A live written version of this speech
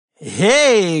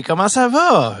Hey, comment ça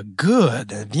va?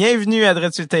 Good. Bienvenue à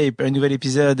Dread sur Tape, un nouvel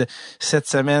épisode cette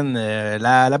semaine.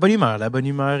 La bonne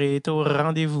humeur, est au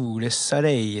rendez-vous. Le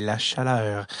soleil, la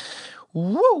chaleur.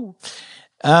 Wouh!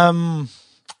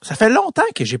 Ça fait longtemps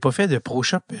que j'ai pas fait de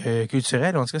pro-shop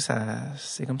culturel. En tout cas,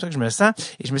 c'est comme ça que je me sens.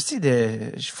 Et je me suis dit,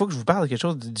 il faut que je vous parle de quelque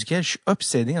chose duquel je suis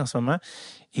obsédé en ce moment.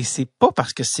 Et c'est pas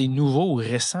parce que c'est nouveau ou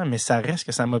récent, mais ça reste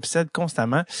que ça m'obsède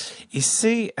constamment. Et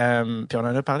c'est, puis on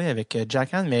en a parlé avec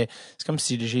Jack Han, mais c'est comme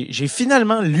si j'ai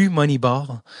finalement lu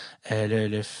Moneyball,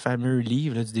 le fameux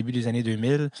livre là, du début des années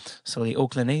 2000 sur les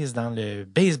Oakland A's dans le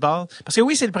baseball. Parce que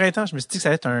oui, c'est le printemps. Je me suis dit que ça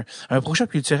allait être un pro-shop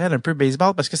culturel un peu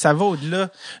baseball parce que ça va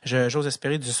au-delà, j'ose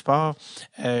espérer, du sport.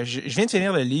 Je viens de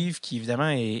finir le livre qui évidemment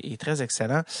est très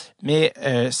excellent, mais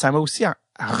ça m'a aussi à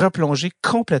replonger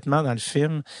complètement dans le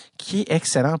film, qui est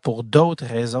excellent pour d'autres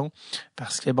raisons,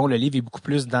 parce que bon, le livre est beaucoup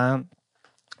plus dans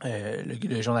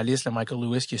le journaliste, le Michael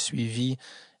Lewis, qui a suivi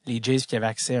les Jays, qui avait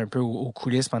accès un peu aux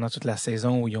coulisses pendant toute la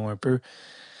saison, où ils ont un peu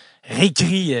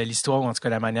réécrit l'histoire, ou en tout cas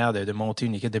la manière de monter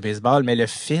une équipe de baseball, mais le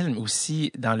film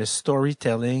aussi, dans le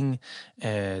storytelling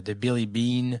de Billy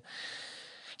Beane,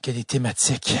 qui a des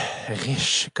thématiques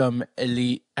riches, comme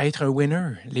être un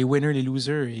winner, les winners, les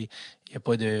losers, et il n'y a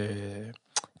pas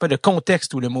de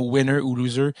contexte où le mot winner ou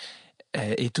loser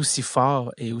est aussi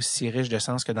fort et aussi riche de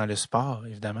sens que dans le sport,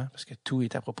 évidemment, parce que tout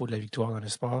est à propos de la victoire dans le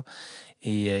sport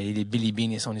et les Billy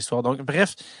Beane et son histoire. Donc,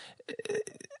 bref,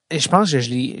 et je pense que je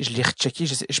l'ai rechecké.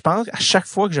 Je pense à chaque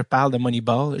fois que je parle de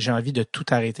Moneyball, j'ai envie de tout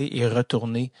arrêter et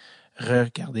retourner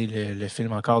regarder le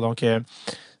film encore. Donc,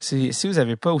 si vous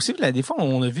avez pas... Aussi, des fois,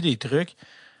 on a vu des trucs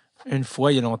une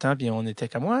fois il y a longtemps, puis on était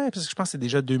comme ouais, parce que je pense que c'est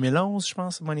déjà 2011, je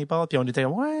pense, Moneyball, puis on était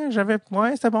comme ouais,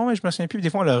 c'était bon, mais je me souviens plus. Puis des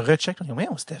fois on le recheck, on dit ouais,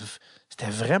 c'était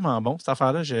vraiment bon cette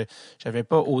affaire-là. J'avais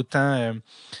pas autant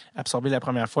absorbé la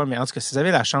première fois, mais en tout cas, si vous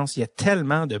avez la chance, il y a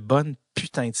tellement de bonnes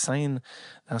putains de scènes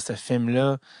dans ce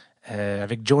film-là.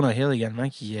 Avec Jonah Hill également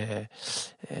qui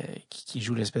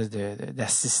joue l'espèce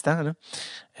d'assistant là.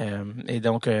 Et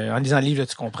donc en lisant le livre là,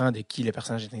 tu comprends de qui le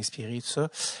personnage est inspiré, tout ça.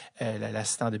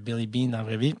 L'assistant de Billy Beane dans la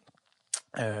vraie vie.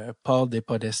 Paul De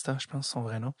Podesta, je pense son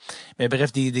vrai nom. Mais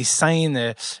bref, des scènes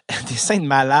des scènes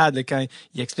malades là, quand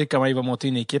il explique comment il va monter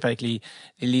une équipe avec les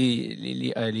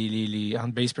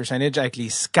on-base percentage, avec les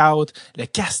scouts. Le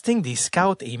casting des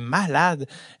scouts est malade.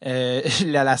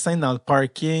 La scène dans le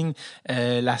parking,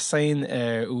 la scène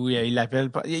où il l'appelle.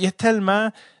 Il y a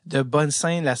tellement de bonnes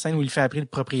scènes. La scène où il fait appeler le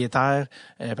propriétaire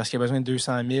parce qu'il a besoin de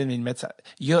 200 000, mais il met ça.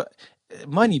 Il y a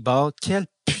Moneyball, quel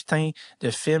putain de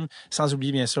film, sans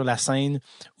oublier bien sûr la scène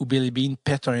où Billy Beane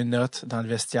pète un note dans le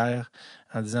vestiaire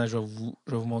en disant je vais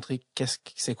vous montrer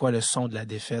c'est quoi le son de la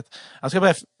défaite. En tout cas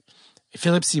bref,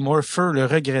 Philip Seymour Fur, le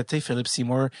regretté Philip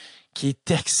Seymour, qui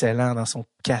est excellent dans son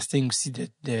casting aussi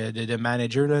de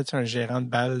manager là, tu sais, un gérant de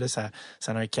balle là, ça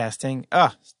a un casting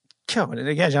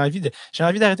les gars, j'ai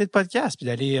envie d'arrêter le podcast puis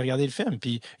d'aller regarder le film.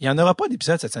 Puis il y en aura pas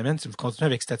d'épisode cette semaine si vous continuez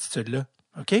avec cette attitude-là.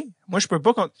 OK? Moi, je peux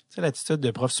pas... C'est l'attitude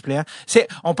de prof suppléant.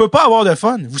 On peut pas avoir de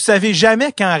fun. Vous savez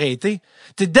jamais quand arrêter.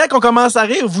 Dès qu'on commence à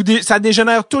rire, ça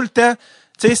dégénère tout le temps.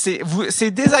 Tu sais,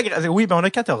 c'est désagréable. Oui, ben on a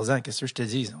 14 ans, qu'est-ce que je te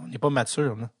dis? On n'est pas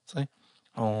mature, là. Tu sais.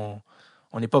 On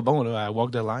n'est pas bon là, à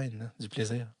walk the line là, du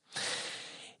plaisir.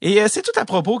 Et c'est tout à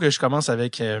propos que je commence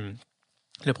avec...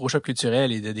 le pro-shop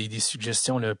culturel et des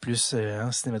suggestions là, plus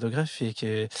cinématographiques,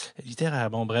 littéraires,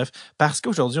 bon bref. Parce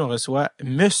qu'aujourd'hui, on reçoit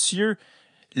Monsieur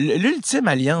l'ultime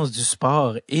alliance du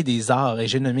sport et des arts, et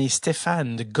j'ai nommé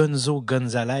Stéphane Gonzo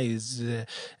Gonzalez.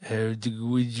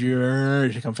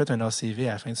 J'ai comme fait un ACV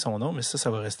à la fin de son nom, mais ça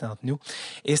va rester entre nous.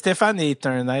 Et Stéphane est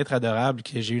un être adorable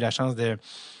que j'ai eu la chance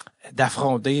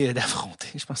d'affronter,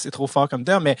 je pense que c'est trop fort comme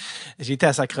terme, mais j'ai été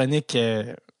à sa chronique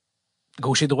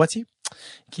gaucher-droitier,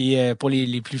 qui est pour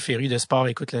les plus férus de sport,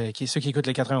 ceux qui écoutent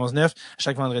le 91.9,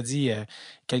 chaque vendredi,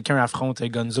 quelqu'un affronte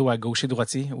Gonzo à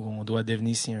gaucher-droitier, où on doit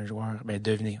deviner si un joueur,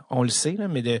 on le sait, là,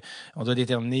 mais on doit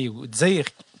déterminer ou dire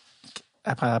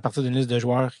à partir d'une liste de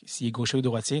joueurs s'il est gaucher ou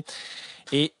droitier.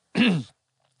 Et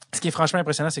ce qui est franchement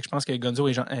impressionnant, c'est que je pense que Gonzo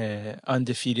est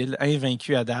undefeated,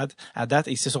 invaincu à date,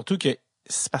 et c'est surtout que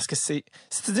c'est parce que si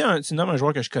tu nommes un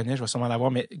joueur que je connais, je vais sûrement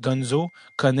l'avoir, mais Gonzo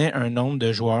connaît un nombre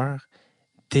de joueurs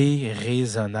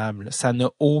déraisonnable. Ça n'a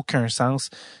aucun sens.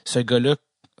 Ce gars-là,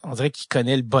 on dirait qu'il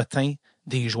connaît le bottin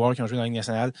des joueurs qui ont joué dans la Ligue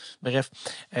nationale. Bref.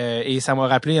 Et ça m'a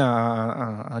rappelé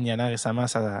en y allant récemment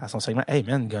à son segment. Hey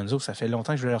man, Gonzo, ça fait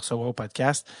longtemps que je voulais le recevoir au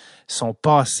podcast. Son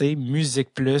passé,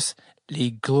 Musique Plus,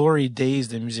 les Glory Days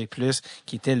de Musique Plus,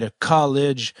 qui était le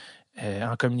college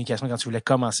en communication quand tu voulais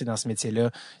commencer dans ce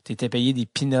métier-là. Tu étais payé des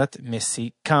peanuts, mais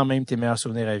c'est quand même tes meilleurs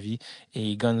souvenirs à vie.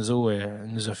 Et Gonzo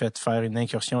nous a fait faire une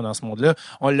incursion dans ce monde-là.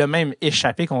 On l'a même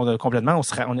échappé complètement.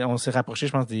 On s'est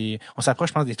rapproché, on s'approche,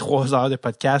 je pense, des 3 heures de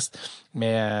podcast.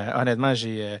 Mais honnêtement,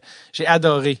 j'ai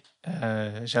adoré.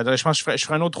 J'ai adoré. Je pense que je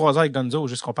ferai un autre 3 heures avec Gonzo,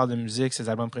 juste qu'on parle de musique, ses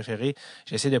albums préférés.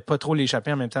 J'ai essayé de pas trop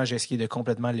l'échapper. En même temps, j'ai essayé de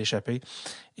complètement l'échapper.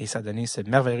 Et ça a donné ce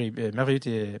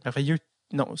merveilleux,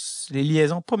 non, les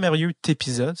liaisons, pas merveilleux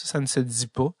épisodes, ça ne se dit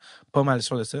pas. Pas mal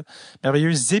sûr de ça.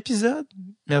 Merveilleux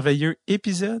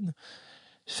épisode.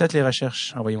 Faites les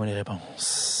recherches, envoyez-moi les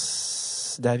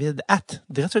réponses.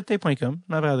 David@dreadsultape.com,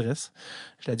 ma vraie adresse.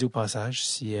 Je l'ai dit au passage,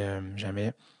 si jamais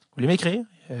vous voulez m'écrire.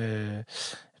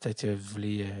 Peut-être que vous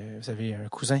avez un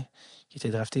cousin qui était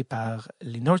drafté par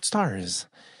les North Stars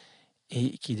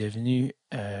et qui est devenu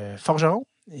forgeron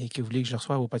et que vous voulez que je le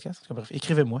reçoive au podcast. Bref,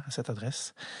 écrivez-moi à cette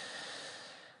adresse.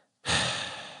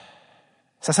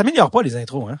 Ça s'améliore pas, les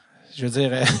intros, hein. Je veux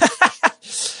dire...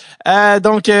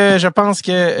 donc, je pense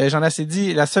que j'en ai assez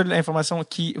dit. La seule information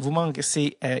qui vous manque,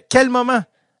 c'est à quel moment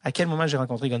j'ai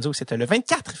rencontré Gonzo. C'était le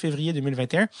 24 février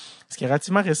 2021, ce qui est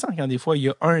relativement récent, quand des fois, il y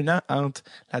a 1 an entre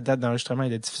la date d'enregistrement et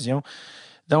de diffusion.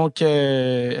 Donc,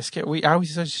 est-ce que... Oui,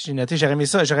 c'est ça, j'ai noté. J'aurais aimé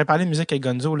ça. J'aurais parlé de musique avec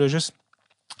Gonzo, là, juste...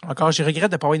 Encore, je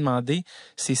regrette de ne pas avoir demandé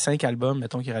ces 5 albums,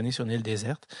 mettons, qu'il a sur une île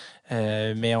déserte.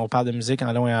 Mais on parle de musique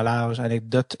en long et en large,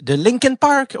 anecdote de Linkin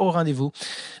Park au rendez-vous.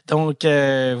 Donc,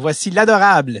 voici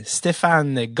l'adorable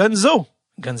Stéphane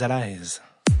Gonzalez.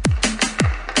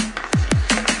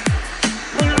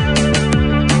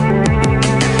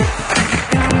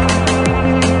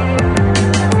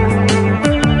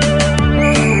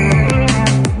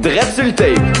 Dread sur le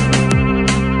tape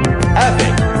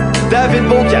avec David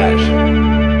Bocage.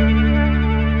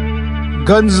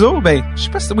 Gonzo, je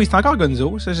sais pas si... Oui, c'est encore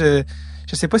Gonzo. Ça, je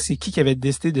sais pas c'est qui avait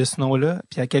décidé de ce nom-là,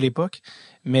 puis à quelle époque.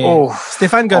 Mais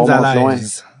Stéphane Gonzalez.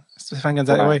 Stéphane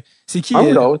Gonzalez, ouais. C'est qui? Un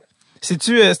ou l'autre.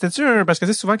 C'était-tu un... Parce que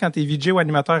c'est souvent quand t'es VJ ou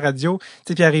animateur radio, tu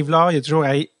sais, puis arrive là, il y a toujours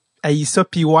Aïssa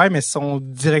PY, mais son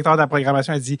directeur de la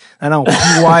programmation a dit « Non,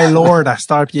 PY Lord à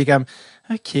Star », puis il est comme «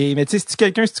 OK, mais tu sais,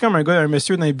 c'est-tu comme un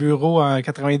monsieur dans les bureaux en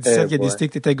 97 qui a décidé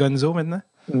que t'étais Gonzo maintenant? »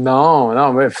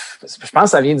 Non, mais je pense que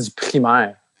ça vient du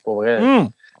primaire. Pour vrai.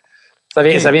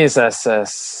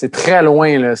 C'est très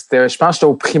loin, là. Je pense que j'étais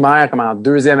au primaire, comme en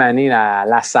 2e année, à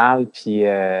La Salle, puis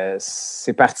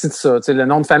c'est parti de ça. Tu sais, le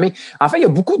nom de famille. En fait, il y a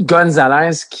beaucoup de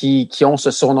Gonzalez qui ont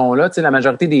ce surnom-là. Tu sais, la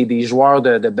majorité des joueurs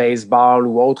de baseball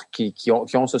ou autres qui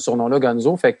ont ce surnom-là,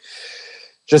 Gonzo. Fait que,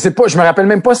 je sais pas, je me rappelle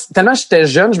même pas, tellement j'étais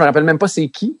jeune, je me rappelle même pas c'est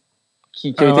qui a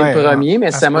été le premier, mais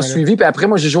ça m'a suivi. Puis après,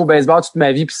 moi, j'ai joué au baseball toute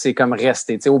ma vie, puis c'est comme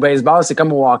resté. Tu sais, au baseball, c'est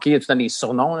comme au hockey, il y a tout le temps des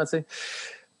surnoms, là, tu sais.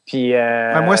 Puis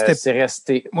moi, c'est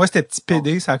resté. Moi, c'était petit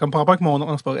PD, ça comprend pas que mon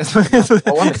nom, c'est pas vrai.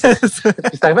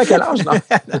 C'est arrivé à quel âge, non?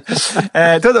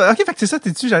 OK, fait que c'est ça,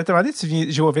 j'allais te demander,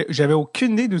 j'avais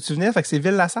aucune idée d'où tu venais, fait que c'est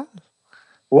Ville-la-Salle?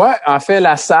 Ouais, en fait,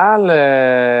 La Salle,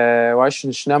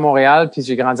 je suis né à Montréal, puis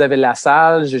j'ai grandi à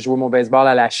Ville-la-Salle, j'ai joué mon baseball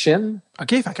à la Chine. OK,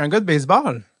 fait qu'un gars de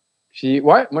baseball. Puis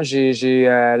ouais, moi j'ai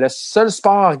le seul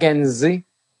sport organisé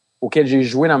auquel j'ai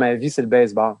joué dans ma vie, c'est le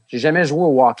baseball. J'ai jamais joué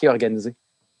au hockey organisé.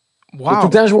 Wow. J'ai tout le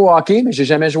temps joué au hockey, mais j'ai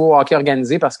jamais joué au hockey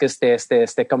organisé parce que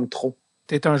c'était comme trop.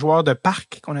 T'es un joueur de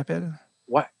parc, qu'on appelle?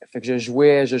 Ouais. Fait que je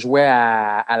jouais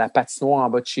à la patinoire en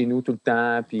bas de chez nous tout le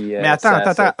temps. Puis, mais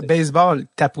attends. Baseball,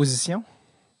 ta position?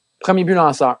 Premier but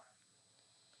lanceur.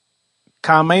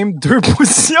 Quand même 2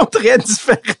 positions très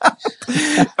différentes.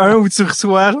 Un où tu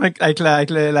reçois avec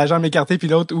la jambe écartée, puis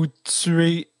l'autre où tu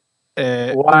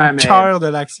es au cœur de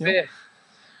l'action.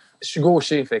 Je suis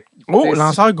gaucher. Fait.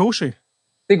 Lanceur gaucher.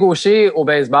 T'es gaucher au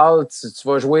baseball, tu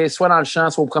vas jouer soit dans le champ,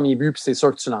 soit au premier but, puis c'est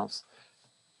sûr que tu lances.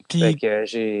 Fait que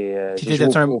j'ai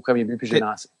joué au premier but, puis j'ai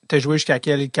lancé. T'as joué jusqu'à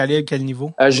quel calibre, quel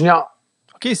niveau? Junior.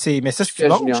 OK, mais ça, c'est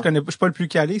bon. Je suis pas le plus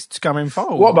calé. C'est-tu quand même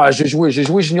fort? Ouais, j'ai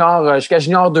joué junior, jusqu'à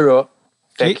junior 2A.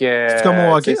 Fait que, c'est comme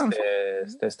au hockey,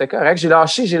 c'était correct. J'ai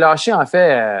lâché, en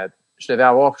fait, je devais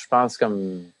avoir, je pense,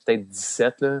 comme peut-être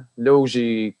 17, là où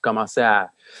j'ai commencé à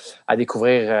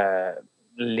découvrir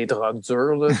les drogues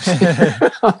dures, là.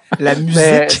 La musique.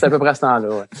 Mais c'est à peu près à ce temps-là,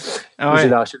 ouais. Ah ouais. J'ai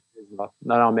lâché le baseball.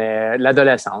 Non, mais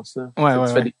l'adolescence, là.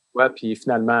 Tu fais des choix, puis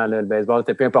finalement, là, le baseball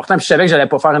était plus important. Puis je savais que j'allais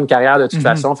pas faire une carrière de toute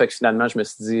façon, fait que finalement, je me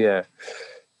suis dit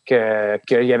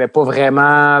qu'il y avait pas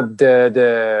vraiment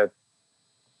de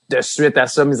suite à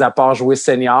ça, mis à part jouer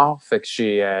senior, fait que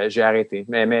j'ai arrêté.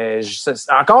 Mais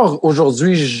encore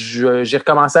aujourd'hui, j'ai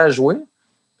recommencé à jouer.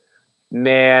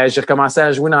 Mais j'ai recommencé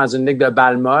à jouer dans une ligue de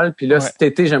balle molle. Puis là, cet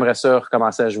été, j'aimerais ça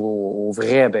recommencer à jouer au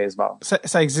vrai baseball.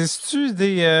 Ça existe-tu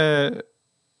des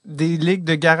des ligues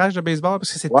de garage de baseball?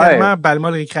 Parce que c'est tellement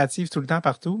balle-molle récréative tout le temps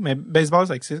partout. Mais baseball,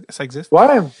 ça existe. Ouais.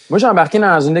 Moi, j'ai embarqué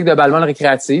dans une ligue de balle-molle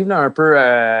récréative, là, un peu,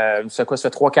 ça fait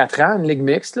 3-4 ans, une ligue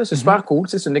mixte, là. C'est super cool,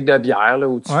 tu sais, c'est une ligue de bière, là,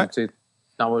 où tu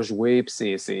t'en vas jouer,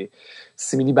 puis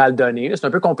c'est mini-balle donnée, là. C'est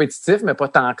un peu compétitif, mais pas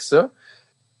tant que ça.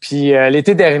 Puis,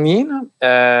 l'été dernier,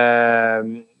 là,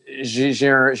 j'ai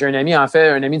un ami, en fait,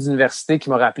 un ami d'université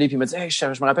qui m'a rappelé, puis il m'a dit, hey, je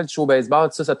me rappelle du show au baseball,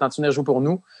 ça te tente de venir jouer pour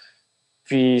nous?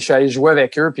 Puis je suis allé jouer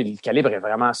avec eux, puis le calibre est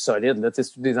vraiment solide. Là. C'est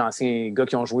tous des anciens gars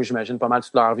qui ont joué, j'imagine, pas mal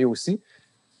toute leur vie aussi.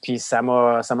 Puis ça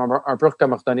m'a un peu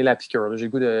comme redonné la piqûre. Là. J'ai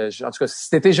le goût en tout cas, si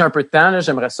cet été j'ai un peu de temps, là,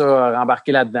 j'aimerais ça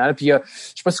rembarquer là-dedans. Là. Puis je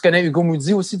sais pas si tu connais Hugo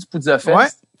Moody aussi du Puzza Fest. Ouais,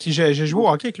 j'ai joué au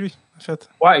hockey avec lui, en fait.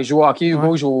 Ouais, il joue au hockey,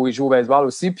 Hugo, il joue au baseball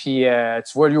aussi. Puis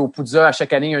tu vois, lui, au Puzza, à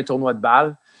chaque année, il y a un tournoi de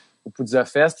balle au Puzza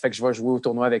Fest. Fait que je vais jouer au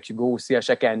tournoi avec Hugo aussi à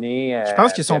chaque année. Je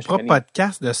pense qu'il y a son propre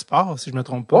podcast de sport, si je me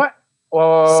trompe pas. Ouais.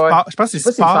 Je pense que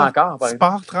c'est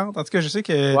Sport 30. En tout cas, je sais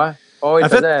que... Ouais. En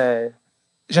fait,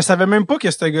 je savais même pas que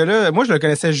ce gars-là... Moi, je le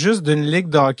connaissais juste d'une ligue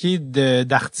de hockey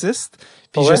d'artistes.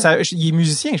 Puis il est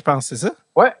musicien, je pense, c'est ça?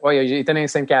 Ouais, il était dans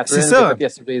St. Catharines. C'est ça. Il a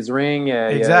fait Blaze Ring.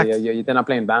 Exact. Il était dans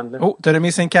plein de bandes. Là. Oh, t'as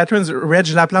nommé St. Catharines. Reg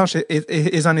Laplanche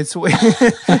is on its way.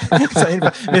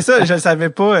 Mais ça, je le savais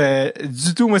pas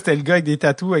du tout. Moi, c'était le gars avec des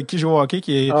tatous avec qui je joue au hockey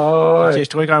que je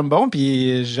trouvais quand même bon.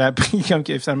 Puis j'ai appris comme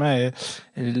que finalement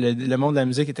le monde de la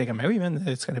musique était comme oui, man,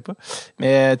 tu connais pas.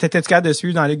 Mais t'étais-tu capable de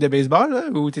suivre dans la ligue de baseball là,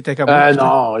 ou t'étais comme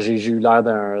non, j'ai eu l'air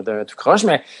d'un tout croche,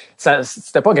 mais ça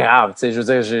c'était pas grave. Tu sais, je veux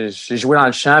dire, j'ai joué dans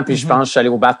le champ, puis je pense que je suis allé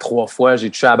au bat 3 fois, j'ai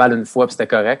touché à la balle une fois, puis c'était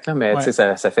correct. Là, mais tu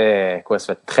sais, ça fait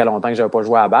très longtemps que j'avais pas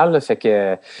joué à la balle. Là, fait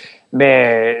que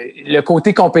mais le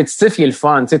côté compétitif, il est le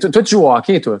fun. Tu sais, toi, tu joues au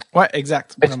hockey, toi. Ouais,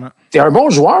 exact. Vraiment. T'es un bon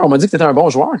joueur. On m'a dit que t'étais un bon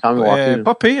joueur quand même au hockey.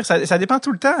 Pas pire. Ça dépend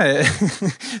tout le temps.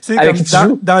 C'est avec comme qui tu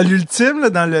joues? Dans l'ultime,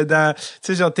 là, tu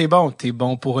sais, genre, t'es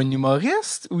bon pour un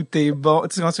humoriste ou t'es bon,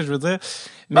 tu vois ce que je veux dire?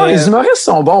 Mais, non, les humoristes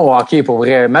sont bons au hockey, pour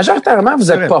vrai. Majoritairement,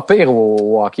 vous êtes pas pire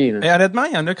au hockey. Là. Et honnêtement,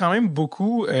 il y en a quand même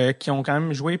beaucoup qui ont quand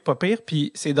même joué pas pire.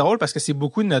 Puis c'est drôle parce que c'est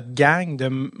beaucoup notre gang de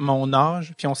mon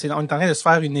âge. Puis on est en train de se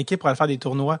faire une équipe pour aller faire des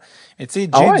tournois. Et tu sais,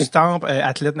 Jay du Temple,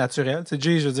 athlète naturel. Tu sais,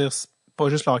 Jay, je veux dire, c'est pas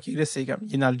juste le hockey. Là, c'est comme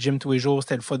il est dans le gym tous les jours.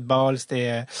 C'était le football.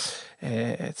 C'était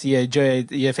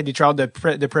il a fait des trials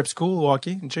de prep school au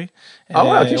hockey, Jay.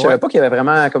 Ok. Je savais pas qu'il y avait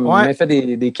vraiment comme il fait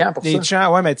des camps pour ça. Des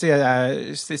camps, ouais, mais tu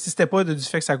sais, si c'était pas du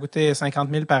fait que ça coûtait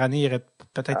 50 000 par année, il aurait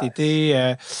peut-être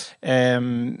été.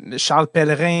 Charles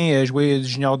Pellerin jouait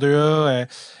Junior 2A.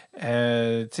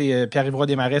 Pierre-Yves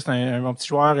Roy-Desmarais, c'est un bon petit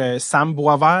joueur. Sam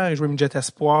Boisvert, il jouait Midget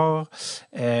Espoir.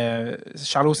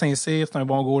 Charlot Saint-Cyr, c'est un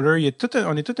bon goaler.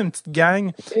 On est toute une petite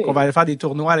gang qu'on va aller faire des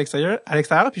tournois à l'extérieur.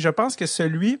 Puis je pense que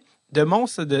celui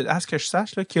à ce que je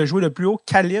sache, là, qui a joué le plus haut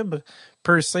calibre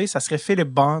per se, ça serait Philippe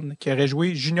Bond, qui aurait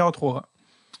joué Junior 3A.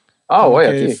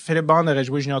 OK. Philippe Bond aurait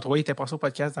joué Junior 3A. Il était passé au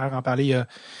podcast, d'ailleurs, en parler il y a une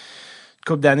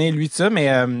couple d'années, lui, de ça,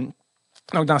 mais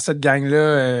donc dans cette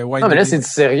gang-là... non, mais là, c'est du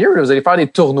sérieux. Là. Vous allez faire des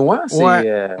tournois.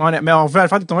 Mais on veut aller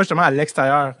faire des tournois justement à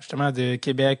l'extérieur, justement de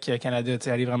Québec, Canada. Tu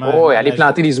sais, aller vraiment... aller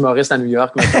planter des humoristes à New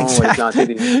York, mettons. Aller planter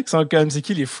des... Ils sont comme, c'est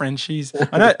qui les Frenchies?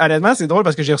 Honnêtement, c'est drôle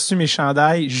parce que j'ai reçu mes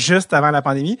chandails juste avant la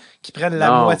pandémie qui prennent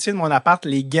la moitié de mon appart,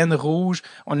 les gaines rouges.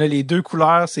 On a les 2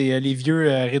 couleurs, c'est les vieux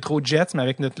rétro Jets, mais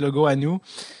avec notre logo à nous.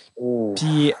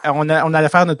 Puis on allait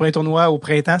faire notre premier tournoi au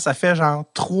printemps. Ça fait genre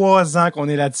 3 ans qu'on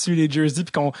est là-dessus, les jerseys,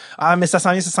 puis mais ça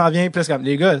s'en vient. Puis là, c'est comme,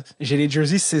 les gars, j'ai les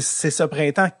jerseys, c'est ce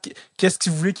printemps. Qu'est-ce que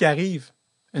vous voulez qu'il arrive?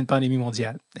 Une pandémie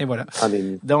mondiale. Et voilà.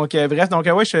 Donc, bref,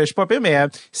 je suis pas pire, mais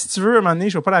si tu veux, un moment donné,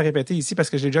 je vais pas la répéter ici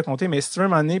parce que je l'ai déjà compté, mais si tu veux, un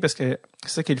moment donné, parce que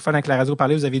c'est ça qui est le fun avec la radio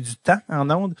parler, vous avez du temps en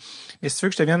ondes. Mais si tu veux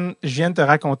que je vienne te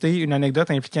raconter une anecdote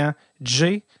impliquant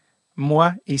Jay,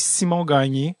 moi et Simon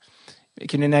Gagné,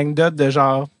 qui est une anecdote de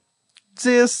genre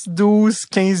 10, 12,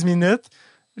 15 minutes,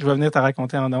 je vais venir te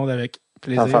raconter en ondes avec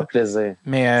plaisir. Ça va faire plaisir.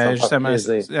 Mais justement,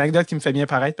 c'est une anecdote qui me fait bien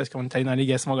paraître parce qu'on est allé dans la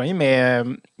Ligue à Simon Gagné, mais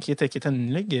qui était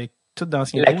une ligue toute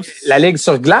d'anciens pros. La Ligue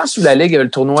sur glace ou la Ligue, le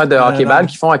tournoi de hockey-ball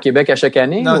qu'ils font à Québec à chaque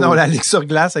année? Non, la Ligue sur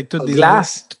glace avec toutes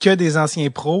que des anciens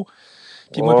pros.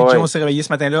 Puis moi puis Joe, on s'est réveillés ce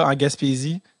matin-là en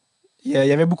Gaspésie. Il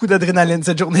y avait beaucoup d'adrénaline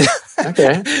cette journée-là. OK.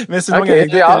 Mais c'est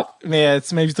mais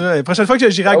tu m'inviteras. La prochaine fois que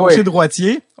j'irai à gaucher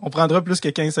droitier, on prendra plus que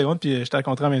 15 secondes puis je te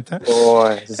raconterai en même temps.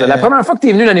 Ouais, c'est ça. La première fois que tu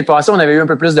es venu l'année passée, on avait eu un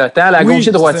peu plus de temps. La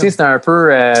gaucher droitier, c'était un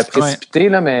peu précipité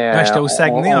là, mais j'étais au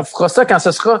Saguenay. On fera ça quand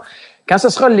ce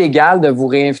sera légal de vous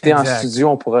réinviter en studio,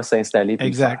 on pourra s'installer.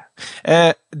 Exact.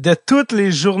 De toutes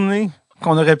les journées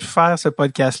qu'on aurait pu faire ce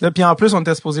podcast-là. Puis en plus, on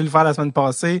était supposé le faire la semaine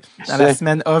passée, dans la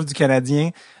semaine off du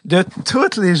Canadien. De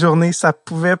toutes les journées, ça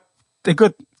pouvait...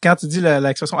 Écoute, quand tu dis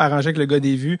l'expression arrangée avec le gars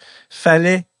des vues,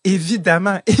 fallait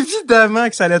évidemment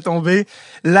que ça allait tomber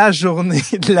la journée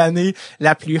de l'année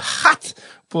la plus hot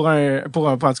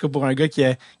en tout cas pour un gars qui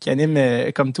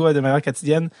anime comme toi de manière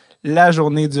quotidienne, la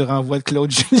journée du renvoi de Claude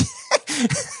Julien.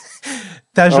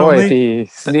 Ta journée.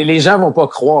 Ouais, les gens vont pas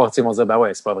croire, tu sais, ils vont dire, ben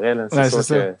ouais, c'est pas vrai, là. Ouais, sûr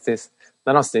que,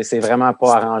 non, c'est vraiment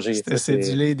pas arrangé. C'était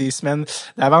cédulé des semaines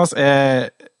d'avance.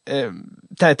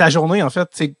 Ta journée, en fait,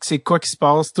 c'est quoi qui se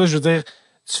passe? Toi, je veux dire,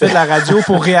 tu fais de la radio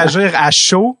pour réagir à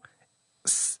chaud.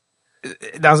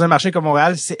 Dans un marché comme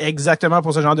Montréal, c'est exactement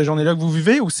pour ce genre de journée-là que vous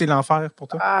vivez ou c'est l'enfer pour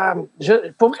toi?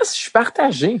 Pour vrai, je suis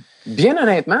partagé. Bien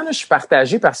honnêtement, là, je suis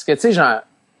partagé parce que, tu sais,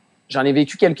 j'en ai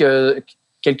vécu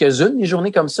quelques-unes, des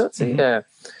journées comme ça, tu sais. Mm-hmm.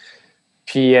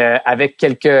 Puis avec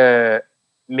quelques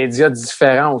médias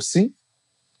différents aussi.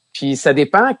 Puis ça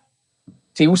dépend,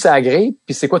 t'es où ça agrée,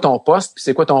 puis c'est quoi ton poste, puis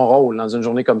c'est quoi ton rôle dans une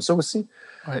journée comme ça aussi.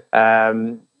 Ouais.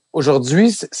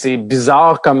 Aujourd'hui, c'est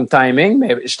bizarre comme timing,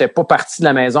 mais j'étais pas parti de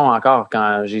la maison encore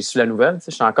quand j'ai su la nouvelle. Tu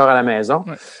sais, j'étais encore à la maison.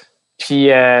 Ouais. Puis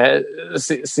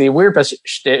c'est weird parce que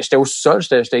j'étais au sous-sol,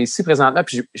 j'étais ici présentement,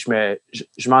 puis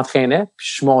je m'entraînais, puis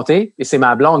je suis monté, et c'est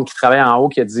ma blonde qui travaille en haut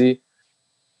qui a dit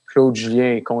Claude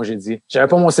Julien est congédié. J'avais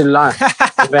pas mon cellulaire.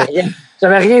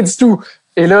 J'avais rien du tout.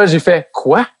 Et là, j'ai fait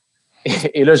quoi?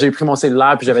 Et là, j'ai pris mon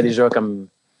cellulaire, puis j'avais déjà comme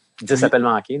 10 appels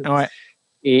manqués. Là. Ouais.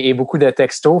 Et beaucoup de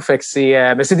textos. Fait que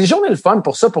c'est des journées le fun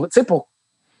pour ça.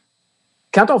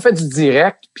 Quand on fait du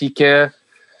direct, puis que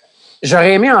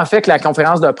j'aurais aimé en fait que la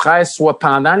conférence de presse soit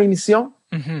pendant l'émission,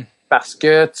 mm-hmm. parce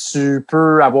que tu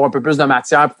peux avoir un peu plus de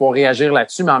matière pour pouvoir réagir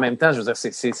là-dessus, mais en même temps, je veux dire,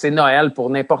 c'est Noël pour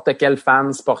n'importe quel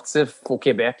fan sportif au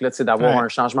Québec, là, d'avoir un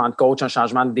changement de coach, un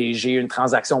changement de DG, une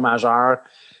transaction majeure.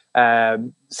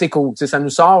 C'est cool. Ça nous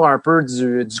sort un peu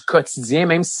du quotidien,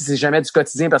 même si c'est jamais du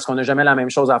quotidien parce qu'on n'a jamais la même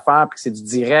chose à faire, puis que c'est du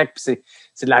direct, puis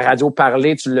c'est de la radio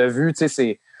parlée, tu l'as vu,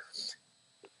 c'est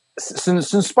une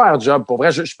super job. Pour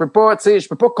vrai, je peux pas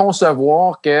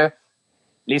concevoir que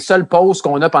les seules pauses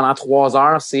qu'on a pendant 3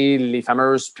 heures, c'est les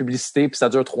fameuses publicités, puis ça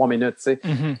dure 3 minutes.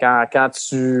 Mm-hmm. Quand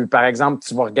tu, par exemple,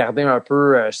 tu vas regarder un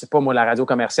peu, je sais pas moi, la radio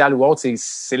commerciale ou autre,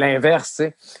 c'est l'inverse, tu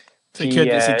sais.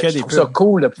 Je trouve ça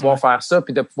cool de pouvoir faire ça,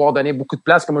 puis de pouvoir donner beaucoup de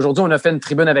place. Comme aujourd'hui, on a fait une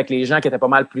tribune avec les gens qui était pas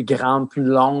mal plus grande, plus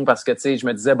longue, parce que, tu sais, je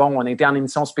me disais, bon, on était en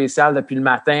émission spéciale depuis le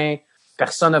matin,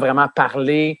 personne n'a vraiment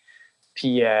parlé,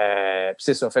 puis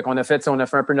c'est ça. Fait qu'on a fait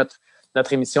un peu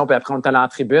notre émission, puis après, on est allé en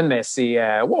tribune, mais c'est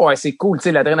cool. Tu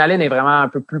sais, l'adrénaline est vraiment un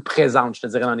peu plus présente, je te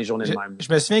dirais, dans les journées de même.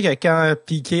 Je me souviens que quand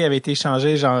Piqué avait été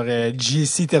changé, genre,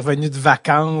 JC était revenu de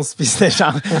vacances, puis c'était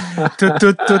genre,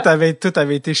 tout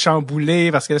avait été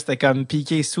chamboulé, parce que c'était comme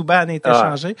Piqué Souban était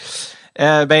changé.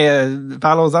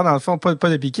 Parlons-en, dans le fond, pas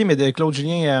de Piqué, mais de Claude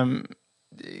Julien,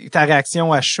 ta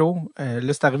réaction à chaud.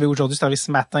 Là, c'est arrivé aujourd'hui, c'est arrivé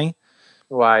ce matin.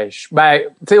 Ouais, tu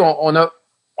sais,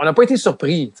 on n'a pas été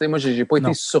surpris. Tu sais, moi, j'ai pas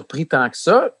été surpris tant que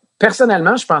ça.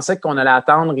 Personnellement, je pensais qu'on allait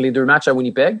attendre les 2 matchs à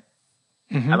Winnipeg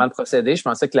avant de procéder. Je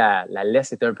pensais que la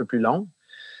laisse était un peu plus longue.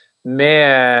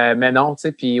 Mais non, tu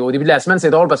sais. Puis au début de la semaine,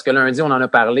 c'est drôle parce que lundi, on en a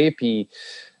parlé. Puis, tu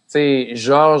sais,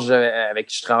 Georges, avec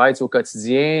qui je travaille au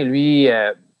quotidien, lui, tu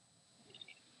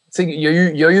sais, il y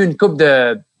a eu une couple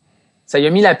de... Ça lui a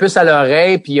mis la puce à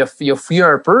l'oreille, puis il a fouillé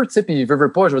un peu, tu sais, puis il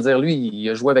veut pas, je veux dire, lui, il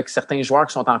a joué avec certains joueurs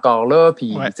qui sont encore là,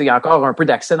 puis tu sais, il y a encore un peu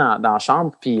d'accès dans la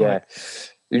chambre, puis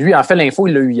lui, en fait, l'info,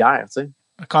 il l'a eu hier, tu sais.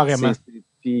 Carrément.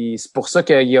 Puis c'est pour ça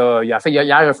qu'il hier, il a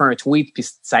fait un tweet, puis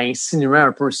ça insinuait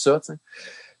un peu ça, tu sais.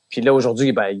 Puis là,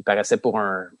 aujourd'hui, ben, il paraissait pour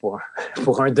un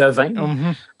devin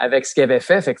avec ce qu'il avait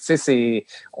fait. Fait que, tu sais,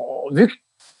 vu que,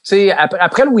 tu sais,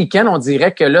 après le week-end, on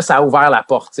dirait que là, ça a ouvert la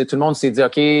porte. T'sais, tout le monde s'est dit,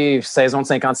 OK, saison de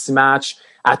 56 matchs,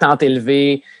 attente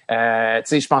élevée. Tu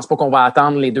sais, je pense pas qu'on va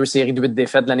attendre les 2 séries de 8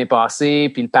 défaites de l'année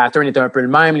passée. Puis le pattern était un peu le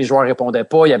même. Les joueurs répondaient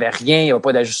pas. Il y avait rien. Il y avait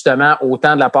pas d'ajustement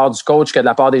autant de la part du coach que de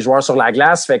la part des joueurs sur la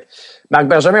glace. Fait que Marc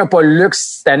Bergevin n'a pas le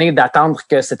luxe cette année d'attendre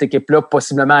que cette équipe-là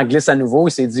possiblement glisse à nouveau.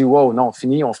 Il s'est dit, wow, non,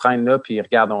 fini, on freine là. Puis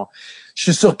regarde, je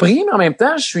suis surpris, mais en même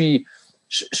temps, je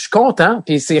suis content,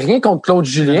 puis c'est rien contre Claude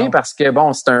Julien parce que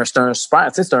bon, c'est un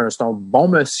super, tu sais, c'est un bon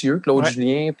monsieur Claude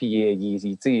Julien, puis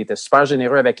il était super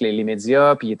généreux avec les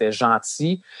médias, puis il était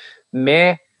gentil,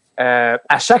 mais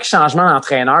à chaque changement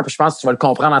d'entraîneur, puis je pense que tu vas le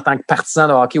comprendre en tant que partisan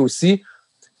de hockey aussi,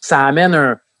 ça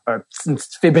amène une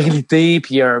petite fébrilité,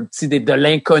 puis un petit de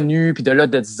l'inconnu, puis de là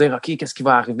de se dire OK, qu'est-ce qui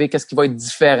va arriver, qu'est-ce qui va être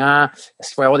différent, est-ce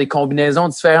qu'il va y avoir des combinaisons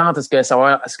différentes, est-ce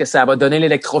que ça va donner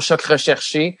l'électrochoc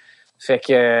recherché. Fait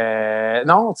que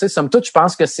non, tu sais, somme toute, je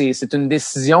pense que c'est une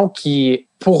décision qui,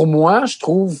 pour moi, je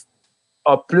trouve,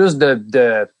 a plus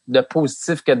de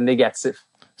positif que de négatif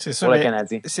c'est pour le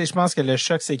Canadien. Je pense que le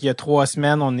choc, c'est qu'il y a 3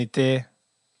 semaines, on était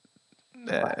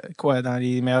dans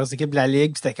les meilleures équipes de la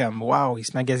ligue, puis c'était comme wow, il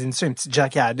se magasine ça, un petit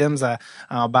Jack Adams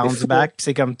en bounce back, puis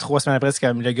c'est comme 3 semaines après, c'est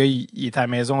comme le gars il est à la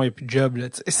maison, il a plus de job là,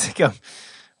 c'est comme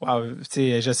wow, tu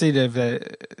sais, je sais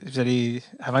vous allez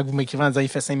avant que vous m'écriviez en disant il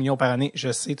fait 5 millions par année,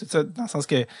 je sais tout ça dans le sens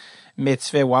que mais tu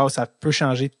fais wow, ça peut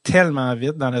changer tellement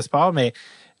vite dans le sport, mais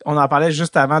on en parlait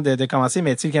juste avant de commencer,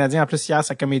 mais tu sais le Canadien en plus hier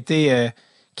ça a comme été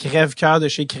crève-cœur de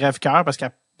chez crève-cœur parce que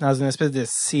dans une espèce de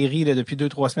série là, depuis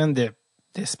 2-3 semaines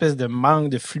d'espèce de manque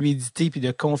de fluidité puis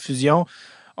de confusion,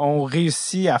 on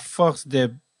réussit à force de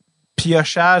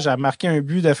piochage à marquer un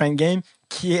but de fin de game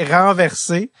qui est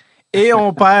renversé et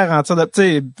on perd en tir de... Tu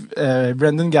sais,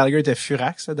 Brendan Gallagher était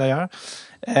furax, d'ailleurs.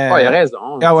 Il a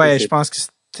raison. Ah ouais, je pense que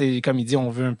c'est comme il dit, on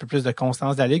veut un peu plus de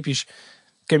constance de la ligue. Puis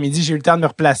comme il dit, j'ai eu le temps de me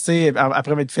replacer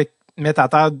après m'être fait mettre à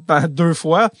terre 2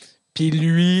 fois. Puis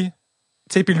lui,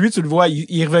 tu le vois,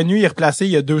 il est revenu, il est replacé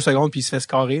il y a 2 secondes puis il se fait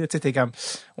scorer. Tu sais, t'es comme,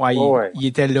 il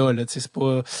était là. Tu sais, c'est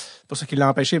pas ça qui l'a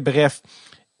empêché. Bref.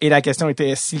 Et la question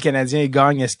était, si le Canadien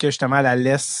gagne, est-ce que justement la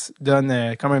laisse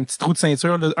donne comme un petit trou de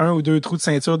ceinture, là, 1 ou 2 trous de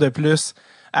ceinture de plus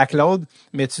à Claude,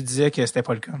 mais tu disais que c'était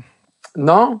pas le cas.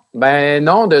 Non,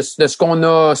 de ce qu'on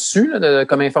a su là,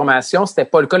 comme information, c'était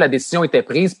pas le cas. La décision était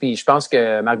prise, puis je pense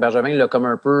que Marc Bergevin l'a comme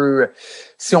un peu,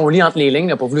 si on lit entre les lignes,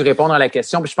 n'a pas voulu répondre à la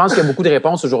question. Puis je pense qu'il y a beaucoup de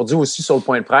réponses aujourd'hui aussi sur le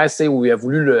point de presse, où il a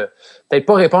voulu peut-être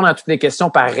pas répondre à toutes les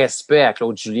questions par respect à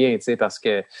Claude Julien, parce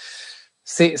que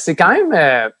c'est quand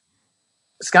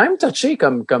même touché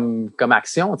comme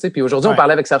action, tu sais. Puis aujourd'hui, on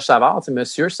parlait avec Serge Savard,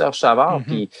 monsieur Serge Savard,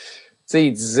 puis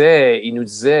tu sais, il nous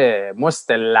disait, moi,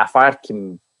 c'était l'affaire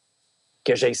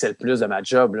que j'haïssais le plus de ma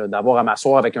job, là, d'avoir à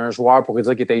m'asseoir avec un joueur pour lui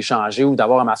dire qu'il était échangé ou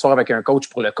d'avoir à m'asseoir avec un coach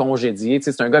pour le congédier. Tu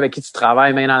sais, c'est un gars avec qui tu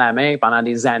travailles main dans la main pendant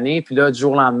des années, puis là, du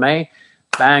jour au lendemain,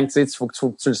 bang, tu sais, faut que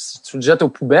tu le jettes aux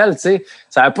poubelles, tu sais.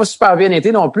 Ça n'a pas super bien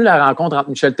été non plus la rencontre entre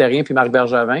Michel Therrien puis Marc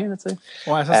Bergevin, là, tu sais.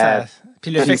 Ouais, ça. Puis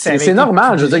le fait que c'est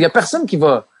normal. Je veux dire, il y a personne qui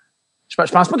va. Je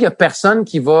pense pas qu'il y a personne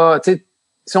qui va. Tu sais,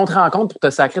 si on te rencontre pour te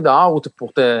sacrer dehors ou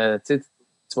pour te,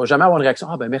 tu vas jamais avoir une réaction.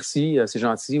 Ah ben merci, c'est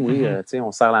gentil, oui, tu sais,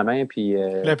 on se serre la main puis.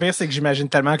 Le pire, c'est que j'imagine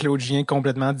tellement Claude Julien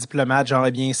complètement diplomate, genre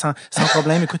eh bien sans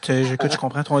problème. Écoute, je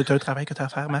comprends le travail que tu as à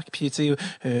faire, Marc. Puis tu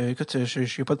sais, écoute,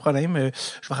 j'ai pas de problème.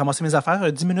 Je vais ramasser mes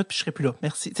affaires 10 minutes puis je serai plus là.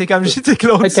 Merci. Tu sais, comme je dis,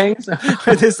 Claude. 15.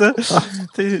 C'est ça.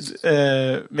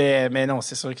 Mais non,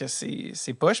 c'est sûr que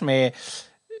c'est poche, mais.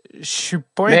 Je suis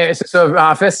pas. Mais c'est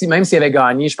ça. En fait, même s'il avait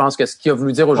gagné, je pense que ce qu'il a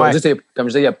voulu dire aujourd'hui, c'est, comme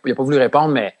je disais, il a pas voulu répondre,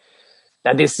 mais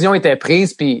la décision était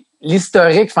prise, puis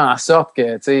l'historique fait en sorte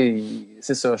que, tu sais,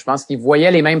 c'est ça. Je pense qu'il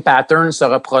voyait les mêmes patterns se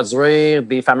reproduire,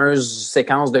 des fameuses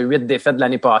séquences de 8 défaites de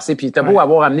l'année passée, puis t'as beau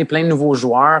avoir amené plein de nouveaux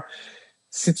joueurs,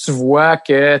 si tu vois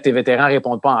que tes vétérans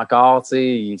répondent pas encore,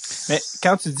 tu sais. Mais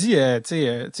quand tu dis, tu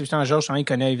sais, Georges, il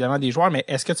connaît évidemment des joueurs, mais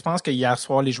est-ce que tu penses que hier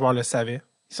soir les joueurs le savaient?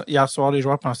 Hier soir, les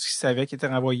joueurs pensent qu'ils savaient qu'ils étaient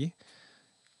renvoyés?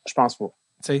 Je pense pas.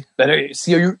 Tu sais.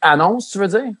 S'il y a eu annonce, tu veux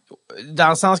dire? Dans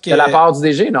le sens que. De la part du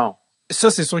DG, non. Ça,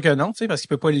 c'est sûr que non, tu sais, parce qu'il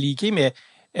peut pas le leaker, mais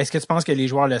est-ce que tu penses que les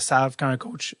joueurs le savent quand un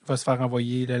coach va se faire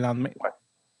renvoyer le lendemain? Ouais.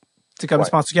 Tu sais, comme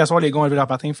tu penses-tu qu'à soir, les gars ont levé leur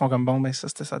patin, ils font comme bon, ben ça,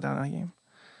 c'était sa dernière game.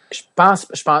 Je pense,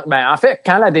 en fait,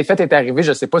 quand la défaite est arrivée,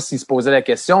 je sais pas s'il se posait la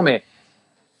question, mais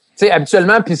tu sais,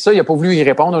 habituellement, puis ça, il a pas voulu y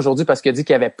répondre aujourd'hui parce qu'il a dit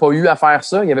qu'il avait pas eu à faire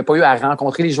ça, il avait pas eu à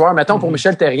rencontrer les joueurs. Mettons, pour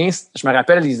Michel Therrien, je me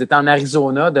rappelle, ils étaient en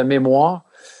Arizona de mémoire,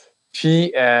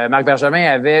 puis Marc Bergevin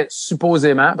avait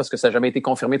supposément, parce que ça n'a jamais été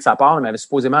confirmé de sa part, mais avait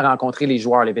supposément rencontré les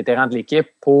joueurs, les vétérans de l'équipe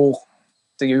pour,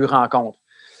 tu sais, il y a eu rencontre.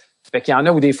 Fait qu'il y en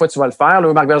a où des fois tu vas le faire.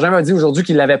 Là, Marc Bergevin a dit aujourd'hui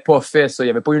qu'il l'avait pas fait, ça. Il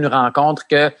n'y avait pas eu une rencontre,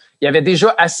 qu'il avait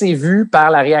déjà assez vu par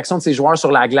la réaction de ses joueurs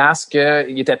sur la glace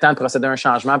qu'il était temps de procéder à un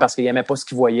changement parce qu'il aimait pas ce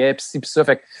qu'il voyait, puis ci, puis ça.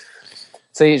 Fait que, tu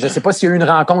sais, je sais pas s'il y a eu une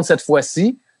rencontre cette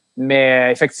fois-ci,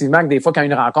 mais effectivement, que des fois, quand il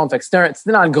y a une rencontre, fait que si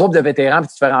t'es dans le groupe de vétérans puis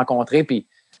tu te fais rencontrer, puis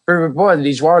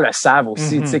les joueurs le savent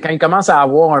aussi. Tu sais, quand ils commencent à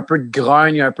avoir un peu de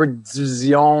grogne, un peu de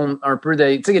division, un peu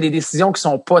de, tu sais, il y a des décisions qui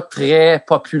sont pas très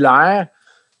populaires.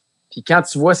 Puis quand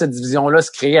tu vois cette division-là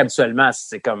se créer habituellement,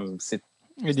 c'est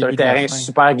un terrain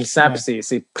super glissant, puis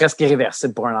c'est presque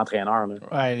irréversible pour un entraîneur. Là.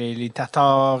 Ouais, les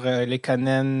Tatars, les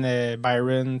Conan,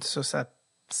 Byron, tout ça,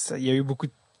 il y a eu beaucoup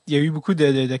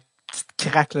de petites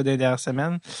craques là, des dernières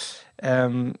semaines.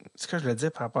 C'est quoi je voulais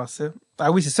dire par rapport à ça?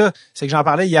 Ah oui, c'est ça. C'est que j'en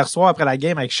parlais hier soir après la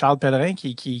game avec Charles Pellerin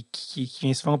qui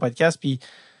vient souvent au podcast, puis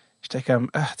j'étais comme,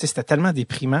 tu sais, c'était tellement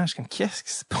déprimant. J'étais comme, qu'est-ce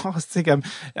qui se passe? Tu sais, comme,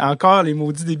 encore les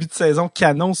maudits débuts de saison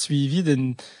canon suivis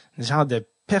d'une genre de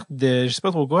perte de, je sais pas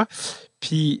trop quoi.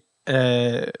 Puis,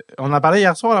 on en parlait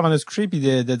hier soir avant de se coucher, puis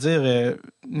de dire,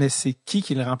 mais c'est qui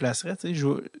le remplacerait, tu sais?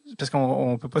 Parce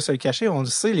qu'on peut pas se le cacher. On le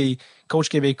sait, les coachs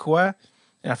québécois,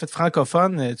 en fait,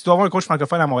 francophone. Tu dois avoir un coach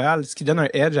francophone à Montréal, ce qui donne un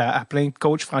edge à plein de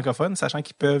coachs francophones, sachant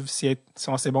qu'ils peuvent, si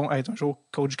sont assez bons, être un jour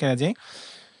coach canadien.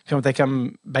 Puis on était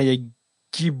comme, ben, il y a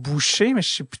Guy Boucher, mais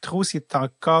je sais plus trop si c'est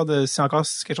encore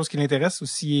quelque chose qui l'intéresse ou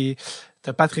si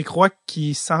t'as Patrick Roy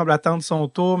qui semble attendre son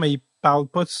tour, mais il parle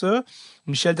pas de ça.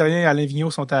 Michel Terrien et Alain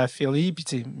Vigneault sont à Philly, puis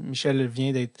tu sais, Michel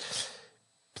vient d'être...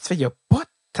 Puis tu sais, il y a pas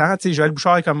tant, tu sais, Joël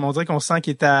Bouchard est comme on dirait qu'on sent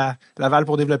qu'il est à Laval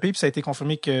pour développer, puis ça a été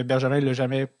confirmé que Bergevin l'a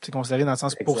jamais considéré dans le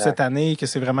sens pour cette année, que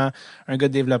c'est vraiment un gars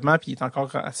de développement, puis il est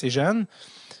encore assez jeune.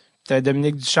 T'avais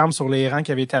Dominique Ducharme sur les rangs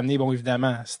qui avait été amené, bon,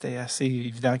 évidemment, c'était assez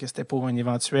évident que c'était pour un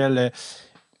éventuel...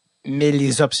 mais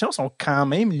les options sont quand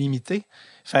même limitées.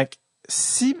 Fait que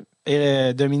si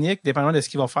Dominique, dépendamment de ce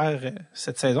qu'il va faire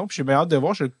cette saison, puis j'ai bien hâte de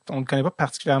voir, on ne le connaît pas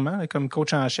particulièrement là, comme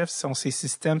coach en chef, ses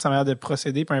systèmes, sa manière de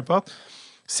procéder, peu importe.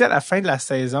 Si à la fin de la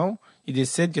saison, il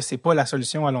décide que c'est pas la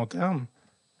solution à long terme,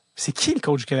 c'est qui le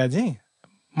coach canadien?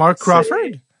 Mark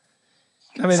Crawford?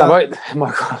 Non, ça va être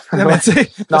Mark Crawford. Non, mais tu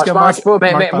sais, non, je pense pas.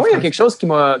 Mais moi, il y a quelque chose qui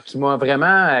m'a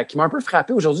un peu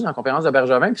frappé aujourd'hui dans la conférence de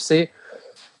Bergevin, puis c'est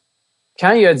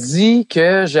quand il a dit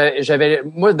que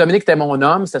moi, Dominique était mon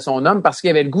homme, c'était son homme parce qu'il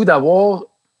avait le goût d'avoir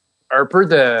un peu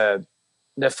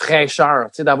de fraîcheur,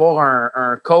 tu sais, d'avoir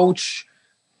un coach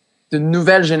d'une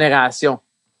nouvelle génération.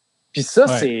 Puis ça,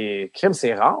 c'est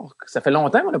rare. Ça fait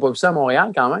longtemps qu'on n'a pas vu ça à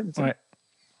Montréal quand même. Ouais.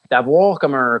 D'avoir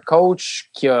comme un coach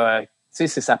qui a, tu sais,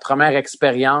 c'est sa première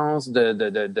expérience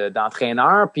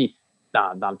d'entraîneur, puis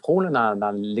dans le pro, là,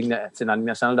 dans la Ligue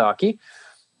nationale de hockey.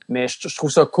 Mais je trouve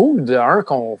ça cool,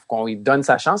 qu'on lui donne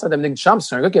sa chance à Dominique Ducharme.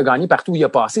 C'est un gars qui a gagné partout où il a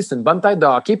passé. C'est une bonne tête de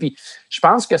hockey. Puis je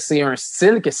pense que c'est un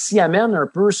style que s'il amène un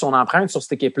peu son empreinte sur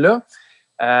cette équipe-là,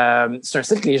 c'est un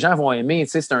style que les gens vont aimer.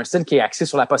 Tu sais, c'est un style qui est axé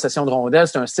sur la possession de rondelles.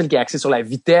 C'est un style qui est axé sur la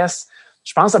vitesse.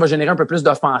 Je pense que ça va générer un peu plus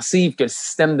d'offensive que le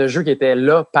système de jeu qui était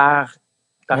là par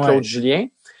Claude Julien.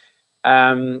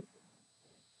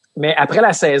 Mais après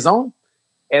la saison,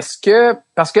 parce que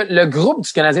le groupe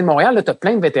du Canadien de Montréal, tu as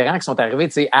plein de vétérans qui sont arrivés,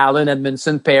 tu sais, Allen,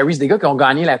 Edmondson, Perry, c'est des gars qui ont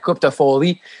gagné la Coupe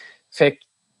Toffoli. Fait que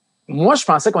moi, je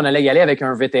pensais qu'on allait y aller avec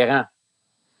un vétéran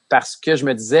parce que je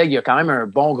me disais qu'il y a quand même un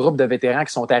bon groupe de vétérans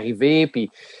qui sont arrivés,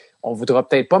 puis on voudra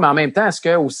peut-être pas, mais en même temps, est-ce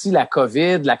que aussi la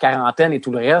COVID, la quarantaine et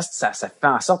tout le reste, ça fait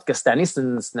en sorte que cette année, c'est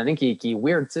une année qui est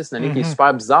weird, tu sais, c'est une année qui est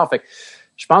super bizarre. Fait que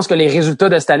je pense que les résultats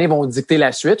de cette année vont dicter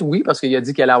la suite, oui, parce qu'il a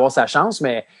dit qu'il allait avoir sa chance,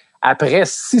 mais après,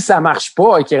 si ça marche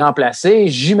pas et qu'il est remplacé,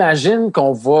 j'imagine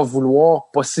qu'on va vouloir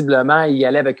possiblement y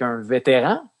aller avec un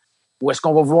vétéran. Ou est-ce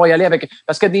qu'on va vouloir y aller avec...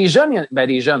 Parce que des jeunes,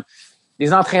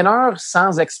 des entraîneurs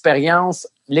sans expérience,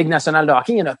 Ligue nationale de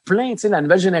hockey, il y en a plein, tu sais, la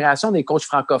nouvelle génération des coachs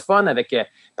francophones avec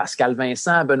Pascal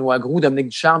Vincent, Benoît Groux, Dominique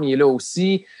Ducharme, il est là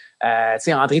aussi. Tu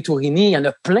sais, André Tourigny, il y en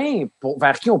a plein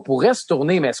vers qui on pourrait se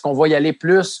tourner, mais est-ce qu'on va y aller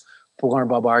plus pour un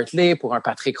Bob Hartley, pour un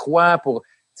Patrick Roy, pour...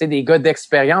 Tu sais, des gars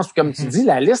d'expérience. Puis comme tu dis,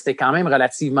 la liste est quand même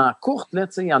relativement courte, là.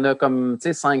 Tu sais, il y en a comme, tu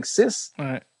sais, 5, 6.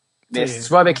 Ouais. Mais si tu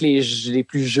vas avec les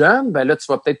plus jeunes, ben là, tu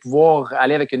vas peut-être pouvoir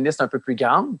aller avec une liste un peu plus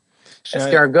grande. Est-ce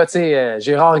qu'un gars, tu sais,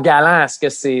 Gérard Galland, est-ce que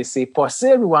c'est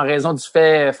possible ou en raison du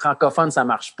fait francophone, ça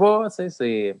marche pas? Tu sais,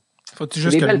 c'est... Faut-tu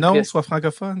juste que le nom soit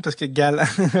francophone? Parce que Galland,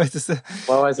 c'est ça.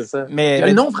 Ouais, c'est ça. Mais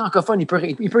le nom francophone, il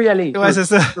peut y aller. Ouais, c'est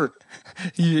ça.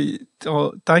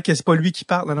 Tant que c'est pas lui qui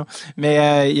parle, non.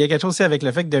 Mais il y a quelque chose aussi avec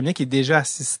le fait que Dominique est déjà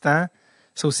assistant.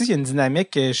 Ça aussi, il y a une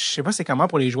dynamique, je sais pas c'est comment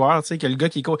pour les joueurs, tu sais, que le gars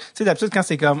qui court. Tu sais, d'habitude, quand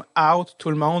c'est comme out, tout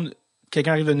le monde,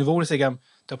 quelqu'un arrive de nouveau, là, c'est comme,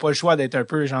 t'as pas le choix d'être un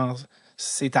peu genre,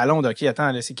 c'est talon, OK,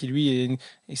 attends, là, c'est qui lui,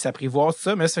 il s'apprivoise, tout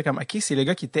ça, mais là, c'est comme, OK, c'est le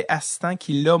gars qui était assistant,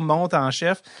 qui là monte en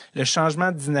chef, le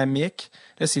changement de dynamique,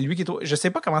 là, c'est lui qui est je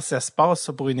sais pas comment ça se passe,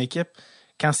 ça, pour une équipe,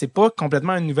 quand c'est pas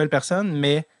complètement une nouvelle personne,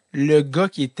 mais le gars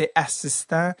qui était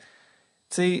assistant,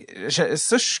 tu sais,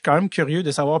 ça, je suis quand même curieux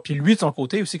de savoir, puis lui, de son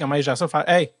côté aussi, comment il gère ça, faire,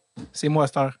 hey, c'est moi,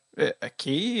 cette heure. OK,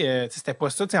 c'était pas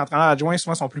ça. Entraîneurs adjoints,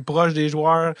 souvent, sont plus proches des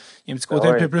joueurs. Il y a un petit côté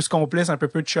un peu plus complice, un peu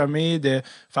plus chumé, de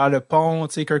faire le pont.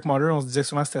 Kirk Muller, on se disait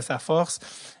souvent que c'était sa force.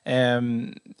 Là,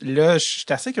 je suis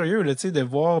assez curieux là, de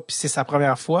voir. Puis c'est sa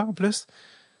première fois, en plus.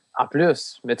 En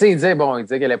plus. Mais tu sais, il disait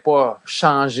qu'elle n'allait pas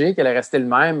changer, qu'elle allait rester le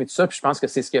même et tout ça. Puis je pense que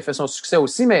c'est ce qui a fait son succès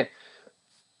aussi. Mais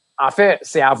en fait,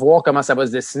 c'est à voir comment ça va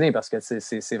se dessiner parce que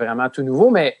c'est vraiment tout nouveau.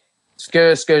 Mais ce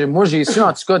que moi, j'ai su,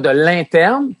 en tout cas, de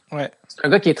l'interne, c'est un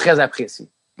gars qui est très apprécié.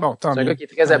 Bon, c'est un gars qui est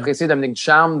très apprécié, Dominique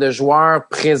Ducharme, de joueurs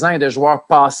présents et de joueurs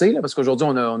passés, là, parce qu'aujourd'hui,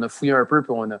 on a fouillé un peu,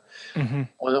 puis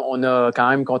on a quand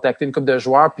même contacté une couple de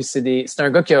joueurs, puis c'est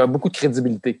un gars qui a beaucoup de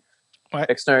crédibilité. Ouais.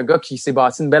 Fait que c'est un gars qui s'est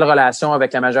bâti une belle relation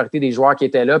avec la majorité des joueurs qui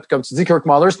étaient là. Puis comme tu dis, Kirk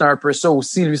Muller, c'était un peu ça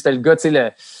aussi. Lui, c'était le gars, tu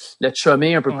sais, le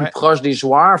chumé un peu plus proche des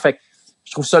joueurs. Fait que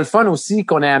je trouve ça le fun aussi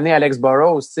qu'on ait amené Alex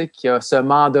Burrows, tu sais, qui a ce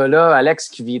mandat-là. Alex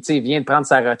qui vient de prendre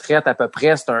sa retraite à peu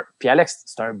près. Puis Alex,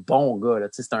 c'est un bon gars, là,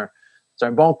 tu sais, c'est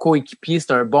un bon coéquipier,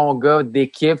 c'est un bon gars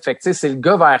d'équipe. Fait que, tu sais, c'est le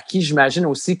gars vers qui j'imagine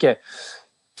aussi que, tu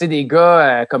sais, des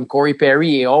gars comme Corey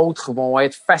Perry et autres vont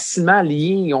être facilement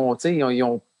liés. Ils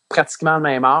ont pratiquement le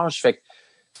même âge. Fait que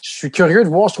je suis curieux de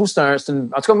voir. Je trouve que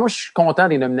en tout cas, moi, je suis content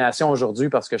des nominations aujourd'hui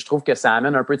parce que je trouve que ça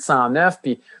amène un peu de sang neuf.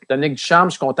 Puis Dominique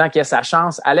Ducharme, je suis content qu'il ait sa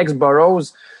chance. Alex Burrows,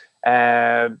 tu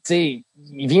sais,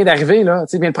 il vient d'arriver, là.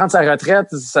 Tu sais, il vient de prendre sa retraite,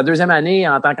 sa deuxième année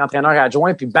en tant qu'entraîneur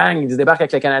adjoint. Puis bang, il se débarque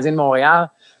avec le Canadien de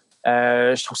Montréal.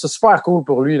 Je trouve ça super cool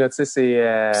pour lui, là. Tu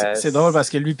sais, c'est drôle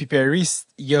parce que lui puis Perry,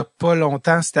 il y a pas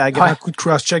longtemps, c'était un grand coup de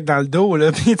cross-check dans le dos,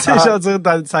 là. Puis, tu sais, je veux dire,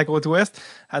 dans sa côte ouest,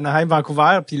 Anaheim,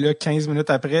 Vancouver, puis là, 15 minutes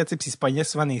après, tu sais, puis il se pognait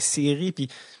souvent dans les séries, puis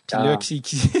là, qui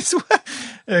soit,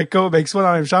 qu'il soit dans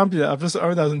la même chambre, puis en plus,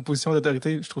 un dans une position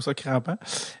d'autorité, je trouve ça crampant.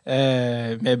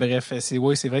 Mais bref, c'est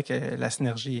vrai que la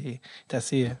synergie est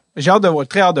assez, j'ai hâte de voir,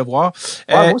 très hâte de voir.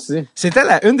 Moi aussi. C'était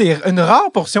une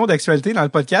rare portion d'actualité dans le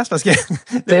podcast parce que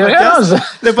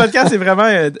le podcast est vraiment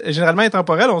généralement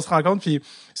intemporel, on se rencontre puis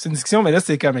c'est une discussion, mais là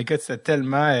c'est comme écoute, c'est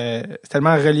tellement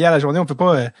relié à la journée, on peut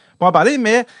pas en parler,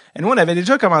 mais nous on avait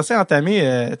déjà commencé à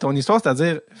entamer ton histoire,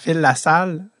 c'est-à-dire Phil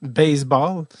Lassalle,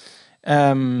 baseball.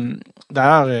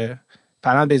 D'ailleurs,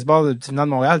 parlant de baseball, tu venant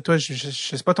de Montréal, toi, je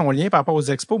sais pas ton lien par rapport aux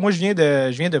expos. Moi, je viens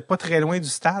de pas très loin du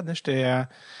stade. J'étais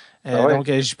donc,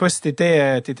 je sais pas si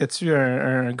t'étais-tu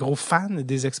un gros fan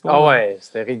des expos? Ah ouais,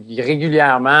 c'était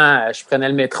régulièrement. Je prenais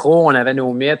le métro, on avait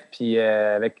nos mythes, puis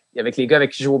avec les gars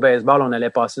avec qui je joue au baseball, on allait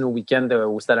passer nos week-ends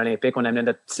au stade olympique. On amenait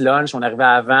notre petit lunch, on arrivait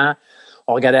avant,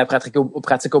 on regardait la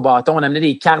pratique au bâton, on amenait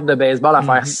des cartes de baseball à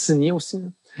faire signer aussi.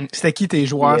 C'était qui tes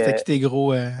joueurs? C'était qui tes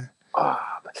gros...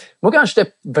 Moi, quand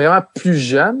j'étais vraiment plus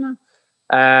jeune,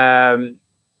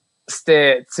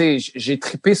 c'était, tu sais, j'ai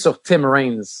trippé sur Tim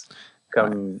Raines,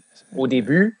 comme au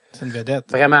début. C'est une vedette.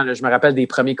 Vraiment, là, je me rappelle des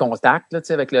premiers contacts, là, tu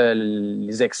sais, avec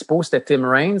les expos, c'était Tim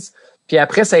Raines. Puis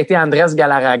après, ça a été Andrés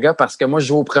Galarraga parce que moi, je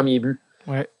jouais au premier but.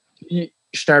 Ouais. Puis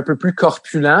j'étais un peu plus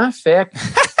corpulent, fait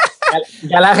que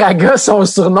Galarraga, son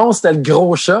surnom, c'était le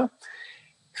gros chat.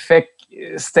 Fait que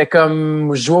c'était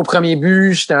comme, je jouais au premier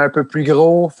but, j'étais un peu plus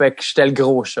gros, fait que j'étais le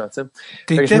gros chat, tu sais.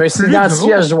 Fait que je me suis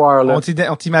identifié à ce joueur-là.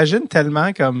 On t'imagine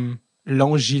tellement comme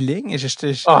longiligne.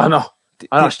 Ah non!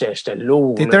 Ah non, j'étais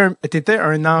lourd. T'étais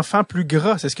un enfant plus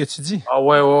gras, c'est ce que tu dis. Ah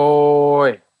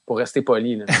ouais. Pour rester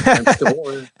poli, là. J'étais un petit gros,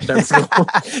 là. J'étais un petit gros.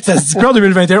 Ça se dit plus en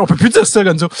 2021. On peut plus dire ça,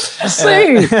 Gonzo.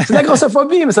 C'est de la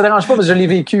grossophobie, mais ça dérange pas parce que je l'ai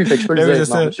vécu. Fait que je peux le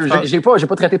dire. J'ai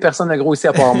pas traité personne de gros ici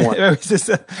à part moi. Oui, c'est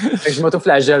ça. Fait que je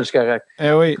m'auto-flagelle, je suis correct.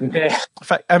 Oui.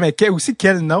 Mais aussi,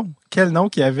 quel nom? Quel nom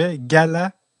qu'il y avait?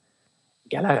 Galarraga.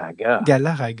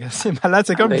 C'est malade.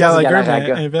 C'est comme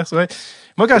Gallagher inverse, ouais.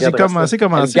 Moi, quand j'ai commencé,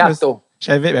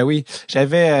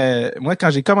 moi, quand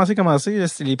j'ai commencé,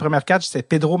 c'était les premières catchs, c'était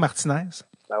Pedro Martinez.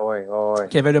 Ah ouais.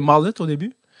 Qui avait le mullet au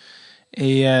début.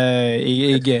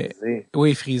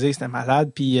 Oui, frisé, c'était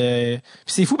malade. Puis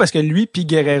c'est fou parce que lui puis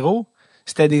Guerrero,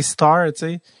 c'était des stars, tu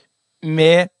sais.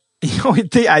 Mais ils ont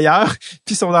été ailleurs, puis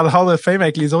ils sont dans le Hall of Fame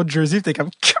avec les autres jerseys, t'es comme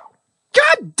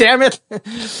God damn it!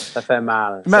 Ça fait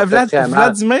mal.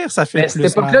 Vladimir, ça fait mais plus mal. Mais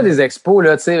cette époque-là des expos,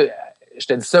 là, tu sais, je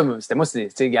te dis ça,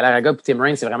 c'était Galarraga puis Tim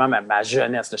Raines, c'est vraiment ma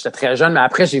jeunesse. J'étais très jeune, mais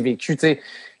après, j'ai vécu, tu sais,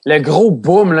 le gros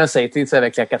boom, là, ça a été, tu sais,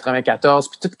 avec la 94.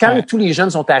 Puis quand tous les jeunes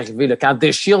sont arrivés, là, quand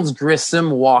DeShields,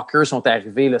 Grissom, Walker sont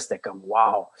arrivés, là, c'était comme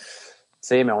wow. Tu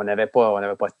sais, mais on n'avait pas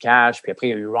de cash. Puis après,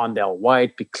 il y a eu Rondell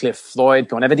White, puis Cliff Floyd,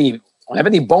 puis on avait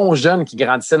des bons jeunes qui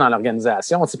grandissaient dans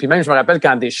l'organisation. Puis même, je me rappelle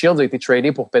quand DeShields a été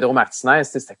tradé pour Pedro Martinez,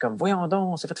 c'était comme, voyons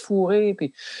donc, on s'est fait fourrer.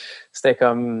 Puis c'était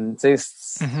comme, tu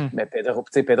sais, mais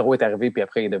Pedro est arrivé, puis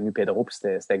après, il est devenu Pedro, puis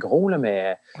c'était gros, là,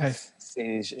 mais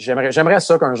j'aimerais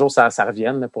ça qu'un jour, ça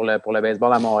revienne là, pour le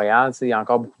baseball à Montréal. Il y a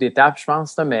encore beaucoup d'étapes, je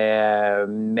pense, là,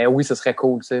 mais oui, ce serait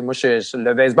cool. T'sais. Moi,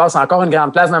 le baseball, c'est encore une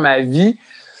grande place dans ma vie.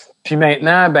 Puis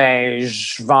maintenant,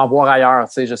 je vais en voir ailleurs.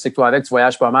 Tu sais, je sais que toi, tu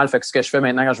voyages pas mal. Fait que ce que je fais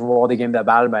maintenant quand je vais voir des games de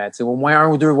balle, tu sais, au moins 1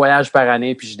 ou 2 voyages par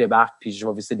année, puis je débarque, puis je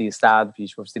vais visiter des stades, puis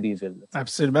je vais visiter des villes. Là,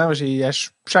 absolument.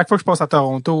 Chaque fois que je passe à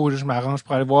Toronto, je m'arrange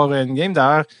pour aller voir une game.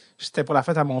 D'ailleurs, j'étais pour la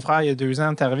fête à mon frère il y a 2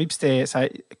 ans, t'es arrivé, puis c'était ça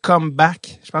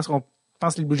comeback. Je pense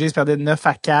que les Blue Jays perdaient de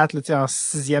 9-4, là, tu sais, en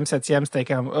 6e, 7e, c'était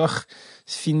comme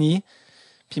c'est fini.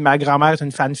 Puis ma grand-mère est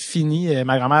une fan finie.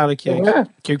 Ma grand-mère là, qui a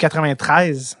eu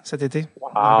 93 cet été.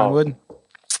 Wow.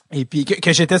 Et puis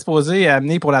que j'étais supposé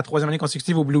amener pour la 3e année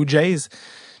consécutive aux Blue Jays.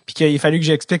 Puis qu'il a fallu que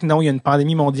j'explique, non, il y a une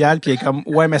pandémie mondiale. Puis elle est comme,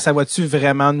 ouais, mais ça va-tu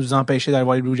vraiment nous empêcher d'aller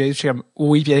voir les Blue Jays? Je suis comme,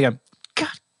 oui. Puis elle est comme,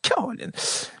 Colin.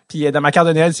 Puis dans ma carte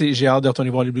de Noël, j'ai hâte de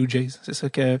retourner voir les Blue Jays. C'est ça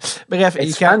que... Bref.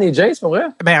 Es-tu fan des Jays, pour vrai?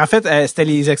 Ben, en fait, c'était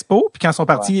les expos. Puis quand ils sont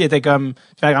partis, ils étaient comme...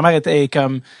 Puis ma grand-mère était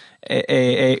comme...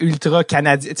 est ultra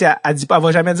canadienne. Tu sais, elle dit pas, elle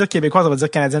va jamais dire québécoise, elle va dire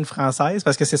canadienne-française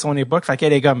parce que c'est son époque. Fait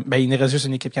qu'elle est comme, ben, il ne reste juste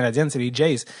une équipe canadienne, c'est les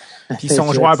Jays. Puis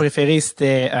son joueur préféré,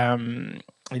 c'était,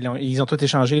 ils ont tous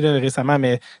échangé, là, récemment,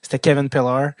 mais c'était Kevin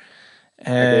Pillar.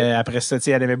 Après ça, tu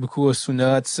sais, elle aimait beaucoup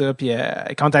Osuna, tout ça. Puis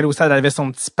quand elle allait au stade, elle avait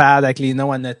son petit pad avec les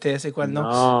noms, elle notait, c'est quoi le nom?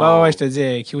 Ouais, je te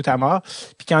dis, cute à mort.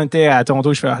 Puis quand on était à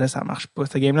Toronto, je fais, là, ça marche pas.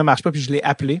 Cette game-là marche pas, puis je l'ai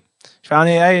appelé. Je fais,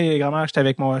 hey, grand-mère, j'étais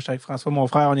avec François, mon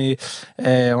frère, on est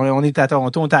à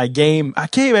Toronto, on était à game.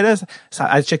 OK, ben là,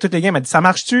 elle check toutes les games, elle dit, ça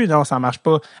marche-tu? Non, ça marche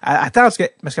pas. Attends, parce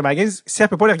que ma game, si elle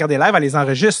peut pas les regarder live, elle les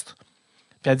enregistre.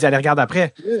 Puis elle dit, elle les regarde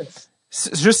après. Yes.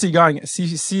 Juste s'ils gagnent.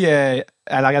 Si elle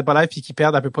regarde pas live puis qu'ils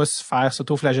perdent, elle peut pas se faire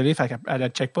s'auto-flageller, fait qu'elle le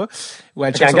check pas. Ou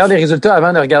elle regarde les résultats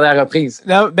avant de regarder la reprise.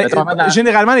 Là,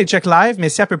 généralement, elle les check live, mais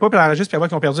si elle peut pas, puis elle enregistre, puis elle voit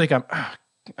qu'ils ont perdu, elle est comme,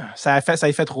 ça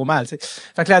y fait trop mal, tu sais.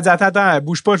 Fait que là, elle dit, attends,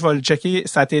 bouge pas, je vais le checker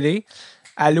sa télé.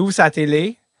 Elle ouvre sa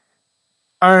télé.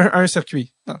 Un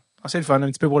circuit. Non, c'est le fun, un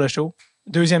petit peu pour le show.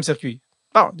 Deuxième circuit.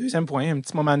 Bon, deuxième point, un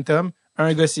petit momentum.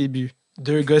 Un gars, c'est but.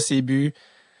 Deux gars, c'est but.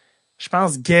 Je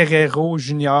pense Guerrero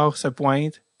Junior se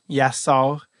pointe. Il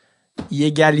sort. Il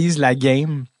égalise la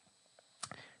game.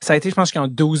 Ça a été, je pense qu'ils ont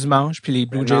 12 manches, puis les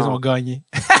Blue Jays ont gagné.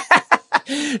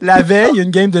 La veille, il y a une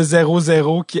game de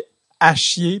 0-0 qui à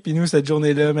chier. Puis nous, cette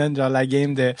journée-là, man, genre la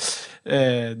game de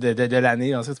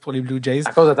l'année, ensuite pour les Blue Jays.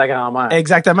 À cause de ta grand-mère.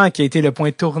 Exactement, qui a été le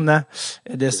point tournant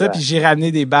de ça. Puis j'ai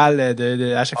ramené des balles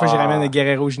à chaque fois j'ai ramené des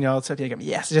Guerrero Junior, tout ça. Puis comme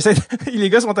yes, les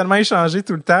gars sont tellement échangés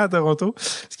tout le temps à Toronto.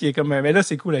 Ce qui est comme, mais là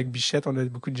c'est cool avec Bichette, on a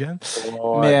beaucoup de jeunes.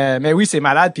 Mais oui, c'est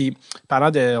malade. Puis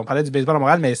on parlait du baseball à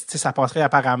Montréal, mais tu sais, ça passerait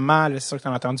apparemment, là, c'est sûr que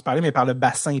t'en as entendu parler, mais par le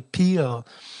bassin Peel.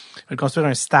 Ils veulent construire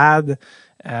un stade.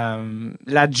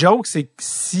 La joke, c'est que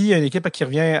si y a une équipe qui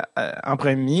revient en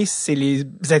premier, c'est les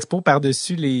Expos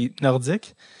par-dessus les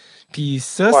Nordiques. Puis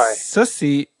ça,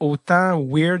 c'est autant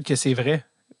weird que c'est vrai.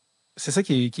 C'est ça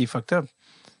qui est fucked up.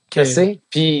 Je sais.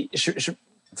 Puis, tu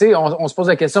sais, on se pose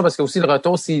la question parce que aussi le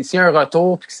retour, s'il y a un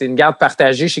retour puis que c'est une garde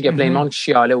partagée, je sais qu'il y a plein de monde qui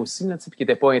chialait aussi, là, puis qui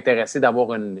n'était pas intéressé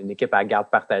d'avoir une équipe à garde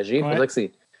partagée. Il faudrait que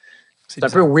c'est un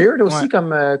peu weird aussi comme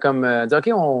dire, OK,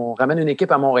 on ramène une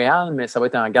équipe à Montréal, mais ça va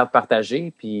être en garde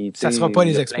partagée. Puis, ça sera pas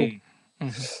les Expos.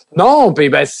 Non, puis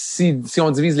ben, si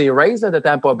on divise les Rays là, de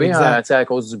Tampa Bay à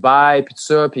cause du bail puis tout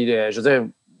ça, puis je veux dire,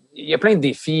 il y a plein de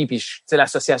défis, puis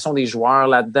l'association des joueurs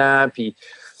là-dedans, puis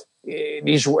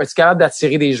les joueurs, es-tu capable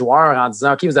d'attirer des joueurs en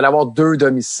disant, OK, vous allez avoir 2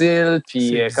 domiciles,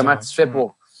 puis comment tu fais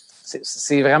pour...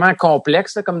 C'est vraiment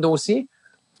complexe là, comme dossier.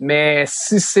 Mais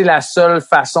si c'est la seule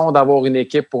façon d'avoir une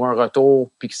équipe pour un retour,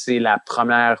 puis que c'est la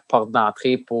première porte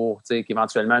d'entrée pour, tu sais,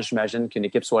 qu'éventuellement, j'imagine qu'une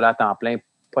équipe soit là à temps plein,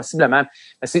 possiblement.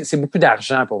 C'est beaucoup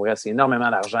d'argent, pour vrai. C'est énormément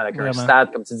d'argent avec un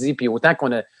stade, comme tu dis. Puis autant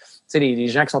qu'on a, tu sais, les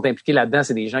gens qui sont impliqués là-dedans,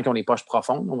 c'est des gens qui ont les poches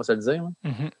profondes, on va se le dire.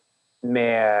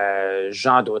 Mais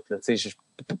j'en doute, là. Tu sais, je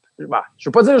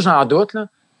veux pas dire j'en doute, là,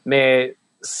 mais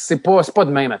c'est pas de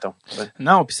même, mettons.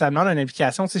 Non, puis ça demande une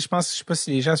implication. Tu sais, je sais pas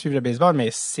si les gens suivent le baseball, mais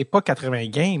c'est pas 80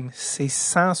 games, c'est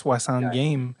 160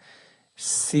 games.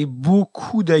 C'est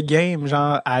beaucoup de games,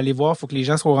 genre, à aller voir. Faut que les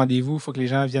gens soient au rendez-vous, faut que les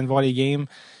gens viennent voir les games.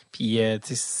 Puis,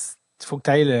 tu sais, faut que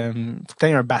t'ailles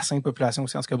un bassin de population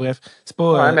aussi. En tout cas, bref, c'est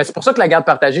pas... mais c'est pour ça que la garde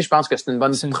partagée, je pense que c'est une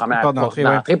bonne première porte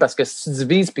d'entrée parce que si tu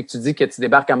divises puis que tu dis que tu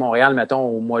débarques à Montréal, mettons,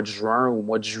 au mois de juin ou au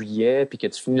mois de juillet, puis que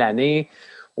tu finis l'année,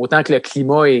 autant que le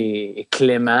climat est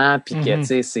clément, puis que,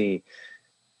 tu sais,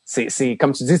 c'est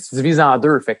comme tu dis, tu divises en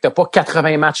 2. Fait que t'as pas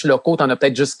 80 matchs locaux, t'en as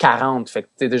peut-être juste 40. Fait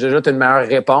que déjà, t'as une meilleure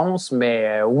réponse,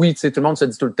 mais oui, tu sais, tout le monde se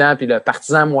dit tout le temps, puis le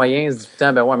partisan moyen se dit tout le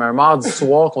temps, ben ouais, mais un mardi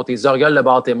soir, contre les Orioles de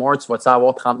Baltimore, tu vas-tu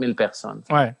avoir 30 000 personnes?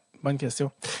 Ouais, bonne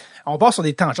question. On part sur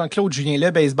des tangents. Claude Julien,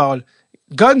 le baseball.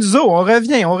 Gonzo, on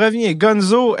revient.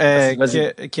 Gonzo,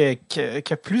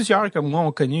 que plusieurs comme moi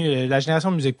ont connu la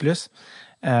génération Musique Plus.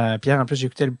 Pierre, en plus, j'ai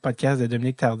écouté le podcast de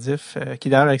Dominique Tardif, qui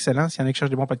est d'ailleurs excellent. S'il y en a qui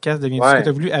cherchent des bons podcasts, deviens ce que tu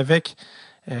as voulu avec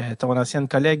ton ancienne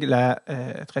collègue, la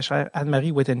très chère Anne-Marie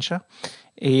Wittenshaw.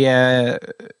 Et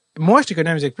moi, je t'ai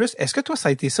connu à Musique Plus. Est-ce que toi, ça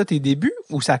a été ça tes débuts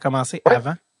ou ça a commencé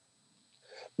avant?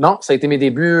 Non, ça a été mes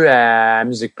débuts à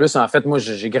Musique Plus. En fait, moi,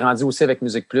 j'ai grandi aussi avec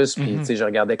Musique Plus. Puis, tu sais, je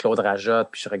regardais Claude Rajotte,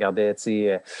 puis je regardais, tu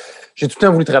sais... j'ai tout le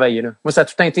temps voulu travailler, là. Moi, ça a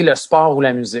tout le temps été le sport ou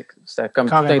la musique. C'était comme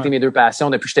tout le temps été mes 2 passions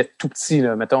depuis que j'étais tout petit,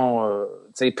 là. Mettons,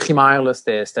 tu sais, primaire, là,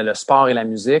 c'était le sport et la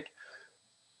musique.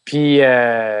 Puis,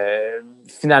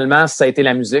 finalement, ça a été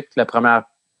la musique. La première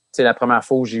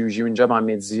fois où j'ai eu une job en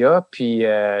média. Puis,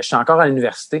 je suis encore à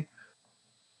l'université.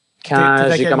 Quand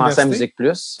j'ai commencé à Musique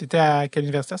Plus. T'étais à quelle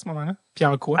université à ce moment-là? Puis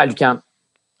en quoi? À l'UQAM.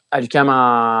 À l'UQAM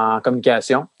en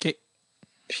communication. OK.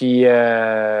 Puis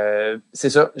c'est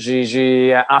ça.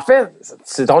 En fait,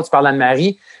 c'est drôle, tu parles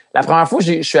d'Anne-Marie. La première fois que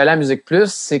je suis allé à Musique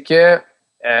Plus, c'est que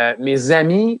mes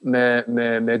amis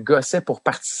me gossaient pour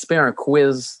participer à un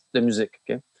quiz de musique.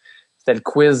 Okay? C'était le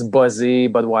quiz buzzé,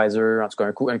 Budweiser, en tout cas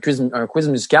un quiz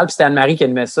musical. Puis c'était Anne-Marie qui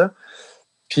animait ça.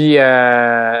 Puis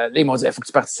là, ils m'ont dit faut que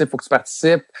tu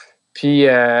participes. Puis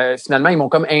finalement, ils m'ont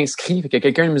comme inscrit. Fait qu'il y a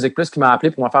quelqu'un de Musique Plus qui m'a appelé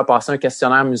pour me faire passer un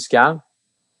questionnaire musical.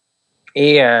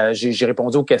 Et j'ai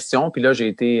répondu aux questions. Puis là, j'ai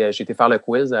été faire le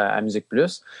quiz à Musique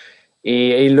Plus.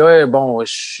 Et là, bon,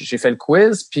 j'ai fait le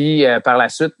quiz. Puis par la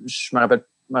suite, je me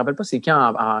rappelle pas c'est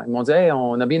quand. Ils m'ont dit hey,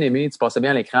 on a bien aimé, tu passais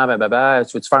bien à l'écran, tu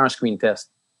veux-tu faire un screen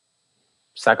test?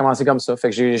 Puis ça a commencé comme ça. Fait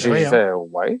que j'ai fait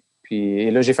ouais.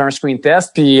 Puis là, j'ai fait un screen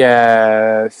test. Puis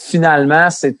finalement,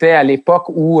 c'était à l'époque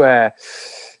où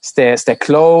c'était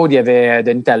Claude, il y avait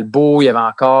Denis Talbot, il y avait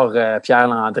encore Pierre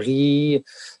Landry.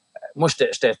 Moi,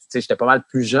 j'étais pas mal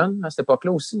plus jeune à cette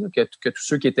époque-là aussi là, que tous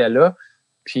ceux qui étaient là.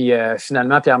 Puis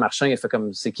finalement, Pierre Marchand, il a fait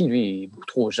comme c'est qui lui? Il est beaucoup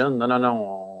trop jeune. Non,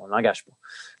 on l'engage pas.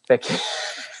 Fait que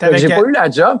j'ai pas eu la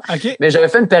job, okay. Mais j'avais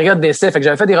fait une période d'essai. Fait que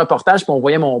j'avais fait des reportages puis on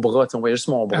voyait mon bras. On voyait juste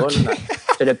mon bras. Okay.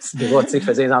 C'était le petit bras qui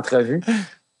faisait les entrevues.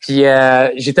 Puis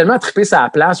j'ai tellement trippé sur la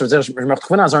place. Je veux dire, je me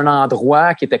retrouvais dans un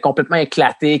endroit qui était complètement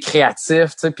éclaté,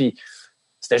 créatif. Puis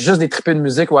c'était juste des trippés de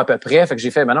musique ou à peu près. Fait que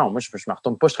j'ai fait, ben non, moi je me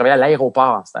retourne pas. Je travaillais à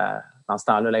l'aéroport dans ce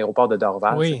temps-là, l'aéroport de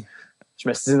Dorval. Oui. T'sais. Je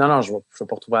me suis dit non, je vais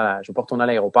pas retourner à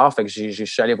l'aéroport. Fait que je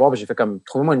suis allé voir, puis j'ai fait comme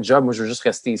trouvez-moi une job, moi je veux juste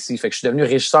rester ici. Fait que je suis devenu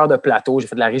régisseur de plateau, j'ai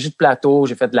fait de la régie de plateau,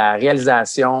 j'ai fait de la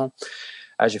réalisation,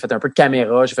 j'ai fait un peu de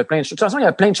caméra, j'ai fait plein de choses. De toute façon, il y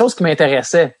a plein de choses qui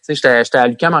m'intéressaient. Tu sais, j'étais à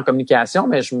l'UQAM en communication,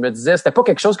 mais je me disais c'était pas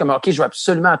quelque chose comme OK, je veux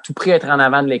absolument à tout prix être en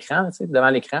avant de l'écran, tu sais,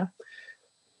 devant l'écran.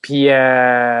 Puis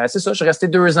c'est ça, je suis resté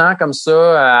 2 ans comme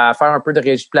ça à faire un peu de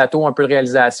régie de plateau, un peu de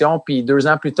réalisation, puis 2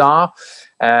 ans plus tard,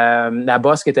 la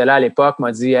boss qui était là à l'époque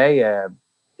m'a dit hey,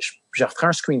 je referai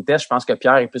un screen test. Je pense que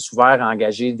Pierre est plus ouvert à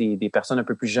engager des personnes un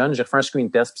peu plus jeunes. J'ai refait un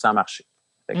screen test puis ça a marché.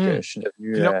 Fait que je suis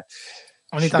devenu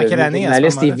on est en quelle année à ce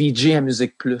moment-là? Et VJ à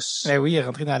Musique Plus. Ben oui,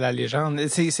 rentré dans la légende.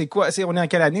 C'est quoi? On est en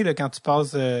quelle année là, quand tu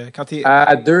passes quand t'es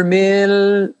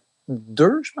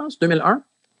 2002, je pense, 2001.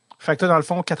 Fait que toi, dans le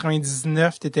fond,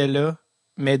 99, t'étais là,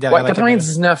 mais derrière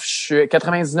 99,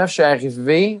 je suis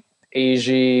arrivé et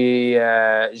j'ai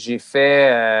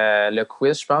fait le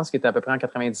quiz, je pense, qui était à peu près en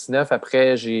 99.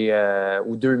 Après,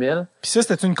 ou 2000. Puis ça,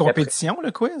 c'était une compétition, le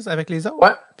quiz, avec les autres?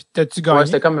 Ouais. Puis t'as-tu gagné? Ouais,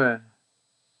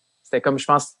 c'était comme, je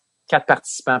pense, 4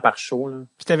 participants par show. Là.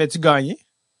 Puis t'avais-tu gagné?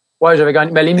 Ouais, j'avais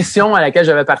gagné. Ben, l'émission à laquelle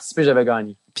j'avais participé, j'avais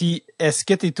gagné. Puis est-ce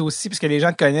que t'étais aussi, parce que les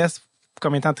gens te connaissent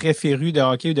comme étant très féru de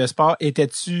hockey ou de sport,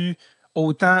 étais-tu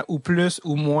autant ou plus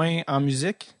ou moins en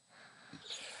musique?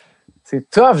 C'est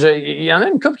tough. Il y en a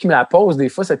une couple qui me la pose des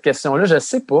fois, cette question-là. Je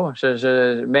sais pas.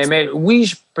 Mais oui,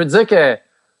 je peux te dire que,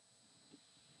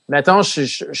 mettons, je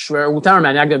suis autant un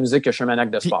maniaque de musique que je suis un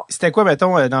maniaque de sport. Puis, c'était quoi,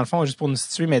 mettons, dans le fond, juste pour nous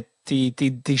situer, mais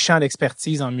tes champs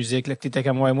d'expertise en musique, là, que t'étais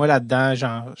comme moi là-dedans,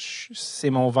 genre, c'est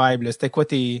mon vibe, là. C'était quoi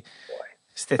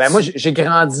moi, j'ai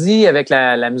grandi avec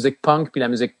la musique punk puis la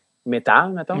musique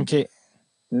métal, mettons. OK.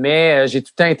 Mais j'ai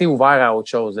tout le temps été ouvert à autre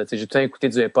chose. J'ai tout le temps écouté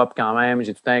du hip-hop quand même.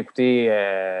 J'ai tout le temps écouté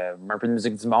un peu de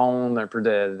musique du monde, un peu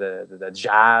de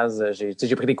jazz.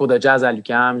 J'ai pris des cours de jazz à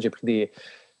l'UQAM. J'ai tout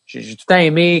le temps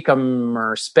aimé comme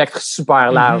un spectre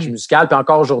super large musical. Puis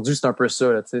encore aujourd'hui, c'est un peu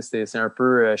ça. Là, c'est un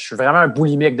peu... je suis vraiment un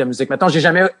boulimique de musique. Mettons, j'ai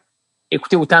jamais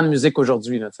écouté autant de musique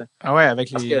aujourd'hui. Là, ah ouais,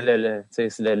 avec parce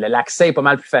que l'accès est pas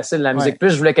mal plus facile. La musique, plus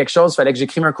je voulais quelque chose, il fallait que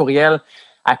j'écrive un courriel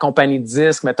à compagnie de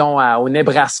disques, mettons au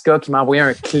Nebraska, qui m'a envoyé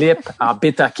un clip en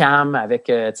Betacam avec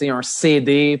un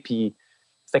CD, puis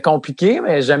c'était compliqué,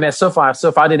 mais j'aimais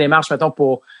faire des démarches, mettons,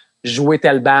 pour jouer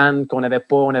telle bande qu'on n'avait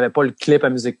pas, on n'avait pas le clip à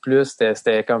Musique Plus,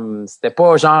 c'était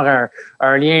pas genre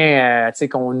un lien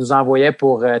qu'on nous envoyait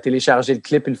pour télécharger le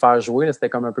clip et le faire jouer, là, c'était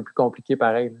comme un peu plus compliqué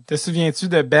pareil. Te souviens-tu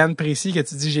de band précis que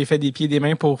tu dis j'ai fait des pieds et des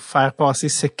mains pour faire passer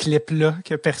ce clip-là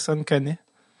que personne connaît?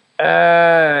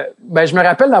 Je me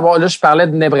rappelle d'avoir, là, je parlais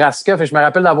de Nebraska, je me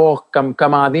rappelle d'avoir comme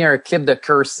commandé un clip de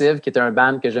Cursive, qui était un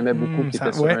band que j'aimais beaucoup, qui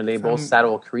était sur un label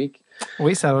Saddle Creek.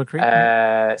 Oui, Saddle Creek.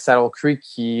 Saddle Creek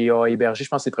qui a hébergé, je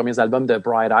pense, ses premiers albums de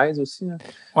Bright Eyes aussi. Là.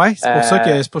 Ouais, c'est pour ça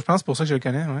que, je pense, c'est pour ça que je le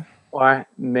connais, ouais. Ouais,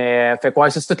 mais,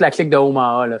 c'est toute la clique de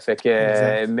Omaha, là.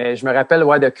 Mais je me rappelle,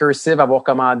 de Cursive, avoir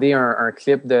commandé un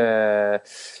clip de,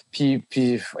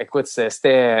 puis, écoute,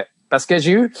 c'était, parce que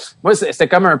moi, c'était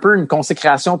comme un peu une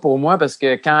consécration pour moi parce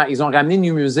que quand ils ont ramené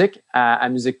New Music à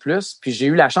Musique Plus, puis j'ai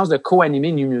eu la chance de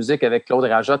co-animer New Music avec Claude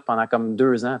Rajotte pendant comme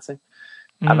 2 ans, tu sais,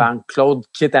 avant que Claude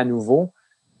quitte à nouveau.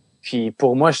 Puis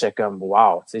pour moi, j'étais comme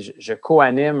wow, tu sais, je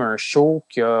co-anime un show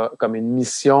qui a comme une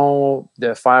mission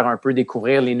de faire un peu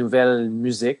découvrir les nouvelles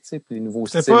musiques, tu sais, puis les nouveaux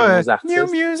styles, les nouveaux artistes. New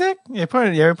Music? Il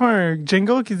y avait pas un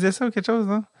jingle qui disait ça ou quelque chose,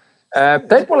 non?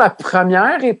 Peut-être pour la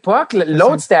première époque,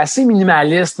 l'autre c'était assez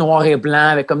minimaliste, noir et blanc,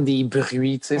 avec comme des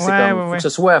bruits, tu sais, c'est comme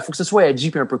faut que ce soit edgy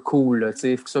puis un peu cool, là, tu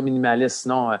sais, faut que ce soit minimaliste,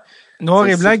 sinon noir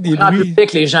et blanc avec des bruits.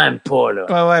 Public, les gens aiment pas,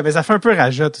 là. Ouais, mais ça fait un peu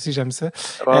rageote aussi, j'aime ça.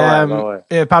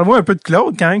 Ouais. Parle-moi un peu de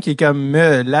Claude, quand même, qui est comme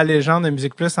la légende de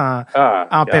Musique Plus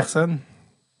en personne.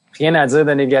 Rien à dire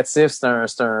de négatif, c'est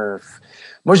un...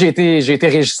 Moi, j'ai été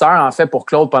régisseur, en fait, pour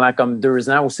Claude pendant comme 2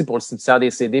 ans, aussi pour le cimetière des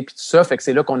CD puis tout ça. Fait que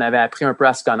c'est là qu'on avait appris un peu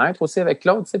à se connaître aussi avec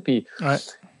Claude, tu sais. Puis,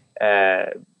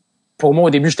 pour moi, au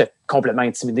début, j'étais complètement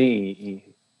intimidé et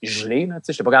gelé, là, tu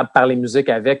sais. J'étais pas capable de parler musique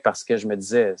avec parce que je me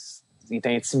disais... Il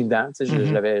était intimidant, tu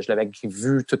sais, je l'avais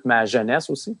vu toute ma jeunesse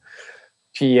aussi.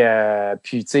 Puis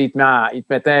tu sais, il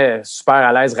te mettait super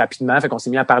à l'aise rapidement, fait qu'on s'est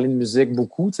mis à parler de musique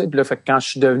beaucoup, tu sais. Puis là, fait que quand je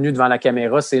suis devenu devant la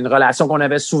caméra, c'est une relation qu'on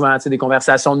avait souvent, tu sais, des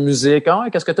conversations de musique. Ah,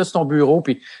 qu'est-ce que tu as sur ton bureau?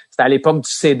 Puis c'était à l'époque du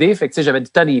CD, fait que tu sais, j'avais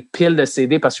tout le temps des piles de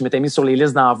CD parce que je m'étais mis sur les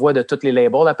listes d'envoi de tous les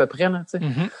labels à peu près, là, tu sais.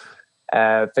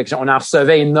 Fait qu'on en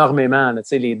recevait énormément, là, tu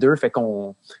sais, les deux. Fait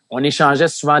qu'on échangeait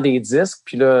souvent des disques.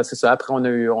 Puis là, c'est ça. Après, on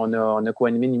a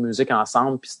co-animé une musique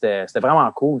ensemble. Puis c'était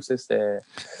vraiment cool, tu sais.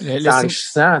 C'était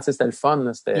enrichissant, tu sais. C'était le fun.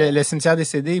 Là, le cimetière des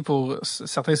CD, pour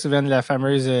certains se souviennent de la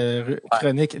fameuse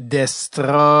chronique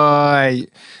Destroy.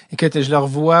 Écoute, je le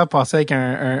revois passer avec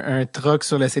un truck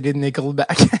sur le CD de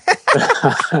Nickelback.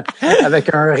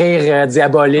 Avec un rire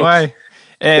diabolique. Ouais.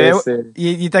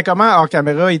 Il était comment hors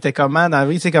caméra? Il était comment dans la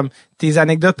vie? C'est comme tes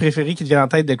anecdotes préférées qui te viennent en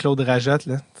tête de Claude Rajotte,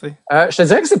 là? Je te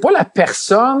dirais que c'est pas la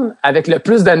personne avec le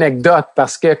plus d'anecdotes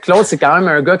parce que Claude, c'est quand même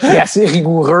un gars qui est assez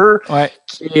rigoureux. Ouais.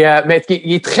 Mais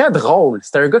il est très drôle.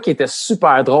 C'était un gars qui était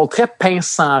super drôle, très pince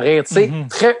sans rire, tu sais,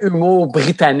 très humour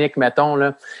britannique, mettons,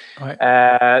 là.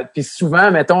 Ouais. Puis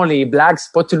souvent, mettons, les blagues,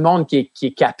 c'est pas tout le monde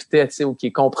qui captait, tu sais, ou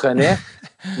qui comprenait.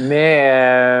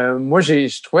 Mais moi,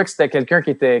 je trouvais que c'était quelqu'un qui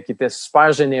était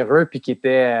super généreux puis qui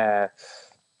était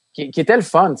le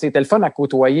fun, tu sais, était le fun à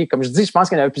côtoyer. Comme je dis, je pense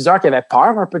qu'il y en avait plusieurs qui avaient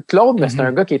peur un peu de Claude, mais c'était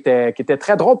un gars qui était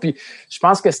très drôle. Puis je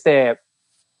pense que c'était,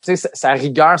 tu sais, sa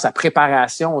rigueur, sa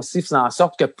préparation aussi faisait en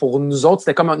sorte que pour nous autres,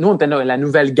 c'était comme nous, on était la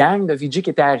nouvelle gang de VJ qui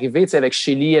était arrivée, tu sais, avec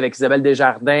Shelly, avec Isabelle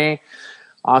Desjardins,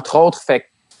 entre autres. Fait que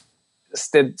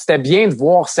c'était bien de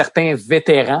voir certains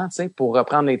vétérans, tu sais, pour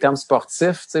reprendre les termes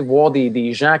sportifs, tu sais, voir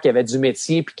des gens qui avaient du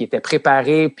métier puis qui étaient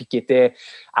préparés puis qui étaient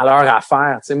à leur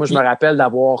affaire. Tu sais, moi, je me rappelle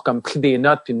d'avoir comme pris des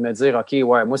notes puis de me dire, OK,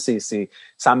 ouais, moi,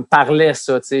 ça me parlait,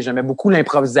 ça, tu sais. J'aimais beaucoup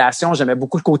l'improvisation, j'aimais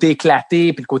beaucoup le côté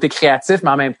éclaté puis le côté créatif,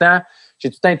 mais en même temps, j'ai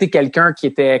tout le temps été quelqu'un qui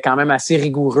était quand même assez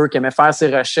rigoureux, qui aimait faire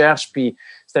ses recherches, puis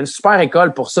c'était une super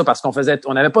école pour ça parce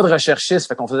qu'on n'avait pas de recherchistes,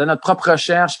 fait qu'on faisait notre propre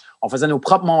recherche, on faisait nos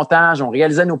propres montages, on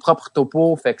réalisait nos propres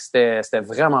topos, fait que c'était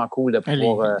vraiment cool de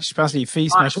pouvoir. Je pense que les filles.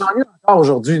 Je m'ennuie encore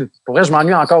aujourd'hui. Pour vrai, je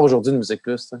m'ennuie encore aujourd'hui de Musique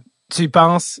Plus. T'sais. Tu y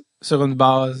penses sur une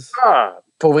base.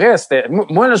 Pour vrai, c'était.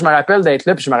 Moi, là, je me rappelle d'être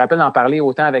là, puis je me rappelle d'en parler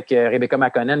autant avec Rebecca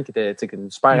McConnell, qui était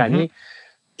une super amie.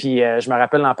 Puis je me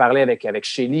rappelle d'en parler avec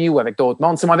Shelly ou avec d'autres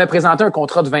mondes. Si on m'avait présenté un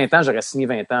contrat de 20 ans, j'aurais signé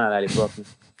 20 ans à l'époque.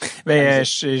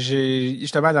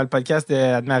 Justement, dans le podcast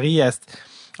d'Anne-Marie, elle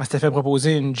s'était fait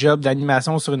proposer une job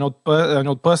d'animation sur un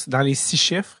autre poste dans les 6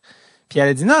 chiffres. Puis elle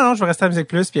a dit non, je vais rester à Musique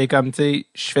Plus. Puis elle est comme, tu sais,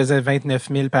 je faisais 29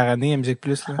 000 par année à Musique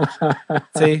Plus.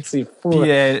 C'est fou.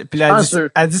 Puis là,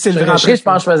 elle dit c'est le vrai chiffre. Je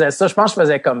pense que je faisais ça. Je pense que je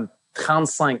faisais comme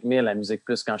 35 000 à Musique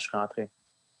Plus quand je suis rentré.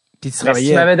 Puis si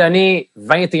tu m'avais donné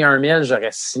 21 000, j'aurais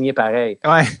signé pareil.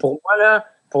 Ouais. Pour moi, là,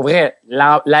 pour vrai,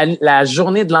 la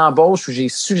journée de l'embauche où j'ai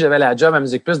su que j'avais la job à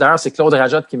Musique Plus, d'ailleurs, c'est Claude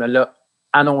Rajotte qui me l'a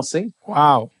annoncé.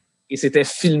 Wow. Et c'était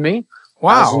filmé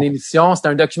dans une émission. C'était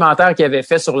un documentaire qu'il avait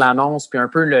fait sur l'annonce, puis un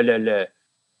peu le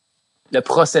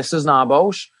processus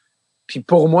d'embauche. Puis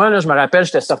pour moi, là, je me rappelle,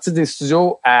 j'étais sorti des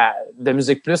studios de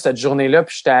Musique Plus cette journée-là,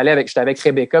 puis j'étais avec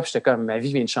Rebecca, puis j'étais comme, ma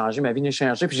vie vient de changer,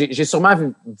 Puis j'ai sûrement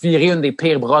viré une des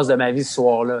pires brosses de ma vie ce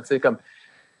soir-là. Tu sais, comme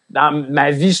dans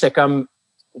ma vie, j'étais comme,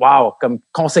 wow, comme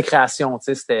consécration.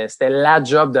 Tu sais, c'était la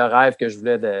job de rêve que je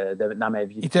voulais dans ma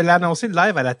vie. Il te l'a annoncé de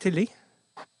live à la télé?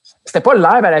 C'était pas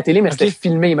live à la télé, mais c'était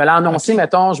filmé. Il me l'a annoncé,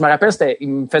 mettons, je me rappelle, il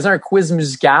me faisait un quiz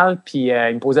musical, puis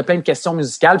il me posait plein de questions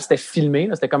musicales, puis c'était filmé,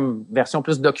 là, c'était comme version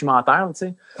plus documentaire, tu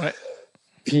sais. Ouais.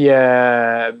 Puis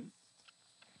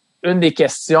une des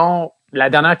questions, la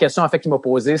dernière question en fait qu'il m'a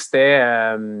posée, c'était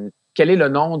quel est le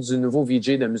nom du nouveau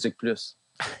VJ de Musique Plus?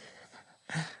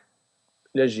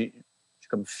 Là, j'ai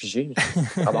comme figé.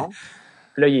 Pardon?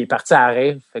 Puis là, il est parti à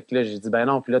rire. Fait que là, j'ai dit, ben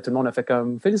non. Puis là, tout le monde a fait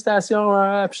comme, félicitations.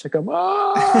 Hein? Puis j'étais comme,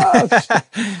 ah!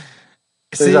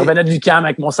 Je revenais de l'UQAM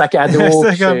avec mon sac à dos.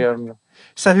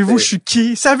 Savez-vous je suis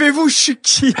qui? Savez-vous je suis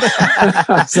qui?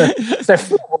 C'est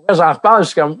fou. J'en reparle, je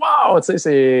suis comme, wow, tu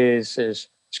sais,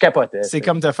 je capotais. C'est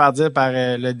comme te faire dire par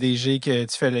le DG que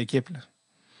tu fais l'équipe, là.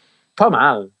 Pas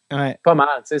mal. Ouais. Pas mal,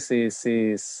 tu sais,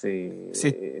 c'est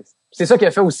ça qui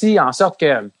a fait aussi en sorte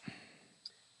que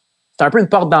c'est un peu une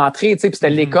porte d'entrée, tu sais, puis c'était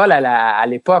l'école à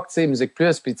l'époque, tu sais, Musique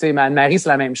Plus, puis tu sais, Anne-Marie, c'est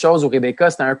la même chose, ou Rebecca,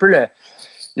 c'était un peu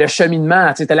le cheminement,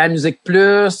 tu sais, t'allais à Musique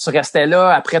Plus, tu restais là,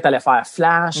 après t'allais faire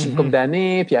Flash une couple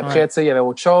d'années, puis après, tu sais, il y avait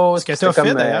autre chose. Ce que t'as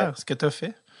fait, d'ailleurs, ce que t'as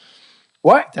fait.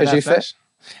 Ouais, que j'ai fait.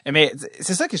 Mais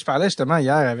c'est ça que je parlais justement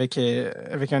hier avec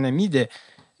un ami de,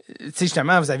 tu sais,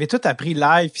 justement, vous avez tout appris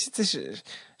live, puis tu sais,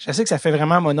 je sais que ça fait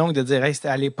vraiment mon oncle de dire, hey, c'était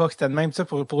à l'époque, c'était de même, ça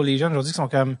pour les jeunes aujourd'hui qui sont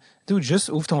comme, dude, juste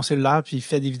ouvre ton cellulaire puis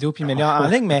fais des vidéos puis mets-les en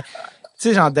ligne, mais tu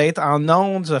sais, genre d'être en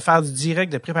ondes, de faire du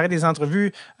direct, de préparer des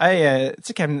entrevues, hey,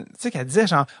 tu sais qu'elle disait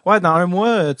genre, ouais, dans 1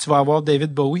 mois, tu vas avoir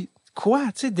David Bowie. Quoi,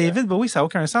 tu sais, David Bowie, ça n'a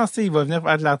aucun sens, tu sais, il va venir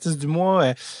faire de l'artiste du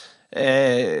mois.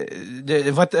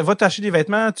 Va t'acheter des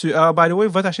vêtements, by the way,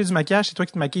 va t'acheter du maquillage, c'est toi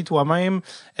qui te maquilles toi-même.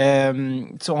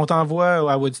 On t'envoie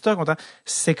à Woodstock,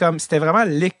 c'était vraiment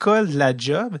l'école de la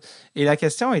job. Et la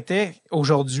question était,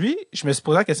 aujourd'hui, je me suis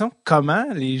posé la question, comment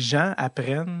les gens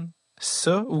apprennent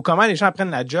ça? Ou comment les gens apprennent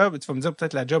la job? Tu vas me dire,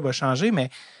 peut-être la job a changé, mais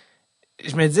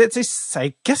je me disais, tu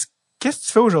sais, qu'est-ce que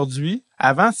tu fais aujourd'hui?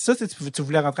 Avant, ça, tu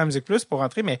voulais rentrer en Musique Plus pour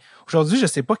rentrer, mais aujourd'hui, je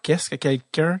sais pas qu'est-ce que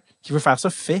quelqu'un qui veut faire ça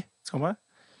fait. Tu comprends?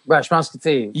 Ben, je pense que, tu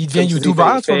sais. Il devient YouTuber,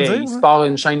 tu vas me dire. Il se part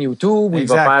une chaîne YouTube, il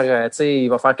va faire, tu sais, il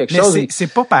va faire quelque chose. Mais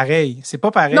c'est pas pareil. C'est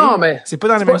pas pareil. Non, mais. C'est pas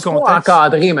dans le même contexte. C'est pas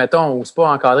encadré, mettons, ou c'est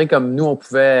pas encadré comme nous, on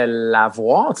pouvait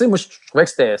l'avoir. Tu sais, moi, je trouvais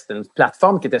que c'était une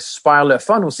plateforme qui était super le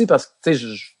fun aussi parce que, tu sais,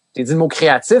 j'ai dit le mot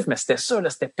créatif, mais c'était ça, là,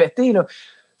 c'était pété, là.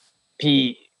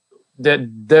 Puis,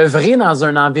 d'œuvrer dans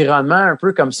un environnement un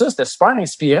peu comme ça, c'était super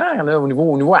inspirant, là, au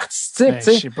niveau artistique, tu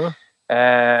sais. Je sais pas.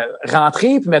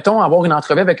 Rentrer, puis mettons, avoir une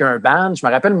entrevue avec un band. Je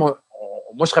me rappelle, moi,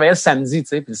 je travaillais le samedi, tu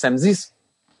sais, puis le samedi,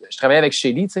 je travaillais avec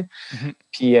Shelly, tu sais,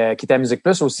 puis qui était à Musique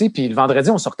Plus aussi, puis le vendredi,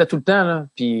 on sortait tout le temps, là,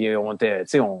 puis on était,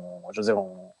 tu sais, je veux dire,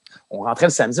 on rentrait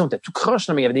le samedi, on était tout croche,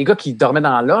 là, mais il y avait des gars qui dormaient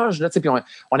dans la loge, là, tu sais, puis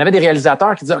on avait des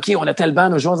réalisateurs qui disaient, OK, on a tel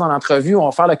band aujourd'hui en entrevue, on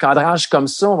va faire le cadrage comme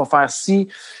ça, on va faire ci.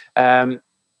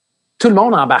 Tout le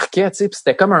monde embarquait, tu sais, puis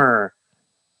c'était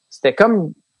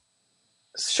comme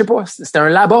je sais pas, c'était un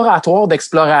laboratoire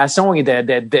d'exploration et tu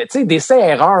sais,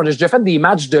 d'essais-erreurs. J'ai déjà fait des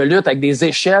matchs de lutte avec des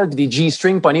échelles puis des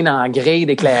G-strings pognés dans la grille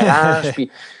d'éclairage. Puis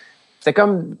c'était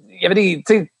comme, il y avait tu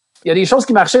sais, il y a des choses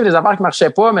qui marchaient, des affaires qui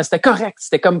marchaient pas, mais c'était correct.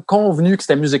 C'était comme convenu que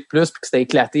c'était Musique Plus puis que c'était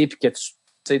éclaté puis que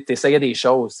tu essayais des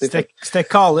choses. C'était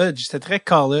college, c'était très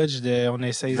college on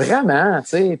essaye. Vraiment, tu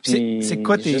sais. Puis c'est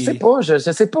quoi je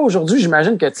sais pas aujourd'hui,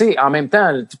 j'imagine que tu sais, en même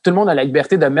temps, tout le monde a la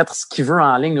liberté de mettre ce qu'il veut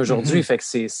en ligne aujourd'hui, fait que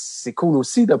c'est cool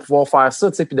aussi de pouvoir faire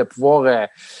ça, tu sais, puis de pouvoir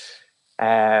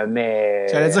mais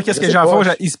j'allais dire qu'est-ce que j'en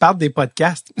fais, ils se parlent des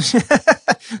podcasts.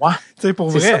 Ouais. Tu sais, pour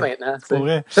vrai. C'est ça maintenant, pour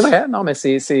vrai. C'est vrai, non mais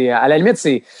c'est à la limite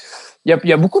il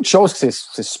y a beaucoup de choses que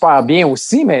c'est super bien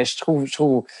aussi, mais je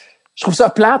trouve ça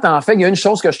plate, en fait. Il y a une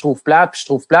chose que je trouve plate, puis je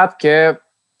trouve plate que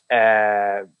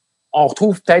on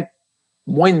retrouve peut-être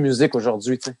moins de musique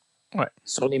aujourd'hui, tu sais. Ouais.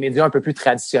 Sur les médias un peu plus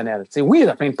traditionnels. Tu sais, oui, il y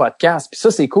a plein de podcasts, puis ça,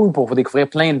 c'est cool pour découvrir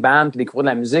plein de bandes, puis découvrir de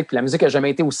la musique, puis la musique n'a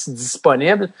jamais été aussi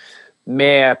disponible,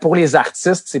 mais pour les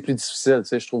artistes, c'est plus difficile, tu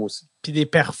sais, je trouve aussi. Puis des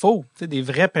perfos, tu sais, des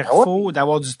vrais perfos,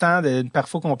 d'avoir du temps, une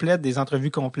perfo complète, des entrevues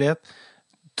complètes,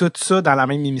 tout ça dans la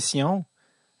même émission.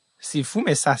 C'est fou,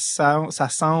 mais ça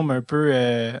semble un peu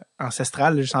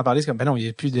ancestral. Juste en parler, c'est comme, ben non, il n'y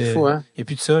a plus de, hein? il y a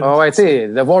plus de ça. Ah ouais, tu sais,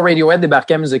 de voir Radiohead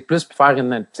débarquer à Musique Plus puis faire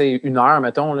une heure,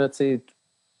 mettons, là, tu sais,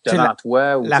 devant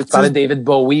toi, ou tu parlais de David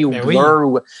Bowie ou Blur,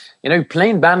 ou il y en a eu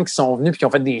plein de bandes qui sont venues puis qui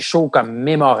ont fait des shows comme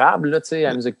mémorables, là, tu sais,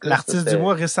 à Musique Plus. L'artiste du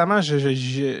mois, récemment, je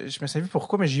me souviens plus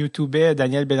pourquoi, mais j'ai YouTubé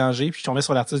Daniel Bélanger puis je tombais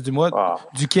sur l'artiste du mois,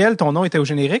 duquel ton nom était au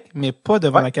générique, mais pas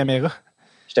devant la caméra.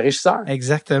 J'étais régisseur.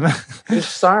 Exactement.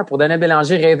 Régisseur pour Daniel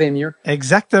Bélanger, Rêver mieux.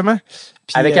 Exactement.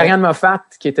 Puis, avec Ariane Moffat,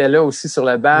 qui était là aussi sur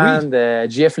le band,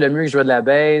 JF Lemieux qui jouait de la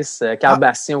bass, Carl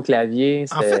Bastien au clavier.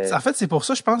 En fait, c'est pour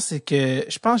ça, je pense que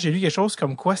j'ai lu quelque chose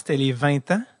comme quoi c'était les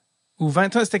 20 ans. Ou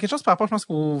 20 ans. C'était quelque chose par rapport, je pense,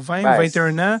 aux 20 ou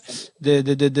 21 ans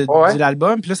de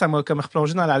l'album. Puis là, ça m'a comme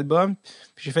replongé dans l'album.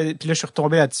 Puis là, je suis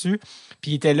retombé là-dessus.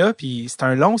 Puis il était là, puis c'était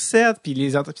un long set. Puis tu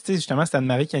sais, justement, c'était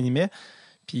Anne-Marie qui animait.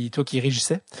 Puis toi qui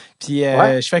régissais. Puis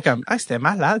je fais comme, c'était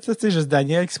malade, tu sais, juste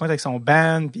Daniel qui se pointe avec son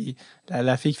band, puis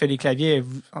la fille qui fait les claviers,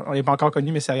 on n'est pas encore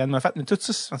connu, mais c'est Ariane Moffat. Mais tout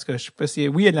ça, en tout cas, je sais pas si,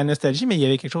 oui, il y a de la nostalgie, mais il y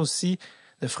avait quelque chose aussi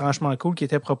de franchement cool qui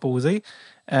était proposé.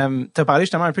 T'as parlé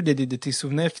justement un peu de tes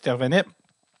souvenirs qui te revenaient.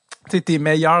 Tu sais, tes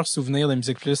meilleurs souvenirs de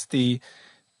Musique Plus, tu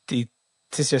sais,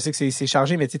 je sais que c'est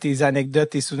chargé, mais tu sais, tes anecdotes,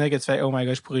 tes souvenirs que tu fais, oh my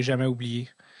god, je pourrais jamais oublier.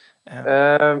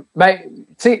 Ben, tu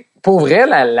sais, pour vrai,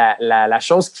 la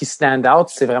chose qui stand out,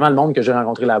 c'est vraiment le monde que j'ai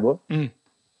rencontré là-bas.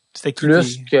 C'était qui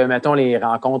Plus que, mettons, les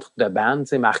rencontres de band, tu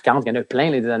sais, marquantes. Il y en a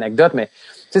plein, des anecdotes, mais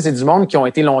tu sais, c'est du monde qui ont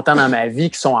été longtemps dans ma vie,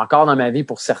 qui sont encore dans ma vie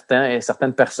pour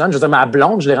certaines personnes. Je veux dire, ma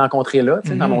blonde, je l'ai rencontrée là,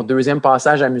 tu sais, dans mon deuxième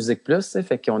passage à Musique Plus, tu sais,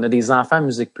 fait qu'on a des enfants à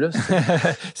Musique Plus.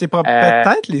 C'est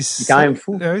peut-être les... C'est quand même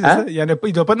fou. Oui, hein?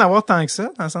 Il doit pas en avoir tant que ça,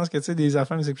 dans le sens que, tu sais, des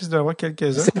enfants à Musique Plus, il doit y en avoir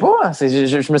quelques-uns. C'est pas,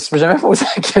 je me suis jamais posé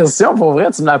la question, pour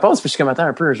vrai, tu me la poses, puis je suis comme, attends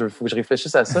un peu, faut que je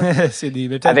réfléchisse à ça.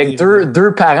 Avec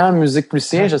deux parents Musique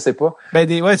Plusiens, je sais pas.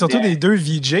 Ben, surtout des deux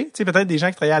VJ, tu sais, peut-être des gens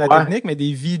qui travaillaient à la technique, mais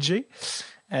des VJ.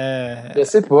 Je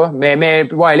sais pas,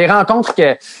 mais ouais, les rencontres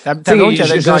que ta blonde qui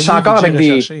avait gagné je suis encore avec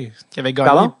des qui avait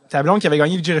gagné, ta blonde qui avait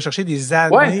gagné VJ Recherché des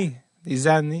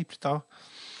années plus tard.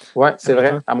 Ouais, c'est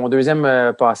vrai. À mon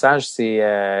deuxième passage,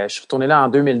 je suis retourné là en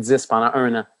 2010 pendant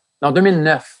un an. Non,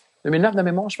 2009 de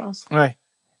mémoire, je pense. Ouais.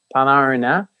 Pendant un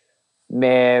an.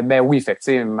 Mais oui, fait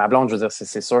que, ma blonde, je veux dire,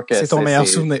 c'est sûr que c'est ton meilleur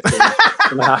souvenir.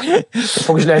 Il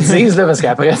faut que je le dise là, parce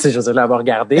qu'après, je veux dire, là, elle va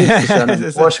regarder. Si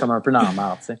je suis comme un peu dans la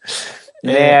merde, tu sais.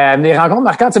 Mais les rencontres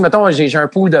marquantes, tu sais, mettons, j'ai un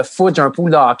pool de foot, j'ai un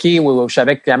pool de hockey où je suis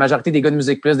avec la majorité des gars de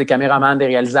Musique Plus, des caméramans, des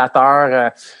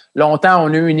réalisateurs. Longtemps,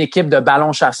 on a eu une équipe de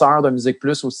ballons chasseurs de Musique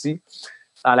Plus aussi,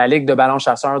 dans la Ligue de ballons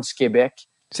chasseurs du Québec.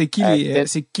 C'est qui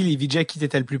les VJ qui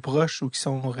étaient le plus proches ou qui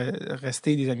sont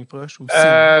restés des amis proches aussi?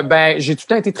 Ben, j'ai tout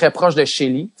le temps été très proche de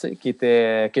Shelly, tu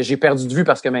sais, que j'ai perdu de vue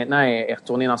parce que maintenant elle est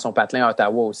retournée dans son patelin à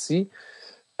Ottawa aussi.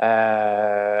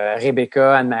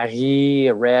 Rebecca,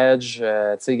 Anne-Marie, Reg, tu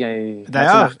sais,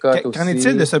 d'ailleurs, qu'en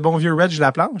est-il de ce bon vieux Reg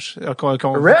Laplanche?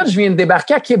 Reg vient de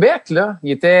débarquer à Québec, là.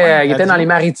 Il était dans les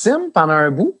Maritimes pendant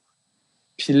un bout.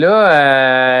 Puis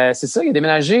là, c'est ça, il a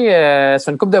déménagé, ça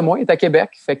fait une couple de mois, il est à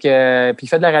Québec. Fait que, puis il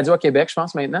fait de la radio à Québec, je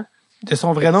pense, maintenant. De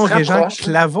son vrai nom, Régent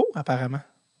Claveau, apparemment.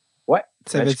 Ouais.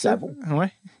 Tu savais ça?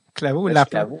 Ouais. Claveau,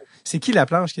 c'est qui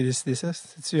Laplanche qui a décidé ça?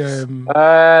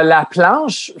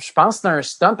 Laplanche, je pense que c'est un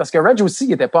stunt, parce que Reg aussi,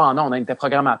 il était pas en ondes, il était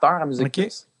programmateur à Musique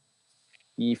Plus.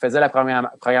 Il faisait la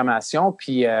programmation,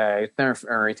 puis il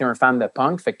était un fan de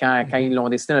punk. Fait que quand ils l'ont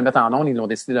décidé de le mettre en ondes, ils l'ont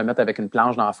décidé de le mettre avec une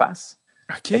planche d'en face.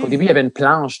 Au début, il y avait une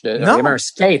planche, il y avait un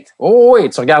skate. Oh oui,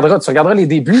 tu regarderas les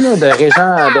débuts là,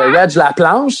 de Reg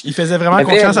Laplanche. Il faisait vraiment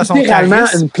confiance à son littéralement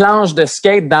une planche de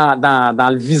skate dans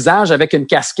le visage avec une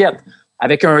casquette,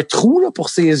 avec un trou là, pour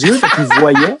ses yeux, fait qu'il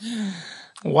voyait.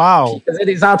 Wow. Puis il faisait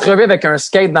des entrevues avec un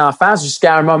skate d'en face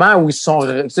jusqu'à un moment où ils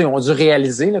ont dû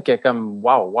réaliser là, que comme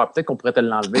wow, peut-être qu'on pourrait te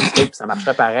l'enlever le skate puis ça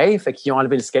marcherait pareil. Fait qu'ils ont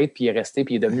enlevé le skate puis il est resté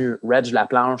puis il est devenu Reg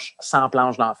Laplanche sans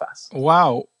planche d'en face.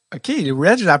 Wow. OK, le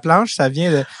Reg Laplanche, ça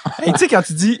vient de... Hey, tu sais, quand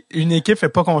tu dis « une équipe fait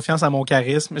pas confiance à mon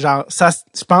charisme », genre, ça,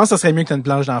 je pense que ça serait mieux que t'aies une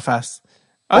planche d'en face.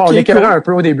 Okay, on écœurait un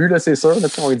peu au début, là, c'est sûr. Là,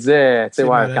 on lui disait, tu sais,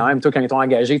 quand même, toi, quand ils t'ont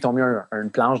engagé, ils t'ont mis une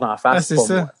planche d'en face. Ah, c'est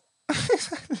ça.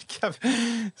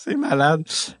 C'est malade.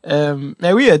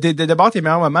 Mais oui, d'abord tes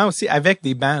meilleurs moments aussi avec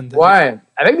des bandes. Ouais,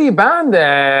 avec des bandes,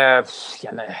 il y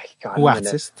en a quand même. Ou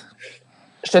artistes.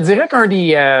 Je te dirais qu'un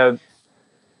des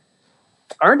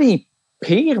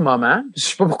pire moment. Je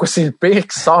sais pas pourquoi c'est le pire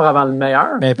qui sort avant le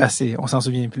meilleur. Mais on s'en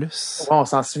souvient plus. Ouais, on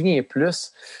s'en souvient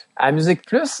plus. À Musique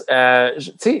Plus,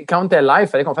 tu sais, quand on était live, il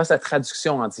fallait qu'on fasse la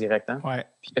traduction en direct. Hein? Ouais.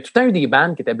 Puis il y a tout le temps eu des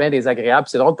bandes qui étaient bien désagréables.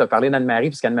 C'est drôle de te parler d'Anne-Marie,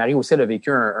 parce qu'Anne-Marie aussi, elle a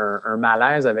vécu un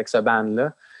malaise avec ce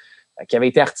band-là, qui avait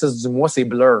été artiste du mois, c'est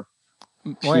Blur.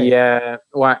 Puis,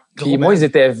 Puis moi, ils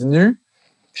étaient venus.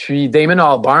 Puis Damon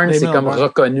Albarn, c'est comme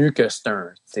reconnu que c'est un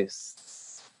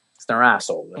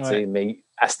asshole. Là, mais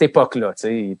à cette époque-là, tu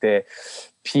sais, il était...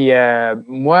 Puis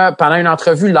moi, pendant une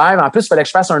entrevue live, en plus, il fallait que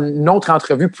je fasse une autre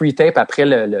entrevue pre-tape après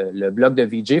le blog de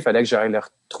VJ. Il fallait que j'aille le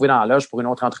retrouver dans la loge pour une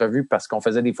autre entrevue parce qu'on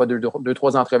faisait des fois deux,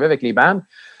 trois entrevues avec les bandes.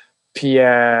 Puis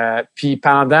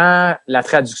pendant la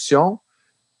traduction,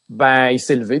 ben il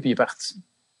s'est levé puis il est parti.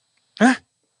 Hein?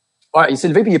 Ouais, il s'est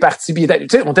levé puis il est parti. Puis tu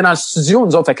sais, on était dans le studio,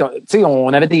 nous autres. Fait que, tu sais,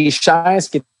 on avait des chaises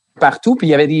qui étaient partout. Puis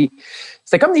il y avait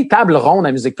c'était comme des tables rondes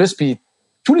à Musique Plus. Puis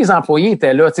tous les employés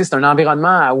étaient là, tu sais, c'est un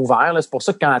environnement ouvert. Là. C'est pour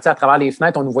ça que quand, tu sais, à travers les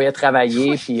fenêtres, on nous voyait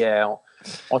travailler. Puis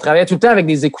on travaillait tout le temps avec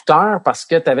des écouteurs parce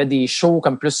que tu avais des shows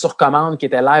comme plus sur commande qui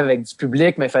étaient live avec du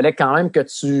public, mais il fallait quand même que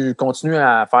tu continues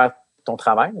à faire ton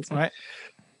travail. Tu sais. Ouais.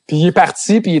 Puis il est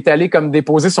parti, puis il est allé comme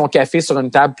déposer son café sur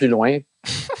une table plus loin.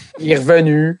 Il est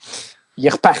revenu, il est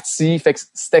reparti. Fait que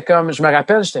c'était comme, je me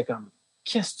rappelle, j'étais comme,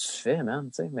 qu'est-ce que tu fais, man?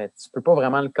 Tu sais, mais tu peux pas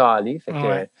vraiment le caler. Fait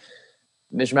que,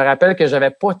 mais je me rappelle que j'avais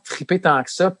pas trippé tant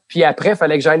que ça. Puis après, il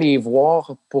fallait que j'aille les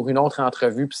voir pour une autre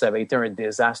entrevue. Puis ça avait été un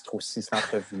désastre aussi, cette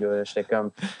entrevue-là.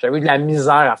 J'avais eu de la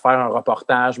misère à faire un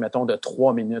reportage, mettons, de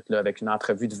 3 minutes là, avec une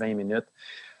entrevue de 20 minutes.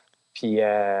 Puis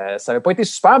ça avait pas été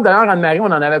super. D'ailleurs, Anne-Marie, on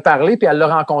en avait parlé, puis elle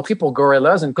l'a rencontré pour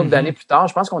Gorillaz une couple d'années plus tard.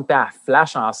 Je pense qu'on était à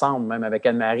Flash ensemble, même avec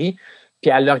Anne-Marie. Puis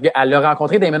elle l'a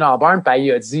rencontré Damon Albarn,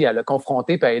 puis elle l'a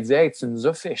confronté, puis elle a dit « Hey, tu nous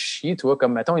as fait chier, toi.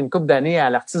 Comme, mettons, une couple d'années à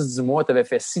l'artiste du mois, t'avais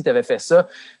fait ci, t'avais fait ça. »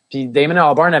 Puis Damon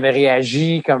Albarn avait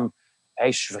réagi comme «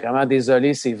 Hey, je suis vraiment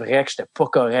désolé, c'est vrai que j'étais pas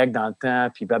correct dans le temps,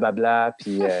 puis blablabla. »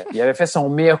 Puis il avait fait son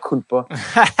mea culpa.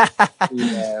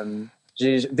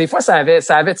 Puis, des fois, ça avait,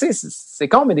 tu sais, c'est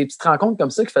con, mais des petites rencontres comme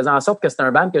ça qui faisaient en sorte que c'était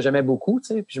un band que j'aimais beaucoup,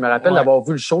 tu sais. Puis je me rappelle d'avoir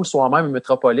vu le show le soir même à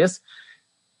Metropolis.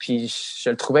 Puis je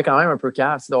le trouvais quand même un peu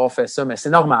cave d'avoir fait ça, mais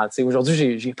c'est normal. Tu sais,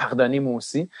 aujourd'hui, j'ai pardonné moi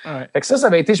aussi. Ouais. Fait que ça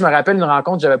avait été, je me rappelle, une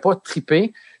rencontre que j'avais pas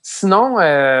trippé. Sinon,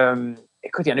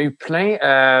 écoute, il y en a eu plein.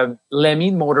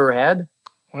 Lemmy de Motorhead.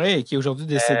 Oui, qui est aujourd'hui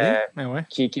décédé. Mais ouais.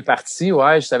 Qui est parti,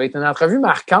 ouais. Ça avait été une entrevue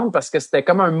marquante parce que c'était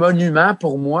comme un monument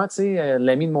pour moi, tu sais,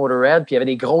 Lemmy de Motorhead. Puis il y avait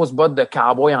des grosses bottes de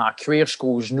cowboy en cuir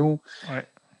jusqu'aux genoux. Ouais.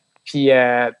 Puis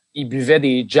il buvait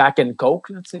des Jack and Coke,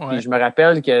 là, tu sais. Puis je me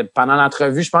rappelle que pendant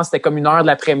l'entrevue, je pense que c'était comme 1h de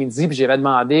l'après-midi, puis j'avais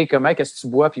demandé comment qu'est-ce que tu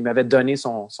bois, puis il m'avait donné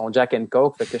son Jack and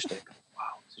Coke. Fait que j'étais wow,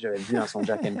 j'avais vu dans son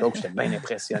Jack and Coke, j'étais bien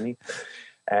impressionné.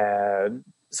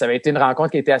 Ça avait été une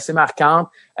rencontre qui était assez marquante.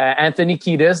 Anthony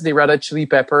Kiedis des Red Hot Chili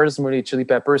Peppers. Moi, les Chili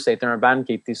Peppers, ça a été un band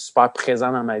qui a été super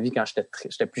présent dans ma vie quand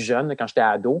j'étais plus jeune, quand j'étais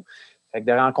ado. Fait que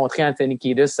de rencontrer Anthony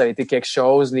Kiedis, ça a été quelque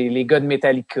chose. Les gars de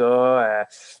Metallica,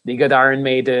 les gars d'Iron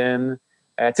Maiden.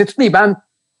 Tu sais, toutes les bandes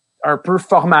un peu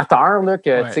formateurs là,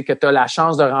 que tu sais que t'as la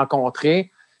chance de rencontrer.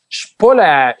 Je suis pas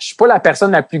la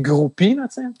personne la plus groupie, là,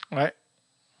 tu sais. Ouais.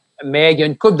 Mais il y a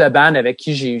une couple de bandes avec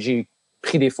qui j'ai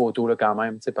pris des photos là quand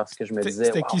même, tu sais, parce que je me disais.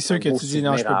 C'était qui ceux que tu dis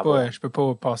non, je peux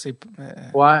pas passer.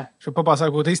 Je peux pas passer à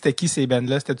côté. C'était qui ces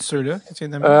bandes-là? C'était ceux-là que tu viens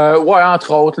de mettre? Ouais,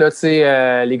 entre autres, là, tu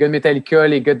sais, les gars de Metallica,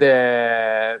 les gars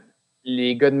de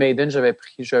Maiden, j'avais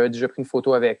déjà pris une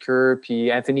photo avec eux,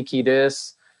 puis Anthony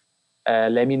Kiedis,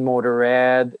 l'ami de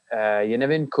Motorhead, il y en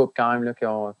avait une couple quand même là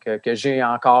que j'ai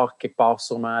encore quelque part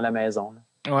sûrement à la maison. Là.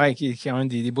 Ouais, qui a un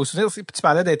des beaux souvenirs. Tu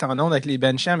parlais d'être en onde avec les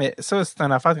benchants, mais ça, c'est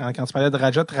une affaire quand tu parlais de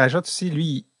Rajat. Rajat aussi,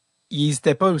 lui, il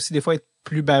hésitait pas aussi des fois à être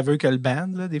plus baveux que le band,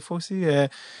 là, des fois aussi. Je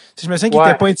me souviens qu'il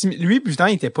était pas intimidé. Lui, putain,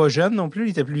 il était pas jeune non plus, il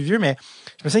était plus vieux, mais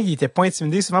je me souviens qu'il était pas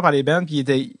intimidé souvent par les bands, puis il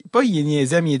était, pas il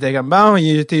niaisait, mais il était comme, bon,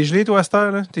 t'es gelé, toi, à cette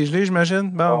heure, là? T'es gelé,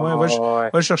 j'imagine? Bon,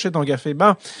 va chercher ton café.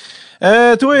 Bon.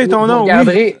 Toi et ton nom,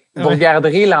 Vous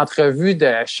regarderez l'entrevue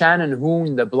de Shannon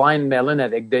Hoon de Blind Melon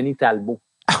avec Denis Talbot.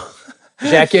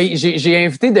 J'ai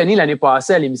invité Denis l'année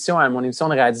passée à mon émission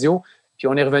de radio, puis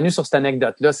on est revenu sur cette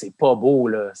anecdote-là. C'est pas beau,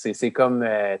 là. C'est comme,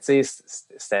 tu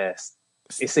sais,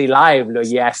 c'est live, là.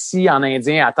 Il est assis en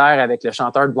indien à terre avec le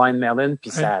chanteur de Blind Melon,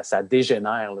 puis ça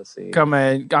dégénère, là. C'est... Comme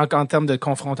en termes de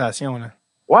confrontation, là.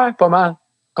 Ouais, pas mal.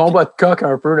 Combat de coq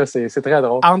un peu, là. C'est très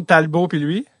drôle. Entre Talbot puis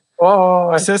lui.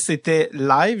 Ouais. Ça, c'était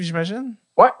live, j'imagine?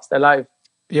 Ouais, c'était live.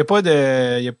 Il y a pas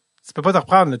de... Tu peux pas te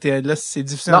reprendre, là. Là, c'est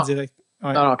diffusé en direct.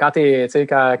 Ouais. Non, quand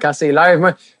c'est live,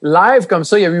 moi, live comme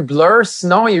ça, il y a eu Blur.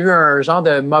 Sinon, il y a eu un genre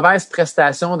de mauvaise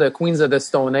prestation de Queens of the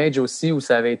Stone Age aussi, où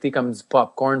ça avait été comme du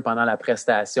popcorn pendant la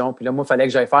prestation. Puis là, moi, il fallait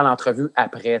que j'aille faire l'entrevue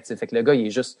après. T'sais. Fait que le gars, il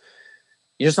est juste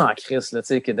en crise, là,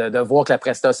 tu sais, de voir que la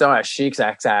prestation a chié, que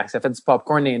ça fait du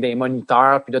popcorn dans des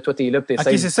moniteurs. Puis là, toi, t'es là, puis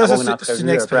t'essayes d'avoir une entrevue. C'est une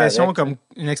expression comme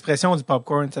une expression du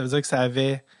popcorn. Ça veut dire que ça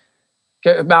avait.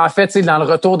 En fait, tu sais, dans le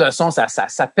retour de son,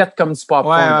 ça pète comme du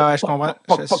popcorn. Ouais, je comprends.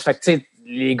 Fait que, tu sais,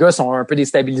 les gars sont un peu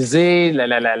déstabilisés,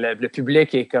 le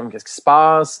public est comme, qu'est-ce qui se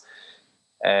passe?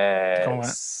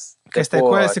 C'était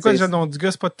quoi? C'est quoi déjà le nom du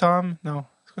gars? C'est pas Tom? Non.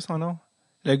 C'est quoi son nom?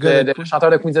 Le gars. Le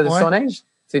chanteur de Queens of the Stone Age?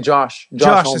 C'est Josh.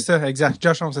 Josh, c'est ça, exact.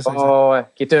 Josh Holmes, c'est ça. Ouais.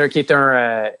 Qui est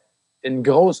une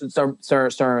grosse,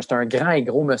 c'est un grand et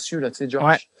gros monsieur, là, tu sais, Josh.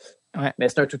 Ouais. Mais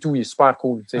c'est un toutou, il est super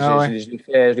cool. Tu sais,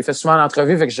 je l'ai fait souvent en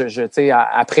entrevue, fait que tu sais,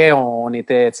 après on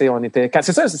était, c'est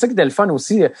ça qui était le fun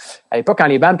aussi. À l'époque, quand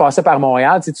les bandes passaient par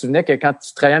Montréal, tu venais que quand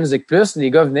tu travaillais à Musique Plus, les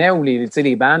gars venaient ou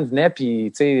les bandes venaient,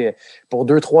 puis tu sais, pour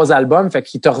 2-3 albums, fait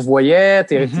qu'ils te revoyaient,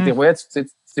 tu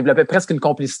développais presque une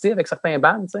complicité avec certains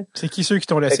bandes, tu sais. C'est qui ceux qui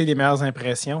t'ont laissé les meilleures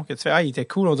impressions? Que tu fais, il était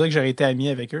cool, on dirait que j'aurais été ami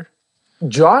avec eux.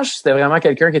 Josh, c'était vraiment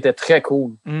quelqu'un qui était très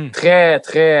cool. Très,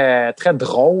 très, très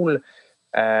drôle.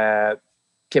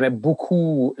 Qui aimait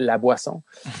beaucoup la boisson.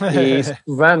 Et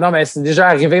souvent, non, mais c'est déjà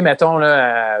arrivé, mettons,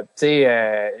 là, tu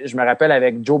sais, je me rappelle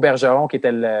avec Joe Bergeron, qui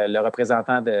était le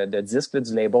représentant de disque, là,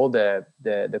 du label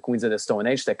de Queens of the Stone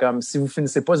Age. C'était comme, si vous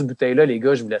finissez pas ce bouteille-là, les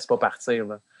gars, je vous laisse pas partir,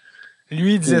 là.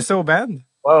 Lui, il disait ça aux bandes?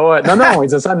 Ouais. Non, il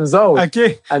disait ça à nous autres.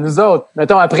 OK. À nous autres.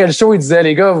 Mettons, après le show, il disait,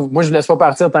 les gars, moi, je vous laisse pas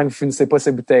partir tant que vous finissez pas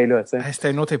ces bouteilles-là, tu sais.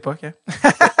 C'était une autre époque, hein.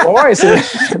 Ouais,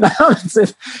 non,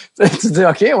 tu dis,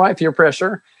 OK, ouais, peer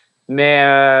pressure.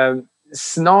 Mais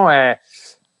sinon,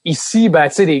 ici, ben,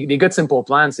 tu sais, les gars de Simple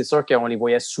Plan, c'est sûr qu'on les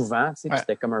voyait souvent, tu sais, Ouais. puis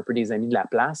c'était comme un peu des amis de la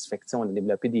place. Fait que, tu sais, on a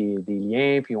développé des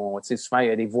liens, puis tu sais, souvent, il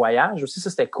y a des voyages aussi. Ça,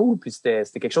 c'était cool, puis c'était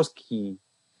quelque chose qui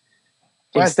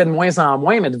existait de moins en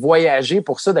moins, mais de voyager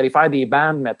pour ça, d'aller faire des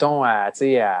bands, mettons, tu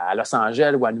sais, à Los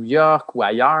Angeles ou à New York ou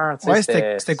ailleurs. Tu sais,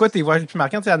 Ouais, c'était quoi tes voyages les plus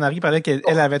marquants? Tu sais, Anne-Marie parlait qu'elle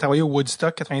avait travaillé au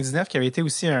Woodstock 99, qui avait été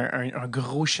aussi un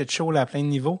gros shit show là, à plein de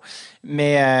niveaux.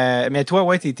 Mais toi,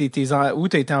 ouais, où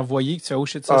t'as été envoyé, que tu as oh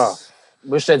shit ça?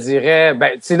 Moi, je te dirais,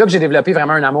 ben, c'est là que j'ai développé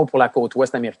vraiment un amour pour la côte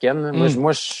ouest américaine.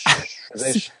 Moi,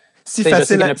 si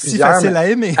facile à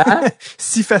aimer. Hein?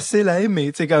 Si facile à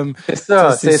aimer, tu sais, comme. C'est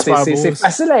ça, c'est beau,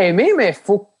 facile à aimer, mais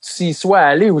faut que tu y sois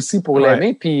allé aussi pour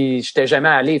l'aimer, puis j'étais jamais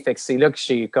allé, fait que c'est là que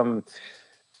j'ai comme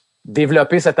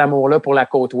développé cet amour-là pour la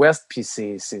côte ouest, puis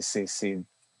c'est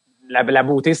la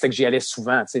beauté, c'était que j'y allais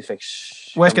souvent, tu sais, fait que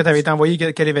où est-ce que tu avais été envoyé,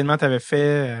 quel événement tu avais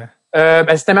fait?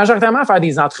 Ben, c'était majoritairement à faire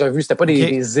des entrevues, c'était pas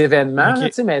des événements,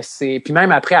 tu sais, mais puis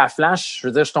même après à Flash, je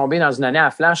veux dire, je suis tombé dans une année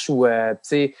à Flash où tu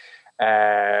sais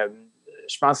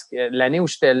je pense que l'année où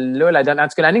j'étais là, en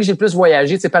tout cas, l'année que j'ai le plus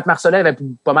voyagé, tu sais, Pat Marcellet avait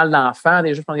pas mal d'enfants,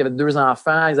 déjà, je pense qu'il y avait 2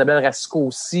 enfants, Isabelle Racicot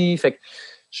aussi, fait que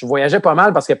je voyageais pas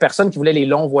mal parce qu'il y a personne qui voulait les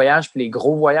longs voyages puis les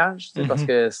gros voyages, tu sais, parce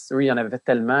que eux, il y en avait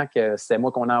tellement que c'était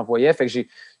moi qu'on envoyait, fait que j'ai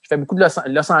fait beaucoup de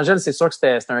Los Angeles, c'est sûr que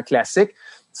c'était un classique.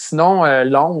 Sinon,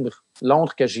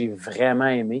 Londres que j'ai vraiment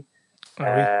aimé.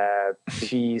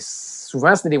 Puis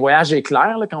souvent, c'était des voyages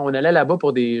éclairs là, quand on allait là-bas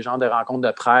pour des genres de rencontres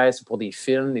de presse ou pour des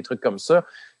films, des trucs comme ça.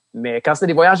 Mais quand c'était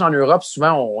des voyages en Europe,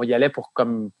 souvent, on y allait pour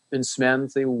comme une semaine,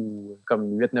 tu sais, ou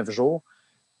comme 8-9 jours.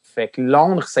 Fait que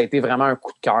Londres, ça a été vraiment un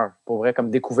coup de cœur, pour vrai, comme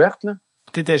découverte. Là.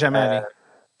 T'étais jamais allé?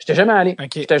 J'étais jamais allé.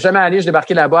 Okay. J'étais jamais allé. Je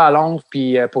débarquais là-bas à Londres,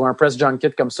 puis pour un press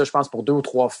junket comme ça, je pense pour 2 ou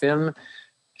 3 films.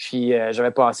 Puis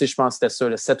j'avais passé, je pense, c'était ça,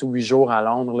 7 ou 8 jours à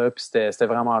Londres, là, puis c'était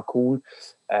vraiment cool.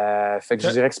 Fait que je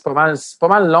dirais que c'est pas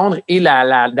mal Londres et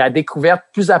la découverte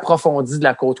plus approfondie de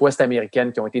la côte ouest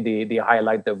américaine qui ont été des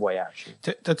highlights de voyage.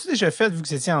 T'as-tu déjà fait, vu que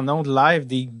c'était en ondes live,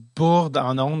 des bourdes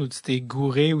en ondes où tu t'es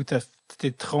gouré, où tu t'es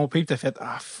trompé et t'as fait «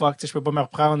 Ah, fuck, je peux pas me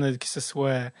reprendre, que ce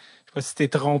soit... » Je sais pas si t'es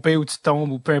trompé ou tu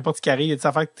tombes ou peu importe ce qui arrive. Il y a des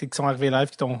affaires qui sont arrivées live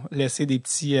qui t'ont laissé des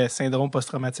petits syndromes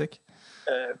post-traumatiques?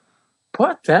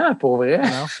 Pas tant, pour vrai.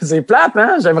 C'est plate,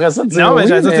 hein? J'aimerais ça te dire. Non, mais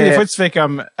j'allais dire, des fois, tu fais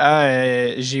comme,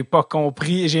 j'ai pas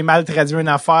compris, j'ai mal traduit une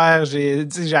affaire, j'ai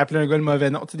appelé un gars le mauvais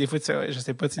nom. Tu sais, des fois, je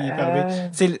sais pas, tu y es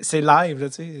c'est live, là,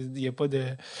 tu sais. Il y a pas de.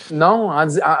 Non, en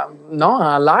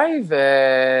live,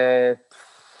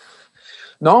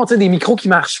 non, tu sais, des micros qui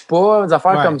marchent pas, des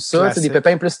affaires comme ça, tu sais, des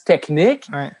pépins plus techniques.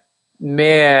 Ouais.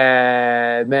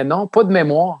 Mais non, pas de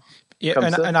mémoire. Il y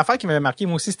a une affaire qui m'avait marqué,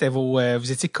 moi aussi, c'était vous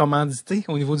étiez commandité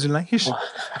au niveau du linge.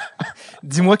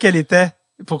 Dis-moi quelle était,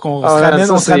 pour qu'on se ramène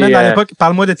dans l'époque.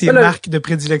 Parle-moi de tes marques de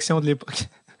prédilection de l'époque.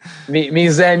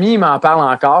 Mes amis m'en parlent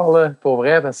encore, là, pour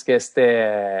vrai, parce que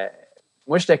c'était...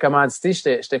 moi, j'étais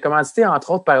commandité,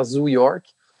 entre autres, par Zoo York.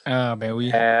 Ah, ben oui.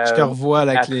 Je te revois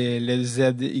là, avec le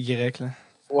ZY, là.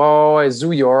 Ouais,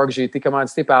 Zoo York. J'ai été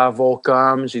commandité par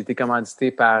Volcom. J'ai été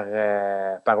commandité par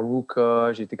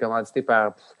Ruka. J'ai été commandité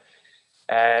par...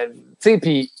 tu sais,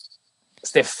 puis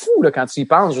c'était fou là quand tu y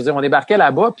penses. Je veux dire, on débarquait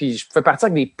là-bas, puis je pouvais partir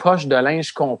avec des poches de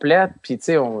linge complètes, puis tu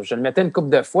sais, je le mettais une couple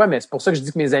de fois, mais c'est pour ça que je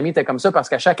dis que mes amis étaient comme ça, parce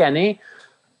qu'à chaque année,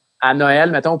 à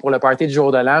Noël, mettons, pour le party du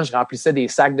jour de l'an, je remplissais des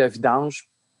sacs de vidange,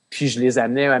 puis je les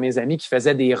amenais à mes amis qui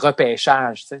faisaient des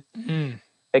repêchages, tu sais.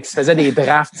 Fait qu'ils se faisaient des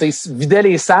drafts, tu sais, ils vidaient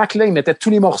les sacs, là, ils mettaient tous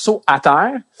les morceaux à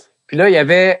terre, puis là, il y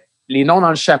avait les noms dans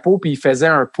le chapeau, puis ils faisaient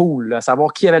un pool, là,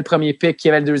 savoir qui avait le premier pick, qui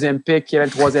avait le deuxième pick, qui avait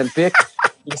le troisième pick.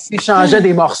 Ils s'échangeaient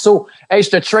des morceaux. Hey,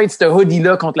 je te trade ce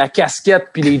hoodie-là contre la casquette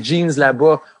puis les jeans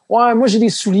là-bas. Ouais, moi, j'ai des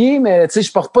souliers, mais tu sais,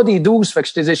 je porte pas des 12, fait que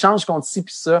je te les échange contre ci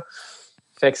puis ça.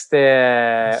 Fait que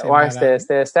c'était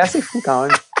assez fou quand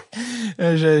même.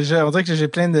 On dirait que j'ai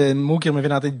plein de mots qui me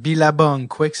viennent en tête. Billabong,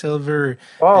 Quicksilver.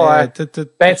 Ben, tu sais,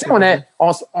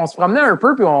 on se promenait un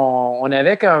peu puis on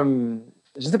avait comme,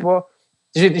 je sais pas.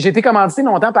 J'ai été commandité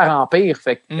longtemps par Empire.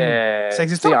 Fait que, ça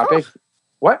existe encore? Empire.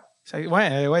 Ouais.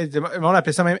 Ouais. On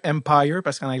appelait ça même Empire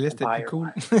parce qu'en anglais, c'était plus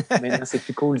cool. Maintenant, c'est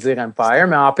plus cool de dire Empire.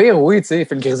 Mais Empire, oui, tu sais,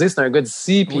 Phil Grisé, c'est un gars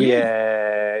d'ici. Puis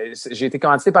j'ai été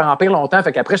commandité par Empire longtemps.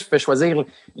 Fait qu'après, je pouvais choisir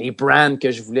les brands que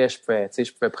je voulais. Je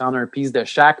pouvais prendre un piece de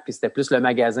chaque. Puis c'était plus le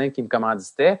magasin qui me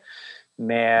commanditait.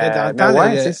 Mais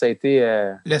ça a été...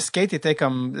 Le skate était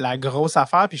comme la grosse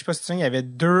affaire. Puis je sais pas si tu sais, il y avait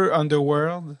 2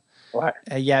 Underworld. Ouais.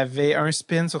 Il y avait un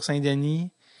Spin sur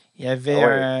Saint-Denis. Il y avait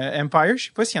Empire, je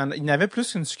sais pas s'il y en avait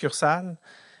plus qu'une succursale.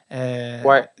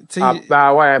 Empire,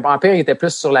 il était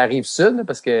plus sur la rive sud,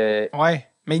 parce que... Ouais,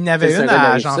 Mais il y en avait une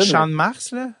à genre Champ de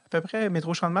Mars, là, à peu près,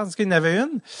 métro Champ de Mars. Est-ce qu'il y en avait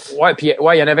une? Ouais, puis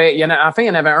ouais, enfin, il y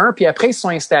en avait un, puis après, ils se sont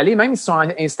installés, même ils se sont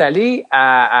installés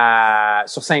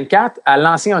sur Sainte-Cat, à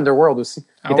l'ancien Underworld aussi.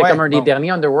 Qui était comme un des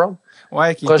derniers Underworld.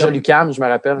 Ouais, proche de Lucam, je me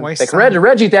rappelle. Ouais, fait que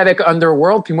Reg était avec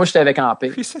Underworld, puis moi, j'étais avec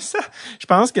Ampé. Oui, c'est ça. Je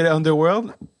pense que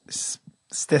Underworld,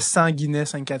 c'était sanguinet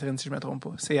Sainte-Catherine, si je me trompe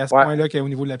pas. C'est à ce point-là qu'au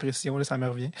niveau de la pression, là, ça me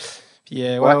revient. Puis,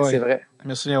 ouais, c'est vrai. Je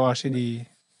me souviens avoir acheté des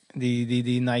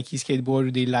Nike skateboards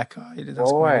ou des Laca.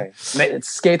 Ouais. Mais tu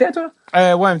skatais, toi?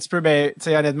 Ouais, un petit peu. Ben, tu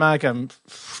sais, honnêtement, comme,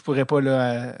 je pourrais pas,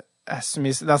 là,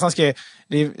 assumer ça. Dans le sens que,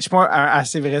 je suis pas un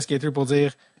assez vrai skater pour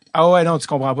dire, ah ouais, non, tu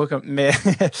comprends pas comme, mais,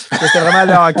 c'était vraiment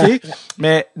le hockey.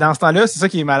 Mais, dans ce temps-là, c'est ça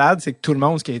qui est malade, c'est que tout le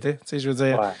monde skatait. Tu sais, je veux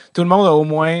dire, tout le monde a au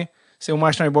moins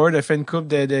acheté un board, a fait une coupe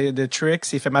de tricks,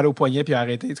 s'est fait mal au poignet puis a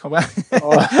arrêté, tu comprends?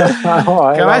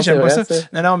 Comment j'aime pas ça?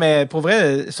 Non, mais pour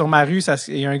vrai, sur ma rue,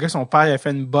 il y a un gars, son père, il a fait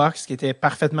une box qui était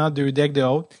parfaitement 2 decks de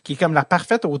haute, qui est comme la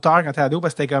parfaite hauteur quand t'es ado,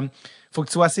 parce que c'était comme, faut que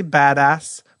tu sois assez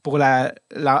badass pour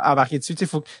embarquer dessus, tu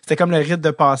sais, c'était comme le rite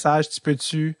de passage, tu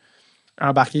peux-tu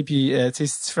embarquer, puis tu sais,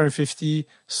 si tu fais un 50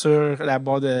 sur la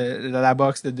barre de la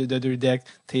box de 2 decks,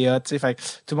 t'es hot, tu sais, fait que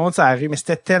tout le monde s'est arrivé, mais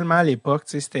c'était tellement l'époque,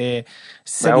 tu sais, c'était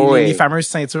les fameuses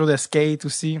ceintures de skate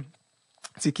aussi,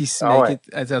 tu sais, qui se en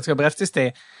tout cas, bref, tu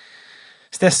sais,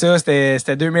 c'était ça,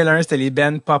 c'était 2001, c'était les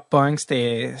bands pop-punk,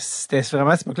 c'était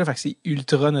vraiment cette époque-là, fait que c'est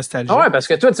ultra nostalgique. Ah ouais, parce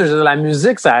que toi, tu sais, la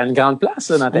musique, ça a une grande place,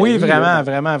 là, dans ta vie. Oui,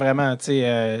 vraiment, tu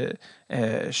sais,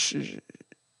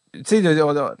 tu sais,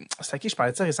 c'est à qui je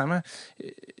parlais de ça récemment.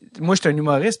 Moi, je suis un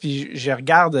humoriste, puis je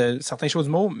regarde certains shows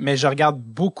d'humour, mais je regarde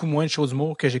beaucoup moins de shows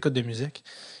d'humour que j'écoute de musique,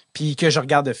 puis que je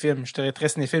regarde de films. Je suis très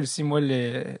cinéphile aussi. Moi,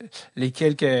 les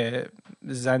quelques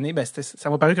années, ben ça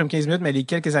m'a paru comme 15 minutes, mais les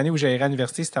quelques années où j'allais à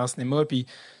l'université, c'était en cinéma, puis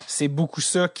c'est beaucoup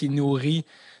ça qui nourrit. Tu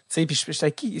sais, puis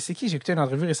c'est qui j'ai écouté une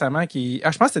entrevue récemment je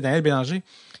pense que c'était Daniel Bélanger,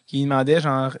 qui demandait,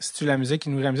 genre, si tu la musique, qui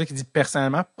nourrit la musique, il dit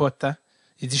personnellement, pas tant.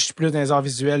 Il dit, je suis plus dans les arts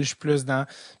visuels, je suis plus dans...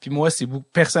 Puis moi,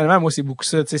 personnellement, moi, c'est beaucoup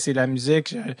ça, tu sais, c'est la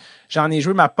musique. J'en ai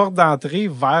joué ma porte d'entrée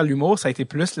vers l'humour, ça a été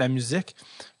plus la musique.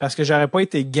 Parce que j'aurais pas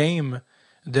été game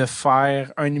de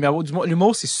faire un numéro d'humour.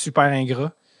 L'humour, c'est super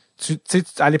ingrat. Tu sais,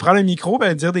 aller prendre un micro,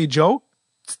 ben, dire des jokes,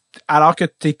 alors que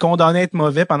t'es condamné à être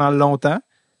mauvais pendant longtemps,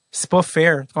 c'est pas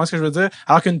fair. Tu comprends ce que je veux dire?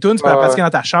 Alors qu'une tune, tu peux la pratiquer dans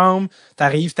ta chambre,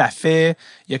 t'arrives, t'as fait,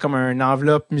 il y a comme une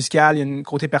enveloppe musicale, il y a un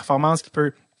côté performance qui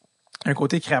peut... un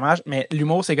côté crémage, mais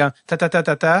l'humour, c'est comme ta.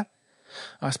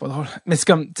 Ah, c'est pas drôle. Mais c'est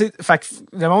comme, tu sais, fait que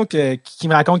le monde qui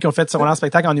me raconte qu'ils ont fait ce roland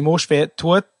spectacle en humour, je fais,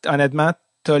 toi, honnêtement,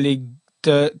 t'as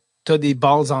des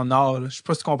balles en or, là. Je sais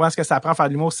pas si tu comprends ce que ça prend à faire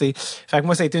de l'humour. Fait que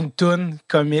moi, ça a été une toune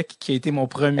comique qui a été mon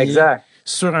premier. Exact.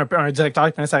 Sur un directeur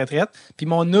qui prenait sa retraite. Puis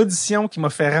mon audition qui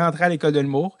m'a fait rentrer à l'école de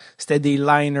l'humour, c'était des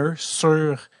liners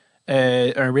sur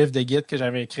un riff de Git que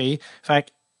j'avais créé. Fait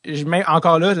que, même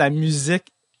encore là, la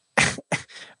musique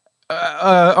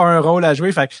a un rôle à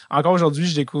jouer. Fait que, encore aujourd'hui,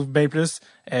 je découvre bien plus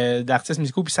d'artistes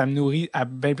musicaux, puis ça me nourrit à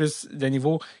bien plus de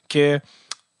niveaux que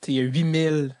il y a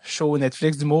 8000 shows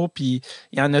Netflix d'humour, puis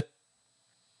il y en a.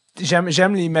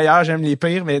 J'aime les meilleurs, j'aime les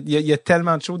pires, mais il y a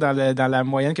tellement de shows dans la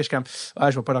moyenne que je suis comme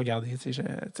je vais pas le regarder.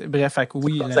 Bref, fait que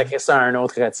oui. Ça crée ça à un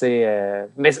autre, tu sais.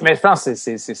 Mais je pense que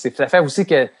ça fait aussi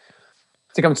que, tu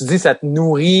sais, comme tu dis, ça te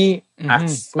nourrit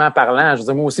artistiquement parlant. Je veux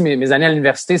dire, moi aussi, mes années à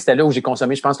l'université, c'était là où j'ai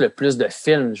consommé, je pense, le plus de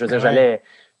films. Je veux dire,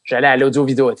 j'allais à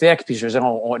l'audio-vidéothèque, puis je veux dire,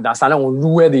 dans ce temps-là, on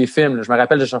louait des films. Là. Je me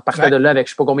rappelle, je repartais de là avec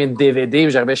je sais pas combien de DVD,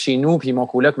 puis j'arrivais chez nous, puis mon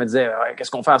coloc me disait qu'est-ce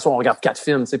qu'on fait à soir? On regarde 4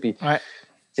 films, tu sais, puis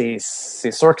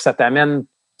c'est sûr que ça t'amène,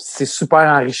 c'est super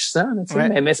enrichissant, là, tu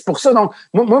sais. Mais c'est pour ça, donc,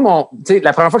 moi, tu sais,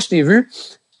 la première fois que je t'ai vu,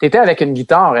 t'étais avec une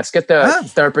guitare. Est-ce que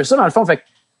c'était un peu ça, dans le fond? Fait que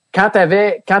quand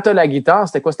t'as la guitare,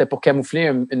 c'était quoi? C'était pour camoufler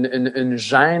une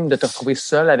gêne de te retrouver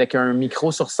seul avec un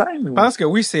micro sur scène? Je pense que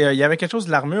oui, il y avait quelque chose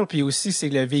de l'armure, puis aussi c'est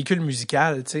le véhicule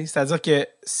musical, tu sais. C'est-à-dire que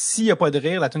s'il y a pas de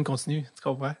rire, la tune continue, tu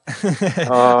comprends?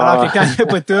 Alors que quand il y a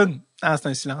pas de tune, c'est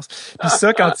un silence. Puis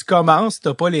ça, quand tu commences,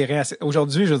 t'as pas les reins.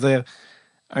 Aujourd'hui, je veux dire,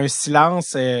 un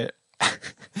silence, je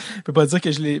peux pas dire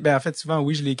que je l'ai, ben en fait souvent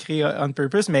oui, je l'ai créé on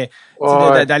purpose, mais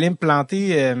d'aller me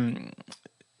planter.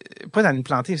 Pas dans une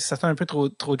plantée, ça sonne un peu trop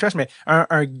trash, mais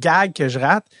un gag que je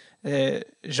rate,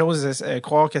 j'ose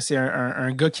croire que c'est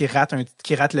un gars qui rate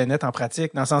le net en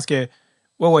pratique, dans le sens que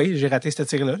j'ai raté ce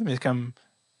tir-là, mais comme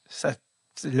ça,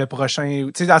 le prochain,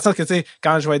 tu sais, dans le sens que, tu sais,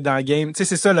 quand je vais être dans le game, tu sais,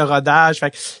 c'est ça le rodage,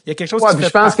 fait il y a quelque chose qui fait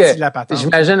partie de la patente.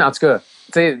 J'imagine, en tout cas, tu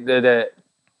sais,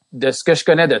 de ce que je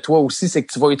connais de toi aussi, c'est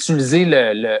que tu vas utiliser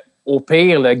au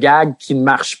pire, le gag qui ne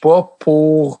marche pas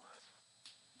pour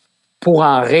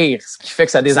en rire, ce qui fait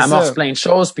que ça désamorce plein de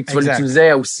choses, puis que tu vas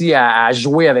l'utiliser aussi à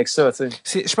jouer avec ça, tu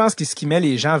sais. Je pense que ce qui met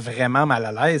les gens vraiment mal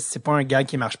à l'aise, c'est pas un gag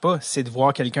qui marche pas, c'est de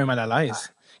voir quelqu'un mal à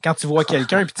l'aise. quand tu vois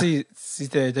quelqu'un, puis tu sais, si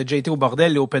t'as déjà été au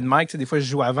bordel, les open mic, tu sais, des fois je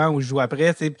joue avant ou je joue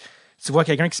après, tu sais, tu vois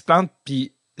quelqu'un qui se plante,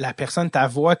 puis la personne ta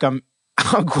voix comme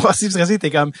angoissée, stressée,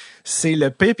 t'es comme c'est le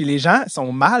pire, puis les gens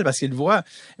sont mal parce qu'ils le voient.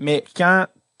 Mais quand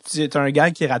tu as un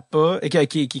gars qui rate pas,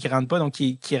 qui rentre pas, donc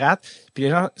qui rate, puis les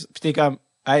gens, puis t'es comme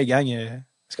hey gang,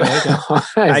 c'est correct, hein?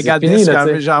 Ouais, I got fini, this, là,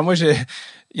 comme, genre moi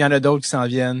il y en a d'autres qui s'en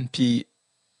viennent, puis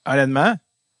honnêtement,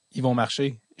 ils vont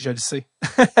marcher, je le sais.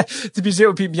 Puis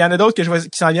il y en a d'autres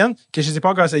qui s'en viennent, que je ne sais pas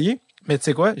encore essayer, mais tu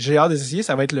sais quoi, j'ai hâte d'essayer,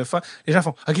 ça va être le fun. Les gens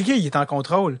font OK, il est en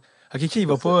contrôle. OK, il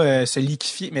va pas se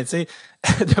liquéfier, mais tu sais,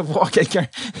 de voir quelqu'un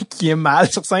qui est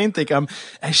mal sur scène, t'es comme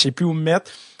hey, je sais plus où me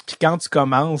mettre. Puis quand tu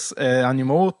commences en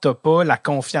humour, t'as pas la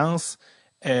confiance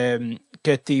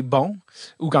que t'es bon,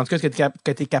 ou qu'en tout cas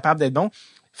que t'es capable d'être bon.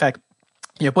 Fait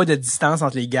il y a pas de distance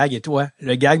entre les gags et toi.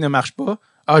 Le gag ne marche pas.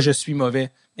 Ah, je suis mauvais.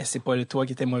 Mais c'est pas toi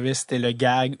qui étais mauvais, c'était le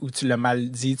gag où tu l'as mal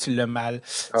dit, tu l'as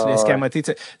escamoté.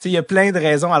 Tu sais, il y a plein de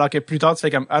raisons, alors que plus tard, tu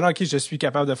fais comme, ah non, OK, je suis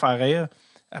capable de faire rire.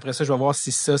 Après ça, je vais voir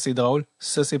si ça, c'est drôle.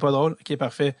 Ça, c'est pas drôle. OK,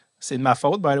 parfait. C'est de ma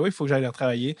faute. Ben oui, il faut que j'aille le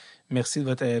travailler. Merci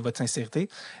de votre sincérité.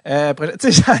 Après,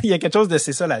 tu sais, il y a quelque chose de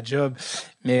c'est ça, la job.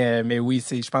 Mais oui,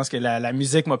 je pense que la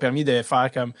musique m'a permis de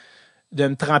faire comme, de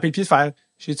me tremper le pied, de faire,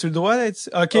 j'ai-tu le droit d'être...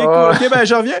 OK, cool. OK, ben,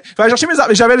 je reviens. Fait chercher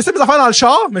j'avais laissé mes affaires dans le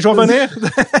char, mais je vais revenir.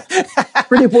 Je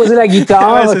peux déposer la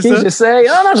guitare, ouais, OK, j'essaye.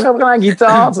 Non, je reprends la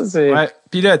guitare. Ouais.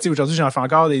 Puis là, tu sais, aujourd'hui, j'en fais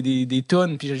encore des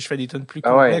tunes, puis je fais des tunes plus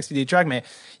complexes, puis des tracks, mais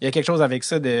il y a quelque chose avec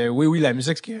ça de... Oui, la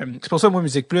musique, c'est pour ça, moi,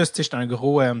 Musique Plus, tu sais, j'étais un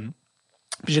gros...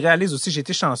 Puis je réalise aussi, j'ai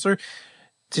été chanceux.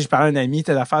 Tu sais, je parlais à un ami,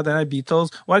 telle affaire dans les Beatles.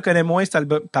 Ouais, connais moins cet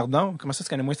album. Pardon, comment ça, tu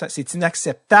connais moins ça? C'est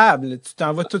inacceptable. Tu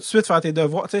t'en vas tout de suite faire tes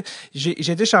devoirs. Tu sais,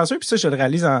 j'ai été chanceux, puis ça, je le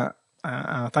réalise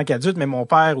en tant qu'adulte, mais mon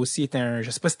père aussi était un...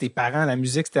 Je sais pas si tes parents, la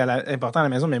musique, c'était important à la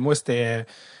maison, mais moi, c'était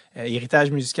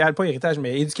héritage musical. Pas héritage,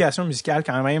 mais éducation musicale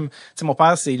quand même. Tu sais, mon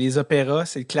père, c'est les opéras,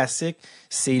 c'est le classique,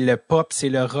 c'est le pop, c'est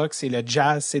le rock, c'est le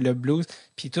jazz, c'est le blues,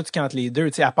 puis tout entre les deux.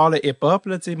 Tu sais, à part le hip-hop,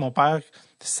 là, tu sais, mon père...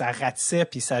 ça ratissait,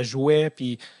 puis ça jouait,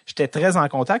 puis j'étais très en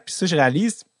contact. Puis ça, je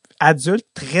réalise, adulte,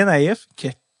 très naïf, que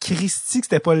Christy, que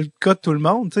c'était pas le cas de tout le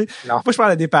monde, tu sais. Moi, je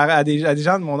parle à des parents, à des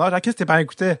gens de mon âge, qu'est-ce que tes parents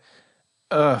écoutaient?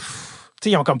 Tu sais,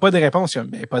 ils ont comme pas de réponse.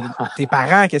 Mais pas tes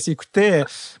parents, qu'est-ce qu'ils écoutaient?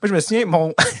 Moi, je me souviens,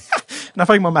 une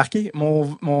affaire qui m'a marqué,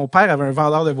 mon père avait un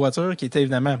vendeur de voitures qui était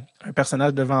évidemment un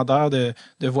personnage de vendeur de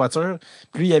voitures.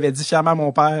 Puis lui, il avait dit fièrement à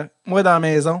mon père, moi, dans la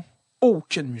maison,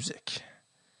 aucune musique.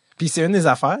 Puis c'est une des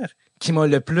affaires qui m'a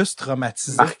le plus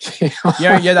traumatisé. Il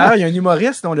y a un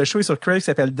humoriste dont le show est sur Crave qui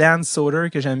s'appelle Dan Soder,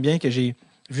 que j'aime bien, que j'ai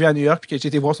vu à New York, puis que j'ai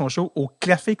été voir son show au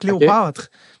Café Cléopâtre.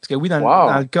 Parce que oui, dans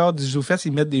le cadre du ZooFest,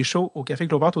 ils mettent des shows au Café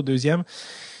Cléopâtre au 2e.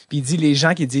 Puis il dit les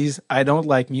gens qui disent « I don't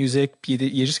like music », puis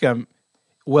il est juste comme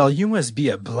 « Well, you must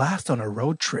be a blast on a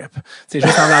road trip ». C'est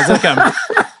juste en voulant dire comme...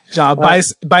 Genre,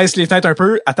 baisse les fenêtres un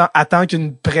peu, attends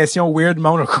qu'une pression weird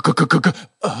monte.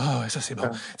 Ça c'est bon.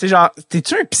 Tu sais, genre,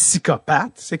 t'es-tu un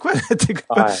psychopathe? C'est quoi?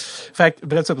 Fait que,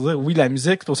 bref, ça veut dire, oui, la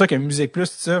musique, c'est pour ça que Musique Plus,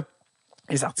 tout ça,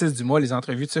 les artistes du mois, les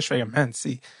entrevues, tout ça, je fais comme, man,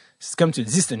 c'est comme tu le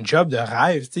dis, c'est une job de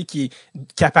rêve, tu sais, qui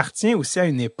appartient aussi à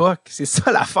une époque. C'est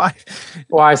ça l'affaire.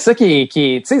 Ouais, c'est ça qui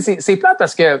est, tu sais, c'est plate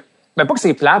parce que, ben pas que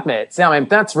c'est plate, mais tu sais, en même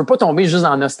temps, tu veux pas tomber juste dans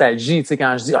la nostalgie, tu sais,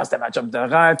 quand je dis, c'était ma job de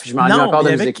rêve, puis je m'ennuie encore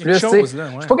de Musique Plus, tu sais.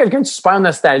 Je suis pas quelqu'un de super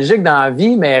nostalgique dans la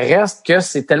vie, mais reste que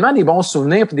c'est tellement des bons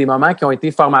souvenirs puis des moments qui ont été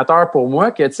formateurs pour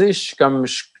moi que, tu sais, je suis comme,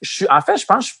 en fait, je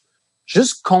pense, je suis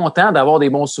juste content d'avoir des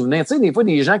bons souvenirs. Tu sais, des fois,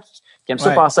 des gens qui aiment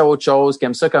ça passer à autre chose, qui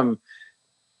aiment ça comme,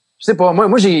 je sais pas,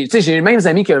 moi j'ai les mêmes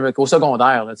amis qu'au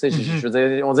secondaire, là, tu sais, je veux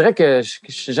dire, on dirait que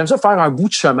j'aime ça faire un bout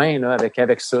de chemin, là,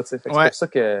 avec ça, tu sais. C'est pour ça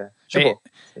que, je sais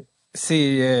pas.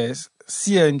 C'est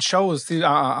s'il y a une chose,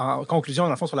 en conclusion, dans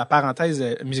le fond, sur la parenthèse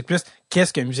Musique Plus,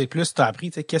 qu'est-ce que Musique Plus t'a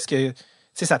appris? Qu'est-ce que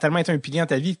ça a tellement été un pilier dans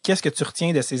ta vie, qu'est-ce que tu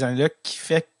retiens de ces années-là qui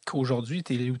fait qu'aujourd'hui,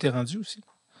 t'es où t'es rendu aussi?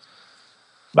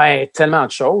 Ben, tellement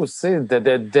de choses, tu sais,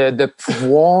 de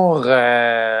pouvoir,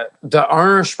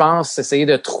 je pense, essayer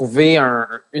de trouver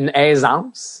une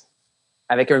aisance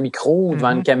avec un micro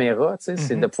devant une caméra, tu sais,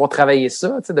 c'est de pouvoir travailler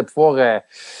ça, tu sais, de pouvoir,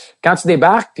 quand tu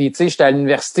débarques, puis tu sais, j'étais à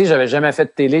l'université, j'avais jamais fait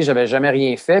de télé, j'avais jamais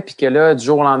rien fait, puis que là, du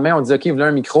jour au lendemain, on dit, OK, voilà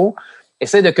un micro,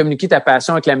 essaie de communiquer ta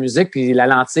passion avec la musique, puis la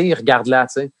lentille, regarde-la,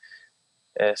 tu sais.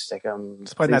 C'était comme...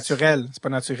 C'est pas naturel. C'est pas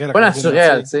naturel. Pas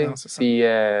naturel, tu sais. Puis,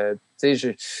 tu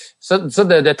sais, ça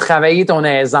de travailler ton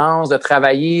aisance, de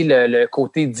travailler le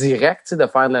côté direct, tu sais, de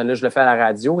faire, là, je le fais à la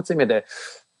radio, tu sais, mais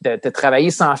de travailler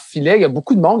sans filet. Il y a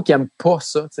beaucoup de monde qui aime pas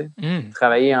ça, tu sais.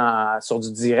 Travailler sur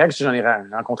du direct. J'en ai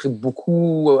rencontré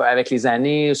beaucoup avec les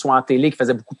années, soit en télé, qui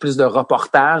faisaient beaucoup plus de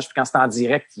reportages. Puis quand c'était en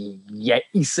direct, ils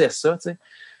haïssaient ça, tu sais.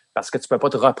 Parce que tu peux pas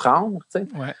te reprendre, tu sais.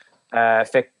 Ouais.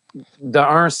 Fait de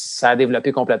un, ça a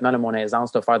développé complètement mon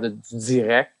aisance de faire du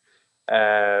direct,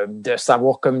 de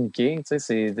savoir communiquer, tu sais,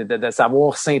 c'est de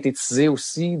savoir synthétiser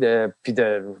aussi, puis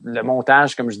le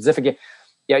montage, comme je disais. Fait que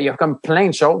il y a comme plein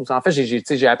de choses. En fait,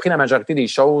 j'ai appris la majorité des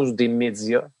choses des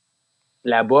médias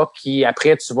là-bas, puis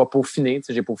après, tu vas peaufiner. Tu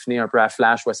sais, j'ai peaufiné un peu à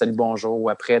Flash ou à Salut Bonjour, ou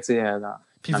après, tu sais,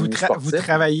 puis vous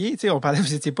travaillez, tu sais, on parlait,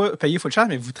 vous n'étiez pas payé full charge,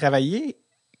 mais vous travaillez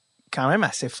quand même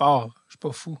assez fort. Je suis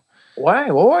pas fou. Ouais.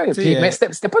 Puis, mais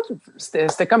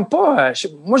c'était comme pas.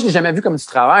 Moi, je l'ai jamais vu comme du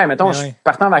travail. Mettons, je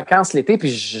partais en vacances l'été, puis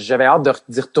j'avais hâte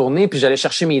d'y retourner, puis j'allais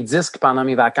chercher mes disques pendant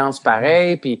mes vacances,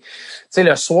 pareil. Puis, tu sais,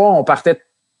 le soir, on partait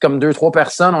comme 2-3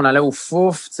 personnes, on allait au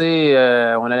Fouf, tu sais,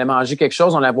 on allait manger quelque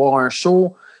chose, on allait voir un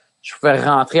show. Je pouvais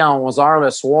rentrer à 11h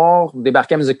le soir,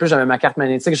 débarquer à Musique Plus, j'avais ma carte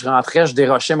magnétique, je rentrais, je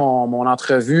dérochais mon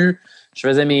entrevue, je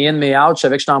faisais mes in, mes out, je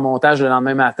savais que j'étais en montage le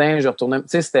lendemain matin, je retournais.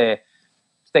 Tu sais,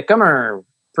 c'était comme un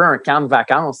peu un camp de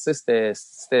vacances, tu sais,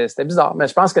 c'était bizarre. Mais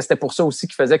je pense que c'était pour ça aussi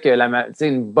qui faisait que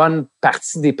une bonne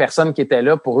partie des personnes qui étaient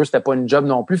là, pour eux, c'était pas une job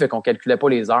non plus, fait qu'on calculait pas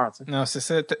les heures. Tu sais. Non, c'est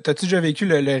ça. T'as-tu déjà vécu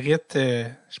le rite, je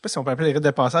sais pas si on peut appeler le rite de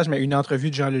passage, mais une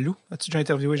entrevue de Jean Leloup? As-tu déjà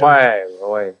interviewé Jean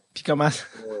Leloup? Ouais. Puis comment?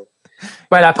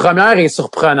 Ben, la première est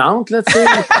surprenante, là, tu sais.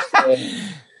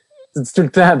 Tu dis tout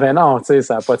le temps, ben non, tu sais,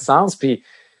 ça n'a pas de sens. Puis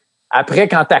après,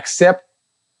 quand tu acceptes,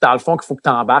 dans le fond, qu'il faut que tu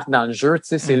embarques dans le jeu, tu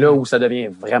sais, c'est là où ça devient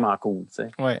vraiment cool, tu sais.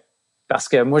 Ouais. Parce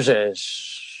que moi,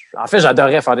 en fait,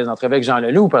 j'adorais faire des entrevues avec Jean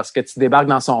Leloup parce que tu débarques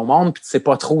dans son monde puis tu sais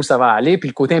pas trop où ça va aller. Puis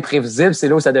le côté imprévisible, c'est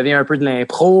là où ça devient un peu de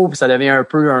l'impro, puis ça devient un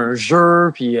peu un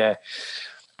jeu. Puis,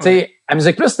 tu sais, à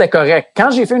Musique Plus, c'était correct.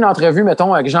 Quand j'ai fait une entrevue,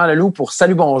 mettons, avec Jean Leloup pour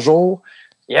Salut Bonjour,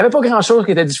 il y avait pas grand-chose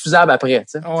qui était diffusable après,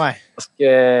 tu sais. Ouais. Parce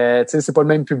que, tu sais, c'est pas le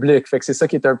même public. Fait que c'est ça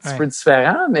qui est un petit peu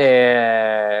différent,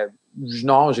 mais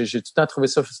non, j'ai tout le temps trouvé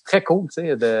ça très cool, tu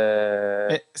sais,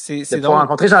 de pouvoir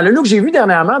rencontrer Jean Leloup, que j'ai vu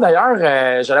dernièrement,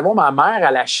 d'ailleurs, j'allais voir ma mère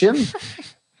à la Chine,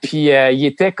 puis il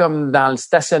était comme dans le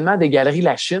stationnement des Galeries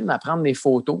La Chine à prendre des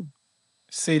photos.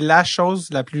 C'est la chose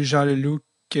la plus Jean Leloup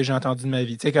que j'ai entendue de ma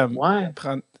vie. Tu sais, comme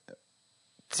prendre...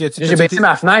 J'ai baissé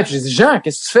ma fenêtre, j'ai dit « Jean,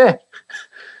 qu'est-ce que tu fais? »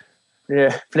 Puis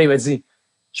là, il m'a dit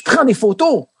 « Je prends des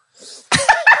photos. »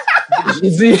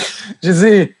 J'ai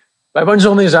dit ben, bonne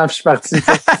journée, Jean, puis je suis parti.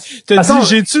 T'as dit,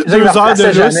 j'ai-tu 2 heures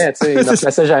de jamais, tu sais, il me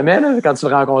replaçait jamais, là, quand tu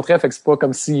le rencontrais, fait que c'est pas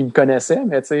comme s'il me connaissait,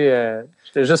 mais tu sais,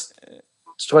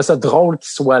 je trouvais ça drôle qu'il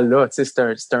soit là, tu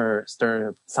sais, c'est un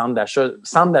centre d'achat.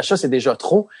 Centre d'achat, c'est déjà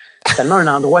trop. C'est tellement un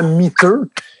endroit miteux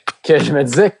que je me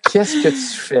disais, qu'est-ce que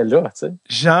tu fais là, tu sais?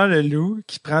 Jean Leloup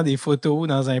qui prend des photos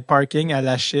dans un parking à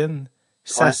la Chine.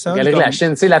 Ça sonne Galerie La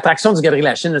Chine, tu sais, l'attraction du Galerie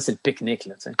La Chine, là, c'est le pique-nique,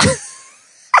 là, tu sais.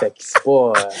 Fait que c'est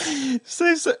pas...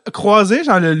 C'est ça. Croiser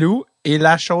Jean Leloup est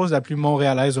la chose la plus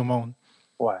montréalaise au monde.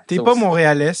 Ouais. T'es pas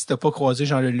montréalais si t'as pas croisé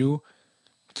Jean Leloup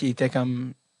qui était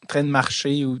comme en train de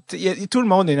marcher ou tout le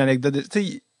monde a une anecdote.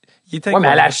 Il était mais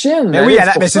à la Chine. Mais oui,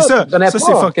 mais c'est ça. Ça c'est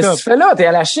fucked up. Qu'est-ce que tu fais là? T'es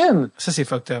à la Chine. Ça c'est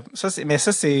fucked up. Mais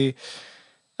ça c'est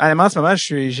honnêtement, en ce moment,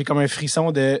 j'ai comme un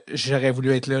frisson de j'aurais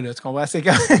voulu être là, tu comprends? C'est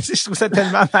comme je trouve ça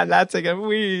tellement malade, c'est comme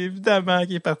oui, évidemment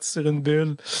qu'il est parti sur une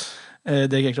bulle. De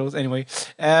quelque chose. Anyway.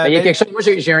 Il y a quelque chose. Moi,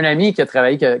 j'ai un ami qui a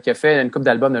travaillé, qui a fait une couple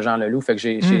d'albums de Jean Leloup. Fait que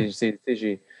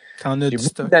j'ai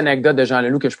beaucoup d'anecdotes de Jean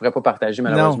Leloup que je pourrais pas partager,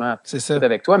 malheureusement. Non, c'est ça.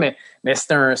 Avec toi, mais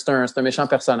c'est un méchant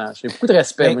personnage. J'ai beaucoup de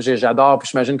respect. Moi, j'adore, puis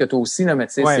j'imagine que toi aussi, là, mais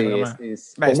tu sais, pour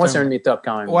moi, c'est un de mes tops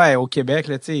quand même. Ouais, au Québec,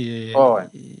 là, tu sais.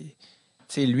 Tu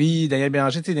sais, lui, Daniel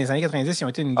Bélanger, tu sais, dans les années 90, ils ont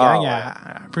été une gang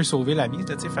à un peu sauver la mise,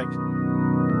 tu sais, fait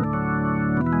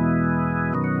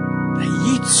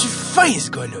il est-tu fin, ce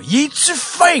gars-là? Il est-tu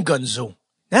fin, Gonzo?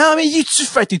 Non, mais il est-tu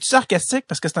fin? T'es-tu sarcastique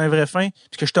parce que c'est un vrai fin?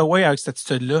 Puis que je te vois avec cette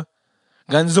attitude-là.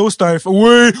 Gonzo, c'est un fin.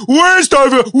 Oui, c'est un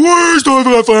vrai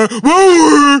fin.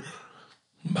 Oui.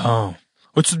 Bon.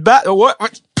 Vas-tu te battre? Ouais.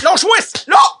 Lâche-moi,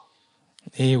 là!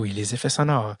 Eh oui, les effets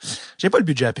sonores. J'ai pas le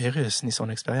budget à Pérus, ni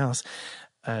son expérience.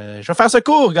 Je vais faire ce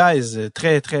court, guys.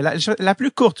 Très, très, la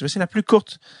plus courte. Je vais essayer la plus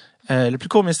courte. Le plus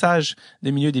court message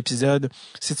de milieu d'épisode.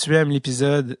 Si tu aimes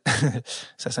l'épisode,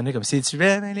 ça sonnait comme si tu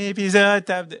aimes l'épisode,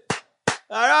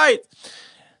 alright!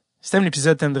 Si t'aimes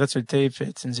l'épisode, t'aimerais-tu le tape,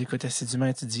 tu nous écoutes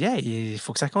assidûment, tu te dis, hey, il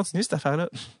faut que ça continue, cette affaire-là.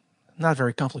 Not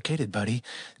very complicated, buddy.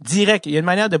 Direct. Il y a une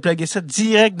manière de plugger ça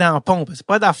direct dans la pompe. C'est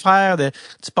pas d'affaire de,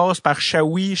 tu passes par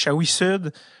Shawi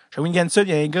Sud. Shawinigan Sud,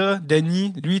 il y a un gars,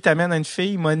 Denis, lui, il t'amène à une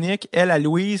fille, Monique, elle à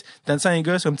Louise, donne ça à un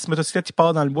gars sur une petite motocyclette qui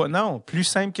part dans le bois. Non, plus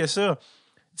simple que ça.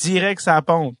 Direct, ça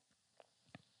pompe.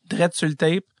 Dread sur le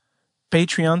tape.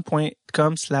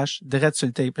 Patreon.com/dread sur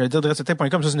le tape. Je veux dire,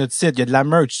 dreadsultape.com, ça c'est notre site. Il y a de la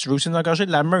merch. Tu veux aussi nous encourager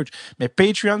de la merch. Mais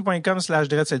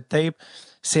patreon.com/dread sur le tape,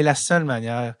 c'est la seule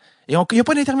manière. Et il n'y a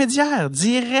pas d'intermédiaire.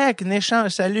 Direct, un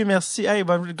échange. Salut, merci. Hey,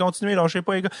 continuez, lâchez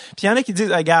pas, les gars. Puis il y en a qui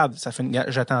disent, regarde, ça fait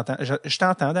je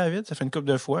t'entends, David. Ça fait une couple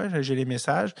de fois. J'ai les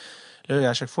messages. Là,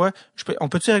 à chaque fois, on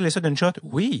peut-tu régler ça d'une shot?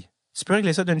 Oui. Tu peux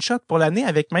régler ça d'une shot pour l'année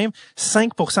avec même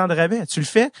 5% de rabais. Tu le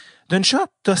fais d'une shot.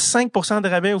 Tu as 5% de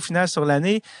rabais au final sur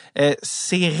l'année.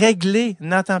 C'est réglé.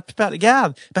 N'entends plus parler.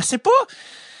 Regarde. Parce que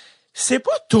c'est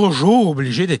pas toujours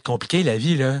obligé d'être compliqué, la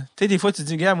vie, là. Tu sais, des fois, tu te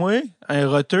dis, gars, moi, un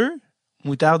roteux,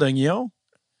 moutarde, oignon,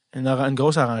 une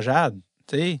grosse orangeade.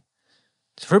 Tu sais,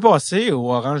 tu veux passer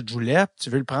au orange julep, tu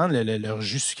veux le prendre, leur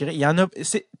jus sucré. Il y en a,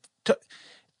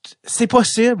 c'est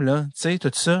possible, là. Tu sais,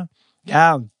 tout ça.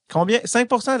 Regarde. Combien?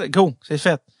 5%? Go, c'est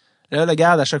fait. Là,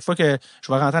 regarde, à chaque fois que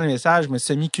je vais rentrer le message, je me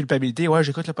suis mis culpabilité. Ouais,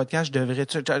 j'écoute le podcast, je devrais...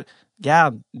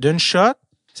 Regarde, d'une shot,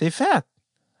 c'est fait.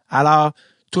 Alors,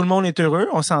 tout le monde est heureux,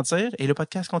 on s'en tire, et le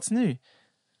podcast continue.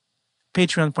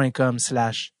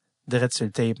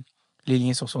 Patreon.com/DreadSurTape. Les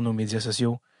liens sont sur nos médias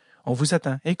sociaux. On vous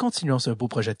attend et continuons ce beau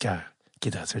projet de cœur qui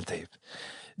est Dread sur le Tape.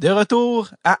 De retour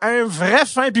à un vrai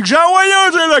fin, puis que j'ai envoyé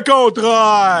le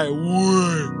contraire!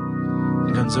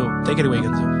 Ouais! Gonzo, take it away,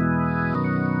 Gonzo.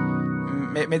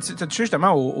 Mais tu touches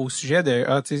justement au sujet de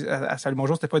tu sais, à Salut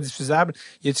Bonjour, c'était pas diffusable.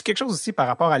 Y a-tu quelque chose aussi par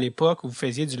rapport à l'époque où vous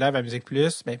faisiez du live à Musique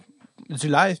Plus, mais du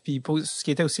live puis ce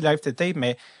qui était aussi live to tape,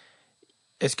 mais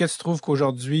est-ce que tu trouves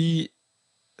qu'aujourd'hui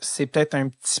c'est peut-être un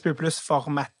petit peu plus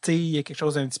formaté, il y a quelque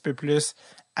chose d'un petit peu plus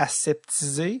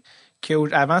aseptisé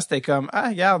qu'avant c'était comme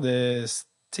regarde, tu sais,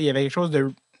 il y avait quelque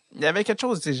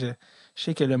chose, tu sais, je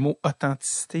sais que le mot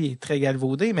authenticité est très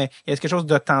galvaudé, mais il y a quelque chose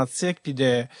d'authentique puis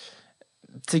de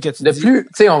tu sais que tu de dis plus,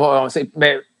 tu sais,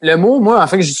 le mot, moi, en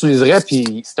fait, que j'utiliserais,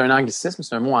 puis c'est un anglicisme,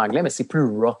 c'est un mot anglais, mais c'est plus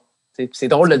raw. T'sais, c'est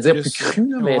drôle de dire plus cru,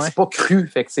 là, mais c'est pas cru.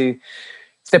 Fait que c'était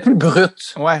plus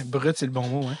brut. Ouais, brut, c'est le bon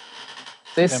mot, ouais.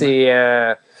 Tu sais,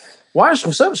 ouais,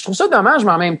 je trouve ça dommage,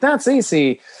 mais en même temps, tu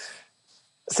sais,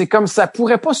 c'est comme ça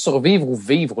pourrait pas survivre ou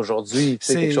vivre aujourd'hui.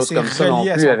 C'est quelque chose comme ça non plus.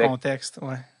 C'est relié à son contexte,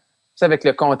 ouais. Avec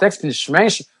le contexte puis le chemin,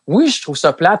 oui, je trouve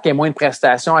ça plate qu'il y ait moins de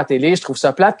prestations à télé. Je trouve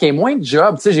ça plate qu'il y ait moins de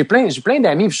jobs. Tu sais, j'ai plein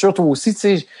d'amis, puis surtout aussi, tu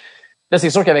sais, là,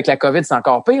 c'est sûr qu'avec la COVID, c'est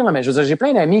encore pire, là, mais je veux dire, j'ai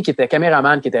plein d'amis qui étaient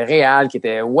caméramans, qui étaient réals, qui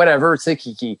étaient whatever, tu sais,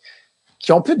 qui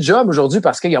ont plus de job aujourd'hui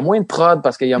parce qu'il y a moins de prod,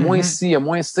 parce qu'il y a moins ci, il y a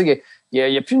moins ci, il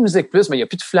y a plus de Musique Plus, mais il y a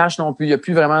plus de Flash non plus, il y a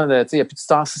plus vraiment de, tu sais, il y a plus de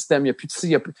Star System, il y a plus de ci,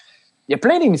 il y a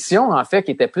plein d'émissions, en fait,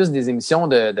 qui étaient plus des émissions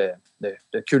de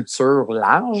culture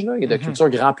large, là, et de culture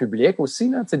grand public aussi,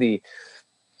 là, tu sais,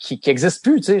 qui existent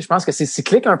plus, tu sais. Je pense que c'est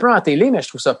cyclique un peu en télé, mais je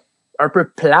trouve ça un peu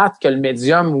plate que le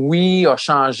médium, oui, a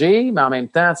changé, mais en même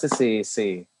temps, tu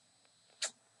sais,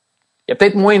 il y a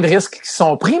peut-être moins de risques qui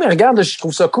sont pris, mais regarde, je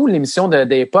trouve ça cool, l'émission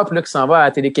des pop là, qui s'en va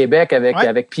à Télé-Québec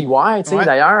avec PY, tu sais,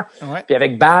 d'ailleurs, puis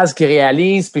avec Baz qui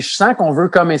réalise, puis je sens qu'on veut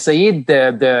comme essayer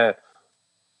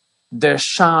de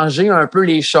changer un peu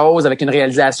les choses avec une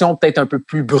réalisation peut-être un peu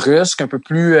plus brusque, un peu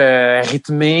plus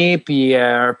rythmée, puis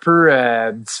un peu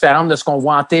différente de ce qu'on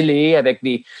voit en télé, avec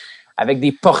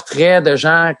des portraits de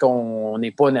gens qu'on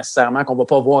n'est pas nécessairement, qu'on va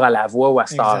pas voir à La Voix ou à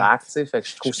Star Act, tu sais. Fait que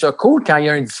je trouve ça cool quand il y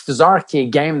a un diffuseur qui est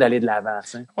game d'aller de l'avant, tu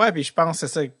sais. Ouais, puis je pense que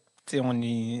c'est ça. Tu sais,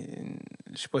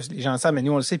 je sais pas si les gens le savent, mais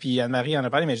nous on le sait, puis Anne-Marie en a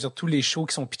parlé, mais je veux dire, tous les shows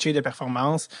qui sont pitchés de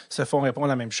performance se font répondre à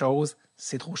la même chose.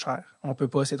 C'est trop cher. On peut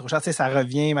pas, c'est trop cher. Tu sais, ça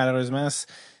revient, malheureusement,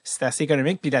 c'est assez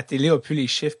économique, puis la télé a plus les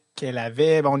chiffres qu'elle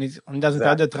avait. Bon, on est dans une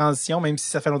période de transition, même si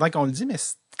ça fait longtemps qu'on le dit, mais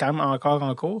c'est quand même encore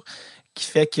en cours, qui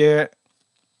fait que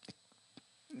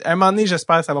à un moment donné,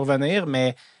 j'espère que ça va revenir,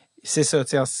 mais c'est ça,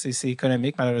 c'est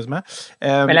économique, malheureusement.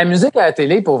 Mais la musique à la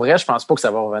télé, pour vrai, je pense pas que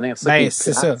ça va revenir. C'est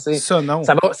ça. Ça, non.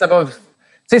 Ça va. Tu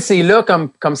sais, c'est là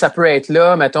comme ça peut être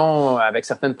là, mettons, avec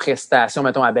certaines prestations,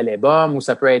 mettons, à Belle et Bomme, ou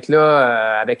ça peut être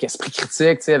là avec Esprit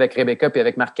Critique, tu sais, avec Rebecca puis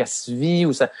avec Marc Cassivi,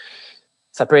 ou ça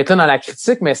peut être là dans la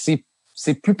critique, mais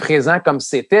c'est plus présent comme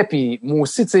c'était. Puis moi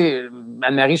aussi, tu sais,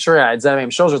 Anne-Marie, je suis sûre, elle dit la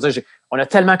même chose. Je veux dire, on a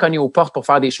tellement cogné aux portes pour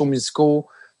faire des shows musicaux,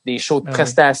 des shows de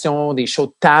prestations, des shows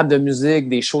de table de musique,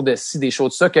 des shows de ci, des shows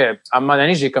de ça, que à un moment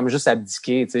donné, j'ai comme juste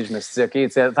abdiqué. Tu sais, je me suis dit, OK,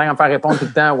 tu sais, tant qu'à me faire répondre tout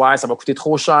le temps, ouais, ça va coûter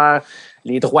trop cher,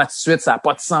 les droits de suite, ça n'a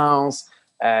pas de sens.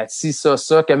 Si, ça,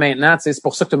 que maintenant, tu sais, c'est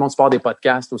pour ça que tout le monde se part des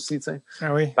podcasts aussi, tu sais.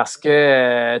 Ah oui. Parce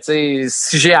que, tu sais,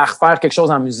 si j'ai à refaire quelque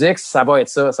chose en musique, ça va être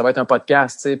ça va être un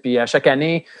podcast, tu sais. Puis à chaque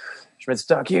année, je me dis,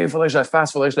 OK, il faudrait que je le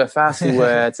fasse, ou, tu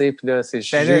sais, puis là,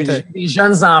 j'ai des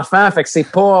jeunes enfants, fait que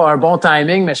c'est pas un bon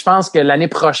timing, mais je pense que l'année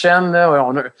prochaine,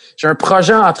 là, j'ai un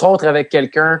projet, entre autres, avec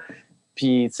quelqu'un,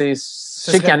 puis, tu sais,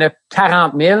 je sais qu'il y en a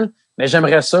 40 000, mais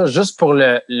j'aimerais ça juste pour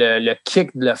le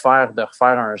kick de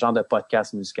refaire un genre de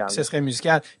podcast musical. Ce serait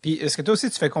musical. Puis, est-ce que toi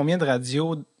aussi, tu fais combien de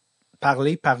radio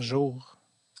parler par jour?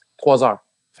 3 heures.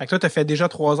 Fait que toi, tu as fait déjà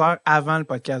 3 heures avant le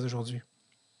podcast d'aujourd'hui.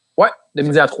 Ouais, de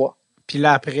midi à 3. Puis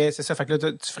là, après, c'est ça. Fait que là,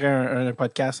 tu ferais un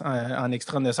podcast en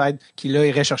extra on the side qui, là,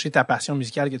 irait chercher ta passion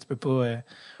musicale que tu peux pas...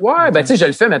 Ouais, ben tu sais, je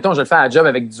le fais, mettons, je le fais à la job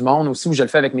avec du monde aussi, ou je le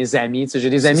fais avec mes amis. Tu sais, j'ai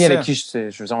des amis avec qui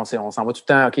on s'en va tout le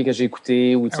temps, OK, que j'ai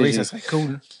écouté, ou tu sais. Oui, ça serait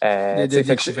cool.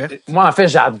 Moi, en fait,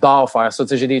 j'adore faire ça. Tu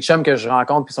sais, j'ai des chums que je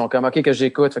rencontre puis ils sont comme, OK, que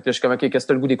j'écoute. Fait que là, je suis comme, OK, qu'est-ce que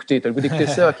t'as le goût d'écouter? T'as le goût d'écouter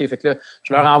ça? OK, fait que là,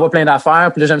 je leur envoie plein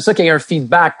d'affaires. Puis là, j'aime ça qu'il y ait un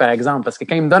feedback, par exemple, parce que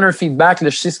quand ils me donnent un feedback, là,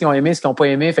 je sais ce qu'ils ont aimé, ce qu'ils ont pas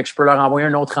aimé, fait que je peux leur envoyer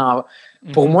un autre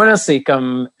Pour moi, là, c'est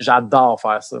comme, j'adore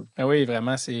faire ça. Ah oui,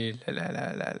 vraiment, c'est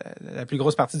la plus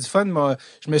grosse partie du fun. Moi,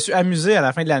 je me suis amusé à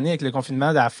la fin de l'année avec le confinement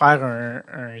à faire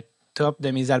un top de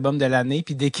mes albums de l'année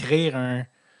puis d'écrire un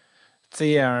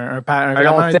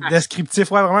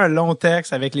descriptif, ouais, vraiment un long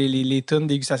texte avec les tunes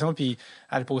dégustation puis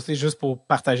à le poster juste pour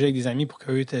partager avec des amis pour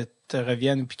qu'eux te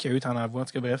reviennent puis qu'eux t'en envoient. En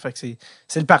tout cas, bref, fait que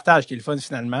c'est le partage qui est le fun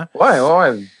finalement. Ouais,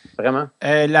 vraiment.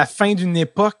 La fin d'une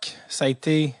époque, ça a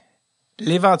été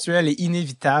l'éventuelle et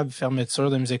inévitable fermeture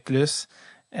de Musique Plus.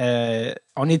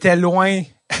 On était loin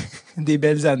des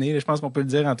belles années, je pense qu'on peut le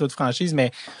dire en toute franchise, mais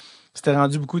c'était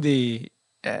rendu beaucoup des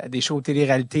shows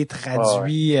télé-réalité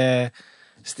traduits.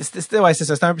 C'est ça.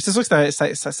 C'est sûr que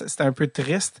c'était un peu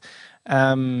triste.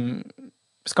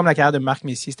 C'est comme la carrière de Marc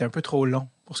Messier, c'était un peu trop long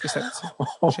pour ce que ça.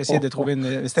 J'ai essayé de trouver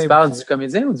une. Tu parles du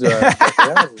comédien ou du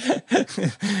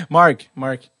Marc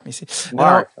Messier.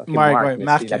 Marc,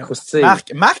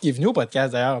 Marc est venu au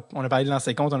podcast d'ailleurs. On a parlé de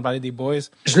Lancer Compte, on a parlé des Boys.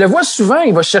 Je le vois souvent,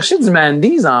 il va chercher du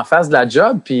Mandy's en face de la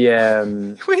job, puis.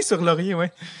 Oui, sur Laurier, oui.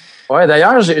 Ouais,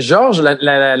 d'ailleurs, Georges,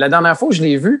 la dernière fois que je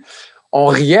l'ai vu, on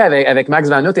riait avec Max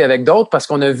Vanout et avec d'autres parce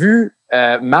qu'on a vu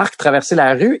Marc traverser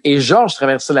la rue et Georges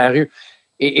traverser la rue.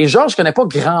 Et Georges, je connais pas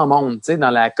grand monde, tu sais,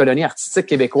 dans la colonie artistique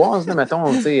québécoise, là,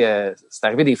 mettons, tu sais, c'est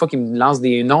arrivé des fois qu'il me lance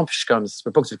des noms, puis je suis comme, ça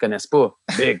peut pas que tu le connaisses pas.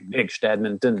 Big, j'étais à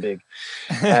Edmonton, big.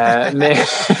 Mais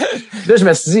là, je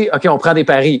me suis dit, OK, on prend des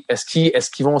paris. Est-ce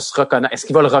qu'ils vont se reconnaître? Est-ce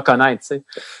qu'il va le reconnaître, tu sais?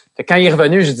 Fait que quand il est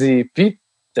revenu, je dis, puis,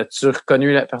 t'as-tu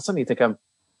reconnu la personne? Il était comme,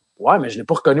 ouais, mais je l'ai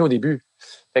pas reconnu au début.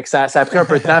 Fait que ça a pris un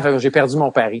peu de temps, fait que j'ai perdu mon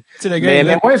pari. Tu sais, le gars,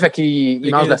 mais ouais, fait qu'il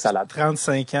mange de la salade.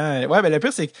 35 ans. Ouais, ben le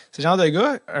pire, c'est que c'est le genre de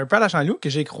gars, un peu à la Chanteloup, que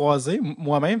j'ai croisé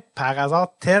moi-même par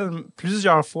hasard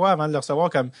plusieurs fois avant de le recevoir,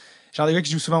 comme genre de gars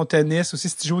qui joue souvent au tennis. Aussi,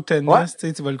 si tu joues au tennis,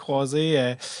 tu vas le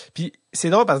croiser. Puis c'est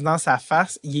drôle parce que dans sa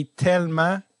face, il est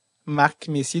tellement Marc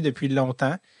Messier depuis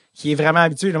longtemps qu'il est vraiment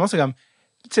habitué. Le monde, c'est comme,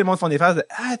 tu sais, le monde font des phases de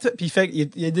puis il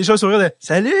y a déjà un sourire de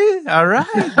salut, alright,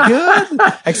 good,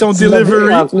 avec son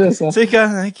delivery. Tu sais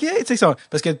quand, ok, tu sais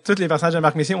parce que tous les personnages de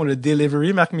Marc Messier ont le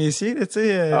delivery Marc Messier, tu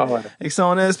sais, avec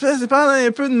son espèce, c'est pas un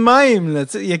peu de même, là,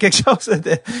 tu sais, il y a quelque chose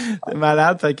de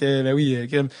malade, fait que ben oui,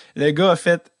 le gars a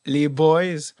fait les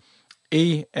Boys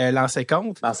et Lancer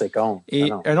Compte.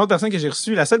 Et une autre personne que j'ai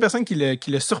reçue, la seule personne qui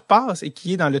le surpasse et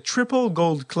qui est dans le Triple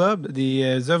Gold Club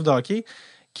des œuvres de hockey,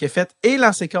 qui a fait et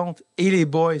Lancer Compte et les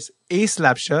Boys et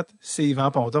Slapshot, c'est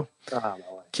Yvan Ponton. Ah, ben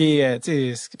ouais. Qui est,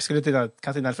 tu sais, parce que là,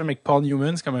 quand t'es dans le film avec Paul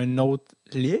Newman, c'est comme une autre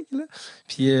ligue, là.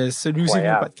 Puis celui aussi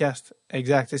vient au podcast.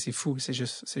 Exact, c'est fou, c'est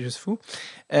juste fou.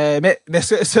 Mais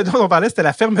ce dont on parlait, c'était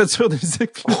la fermeture de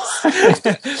Musique Plus.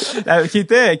 qui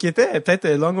était peut-être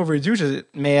long overdue,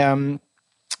 mais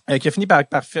qui a fini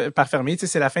par fermer. Tu sais,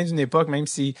 c'est la fin d'une époque, même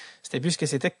si c'était plus ce que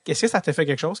c'était. Est-ce que ça t'a fait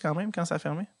quelque chose quand même quand ça a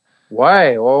fermé?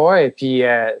 Ouais. Puis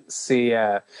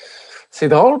c'est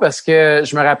drôle parce que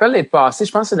je me rappelle d'être passé,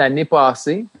 je pense que c'est l'année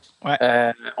passée.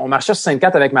 Ouais. On marchait sur Sainte-Cat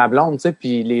avec ma blonde, tu sais,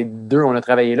 puis les deux, on a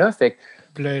travaillé là. Fait que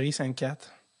Bleury Sainte-Cat.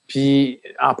 Puis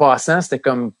en passant, c'était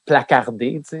comme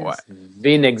placardé, tu sais. Ouais.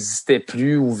 V n'existait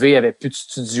plus ou V avait plus de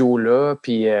studio là.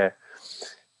 Puis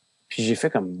j'ai fait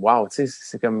comme wow, tu sais,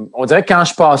 c'est comme on dirait que quand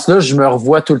je passe là, je me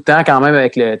revois tout le temps quand même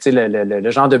avec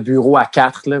le genre de bureau à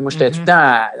 4 là. Moi j'étais tout le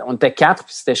temps on était 4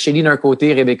 puis c'était Shelly d'un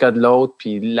côté, Rebecca de l'autre,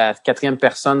 puis la quatrième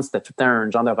personne, c'était tout le temps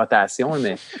un genre de rotation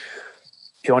mais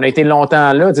puis on a été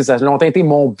longtemps là, tu sais, ça a longtemps été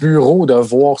mon bureau de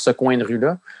voir ce coin de rue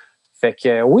là. Fait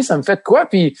que oui, ça me fait de quoi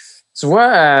puis tu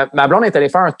vois ma blonde est allée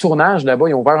faire un tournage là-bas,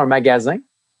 ils ont ouvert un magasin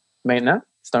maintenant,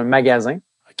 c'est un magasin.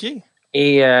 OK.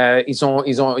 Et ils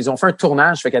ont fait un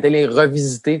tournage, fait qu'elle est allée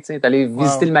revisiter, tu sais, elle est allée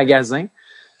visiter le magasin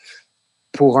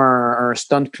pour un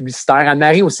stunt publicitaire.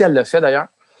 Anne-Marie aussi, elle l'a fait d'ailleurs.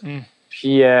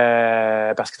 Puis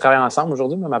parce qu'ils travaillent ensemble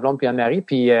aujourd'hui, ma blonde puis Anne-Marie.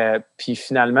 Puis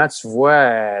finalement, tu vois,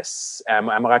 elle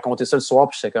m'a raconté ça le soir,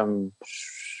 puis j'étais comme,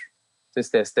 tu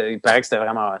sais, il paraît que c'était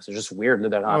vraiment, c'est juste weird là,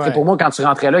 de rentrer. Ouais. Pour moi, quand tu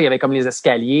rentrais là, il y avait comme les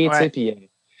escaliers, tu sais, puis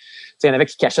il y en avait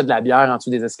qui cachaient de la bière en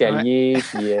dessous des escaliers,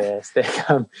 puis c'était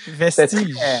comme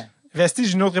Vestige.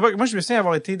 Vestige d'une autre époque. Moi, je me souviens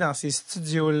avoir été dans ces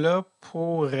studios-là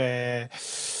pour... je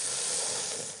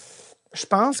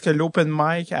pense que l'Open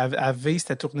Mic avait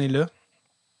cette tournée-là.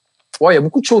 Ouais, il y a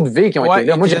beaucoup de shows de V qui ont été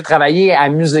là. Moi, j'ai travaillé à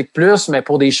Musique Plus, mais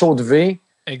pour des shows de V.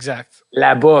 Exact.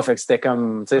 là-bas. Fait que c'était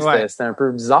comme, tu sais, c'était un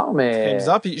peu bizarre, mais... C'était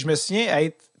bizarre, puis je me souviens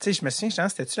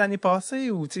c'était-tu l'année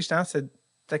passée ou, tu sais,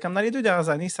 c'était comme dans les 2 dernières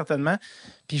années, certainement.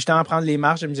 Puis j'étais en prendre les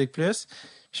marches de Musique Plus.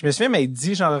 Puis je me souviens m'être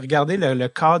dit, genre, regardez le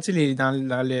cadre, tu sais,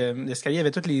 dans l'escalier, il y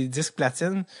avait tous les disques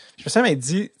platine. Je me souviens m'être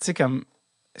dit, tu sais, comme,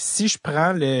 si je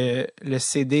prends le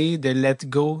CD de Let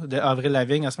Go de Avril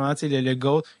Lavigne en ce moment, tu sais, le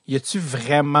Gold, y a-tu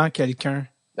vraiment quelqu'un?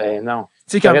 Ben non.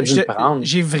 Tu sais, comme,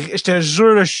 je te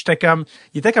jure, là, j'étais comme,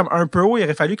 il était comme un peu haut, il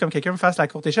aurait fallu comme quelqu'un me fasse la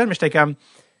courte échelle, mais j'étais comme,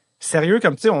 sérieux,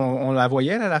 comme, tu sais, on la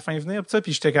voyait, là, à la fin venir, pis ça,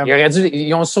 puis j'étais comme...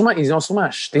 Ils ont sûrement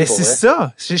acheté. Mais c'est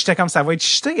ça! J'étais comme, ça va être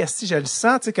jeté, si je le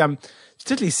sens, tu sais, comme,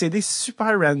 tous les CD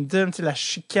super random, tu sais, la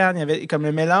chicane, il y avait comme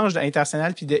le mélange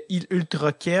d'International puis de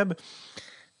Ultra Keb,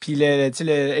 puis tu sais,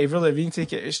 le Avril Lavigne, tu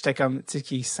sais, j'étais comme, tu sais,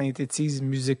 qui synthétise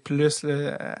Musique Plus,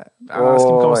 là, en ce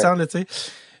qui me concerne, là, tu sais.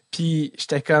 Puis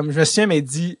j'étais comme, je me souviens, mais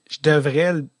dit, je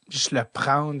devrais juste le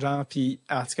prendre, genre, puis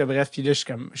en tout cas, bref, puis là, je suis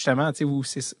comme, justement, tu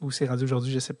sais, où c'est rendu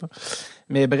aujourd'hui, je sais pas.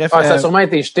 Mais bref. Ça a sûrement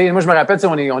été jeté. Moi, je me rappelle, tu sais,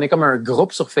 on est comme un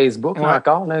groupe sur Facebook, là,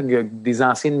 encore, là, des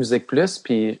anciens de Musique Plus,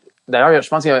 puis d'ailleurs, je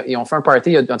pense qu'ils ont fait un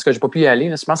party, en tout cas, j'ai pas pu y aller,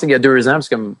 là. Je pense qu'il y a 2 ans, parce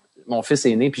que mon fils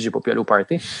est né, puis j'ai pas pu aller au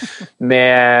party.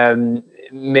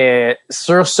 Mais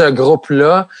sur ce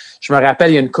groupe-là, je me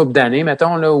rappelle, il y a une couple d'années,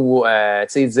 mettons, là, où, tu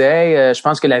sais, ils disaient, hey, je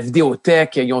pense que la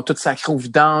vidéothèque, ils ont tout sacré au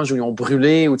vidange, ou ils ont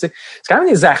brûlé, ou tu sais. C'est quand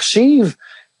même des archives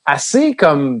assez,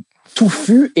 comme,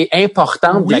 touffues et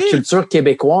importantes de la culture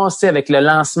québécoise, tu sais, avec le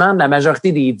lancement de la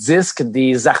majorité des disques,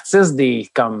 des artistes des,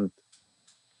 comme,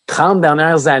 30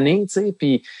 dernières années, tu sais,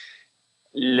 puis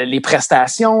les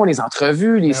prestations, les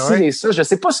entrevues, les ci, les ça. Je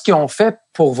sais pas ce qu'ils ont fait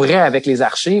pour vrai avec les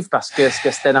archives, parce que est-ce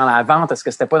que c'était dans la vente, est-ce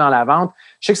que c'était pas dans la vente.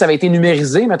 Je sais que ça avait été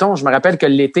numérisé, mettons. Je me rappelle que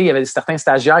l'été, il y avait certains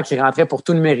stagiaires qui rentraient pour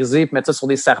tout numériser, puis mettre ça sur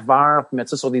des serveurs, puis mettre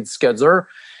ça sur des disques durs.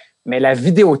 Mais la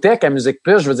vidéothèque à Musique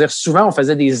Plus, je veux dire, souvent, on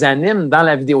faisait des animes dans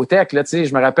la vidéothèque, là, tu sais.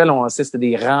 Je me rappelle, c'était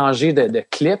des rangées de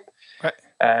clips. Ouais.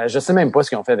 Je sais même pas ce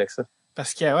qu'ils ont fait avec ça.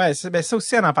 Parce que, ça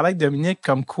aussi, on en parlait avec Dominique,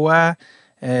 comme quoi,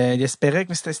 il espérait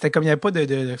que c'était comme il n'y avait pas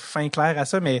de fin claire à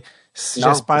ça, mais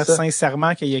j'espère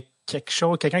sincèrement qu'il y a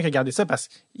quelqu'un qui a gardé ça, parce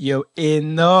qu'il y a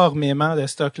énormément de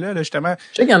stock là, justement.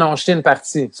 Je sais qu'ils en ont acheté une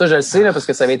partie. Ça, je le sais, là, parce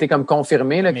que ça avait été comme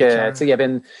confirmé, là, que, tu sais, il y avait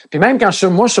une... Puis même quand je suis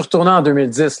retourné en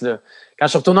 2010, là. Quand je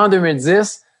suis retourné en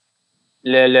 2010,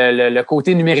 le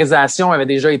côté numérisation avait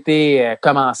déjà été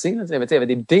commencé, là, il avait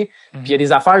débuté. Puis il y a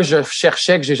des affaires que je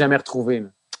cherchais que j'ai jamais retrouvées, là.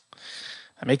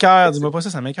 Ça m'écoeure, dis-moi pas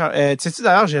ça m'écoeure. Tu sais-tu,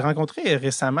 d'ailleurs, j'ai rencontré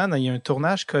récemment, il y a un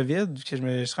tournage COVID, que je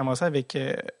me suis ramassé avec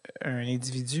un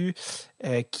individu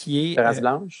qui est... De race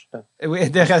blanche?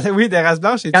 Oui, de race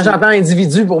blanche. Quand j'entends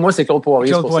individu, pour moi, c'est Claude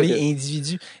Poirier. Claude Poirier,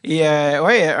 individu. Et en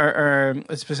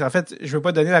fait, je veux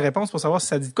pas donner la réponse pour savoir si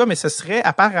ça dit de quoi, mais ce serait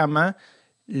apparemment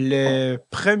le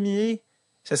premier...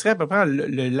 Ce serait à peu près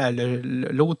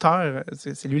l'auteur,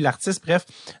 c'est lui l'artiste, bref,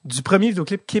 du premier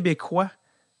vidéoclip québécois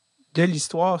de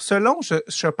l'histoire, selon,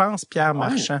 je pense, Pierre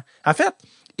Marchand. En fait,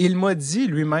 il m'a dit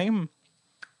lui-même,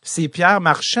 c'est Pierre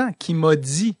Marchand qui m'a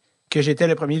dit que j'étais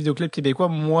le premier vidéoclip québécois.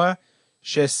 Moi,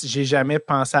 j'ai jamais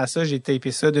pensé à ça. J'ai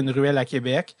tapé ça d'une ruelle à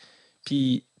Québec.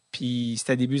 Puis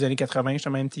c'était début des années 80, j'étais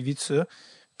même MTV, tout ça.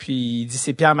 Puis il dit,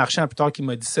 c'est Pierre Marchand plus tard qui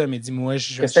m'a dit ça, mais dis-moi...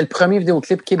 C'était le premier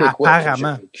vidéoclip québécois.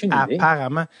 Apparemment. C'est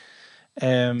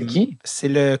qui? C'est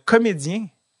le comédien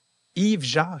Yves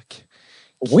Jacques.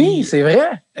 Oui, c'est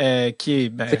vrai. Qui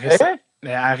est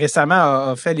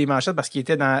récemment a fait les manchettes parce qu'il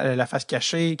était dans La Face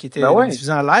Cachée, qui était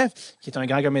diffusé en live, qui est un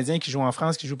grand comédien qui joue en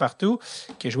France, qui joue partout,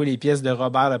 qui a joué les pièces de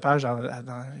Robert Lepage dans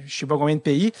je sais pas combien de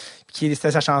pays, puis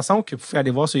c'était sa chanson que vous pouvez aller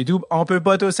voir sur YouTube. On peut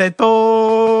pas tous être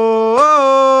pauvres!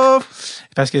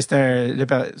 Parce que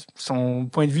son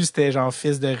point de vue, c'était genre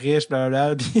fils de riche,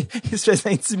 blablabla, puis il se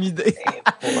faisait intimider.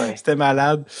 C'était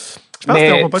malade.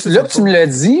 Mais là que tu me l'as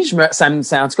dit,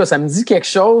 en tout cas, ça me dit quelque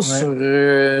chose sur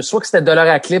soit que c'était Dollar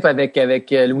à clip avec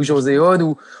Louis-José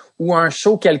Hood ou un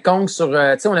show quelconque sur,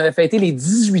 tu sais, on avait fêté les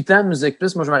 18 ans de Musique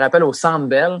Plus, moi je me rappelle au Centre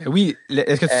Bell. Oui,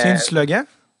 est-ce que tu te souviens du slogan?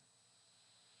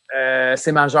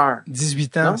 C'est majeur.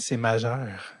 18 ans, c'est majeur.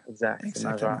 Exact, c'est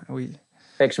majeur. Oui.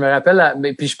 Fait que je me rappelle,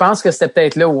 puis je pense que c'était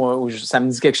peut-être là où ça me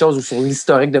dit quelque chose, où sur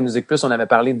l'historique de Musique Plus, on avait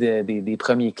parlé des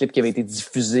premiers clips qui avaient été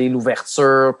diffusés,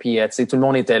 l'ouverture, puis tu sais, tout le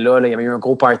monde était là, il y avait eu un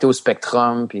gros party au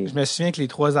Spectrum. Puis... Je me souviens que les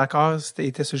 3 accords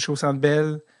étaient sur le show Centre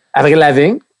Bell. Avril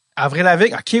Lavigne.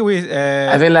 OK, oui.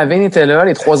 Avril Lavigne était là,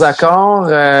 les 3 accords.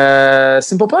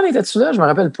 Simple Plan était-tu là? Je me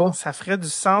rappelle pas. Ça ferait du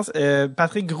sens.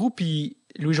 Patrick Groux puis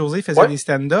Louis-José faisaient des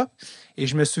stand-up. Et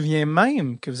je me souviens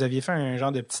même que vous aviez fait un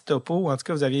genre de petit topo. En tout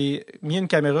cas, vous aviez mis une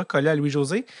caméra collée à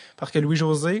Louis-José parce que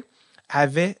Louis-José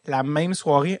avait la même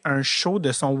soirée un show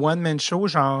de son one-man show,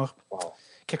 genre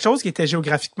quelque chose qui était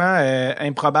géographiquement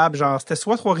improbable, genre c'était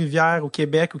soit Trois-Rivières ou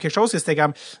Québec ou quelque chose que c'était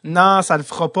comme non, ça le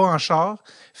fera pas en char.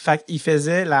 Fait qu'il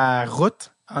faisait la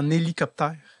route en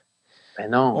hélicoptère. Ben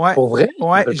non, Ouais, pour vrai?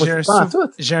 ouais,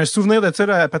 J'ai un souvenir de ça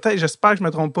là, peut-être, j'espère que je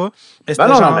me trompe pas. Mais ben c'était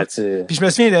non, genre, non, mais tu... puis je me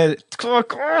souviens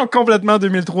complètement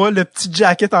 2003, le petit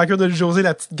jacket en cuir de Louis-José,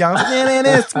 la petite gante.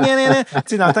 Tu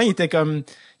sais, dans le temps, il était comme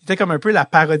un peu la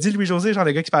parodie de Louis-José, genre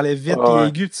le gars qui parlait vite puis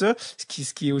aigu, tout ça.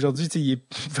 Ce qui aujourd'hui, tu sais, il est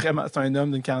vraiment, c'est un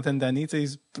homme d'une quarantaine d'années, tu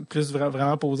sais, plus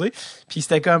vraiment posé. Puis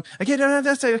c'était comme, OK,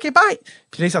 bye!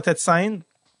 Puis là, il sortait de scène,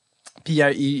 puis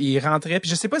il rentrait, puis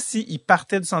je sais pas s'il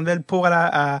partait du Centre Bell pour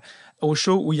aller au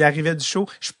show ou il arrivait du show.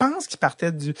 Je pense qu'il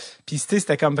partait du... Puis tu sais,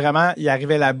 c'était comme vraiment, il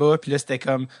arrivait là-bas, puis là, c'était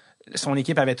comme, son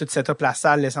équipe avait tout set up la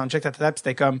salle, le soundcheck, puis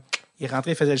c'était comme, il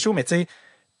rentrait, il faisait le show, mais tu sais,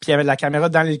 puis il y avait de la caméra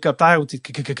dans l'hélicoptère où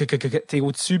t'es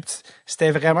au-dessus.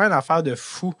 C'était vraiment une affaire de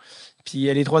fou.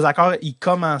 Puis les trois accords, ils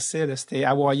commençaient. Là, c'était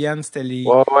hawaïenne, c'était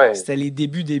les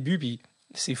débuts. Puis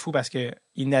c'est fou parce que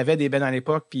ils n'avaient des bands à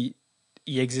l'époque, puis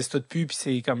ils existent plus. Puis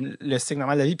c'est comme le cycle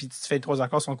normal de la vie. Puis tu fais les trois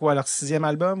accords, sont quoi, leur 6e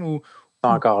album ou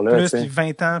encore là, plus, puis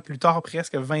 20 ans plus tard,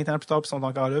 presque 20 ans plus tard, puis ils sont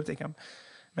encore là. Puis t'es comme...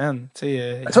 Man, tu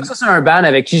sais. Ça, c'est un band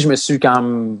avec qui je me suis quand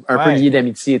même un peu lié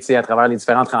d'amitié, tu sais, à travers les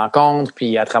différentes rencontres,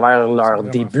 puis à travers leur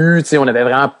début, tu sais, on avait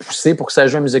vraiment poussé pour que ça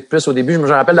joue à Musique Plus au début. Je me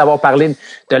rappelle d'avoir parlé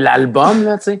de l'album,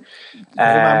 là, tu sais.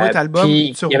 Album,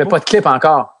 puis il y avait pas de clip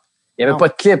encore. Il y avait pas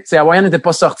de clip, tu sais, Hawaiian n'était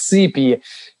pas sorti, puis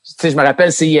tu sais, je me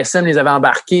rappelle, CISM les avait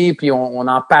embarqués, puis on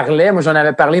en parlait. Moi, j'en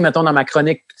avais parlé, mettons, dans ma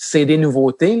chronique CD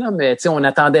nouveautés, là, mais tu sais, on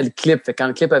attendait le clip. Fait que quand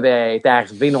le clip avait été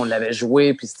arrivé, là, on l'avait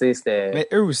joué, puis tu sais, c'était... Mais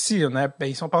eux aussi,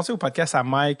 ils sont passés au podcast à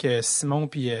Mike, Simon,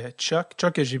 puis Chuck.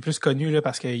 Chuck, que j'ai plus connu, là,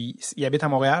 parce qu'il habite à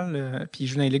Montréal, puis il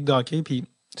joue dans les ligues de hockey, puis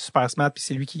super smart, puis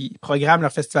c'est lui qui programme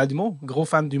leur festival d'humour. Gros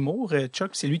fan d'humour,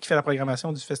 Chuck, c'est lui qui fait la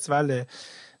programmation du festival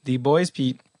des Boys,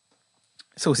 puis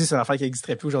ça aussi, c'est une affaire qui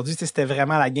n'existerait plus aujourd'hui. Tu sais, c'était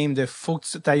vraiment la game de faut que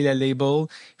tu ailles le label,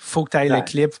 faut que tu ailles le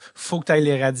clip, faut que tu ailles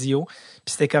les radios.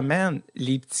 Puis c'était comme, man,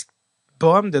 les petits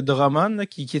bums de Drummond là,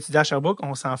 qui étudiaient à Sherbrooke,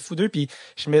 on s'en fout d'eux. Puis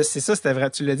c'est ça, c'était vrai,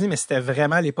 tu l'as dit, mais c'était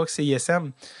vraiment à l'époque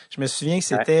CISM. Je me souviens que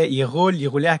c'était, ils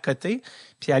roulaient à côté.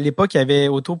 Puis à l'époque, il y avait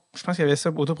je pense qu'il y avait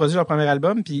ça, autoproduit leur premier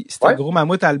album. Puis c'était Gros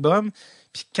Mammouth album.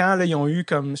 Puis quand là, ils ont eu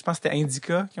comme, je pense que c'était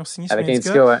Indica qui ont signé sur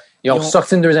Indica, ouais. Ils ont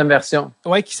sorti une deuxième version.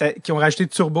 Ouais, qui ont rajouté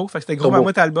Turbo. Fait que c'était Gros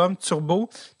Mammouth album, Turbo.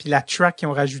 Puis la track qu'ils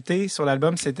ont rajouté sur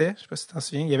l'album, c'était, je sais pas si tu t'en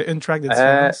souviens, il y avait une track de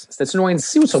différence. C'était-tu Loin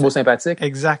d'ici ou Turbo Sympathique?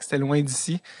 Exact, c'était Loin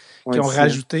d'ici. Qui ont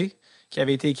rajouté, qui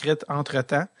avait été écrite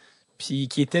entre-temps, puis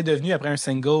qui était devenu après un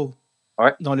single.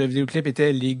 Ouais. Dont le vidéoclip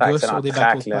était Les gars sur des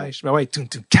bateaux de pêche. Ben ouais,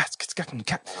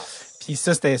 puis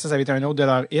ça avait été un autre de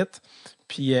leur hit.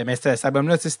 Puis, mais cet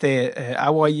album-là, tu sais, c'était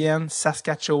hawaïenne,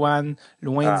 Saskatchewan,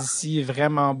 Loin d'ici,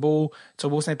 vraiment beau,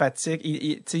 turbo sympathique.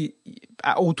 Tu sais,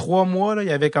 aux 3 mois, là, il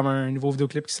y avait comme un nouveau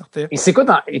vidéoclip qui sortait. Il s'écoute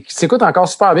encore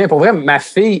super bien. Pour vrai, ma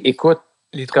fille écoute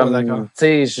les 3 accords.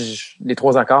 Tu sais, les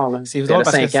trois accords, là. C'est drôle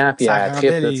parce 5 ans, puis elle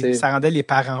triple, ça rendait les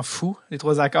parents fous, les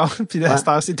 3 accords. Puis là,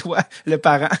 c'est toi, le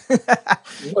parent.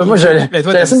 Moi,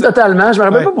 je l'assume totalement. Je me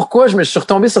rappelle pas pourquoi je me suis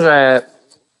retombé sur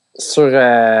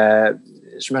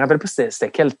je me rappelle pas c'était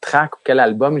quel track ou quel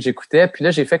album que j'écoutais. Puis là,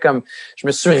 j'ai fait comme, je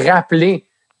me suis rappelé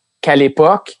qu'à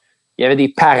l'époque, il y avait des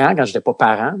parents, quand j'étais pas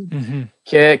parent,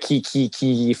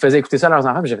 qui faisaient écouter ça à leurs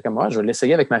enfants. Puis j'avais comme, moi, je vais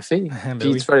l'essayer avec ma fille.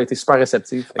 Puis tu vois, elle a été super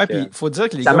réceptive. Ouais, puis faut dire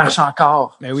que les ça marche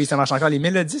encore. Mais oui, ça marche encore. Les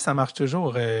mélodies, ça marche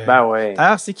toujours. Ben ouais.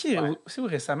 D'ailleurs, c'est qui, c'est où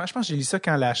récemment? Je pense que j'ai lu ça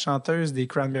quand la chanteuse des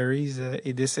Cranberries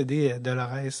est décédée,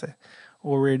 Dolores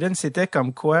O'Riordan. C'était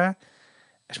comme quoi,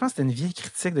 je pense que c'était une vieille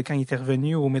critique de quand il était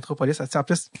revenu au Métropolis. En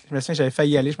plus, je me souviens, j'avais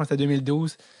failli y aller, je pense que c'était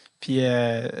 2012. Puis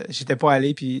j'étais pas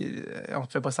allé, puis on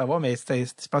te fait pas savoir, mais c'était,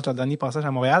 je pense, leur dernier passage à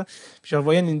Montréal. Puis je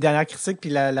revoyais une dernière critique, puis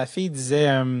la fille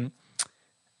disait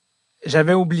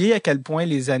j'avais oublié à quel point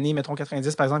les années, mettons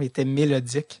 90, par exemple, étaient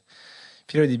mélodiques.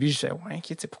 Puis là, au début, je disais, ouais, ok,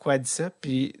 tu sais pourquoi elle dit ça?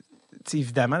 Puis, tu sais,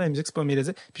 évidemment, la musique, c'est pas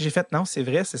mélodique. Puis j'ai fait, non, c'est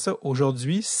vrai, c'est ça.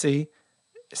 Aujourd'hui, c'est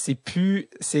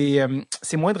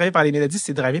moins drivé par les mélodies,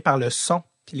 c'est drivé par le son,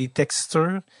 puis les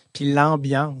textures, puis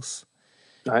l'ambiance.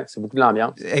 Ouais, c'est beaucoup de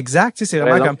l'ambiance. Exact, tu sais, c'est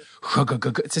vraiment comme,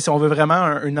 tu sais, si on veut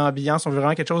vraiment une ambiance, on veut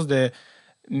vraiment quelque chose de,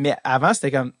 mais avant,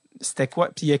 c'était quoi?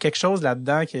 Puis il y a quelque chose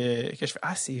là-dedans que je fais,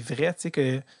 c'est vrai, tu sais,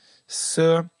 que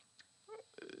ça,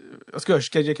 en tout cas,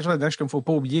 il y a quelque chose là-dedans que je ne faut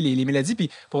pas oublier les mélodies.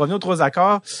 Puis pour revenir aux 3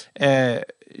 accords,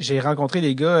 j'ai rencontré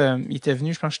les gars, ils étaient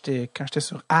venus, je pense, quand j'étais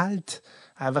sur Alt,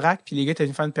 à Vrac, puis les gars étaient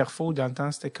venus faire une perfo, dans le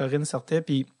temps, c'était Corinne sortait,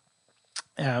 puis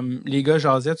les gars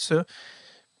jasaient, tout ça,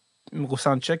 au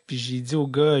soundcheck, puis j'ai dit aux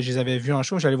gars, je les avais vus en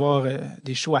show, j'allais voir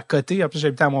des shows à côté, en plus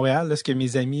j'habitais à Montréal, là, parce que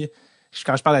mes amis,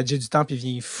 quand je parle à Jay du Temple, il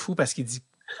vient fou parce qu'il dit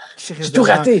J'ai tout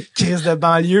raté. Crise de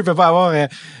banlieue peut pas avoir...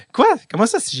 Quoi? Comment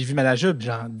ça, si j'ai vu Malajube,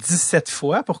 genre 17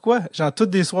 fois? Pourquoi? Genre, toutes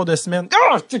des soirs de semaine.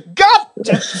 Oh, tu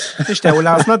gâtes! J'étais au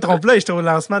lancement de Trompe-l'œil, j'étais au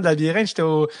lancement de Labyrinthe,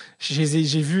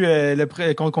 j'ai vu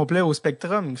le compte complet au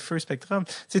Spectrum, Feu Spectrum.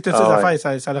 Tu sais, toutes ces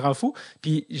affaires, ça le rend fou.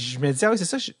 Puis je me dis, ah oui, c'est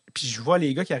ça. Puis je vois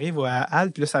les gars qui arrivent à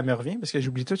Halle, puis là, ça me revient, parce que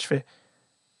j'oublie tout. Je fais,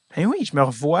 ben oui, je me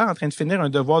revois en train de finir un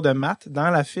devoir de maths dans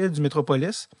la file du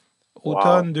Métropolis,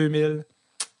 automne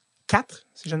 2004,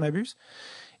 si je ne m'abuse.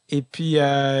 Et puis,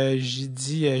 j'ai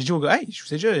dit au gars, hey, je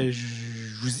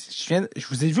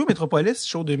vous ai vu au Métropolis,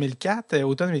 show 2004,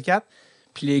 automne 2004.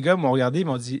 Puis les gars m'ont regardé, ils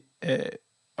m'ont dit,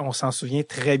 on s'en souvient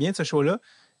très bien de ce show-là.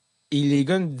 Et les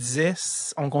gars me disaient,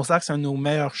 on considère que c'est un de nos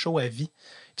meilleurs shows à vie.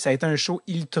 Puis ça a été un show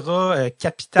ultra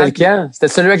capital. C'était lequel? C'était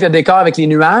celui avec le décor avec les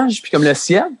nuages, puis comme le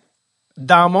ciel?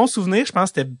 Dans mon souvenir, je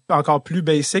pense que c'était encore plus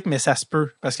basic, mais ça se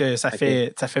peut, parce que ça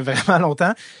fait vraiment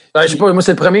longtemps. Je sais pas, moi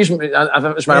c'est le premier, je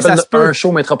me rappelle d'un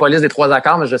show Métropolis des Trois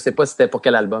Accords, mais je sais pas c'était pour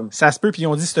quel album. Ça se peut, puis ils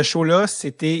ont dit ce show-là, ça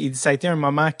a été un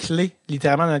moment clé,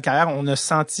 littéralement, dans notre carrière. On a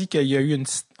senti qu'il y a eu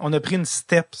on a pris une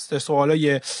step ce soir-là.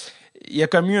 Il y a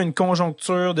comme eu une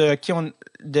conjoncture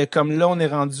comme là, on est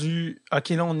rendu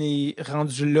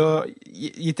là.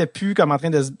 Il était plus comme en train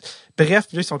de bref,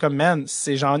 puis là, ils sont comme, man,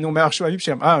 c'est genre nos meilleurs choix à vie. Puis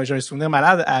je suis comme, j'ai un souvenir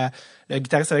malade. Le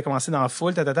guitariste avait commencé dans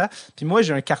Full, Puis moi,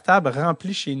 j'ai un cartable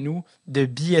rempli chez nous de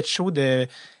billets de show, de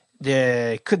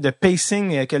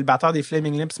pacing que le batteur des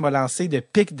Flaming Lips m'a lancé, de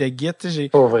pics de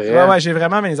git. Ouais, j'ai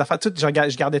vraiment mes affaires.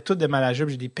 Je gardais tout de Malajube,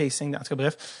 j'ai des pacings. En tout cas,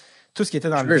 bref, tout ce qui était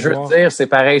dans je veux te dire, c'est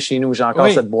pareil chez nous. J'ai encore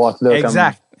cette boîte-là.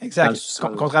 Exact.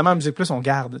 Contrairement à Musique Plus, on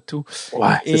garde tout.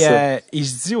 Ouais, et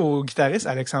je dis au guitariste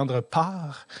Alexandre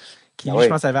Parr, qui lui, je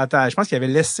pense qu'il avait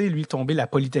laissé lui tomber la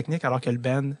Polytechnique alors que le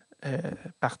band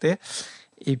partait.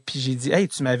 Et puis j'ai dit, hey,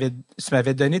 tu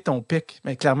m'avais donné ton pic,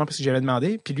 mais clairement parce que j'avais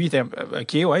demandé. Puis lui il était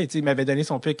ok, ouais, tu sais, il m'avait donné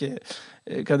son pic.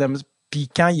 Puis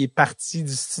quand il est parti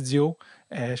du studio,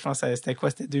 je pense que c'était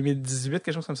quoi, c'était 2018,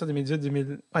 quelque chose comme ça,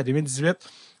 2018.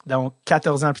 Donc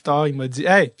 14 ans plus tard, il m'a dit,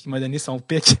 hey, puis il m'a donné son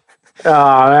pic.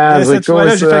 Ah, man, c'est cool,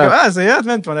 j'ai fait c'est hot,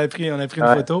 man. Puis on a pris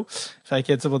une photo. Fait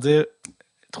que, tu sais, pour dire,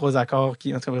 3 accords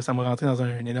qui, en tout cas, ça m'a rentré dans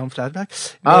un énorme flashback.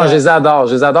 Mais, je les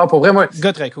adore. Pour vrai, moi.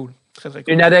 Gars très cool. Très, très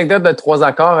cool. Une anecdote de 3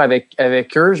 accords avec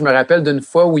eux. Je me rappelle d'une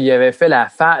fois où il avait fait la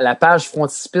page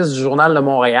frontispice du Journal de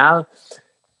Montréal.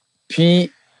 Puis,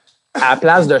 à la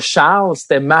place de Charles,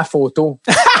 c'était ma photo.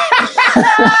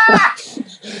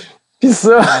 Puis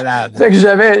ça, fait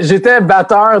que j'étais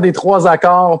batteur des 3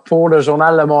 accords pour le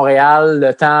Journal de Montréal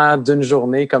le temps d'une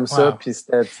journée comme ça, puis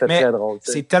c'était très drôle.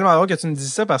 T'sais. C'est tellement drôle que tu me dis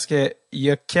ça parce que il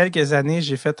y a quelques années,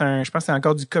 j'ai fait je pense que c'était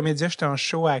encore du Comédia, j'étais en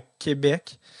show à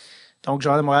Québec, donc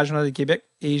Journal de Montréal, Journal de Québec,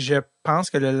 et je pense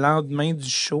que le lendemain du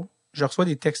show, je reçois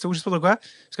des textos, je sais pas de quoi,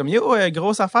 c'est comme yo,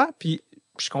 grosse affaire, puis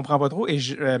je comprends pas trop, et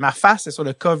ma face est sur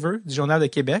le cover du Journal de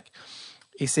Québec,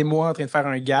 et c'est moi en train de faire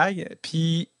un gag,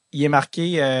 puis il est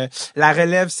marqué la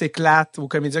relève s'éclate au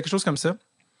Comédia, quelque chose comme ça.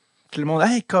 Puis le monde,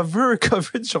 hey, cover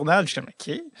du journal. Je suis comme,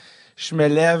 OK. Je me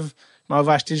lève, je m'en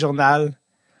vais acheter le journal,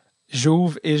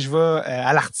 j'ouvre et je vais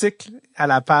à l'article, à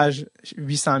la page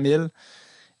 800 000,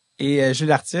 et je lis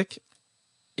l'article,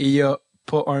 et il n'y a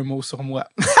pas un mot sur moi.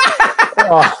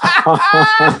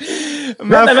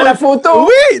 T'avais la photo?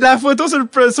 Oui, la photo sur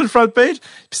le front page.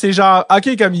 Puis c'est genre,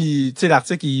 OK, comme tu sais,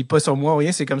 l'article, il est pas sur moi ou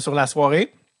rien, c'est comme sur la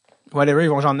soirée. Whatever, ils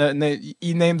vont genre,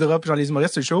 ils name drop, genre les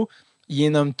humoristes sur le show, ils les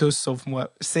nomment tous sauf moi.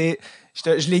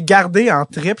 Je l'ai gardé en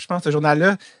trip, je pense, ce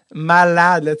journal-là,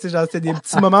 malade, là, tu sais, genre, c'était des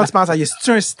petits moments où tu penses,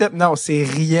 c'est-tu un step? Non, c'est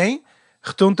rien.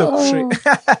 Retourne te coucher.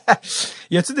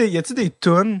 Y a-tu des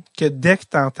tunes que dès que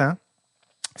t'entends,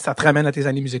 ça te ramène à tes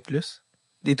années Musique Plus?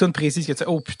 Des tunes précises que tu sais,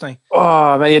 oh putain.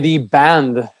 Ben, il y a des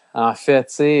bands, en fait,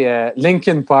 tu sais,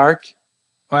 Linkin Park.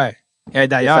 Ouais. Et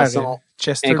d'ailleurs,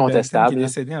 Chester incontestable, Bennington, qui est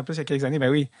décédé, en plus, il y a quelques années, ben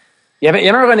oui. Il y avait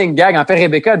un running gag. En fait,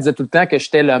 Rebecca disait tout le temps que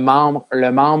j'étais le membre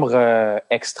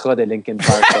extra de Linkin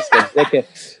Park. Parce qu'elle disait que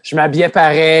je m'habillais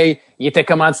pareil. Il était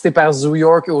commandité par Zoo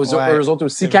York et eux autres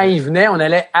aussi. Quand ils venaient, on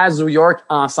allait à Zoo York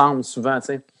ensemble, souvent, tu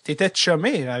sais. T'étais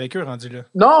chumé avec eux, rendu là.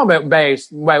 Non,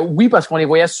 oui, parce qu'on les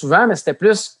voyait souvent, mais c'était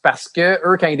plus parce que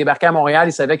eux, quand ils débarquaient à Montréal,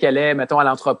 ils savaient qu'ils allaient, mettons, à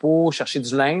l'entrepôt, chercher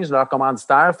du linge, leur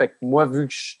commanditaire. Fait que moi, vu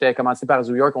que j'étais commandité par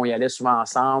Zoo York, on y allait souvent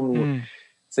ensemble ou, tu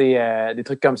sais, des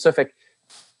trucs comme ça. Fait que,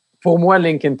 pour moi,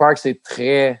 Linkin Park, c'est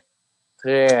très,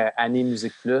 très année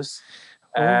Musique Plus.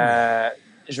 Je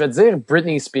vais te dire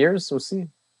Britney Spears aussi.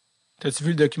 T'as-tu vu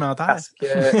le documentaire? Parce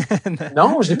que...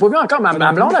 non, je l'ai pas vu encore.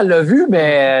 Ma blonde, elle l'a vu,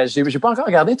 mais j'ai pas encore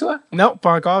regardé, toi? Non,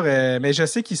 pas encore. Mais je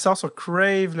sais qu'il sort sur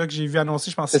Crave, là, que j'ai vu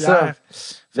annoncer, je pense, hier.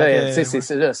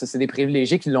 C'est des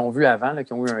privilégiés qui l'ont vu avant, là,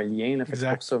 qui ont eu un lien. Là, c'est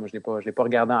pour ça, moi, je l'ai pas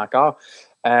regardé encore.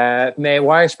 Mais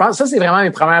ouais, je pense ça, c'est vraiment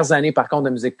mes premières années, par contre, de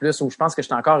Musique Plus, où je pense que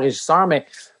j'étais encore régisseur, mais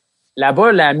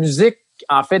là-bas, la musique,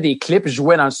 en fait, des clips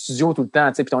jouait dans le studio tout le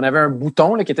temps. Puis on avait un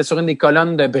bouton là, qui était sur une des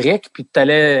colonnes de briques, puis tu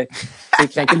allais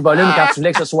craquer le volume quand tu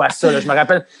voulais que ce soit ça. Là. Je me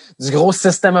rappelle du gros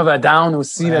System of a Down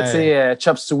aussi, là,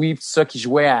 Chop Suey, tout ça, qui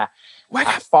jouait à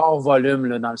fort volume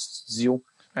là, dans le studio.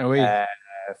 Ah oui.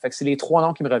 Fait que c'est les 3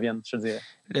 noms qui me reviennent, je te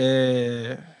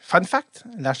dirais. Fun fact,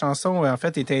 la chanson, en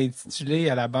fait, était intitulée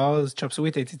à la base, Chop Suey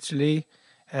était intitulée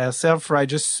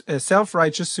Self-Righteous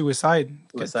Suicide,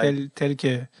 tel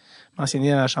que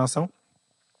mentionné dans la chanson.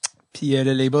 Puis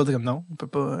le label dit comme non, on peut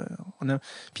pas.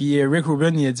 Puis Rick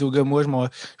Rubin, il a dit aux gars, moi, je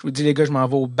vous dis les gars, je m'en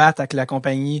vais au bat avec la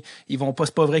compagnie. Ils vont pas,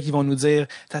 c'est pas vrai qu'ils vont nous dire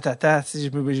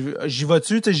j'y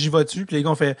vas-tu, j'y vas-tu. Puis les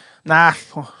gars ont fait nah,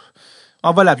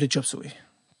 on va l'appeler Chop Suey.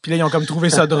 Puis là, ils ont comme trouvé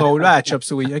ça drôle là, à Chop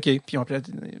Suey. OK. Puis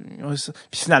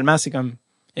finalement, c'est comme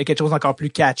il y a quelque chose d'encore plus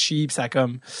catchy, puis ça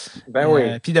comme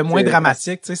puis de moins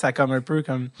dramatique, tu sais, ça comme un peu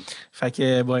comme fait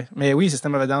que ouais. Mais oui,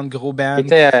 System of a Down, gros band.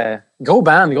 C'était gros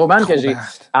band que j'ai.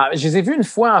 Alors, je les ai vus une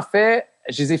fois en fait,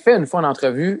 je les ai fait une fois en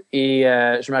entrevue et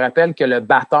je me rappelle que le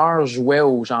batteur jouait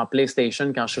au genre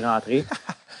PlayStation quand je suis rentré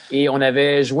et on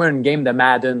avait joué une game de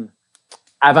Madden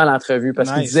avant l'entrevue parce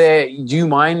qu'il disait "Do you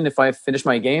mind if I finish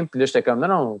my game?" Puis là j'étais comme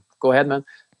non, go ahead man.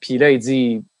 Puis là, il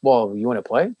dit, well, you want to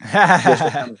play?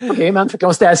 OK, man. Fait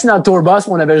qu'on s'était assis dans le tour bus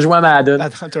et on avait joué à Madden.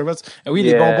 Oui,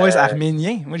 les bons boys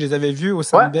arméniens. Moi, je les avais vus au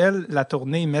Sandbell, la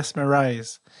tournée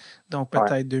Mesmerize. Donc,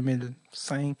 peut-être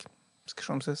 2005, quelque chose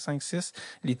comme ça, 5-6.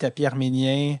 Les tapis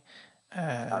arméniens.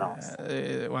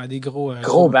 Des gros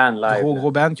bands live. Gros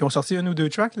bands qui ont sorti 1 ou 2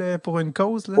 tracks là, pour une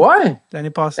cause là,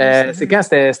 l'année passée. C'est quand?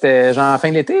 C'était genre fin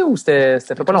de l'été ou c'était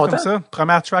fait pas longtemps? Comme ça.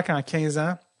 Première track en 15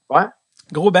 ans. Ouais.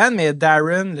 Gros band, mais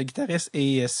Darren, le guitariste,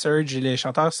 et Serge, les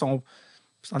chanteurs, sont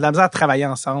de la misère à travailler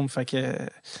ensemble. Fait que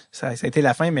ça a été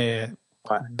la fin, mais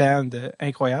band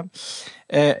incroyable.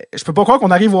 Je peux pas croire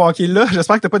qu'on arrive au hockey là.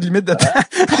 J'espère que t'as pas de limite de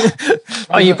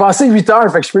temps. Il est passé 8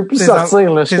 heures, fait que je peux plus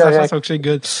sortir.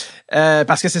 Là,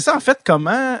 parce que c'est ça, en fait,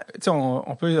 comment...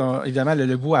 On peut, évidemment,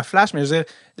 le bout à flash, mais je veux dire,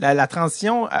 la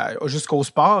transition jusqu'au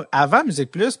sport, avant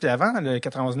Musique Plus, puis avant le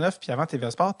 91.9, puis avant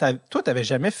TVA Sport, toi, t'avais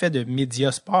jamais fait de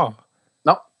média sport.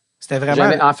 Non. C'était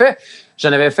vraiment... En fait,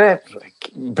 j'en avais fait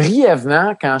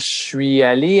brièvement quand je suis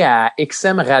allé à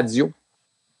XM Radio,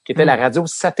 qui était la radio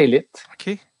satellite.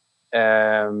 OK.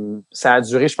 Ça a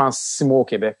duré, je pense, 6 mois au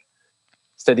Québec.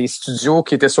 C'était des studios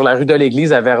qui étaient sur la rue de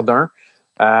l'Église à Verdun.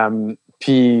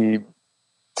 Puis, tu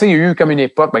sais, il y a eu comme une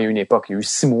époque, il y a eu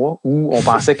 6 mois où on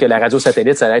pensait que la radio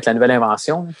satellite, ça allait être la nouvelle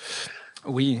invention.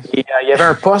 Oui. Et il y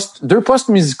avait 2 postes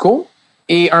musicaux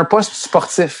et un poste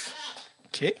sportif.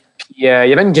 OK. Puis, il y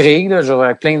avait une grille, là, genre,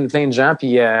 avec plein de gens.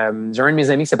 Puis, j'ai un de mes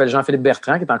amis qui s'appelle Jean-Philippe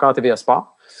Bertrand, qui est encore à TVA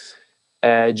Sport.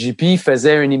 JP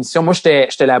faisait une émission. Moi,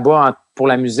 j'étais là-bas pour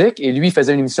la musique et lui, il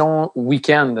faisait une émission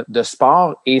week-end de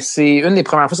sport. Et c'est une des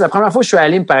premières fois. C'est la première fois que je suis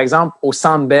allé, par exemple, au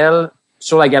Centre Bell,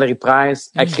 sur la galerie de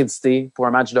presse, accrédité pour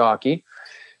un match de hockey.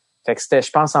 Fait que c'était,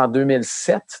 je pense, en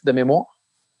 2007 de mémoire.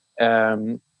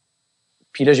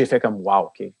 Puis là, j'ai fait comme, wow,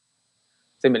 OK.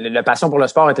 T'sais, la passion pour le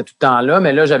sport était tout le temps là,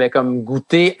 mais là, j'avais comme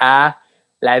goûté à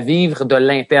la vivre de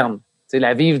l'interne.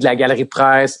 La vivre de la galerie de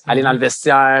presse, aller dans le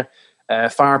vestiaire,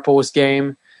 faire un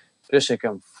post-game. Là, j'étais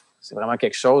comme, c'est vraiment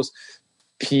quelque chose.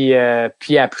 Puis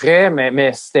après,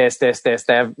 mais c'était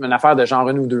une affaire de genre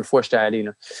 1 ou 2 fois que j'étais allé,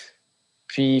 là.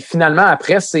 Puis finalement,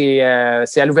 après, c'est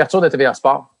à l'ouverture de TVA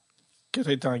Sport. Que tu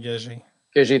as été engagé.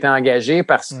 Que j'ai été engagé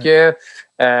parce que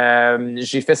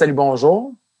j'ai fait Salut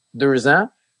Bonjour 2 ans.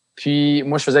 Puis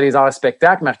moi, je faisais les arts et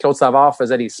spectacles. Marc-Claude Savard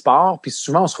faisait les sports. Puis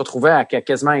souvent, on se retrouvait à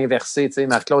quasiment inversé. Tu sais,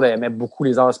 Marc-Claude aimait beaucoup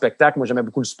les arts et spectacles. Moi, j'aimais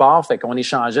beaucoup le sport. Fait qu'on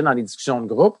échangeait dans les discussions de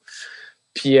groupe.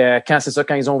 Puis quand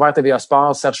ils ont ouvert TVA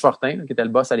Sport, Serge Fortin, qui était le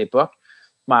boss à l'époque,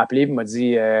 m'a appelé et m'a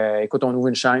dit écoute, on ouvre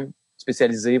une chaîne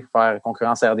spécialisée pour faire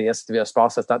concurrence à RDS et TVA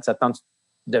Sport. Ça tente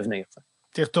de venir.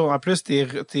 En plus, si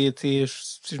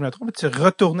je me trompe, tu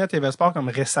retournais à TVA Sport comme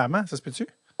récemment, ça se peut-tu?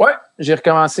 Ouais, j'ai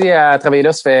recommencé à travailler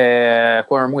là, ça fait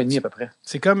 1 mois et demi à peu près.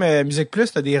 C'est comme Musique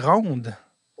Plus, t'as des rondes.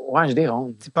 Ouais, j'ai des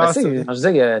rondes. Tu passes, je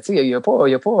disais, il y a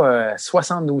pas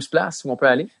 72 places où on peut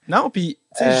aller. Non, puis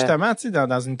tu sais justement, tu sais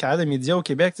dans une carrière de médias au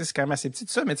Québec, c'est quand même assez petit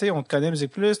tout ça, mais tu sais on te connaît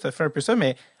Musique Plus, t'as fait un peu ça,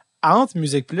 mais entre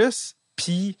Musique Plus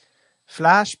puis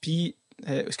Flash puis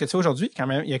ce que tu sais aujourd'hui,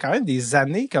 il y a quand même des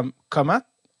années comme comment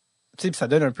tu sais ça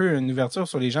donne un peu une ouverture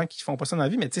sur les gens qui font pas ça dans la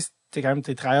vie, mais tu sais t'es quand même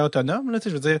travailleur autonome là, tu sais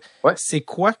je veux dire, c'est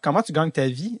quoi, comment tu gagnes ta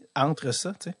vie entre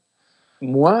ça, tu sais?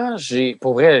 Moi,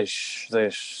 pour vrai,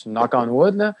 je knock on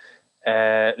wood, là,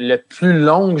 le plus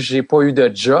long que j'ai pas eu de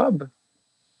job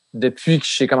depuis que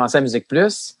j'ai commencé à Musique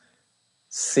Plus,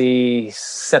 c'est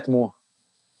 7 mois.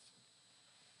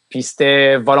 Puis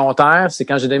c'était volontaire. C'est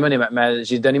quand j'ai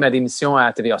donné ma démission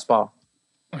à TVA Sport.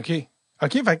 OK.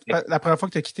 OK, fait que la première fois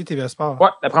que tu as quitté TVA Sport. Ouais,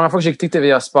 la première fois que j'ai quitté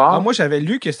TVA Sport. Ah, moi, j'avais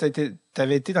lu que tu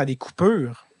avais été dans des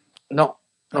coupures. Non.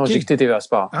 Non, OK. j'ai quitté TVA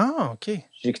Sport. Ah, OK.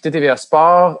 J'ai quitté TVA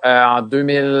Sport en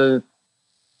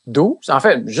 2012. En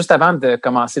fait, juste avant de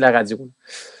commencer la radio.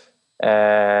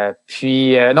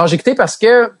 Non, j'ai quitté parce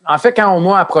que, en fait, quand on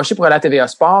m'a approché pour aller à TVA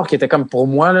Sport, qui était comme pour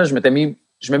moi, là, je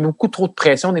mets beaucoup trop de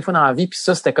pression des fois dans la vie, puis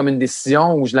ça, c'était comme une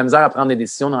décision où j'ai de la misère à prendre des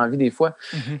décisions dans la vie des fois.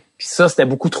 Mm-hmm. Puis ça, c'était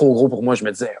beaucoup trop gros pour moi. Je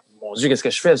me disais, mon Dieu, qu'est-ce que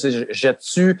je fais? Je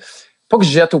jette-tu, pas que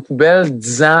je jette aux poubelles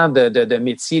 10 ans de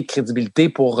métier et de crédibilité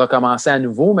pour recommencer à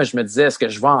nouveau, mais je me disais, est-ce que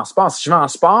je vais en sport? Si je vais en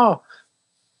sport,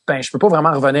 ben, je peux pas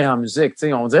vraiment revenir en musique.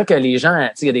 T'sais. On dirait que les gens,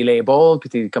 il y a des labels, puis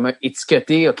t'es comme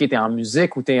étiqueté, OK, t'es en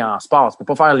musique ou t'es en sport. Tu peux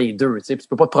pas faire les deux, puis tu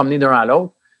peux pas te promener d'un à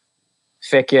l'autre.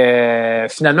 Fait que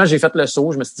finalement, j'ai fait le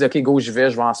saut. Je me suis dit, OK, go, je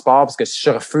vais en sport, parce que si je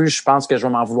refuse, je pense que je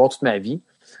vais m'en vouloir toute ma vie.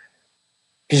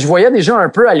 Puis je voyais déjà un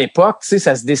peu à l'époque,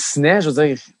 ça se dessinait, je veux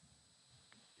dire,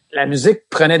 la musique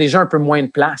prenait déjà un peu moins de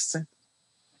place. T'sais.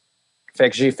 Fait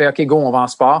que j'ai fait, OK, go, on va en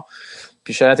sport.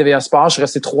 Puis je suis allé à TVA Sport, je suis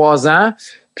resté 3 ans.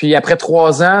 Puis après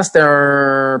 3 ans, c'était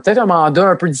peut-être un mandat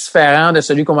un peu différent de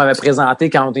celui qu'on m'avait présenté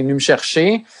quand on est venu me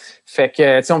chercher. Fait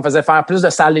que, tu sais, on me faisait faire plus de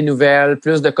salles des nouvelles,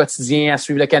 plus de quotidiens à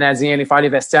suivre le Canadien, aller faire les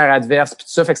vestiaires adverses, puis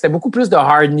tout ça. Fait que c'était beaucoup plus de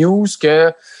hard news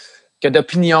que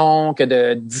d'opinion,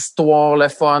 que d'histoire, le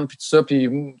fun, puis tout ça. Puis,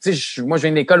 tu sais, moi, je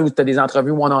viens d'une école où tu as des entrevues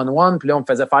one-on-one, puis là, on me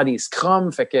faisait faire des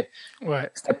scrums. Fait que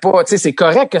c'était pas, tu sais, c'est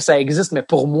correct que ça existe, mais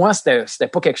pour moi, c'était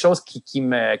pas quelque chose qui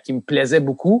me plaisait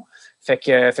beaucoup. Fait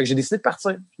que j'ai décidé de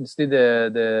partir. J'ai décidé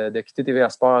de quitter TVA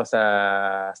Sport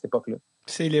à cette époque-là.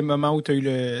 C'est les moments où t'as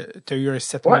eu un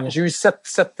 7 mois. Ouais, j'ai eu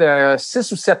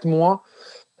 6 ou 7 mois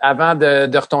avant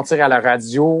de retomber à la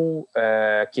radio,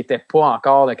 qui était pas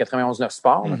encore de 91.9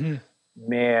 Sport, Mm-hmm.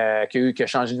 mais qui a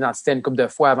changé d'identité une couple de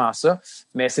fois avant ça.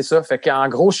 Mais c'est ça. Fait qu'en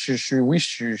gros, je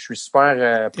suis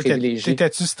super privilégié.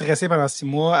 T'étais-tu stressé pendant 6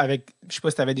 mois avec, je sais pas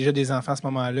si t'avais déjà des enfants à ce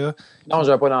moment-là? Non,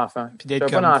 j'avais pas d'enfant. J'avais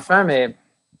pas d'enfant, mais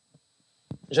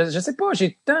je sais pas, je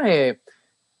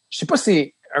sais pas si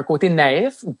c'est un côté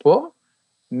naïf ou pas,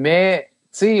 mais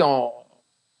tu sais,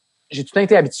 j'ai tout le temps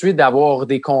été habitué d'avoir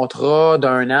des contrats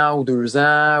d'1 an ou 2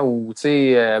 ans ou tu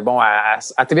sais,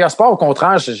 à TVA Sport, au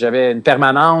contraire, j'avais une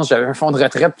permanence, j'avais un fonds de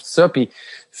retraite tout ça, puis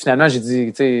finalement j'ai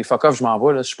dit, tu sais, fuck off, je m'en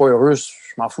vais, là, je suis pas heureux, je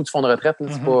m'en fous du fonds de retraite, là,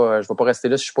 c'est pas, je vais pas rester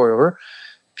là si je suis pas heureux.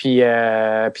 Puis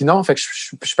non, fait que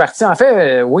je suis parti. En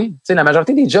fait, oui, tu sais, la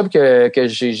majorité des jobs que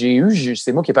j'ai eu,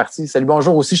 c'est moi qui est parti. Salut,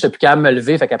 bonjour aussi, j'étais plus capable de me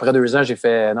lever. Fait qu'après 2 ans, j'ai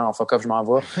fait non, fuck off, je m'en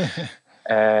vais.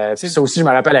 Puis ça aussi, je me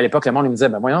rappelle à l'époque, le monde il me disait,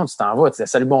 ben voyons, tu t'en vas.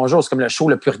 Salut, bonjour, c'est comme le show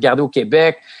le plus regardé au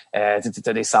Québec.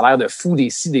 T'as des salaires de fou, des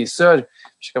ci, des ça. Je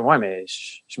suis comme ouais, mais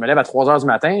je me lève à 3 heures du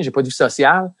matin, j'ai pas de vie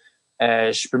sociale.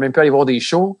 Je peux même plus aller voir des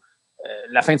shows.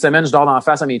 La fin de semaine, je dors d'en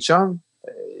face à mes chums.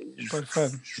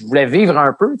 Je voulais vivre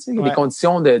un peu, tu sais, des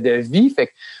conditions de vie.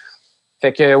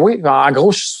 Fait que oui, en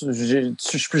gros,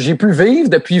 j'ai pu vivre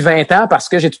depuis 20 ans parce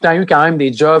que j'ai tout le temps eu quand même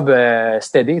des jobs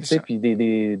steady, tu sais, puis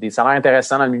des salaires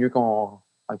intéressants dans le milieu dans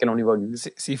lequel on évolue.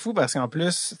 C'est fou parce qu'en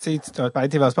plus, tu sais, tu as parlé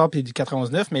de TVA Sport et du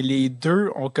 91.9, mais les deux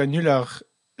ont connu leur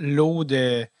lot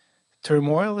de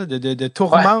turmoil, de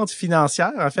tourmente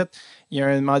financière. En fait, il y a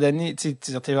un moment donné, tu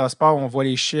sais, sur TVA Sport, on voit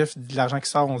les chiffres de l'argent qui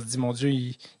sort, on se dit, mon Dieu,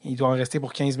 il doit en rester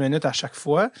pour 15 minutes à chaque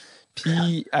fois.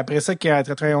 Puis après ça, qu'à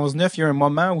 91.9, il y a un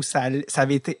moment où ça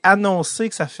avait été annoncé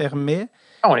que ça fermait.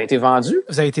 On a été vendu.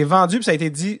 Vous avez été vendu, puis ça a été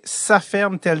dit, ça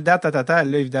ferme telle date, Là,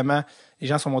 évidemment, les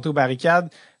gens sont montés aux barricades.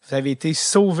 Vous avez été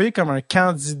sauvé comme un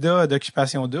candidat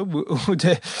d'occupation double ou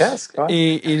de. Presque, ouais.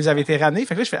 Et ils avaient été ramenés.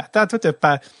 Fait que là, je fais, attends,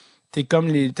 toi, t'es comme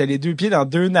t'as les 2 pieds dans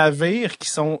 2 navires qui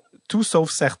sont tout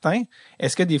sauf certains.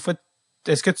 Est-ce que des fois,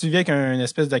 tu vis avec une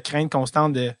espèce de crainte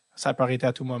constante de ça peut arrêter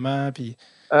à tout moment, puis.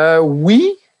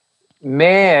 Oui.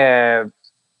 Mais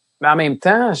en même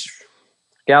temps,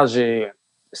 regarde,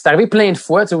 c'est arrivé plein de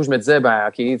fois, tu sais, où je me disais, ben,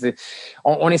 OK,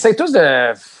 on essaie tous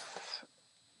de.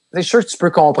 Je suis sûr que tu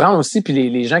peux comprendre aussi, puis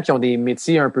les gens qui ont des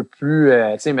métiers un peu plus,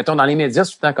 tu sais, mettons, dans les médias,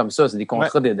 c'est tout le temps comme ça. C'est des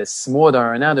contrats de 6 mois,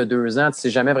 d'1 an, de 2 ans. Tu sais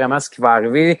jamais vraiment ce qui va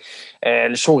arriver.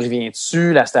 Le show revient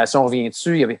dessus, la station revient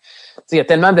dessus. Il y a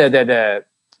tellement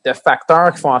de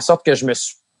facteurs qui font en sorte que je me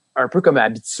suis un peu comme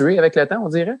habitué avec le temps, on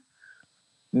dirait.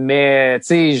 Mais, tu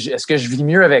sais, est-ce que je vis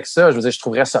mieux avec ça? Je veux dire, je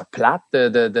trouverais ça plate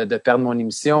de perdre mon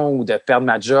émission ou de perdre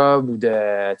ma job ou tu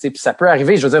sais, puis ça peut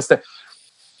arriver. Je veux dire,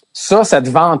 cette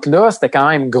vente-là, c'était quand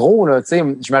même gros, là, tu sais.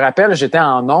 Je me rappelle, j'étais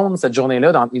en ondes cette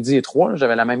journée-là, dans midi et 3,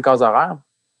 j'avais la même case horaire.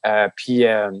 Puis,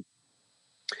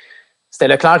 c'était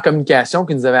Leclerc Communication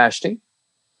qui nous avait acheté,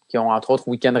 qui ont, entre autres,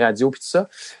 Week-end Radio puis tout ça.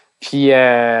 Puis,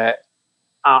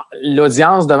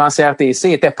 l'audience devant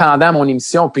CRTC était pendant mon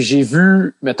émission. Puis j'ai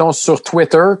vu, mettons, sur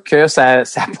Twitter que ça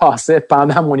passait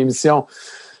pendant mon émission.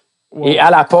 Wow. Et à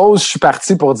la pause, je suis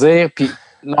parti pour dire, puis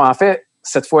non, en fait,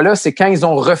 cette fois-là, c'est quand ils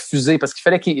ont refusé, parce qu'il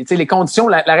fallait les conditions,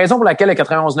 la raison pour laquelle le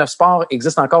 91.9 Sport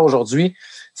existe encore aujourd'hui,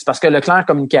 c'est parce que Leclerc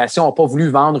Communication n'a pas voulu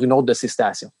vendre une autre de ses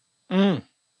stations.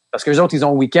 Parce que les autres, ils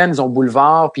ont Week-end, ils ont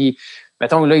Boulevard, puis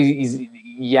mettons, là,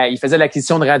 ils faisaient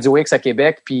l'acquisition de Radio X à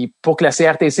Québec, puis pour que la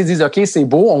CRTC dise « OK, c'est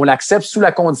beau, on l'accepte sous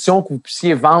la condition que vous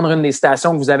puissiez vendre une des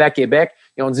stations que vous avez à Québec »,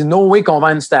 ils ont dit « No way qu'on vend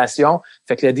une station ».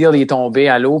 Fait que le deal est tombé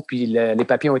à l'eau, puis les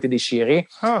papiers ont été déchirés.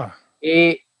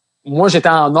 Et moi, j'étais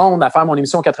en onde à faire mon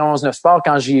émission 91.9 Sport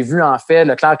quand j'ai vu, en fait,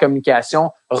 Leclerc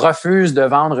Communication refuse de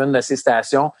vendre une de ses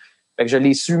stations. Fait que je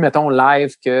l'ai su, mettons,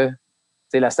 live que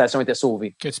la station était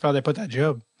sauvée. Que tu perdais pas ta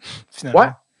job, finalement. Ouais.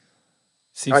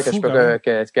 C'est fou,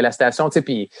 que la station, tu sais,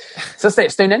 puis ça,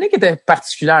 c'était une année qui était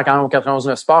particulière quand même au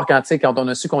 91.9 Sport, quand on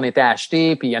a su qu'on était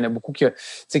acheté, puis il y en a beaucoup qui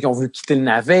ont voulu quitter le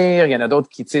navire, il y en a d'autres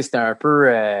qui, c'était un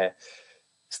peu...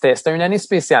 C'était une année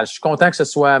spéciale. Je suis content que ce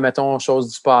soit, mettons,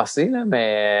 chose du passé, là,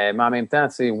 mais en même temps,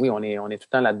 oui, on est tout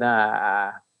le temps là-dedans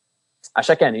à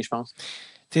chaque année, je pense.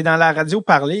 T'es dans la radio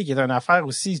parlée, qui est une affaire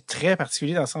aussi très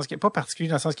particulière dans le sens que, pas particulier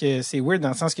dans le sens que c'est weird, dans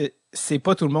le sens que c'est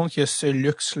pas tout le monde qui a ce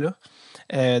luxe-là.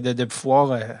 De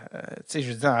pouvoir, je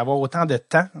veux dire, avoir autant de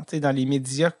temps, dans les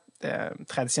médias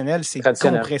traditionnels,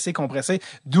 c'est compressé.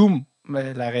 D'où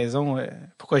la raison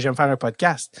pourquoi j'aime faire un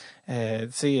podcast.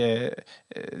 Il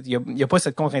y a pas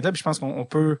cette contrainte-là, puis je pense qu'on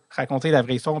peut raconter la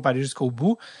vraie histoire, on peut aller jusqu'au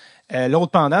bout.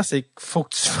 L'autre pendant, c'est qu'il faut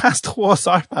que tu fasses 3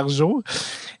 heures par jour.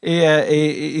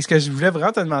 Et ce que je voulais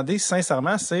vraiment te demander,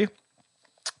 sincèrement, c'est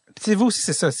vous aussi,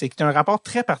 c'est ça. C'est que tu as un rapport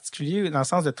très particulier dans le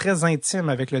sens de très intime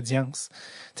avec l'audience.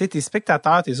 Tu sais, tes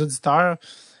spectateurs, tes auditeurs,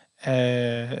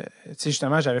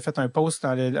 justement, j'avais fait un post dans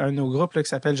un de nos groupes là, qui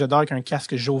s'appelle « Je dors avec un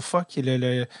casque Jofa », qui est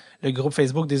le groupe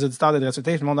Facebook des auditeurs de Dressel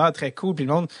Tape. Le monde a très cool, puis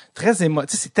le monde très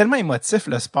émotif. C'est tellement émotif,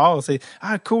 le sport. C'est «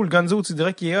 Ah, cool, Gonzo, tu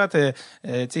dirais qu'il est hot.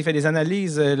 Il fait des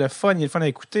analyses, le fun, il est le fun à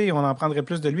écouter, on en prendrait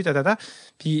plus de lui, tatata. »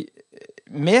 Puis,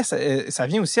 mais ça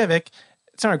vient aussi avec...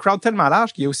 un crowd tellement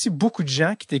large qu'il y a aussi beaucoup de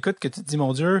gens qui t'écoutent que tu te dis,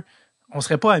 mon Dieu, on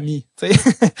serait pas amis. Puis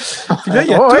là, il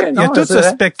y a tout ce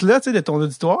spectre-là de ton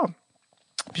auditoire.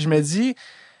 Puis je me dis,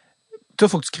 toi, il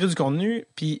faut que tu crées du contenu.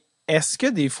 Puis est-ce que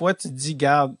des fois, tu te dis,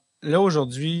 garde, là,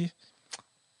 aujourd'hui,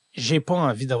 j'ai pas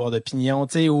envie d'avoir d'opinion,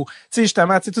 ou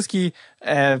justement, tout ce qui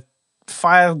est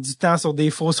faire du temps sur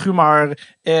des fausses rumeurs,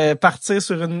 partir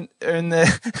sur une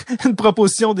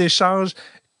proposition d'échange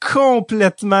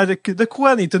complètement de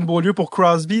quoi Nathan Beaulieu pour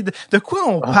Crosby, de quoi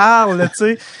on parle,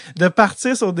 de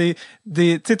partir sur des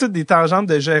toutes des tangentes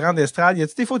de gérants d'estrade. Il y a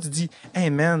des fois tu dis hey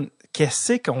man,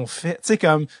 qu'est-ce qu'on fait, tu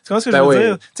comprends ce que je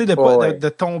veux dire, de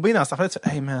tomber dans cette affaire,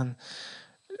 hey man,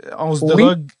 on se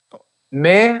drogue.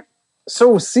 Mais ça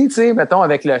aussi, mettons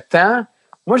avec le temps,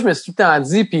 moi je me suis tout le temps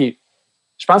dit, puis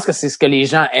je pense que c'est ce que les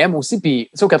gens aiment aussi,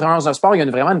 puis au 91 Sport, il y a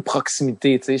vraiment une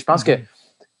proximité, je pense que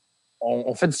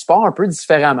on fait du sport un peu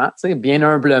différemment, bien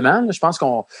humblement. Là, je pense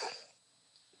qu'on...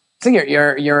 Il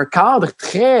y a un cadre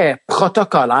très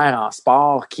protocolaire en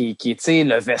sport qui est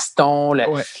le veston,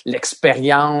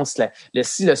 l'expérience, le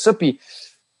ci, le ça. Puis,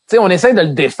 on essaie de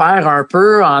le défaire un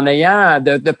peu en ayant...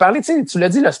 de parler, tu l'as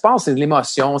dit, le sport, c'est de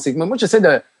l'émotion. Moi,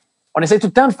 on essaie tout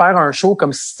le temps de faire un show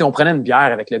comme si on prenait une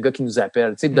bière avec le gars qui nous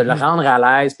appelle, de le rendre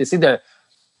à l'aise, puis essayer de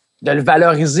le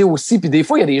valoriser aussi. Puis des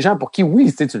fois, il y a des gens pour qui,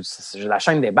 oui, la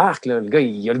chaîne débarque. Là. Le gars,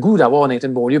 il a le goût d'avoir Nathan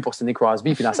Beaulieu pour Sidney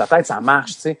Crosby, puis dans sa tête, ça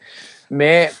marche.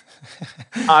 Mais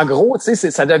en gros,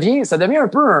 ça devient un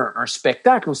peu un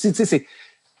spectacle aussi.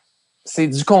 C'est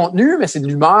du contenu, mais c'est de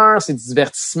l'humeur, c'est du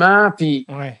divertissement. Puis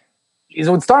les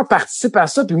auditeurs participent à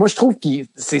ça. Puis moi, je trouve que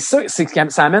c'est ça,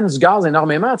 ça amène du gaz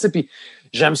énormément. Puis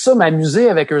j'aime ça m'amuser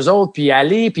avec eux autres, puis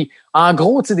aller, puis en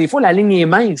gros, des fois, la ligne est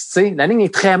mince, la ligne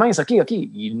est très mince. OK,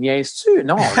 il niaise-tu?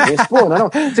 Non, il niaise pas, non.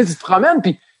 Tu te promènes,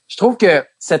 puis je trouve que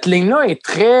cette ligne-là est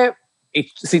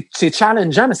c'est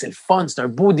challengeant, mais c'est le fun, c'est un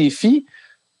beau défi.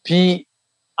 Puis,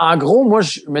 en gros, moi,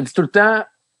 je me dis tout le temps,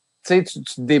 tu te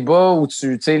débats ou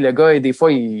le gars, des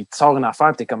fois, il te sort une affaire,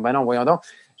 puis t'es comme, ben non, voyons donc.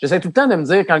 J'essaie tout le temps de me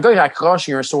dire, quand le gars, il raccroche,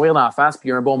 il y a un sourire dans la face, puis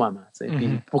il y a un bon moment.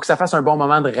 Puis pour que ça fasse un bon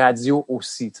moment de radio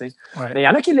aussi. Mais il y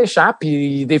en a qui l'échappent,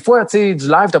 puis des fois, du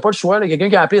live, t'as pas le choix. Il y a quelqu'un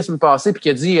qui a appelé la semaine passée, puis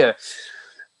qui a dit,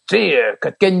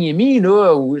 Kotkaniemi,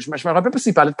 là, ou je me rappelle pas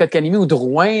s'il parlait de Kotkaniemi ou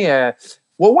Drouin.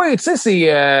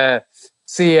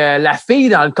 C'est la fille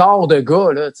dans le corps de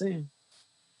gars, là, Je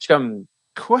suis comme...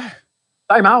 Quoi?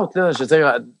 Time out, là. Je veux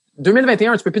dire,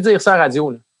 2021, tu peux plus dire ça à la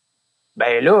radio, là.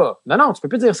 Ben là, non, tu peux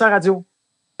plus dire ça à la radio.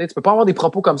 Tu peux pas avoir des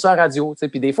propos comme ça à la radio.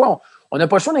 Puis des fois, on n'a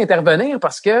pas le choix d'intervenir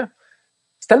parce que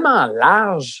c'est tellement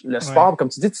large, le sport. Comme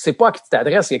tu dis, tu sais pas à qui tu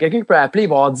t'adresses. Il y a quelqu'un qui peut appeler, il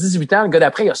va avoir 18 ans. Le gars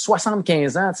d'après, il a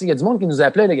 75 ans. Tu sais, il y a du monde qui nous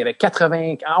appelait, là, il y avait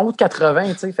 80, en haut de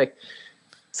 80. Tu sais, fait que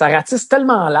ça ratisse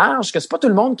tellement large que c'est pas tout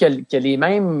le monde qui a les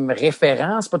mêmes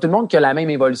références, c'est pas tout le monde qui a la même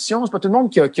évolution, c'est pas tout le monde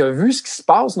qui a vu ce qui se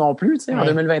passe non plus, tu sais, en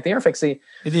 2021. Fait que c'est.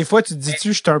 Et des fois, tu te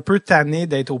dis-tu, je suis un peu tanné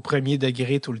d'être au premier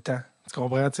degré tout le temps. Tu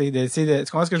comprends, tu sais,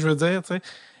 tu comprends ce que je veux dire, tu sais?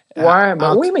 Ouais,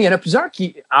 oui, mais il y en a plusieurs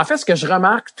qui, en fait, ce que je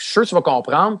remarque, je suis sûr que tu vas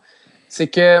comprendre, c'est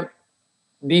que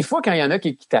des fois, quand il y en a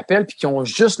qui t'appellent puis qui ont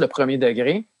juste le premier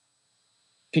degré,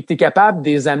 puis que tu es capable de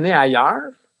les amener ailleurs,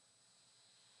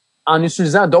 en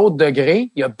utilisant d'autres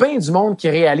degrés, il y a bien du monde qui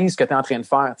réalise ce que tu es en train de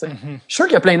faire. Je suis sûr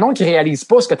qu'il y a plein de monde qui réalise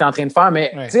pas ce que tu es en train de faire,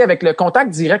 mais avec le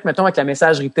contact direct, mettons, avec la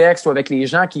messagerie texte ou avec les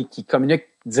gens qui communiquent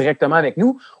directement avec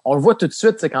nous, on le voit tout de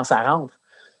suite quand ça rentre.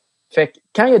 Fait que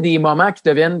quand il y a des moments qui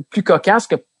deviennent plus cocasses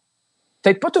que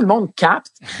peut-être pas tout le monde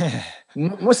capte,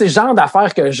 moi, c'est le genre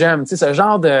d'affaires que j'aime, ce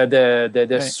genre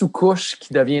de sous-couche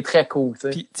qui devient très cool. T'sais.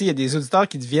 Puis, il y a des auditeurs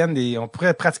qui deviennent on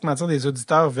pourrait pratiquement dire des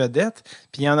auditeurs vedettes.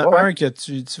 Puis, il y en a un que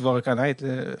tu vas reconnaître,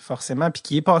 là, forcément, puis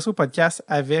qui est passé au podcast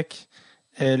avec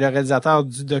le réalisateur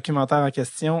du documentaire en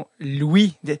question,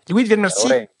 Louis de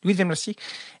Villemercier. Louis de Villemercier,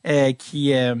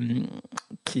 qui est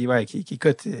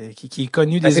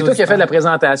connu des auditeurs. C'est toi qui as fait de la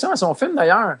présentation à son film,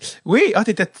 d'ailleurs. Oui,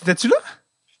 t'étais-tu là?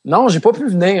 Non, j'ai pas pu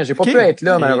venir, j'ai pas pu être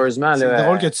là, malheureusement. C'est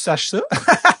drôle que tu saches ça.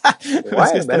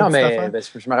 Ouais, ben non, mais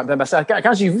je me rappelle.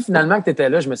 Quand j'ai vu finalement que t'étais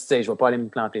là, je me suis dit, je vais pas aller me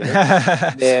planter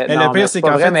là. mais le pire, c'est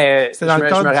qu'en fait, je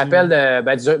me rappelle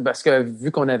parce que vu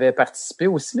qu'on avait participé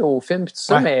aussi là, au film et tout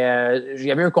ça, mais il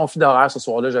y avait un conflit d'horaire ce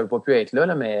soir-là, j'avais pas pu être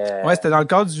là, mais. Ouais, c'était dans le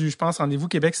cadre du, je pense, Rendez-vous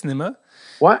Québec Cinéma.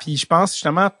 Ouais. Puis je pense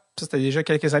justement, ça c'était déjà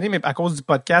quelques années, mais à cause du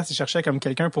podcast, ils cherchaient comme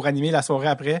quelqu'un pour animer la soirée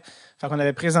après. Fait qu'on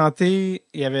avait présenté,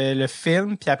 il y avait le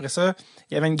film, puis après ça,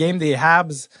 il y avait une game des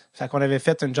Habs. Fait qu'on avait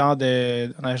fait un genre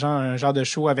de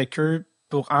show avec eux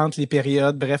pour entre les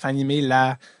périodes, bref, animer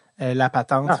la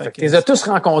patente. Fait que tu les as tous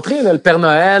rencontrés, là, le Père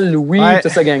Noël, Louis,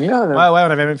 toute cette gang-là. Là. Ouais,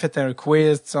 on avait même fait un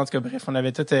quiz, en tout cas, bref, on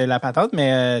avait toute la patente,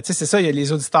 mais tu sais, c'est ça, il y a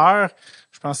les auditeurs,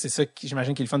 je pense que c'est ça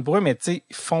j'imagine qui est le fun pour eux, mais tu sais,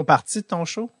 ils font partie de ton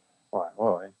show. Ouais.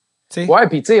 T'sais. Ouais,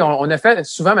 puis tu sais, on a fait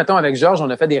souvent, mettons avec Georges, on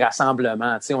a fait des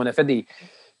rassemblements, tu sais, on a fait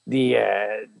des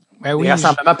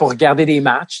rassemblements pour regarder des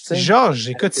matchs, tu sais. Georges,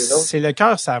 écoute, c'est le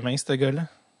cœur sa main, ce gars-là.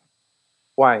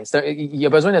 Ouais, il a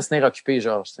besoin de se tenir occupé,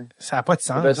 Georges, tu sais. Ça n'a pas de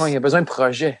sens. Il a besoin de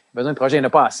projets. Il n'y en a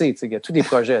pas assez, tu sais. Il y a tous des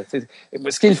projets. T'sais.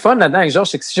 Ce qui est le fun là-dedans avec Georges,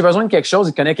 c'est que si j'ai besoin de quelque chose,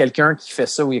 il connaît quelqu'un qui fait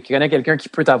ça ou il connaît quelqu'un qui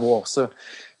peut avoir ça.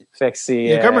 Fait que il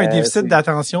y a comme un déficit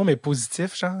d'attention, mais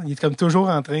positif, genre. Il est comme toujours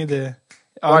en train de.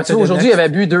 Aujourd'hui, il avait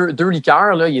bu deux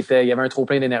liqueurs, là. Il y avait un trop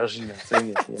plein d'énergie, là. Il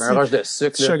y avait un rush de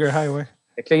sucre. Sugar high, ouais.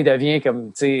 Fait que là, il devient comme,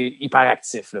 tu sais,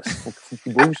 hyperactif, là. Faut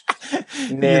qu'il bouge.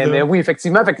 mais oui,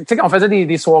 effectivement. Fait que, tu sais, quand on faisait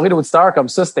des soirées d'auditeurs comme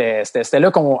ça, c'était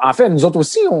là en fait, nous autres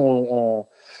aussi,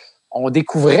 on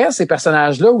découvrait ces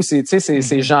personnages-là ou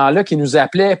ces gens-là qui nous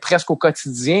appelaient presque au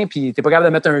quotidien, puis t'es pas capable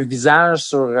de mettre un visage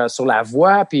sur la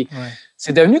voix, puis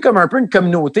c'est devenu comme un peu une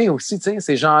communauté aussi, tu sais,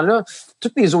 ces gens-là,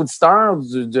 tous les auditeurs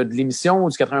de l'émission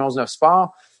du 91.9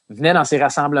 Sport venaient dans ces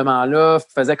rassemblements-là,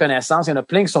 faisaient connaissance, il y en a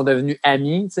plein qui sont devenus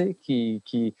amis, tu sais,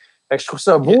 fait que je trouve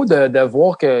ça beau de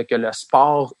voir que le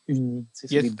sport unit, tu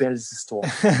sais, c'est des belles histoires.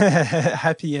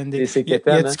 Happy ending. Y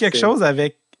a-tu quelque chose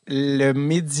avec le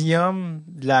médium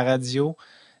de la radio,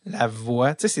 la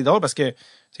voix? Tu sais, c'est drôle parce que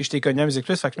je t'ai connu à Musique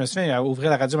Plus, fait que je me suis fait à ouvrir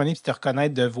la radio et te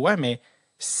reconnaître de voix, mais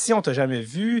si on t'a jamais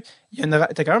vu,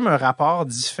 t'as quand même un rapport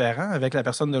différent avec la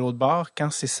personne de l'autre bord quand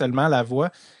c'est seulement la voix.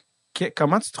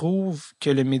 Comment tu trouves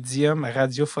que le médium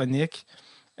radiophonique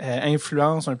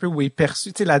influence un peu ou est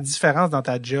perçu, tu sais, la différence dans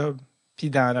ta job?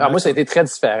 Puis moi, ça a été très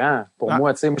différent pour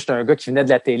moi. Tu sais, moi, j'étais un gars qui venait de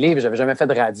la télé, mais j'avais jamais fait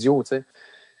de radio, tu sais.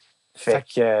 Fait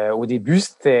que au début,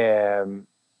 c'était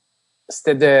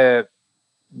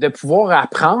de pouvoir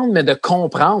apprendre, mais de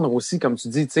comprendre aussi, comme tu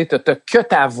dis, tu sais, t'as que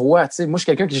ta voix, tu sais. Moi, je suis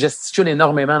quelqu'un qui gesticule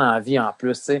énormément dans la vie en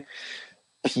plus, tu sais.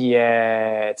 Puis, tu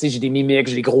sais, j'ai des mimiques,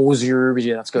 j'ai des gros yeux,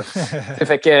 en tout cas.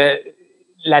 Fait que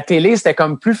la télé, c'était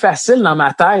comme plus facile dans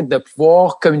ma tête de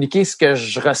pouvoir communiquer ce que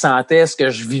je ressentais, ce que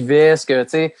je vivais, tu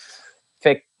sais.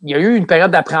 Fait qu'il y a eu une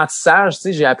période d'apprentissage, tu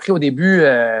sais, j'ai appris au début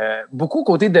beaucoup aux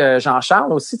côtés de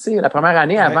Jean-Charles aussi, tu sais, la première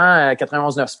année avant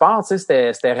 91.9 Sport, tu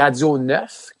sais, c'était Radio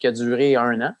 9 qui a duré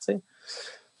 1 an, tu sais.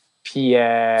 Puis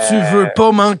tu veux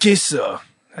pas manquer ça.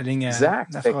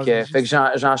 Exact. Fait que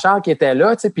Jean-Charles qui était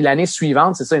là, tu sais, puis l'année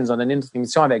suivante, c'est ça, ils nous ont donné une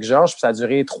émission avec Georges, puis ça a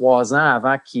duré 3 ans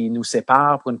avant qu'ils nous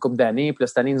séparent pour une couple d'années, puis là,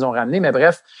 cette année, ils nous ont ramenés, mais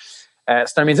bref,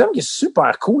 c'est un médium qui est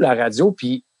super cool, la radio,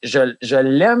 puis je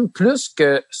l'aime plus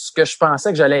que ce que je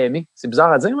pensais que j'allais aimer. C'est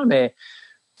bizarre à dire, mais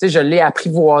sais, je l'ai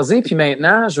apprivoisé, puis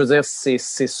maintenant, je veux dire, c'est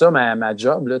ça ma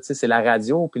job, là, tu sais, c'est la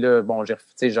radio, puis là, bon, tu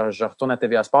sais, je retourne à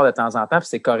TVA Sport de temps en temps, puis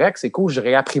c'est correct, c'est cool, je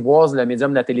réapprivoise le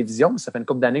médium de la télévision, ça fait une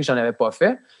couple d'années que j'en avais pas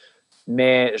fait,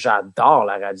 mais j'adore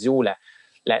la radio,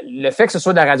 le fait que ce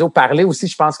soit de la radio parlée aussi,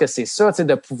 je pense que c'est ça, tu sais,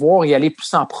 de pouvoir y aller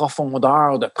plus en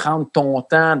profondeur, de prendre ton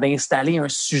temps, d'installer un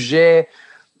sujet,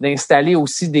 d'installer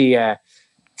aussi des,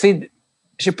 tu sais,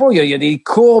 je sais pas, il y a des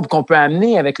courbes qu'on peut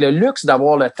amener avec le luxe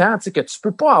d'avoir le temps, tu sais, que tu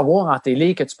peux pas avoir en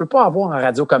télé, que tu peux pas avoir en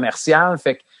radio commerciale.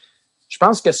 Fait que je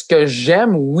pense que ce que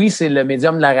j'aime, oui, c'est le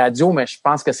médium de la radio, mais je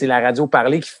pense que c'est la radio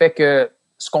parlée qui fait que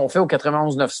ce qu'on fait au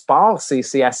 91.9 Sport,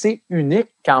 c'est assez unique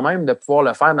quand même de pouvoir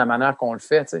le faire de la manière qu'on le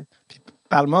fait, tu sais. Puis,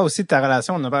 parle-moi aussi de ta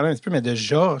relation, on en a parlé un petit peu, mais de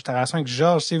Georges, ta relation avec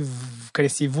Georges, tu sais, vous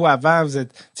connaissiez-vous avant, vous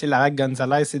êtes, tu sais, Larac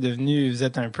Gonzalez, c'est devenu, vous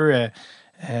êtes un peu...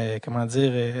 comment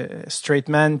dire, straight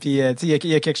man, puis tu sais, il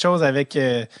y a quelque chose avec...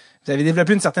 vous avez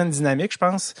développé une certaine dynamique, je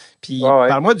pense. Puis Ouais.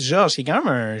 parle-moi de Georges, qui est quand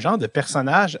même un genre de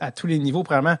personnage à tous les niveaux.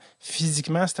 Probablement,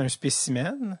 physiquement, c'est un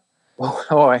spécimen.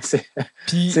 Ouais,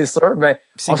 c'est sûr. Ben,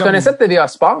 on se comme... connaissait de TVA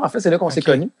Sport. En fait, c'est là qu'on s'est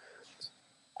connus.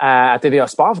 À TVA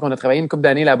Sport. On a travaillé une couple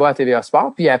d'années là-bas à TVA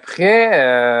Sport. Puis après...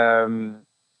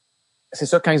 c'est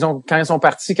ça, quand ils sont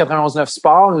partis 91.9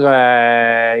 Sport,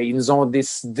 ils nous ont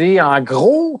décidé, en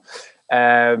gros...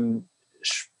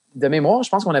 de mémoire, je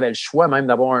pense qu'on avait le choix même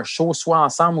d'avoir un show soit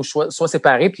ensemble ou soit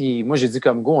séparé. Puis moi, j'ai dit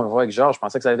comme go, on va avec Georges. Je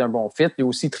pensais que ça allait être un bon fit. Lui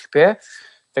aussi, il tripait.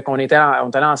 Fait qu'on était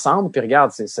allés ensemble. Puis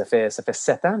regarde, ça fait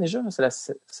 7 ans déjà.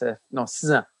 Non,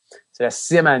 6 ans. C'est la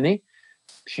 6e année.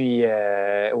 Puis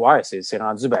ouais, c'est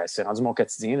rendu mon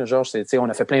quotidien, là, Georges. On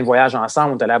a fait plein de voyages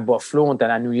ensemble. On est allé à Buffalo, on est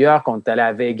allé à New York, on est allé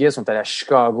à Vegas, on est allé à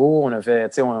Chicago. On a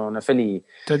fait les.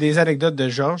 T'as des anecdotes de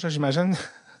Georges, j'imagine?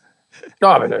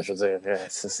 Ah, ben là, je veux dire,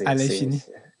 à l'infini.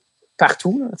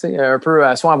 Partout, un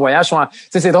peu, soit en voyage, soit en...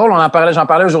 c'est drôle, j'en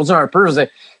parlais aujourd'hui un peu.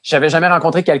 J'avais jamais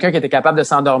rencontré quelqu'un qui était capable de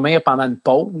s'endormir pendant une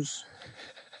pause.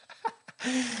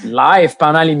 Live,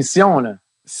 pendant l'émission, là.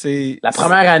 La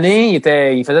première année,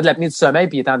 il faisait de l'apnée du sommeil,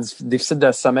 puis il était en déficit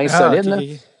de sommeil solide, okay.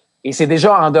 Là. Et s'est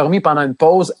déjà endormi pendant une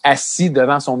pause, assis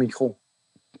devant son micro.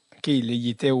 OK, là, il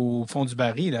était au fond du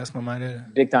baril, là, à ce moment-là.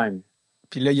 Big time.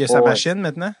 Puis là, il y a sa machine,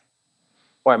 maintenant?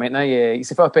 Ouais, maintenant, il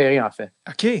s'est fait opérer, en fait.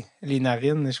 OK. Les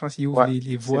narines, je pense qu'il ouvre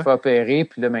les voies. Il s'est fait opérer,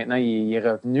 puis là, maintenant, il est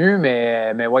revenu,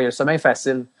 mais ouais, il a le sommeil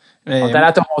facile. On est allé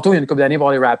à Toronto il y a une couple d'années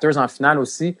voir les Raptors en finale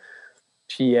aussi.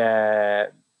 Puis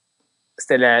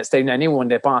c'était une année où on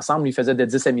n'était pas ensemble. Lui, il faisait de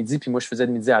 10 à midi, puis moi, je faisais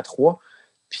de midi à 3.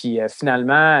 Puis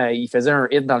finalement, il faisait un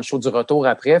hit dans le show du retour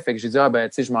après. Fait que j'ai dit, tu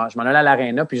sais, je m'en allais à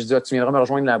l'aréna, puis j'ai dit, tu viendras me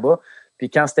rejoindre là-bas. Puis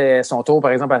quand c'était son tour,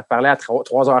 par exemple, à parler à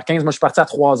 3h15, moi, je suis parti à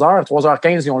 3h.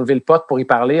 3h15, ils ont levé le pot pour y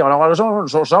parler. Alors,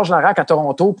 Georges Larac à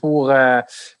Toronto pour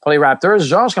les Raptors.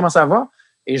 Georges, comment ça va?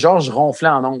 Et Georges ronflait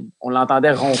en ondes. On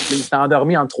l'entendait ronfler. Il s'était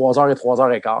endormi entre 3h et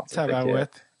 3h15. Ça va, ouais.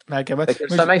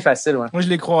 Le sommeil facile, ouais. Moi, je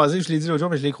l'ai croisé, je l'ai dit l'autre jour,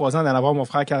 mais je l'ai croisé en allant voir mon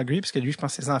frère Calgary, parce que lui, je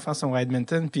pense que ses enfants sont à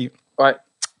Edmonton. Puis, ouais.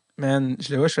 Man,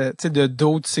 je le vois, je fais, tu sais, de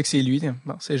dos, tu sais que c'est lui.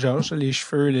 Bon, c'est Georges, les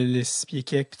cheveux, les 6 pieds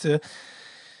quelques, pis ça.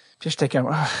 Puis j'étais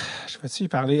comme, je vais-tu lui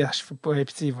parler? Je peux pas,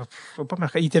 pis il va pas me...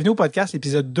 Il était venu au podcast,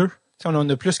 l'épisode 2. Tu sais, on en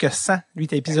a plus que 100. Lui, il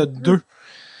était épisode 2.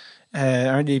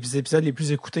 Un des épisodes les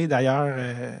plus écoutés, d'ailleurs,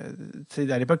 tu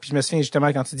sais, à l'époque. Puis je me souviens, justement,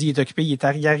 quand tu dis, il est occupé,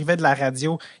 il arrivait de la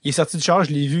radio. Il est sorti du char,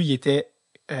 je l'ai vu, il était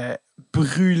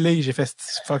brûlé. J'ai fait,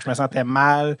 fuck, je me sentais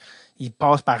mal. Il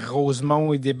passe par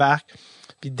Rosemont, il débarque.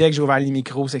 Puis dès que j'ai ouvert les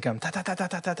micros, c'est comme ta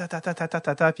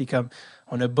puis comme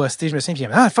on a busté, je me souviens,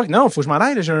 puis fuck non, faut que je m'en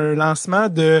aille, j'ai un lancement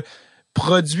de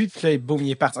produit, puis là boum, il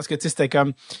est parti. Parce que tu sais, c'était comme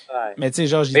ouais. Mais tu sais,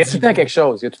 genre, il y a tout le temps quelque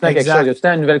chose, il y a tout le temps quelque chose, il y a tout le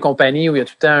temps une nouvelle compagnie, ou il y a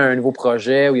tout le temps un nouveau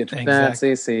projet, ou il y a tout le temps, tu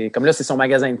sais, c'est comme là, c'est son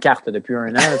magasin de cartes depuis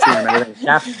un an, tu sais, un magasin de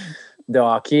cartes de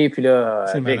hockey, puis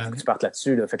là, tu partes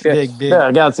là-dessus, là. Fait que là,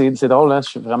 regarde, c'est drôle, là, je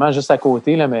suis vraiment juste à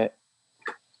côté, là, mais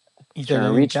je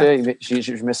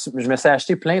me suis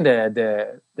acheté plein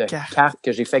de cartes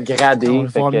que j'ai fait grader. On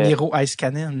va voir Miro Ice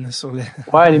Cannon sur le...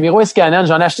 Ouais, les Miro Ice Cannon.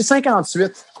 J'en ai acheté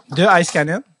 58. De Ice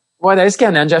Cannon? Ouais, d'Ice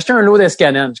Cannon. J'ai acheté un lot d'Ice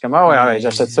Cannon. Je suis comme, ouais,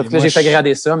 j'achète ça. Puis là, j'ai fait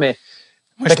grader ça, mais...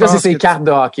 Fait que là, c'est ses cartes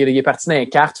de hockey. Là. Il est parti dans les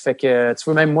cartes. Fait que, tu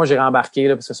vois, même moi, j'ai rembarqué,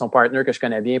 là, parce que son partner que je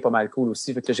connais bien est pas mal cool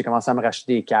aussi. Fait que là, j'ai commencé à me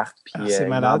racheter des cartes. Puis il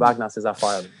m'embarque dans ses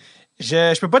affaires. Là.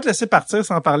 Je peux pas te laisser partir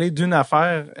sans parler d'une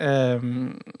affaire.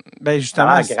 Ben justement.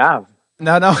 Ah, grave.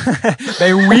 Non.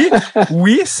 Ben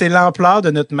oui, c'est l'ampleur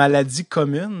de notre maladie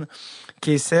commune,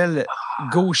 qui est celle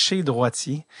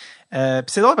gaucher-droitier. Puis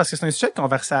c'est drôle parce que c'est un sujet de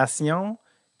conversation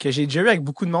que j'ai déjà eu avec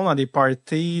beaucoup de monde dans des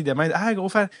parties, de même, gros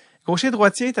fan,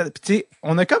 gaucher-droitier, puis tu sais,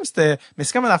 on a comme c'était, mais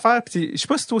c'est comme une affaire, puis je sais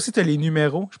pas si toi aussi t'as les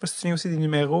numéros, je sais pas si tu viens aussi des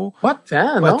numéros. Pas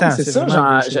tant, non, c'est ça,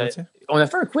 on a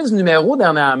fait un quiz numéro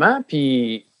dernièrement,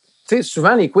 puis tu sais,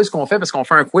 souvent, les quiz qu'on fait, parce qu'on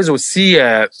fait un quiz aussi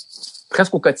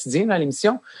presque au quotidien dans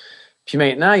l'émission, puis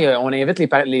maintenant, on invite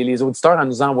les auditeurs à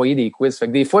nous envoyer des quiz. Fait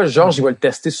que des fois, Georges, il va le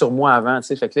tester sur moi avant, tu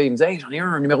sais. Fait que là, il me dit, hey, j'en ai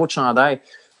un numéro de chandail.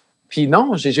 Puis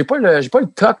non, j'ai pas le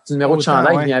toc du numéro de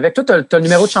chandail qui vient avec. Toi, t'as le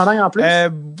numéro de chandail en plus?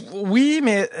 Oui,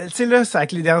 mais tu sais là, c'est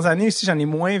avec les dernières années aussi, j'en ai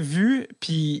moins vu.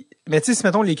 Puis, mais tu sais, si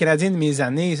mettons les Canadiens de mes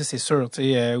années, ça c'est sûr, tu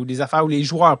sais, ou des affaires, ou les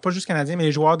joueurs, pas juste Canadiens, mais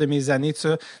les joueurs de mes années, tout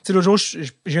ça. Tu sais, l'autre jour,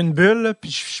 j'ai une bulle, là,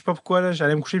 puis je sais pas pourquoi là,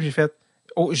 j'allais me coucher, puis j'ai fait,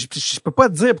 oh, je peux pas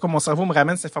te dire pourquoi mon cerveau me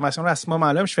ramène cette information-là à ce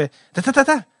moment-là. Puis je fais,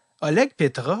 attends, Oleg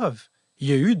Petrov, il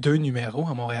y a eu 2 numéros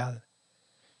à Montréal.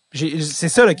 C'est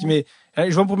ça là qui m'est,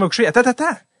 je vais pour me coucher. Attends.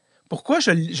 Pourquoi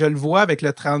je le vois avec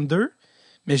le 32,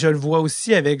 mais je le vois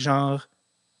aussi avec genre,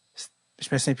 je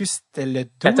me souviens plus si c'était le 12.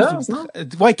 14, non?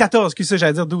 Ouais, 14, excuse ça,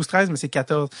 j'allais dire 12-13, mais c'est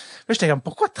 14. Là, j'étais comme,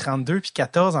 pourquoi 32 puis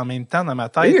 14 en même temps dans ma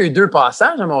tête? Il y a eu 2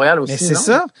 passages à Montréal aussi, mais c'est non?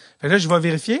 ça. Fait que là, je vais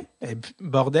vérifier.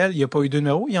 Bordel, il n'y a pas eu 2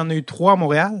 numéros. Il y en a eu 3 à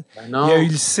Montréal. Ben non. Il y a eu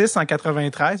le 6 en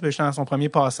 93. Ben, j'étais dans son premier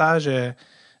passage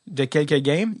de quelques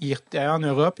games. Il est allé en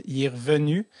Europe. Il est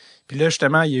revenu. Puis là,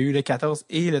 justement, il y a eu le 14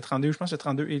 et le 32. Je pense le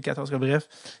 32 et le 14, bref.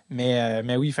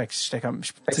 Mais oui, fait que j'étais comme...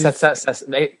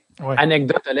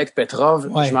 Anecdote, Alex Petrov.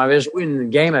 Ouais. Je m'avais joué une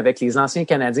game avec les anciens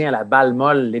Canadiens à la balle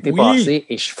molle l'été passé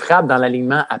et je frappe dans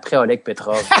l'alignement après Oleg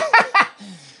Petrov.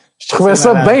 Je trouvais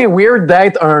ça bien weird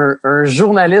d'être un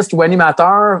journaliste ou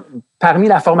animateur parmi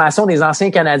la formation des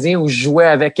anciens Canadiens où je jouais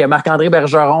avec Marc-André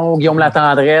Bergeron, Guillaume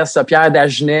Latendresse, Pierre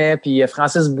Dagenet, puis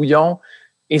Francis Bouillon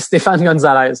et Stéphane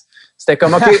Gonzalez. C'était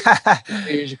comme, OK,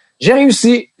 j'ai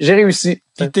réussi.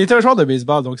 Puis t'es un joueur de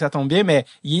baseball, donc ça tombe bien, mais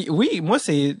oui, moi,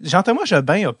 Jean-Thomas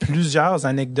Jobin a plusieurs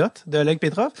anecdotes de Oleg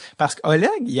Petrov, parce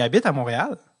qu'Oleg, il habite à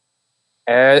Montréal.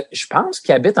 Je pense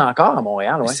qu'il habite encore à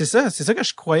Montréal, ouais. C'est ça que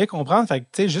je croyais comprendre. Fait que,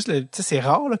 tu sais, juste c'est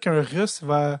rare, là, qu'un Russe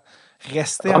va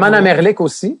rester Roman Amerlik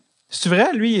aussi. C'est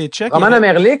vrai, lui, il est tchèque. Roman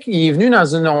Amerlik, il est venu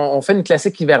on fait une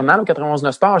classique hivernale au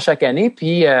 91 Sport chaque année,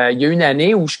 puis il y a une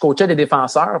année où je coachais des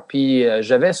défenseurs, puis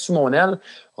j'avais sous mon aile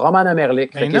Roman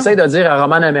Amerlik. Fait qu'il essaye de dire à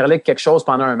Roman Amerlik quelque chose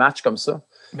pendant un match comme ça.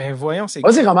 Ben voyons, c'est...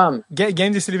 Vas-y, Roman.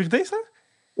 Game des célébrités, ça?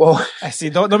 Wow. C'est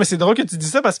drôle. Non, mais c'est drôle que tu dis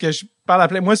ça parce que je parle à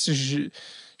plein... Moi,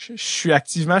 je suis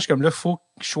activement, je suis comme là, faut que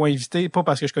je sois invité, pas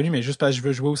parce que je suis connu, mais juste parce que je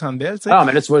veux jouer au Centre Bell, tu sais. Ah,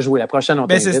 mais là, tu vas jouer. La prochaine, on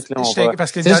t'invite.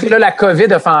 C'est juste que là, la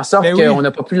COVID a fait en sorte qu'on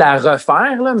n'a pas pu la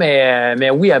refaire, là,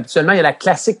 mais oui, habituellement, il y a la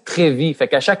classique Trévis. Fait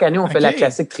qu'à chaque année, on fait la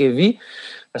classique Trévis.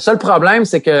 Le seul problème,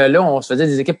 c'est que là, on se faisait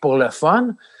des équipes pour le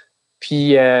fun.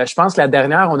 Puis, je pense que la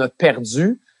dernière, on a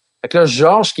perdu. Fait que là,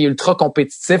 Georges, qui est ultra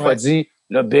compétitif, a dit,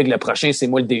 là, Big, le prochain, c'est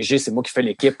moi le DG, c'est moi qui fais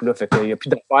l'équipe, là. Fait qu'il y a plus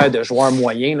d'affaires de joueurs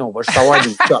moyens, là. On va juste avoir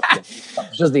des tops, là.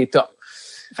 Juste des tops.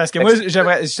 Parce que moi,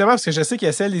 j'aimerais, justement, parce que je sais qu'il y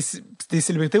a celle des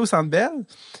célébrités au Centre Bell.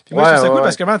 Puis moi, je trouve ça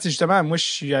cool parce que, justement, moi, je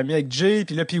suis ami avec Jay,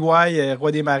 puis là, PY,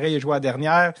 Roi des Marais, il a joué à la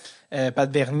dernière. Pat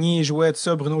Bernier jouait, tout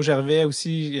ça. Bruno Gervais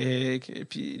aussi,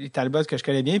 puis les Talbot que je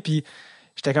connais bien. Puis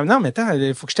j'étais comme, non, mais attends,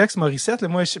 il faut que je texte Morissette, là.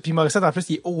 Moi, puis Morissette, en plus,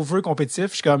 il est over compétitif.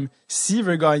 Je suis comme, s'il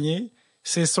veut gagner,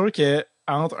 c'est sûr que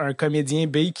entre un comédien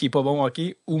B qui est pas bon au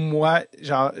hockey ou moi,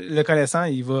 genre, le connaissant,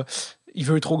 il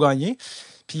veut trop gagner.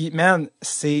 Puis, man,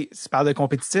 tu parles de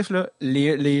compétitif, là,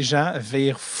 les gens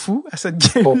virent fous à cette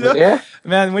game-là.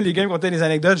 Man, moi, les games qui contaient des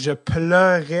anecdotes, je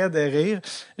pleurais de rire.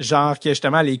 Genre que,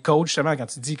 justement, les coachs, justement, quand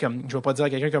tu dis, comme, je vais pas dire à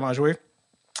quelqu'un comment jouer,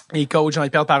 les coachs, genre,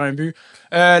 ils perdent par un but.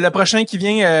 Le prochain qui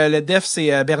vient, le def,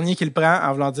 c'est Bernier qui le prend,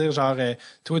 en voulant dire, genre,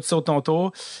 toi, tu sautes ton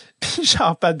tour. Puis,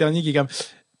 genre, Pat Bernier qui est comme,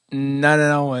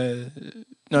 non,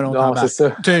 c'est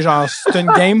ça. Tu sais, genre, c'est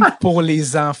une game pour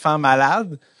les enfants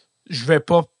malades.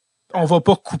 On va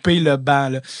pas couper le banc,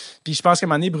 là. Puis je pense qu'à un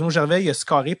moment donné, Bruno Gervais, il a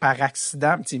scoré par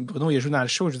accident. T'sais, Bruno, il a joué dans le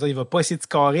show. Je veux dire, il va pas essayer de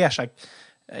scorer à chaque...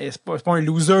 C'est pas un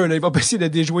loser, là. Il va pas essayer de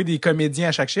déjouer des comédiens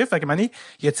à chaque chiffre. Fait qu'à un moment donné,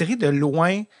 il a tiré de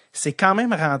loin. C'est quand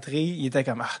même rentré. Il était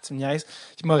comme, tu me niaises.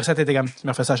 Puis Morissette était comme, tu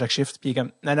me refais ça à chaque shift. Puis il est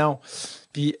comme, non.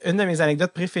 Puis une de mes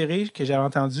anecdotes préférées que j'avais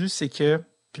entendues, c'est que...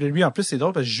 Puis lui, en plus, c'est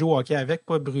drôle parce que je joue au hockey avec,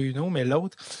 pas Bruno, mais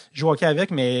l'autre. Je joue au hockey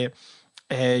avec, mais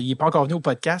il est pas encore venu au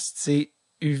podcast. C'est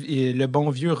le bon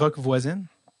vieux Rock Voisine.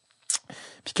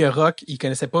 Puis que Rock, il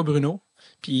connaissait pas Bruno.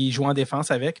 Puis il jouait en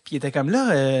défense avec. Puis il était comme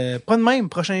là, pas de même,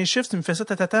 prochain shift, tu me fais ça,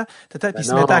 Puis il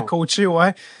se mettait à coacher,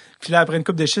 ouais. Puis là, après une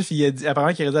couple de chiffres, il a dit,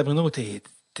 apparemment qu'il a dit à Bruno, t'es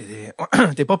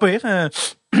pas pire, hein?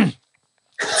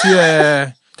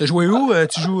 T'as joué où?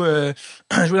 Tu joues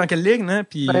dans quelle ligue, non?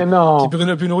 Puis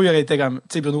Bruno, il aurait été comme,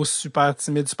 tu sais, Bruno super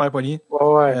timide, super poli.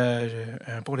 Ouais.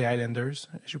 Pour les Highlanders.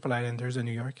 Je joue pour les Highlanders de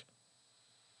New York.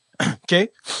 OK.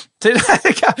 Tu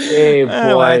sais,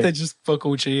 ouais, t'as juste pas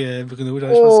coaché Bruno. Genre,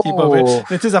 je pense qu'il est pas vrai.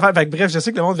 Mais tu sais, affaires. Fait que, bref, je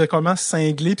sais que le monde veut comment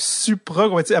cingler pis supra,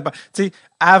 tu sais,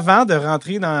 avant de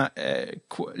rentrer dans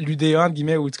l'UDA, entre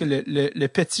guillemets, ou le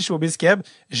petit showbiz keb,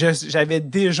 j'avais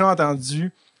déjà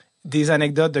entendu des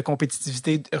anecdotes de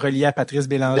compétitivité reliées à Patrice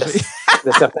Bélanger.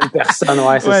 De certaines personnes,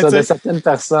 ouais, c'est ça, de certaines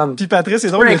personnes. Puis Patrice, c'est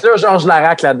drôle. Tu peux inclure Georges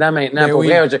Larac là-dedans maintenant. Ben pour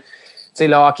vrai, tu sais,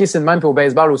 le hockey, c'est le même, puis au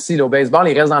baseball aussi. Là, au baseball,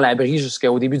 il reste dans l'abri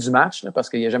jusqu'au début du match, là, parce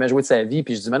qu'il a jamais joué de sa vie.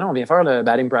 Puis je dis, mais non, on vient faire le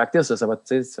batting practice, ça va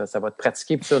te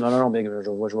pratiquer, puis ça. Non, mais je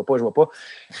vois pas.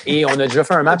 Et on a déjà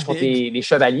fait un match contre les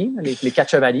Chevaliers, les 4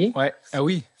 Chevaliers. Ouais. Ah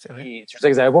oui, c'est vrai. Et tu sais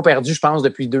qu'ils n'avaient pas perdu, je pense,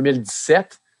 depuis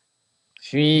 2017.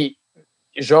 Puis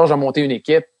Georges a monté une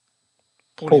équipe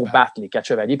pour battre les 4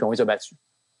 Chevaliers, puis on les a battus.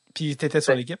 Puis t'étais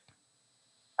sur l'équipe?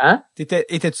 Hein?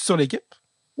 Étais-tu sur l'équipe?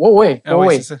 Oui.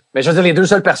 C'est ça. Mais je veux dire, les deux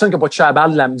seules personnes qui n'ont pas touché à la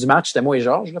balle du match, c'était moi et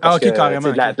Georges. Là, parce OK,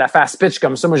 carrément. De la fast pitch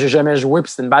comme ça, moi, j'ai jamais joué, puis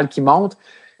c'était une balle qui monte.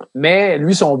 Mais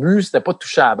lui, son but, c'était pas de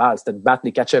toucher à la balle, c'était de battre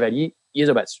les 4 Chevaliers. Il les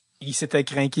a battus. Il s'était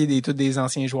craqué tous des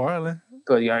anciens joueurs, là.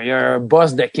 Il y a un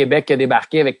boss de Québec qui a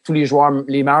débarqué avec tous les joueurs,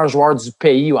 les meilleurs joueurs du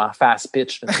pays en fast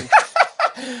pitch.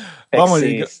 Bon,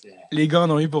 les gars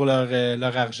en ont eu pour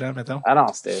leur argent, mettons. Ah non,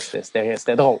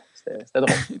 c'était drôle. C'était drôle.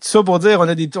 Tout ça pour dire, on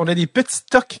a des petits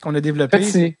tocs qu'on a développés.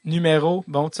 Petit. Numéros.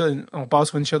 Bon, tu sais, on passe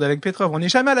sur une chire d'Oleg Petrov. On n'est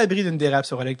jamais à l'abri d'une dérape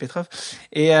sur Oleg Petrov.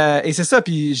 Et c'est ça.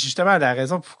 Puis justement, la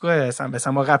raison pourquoi ça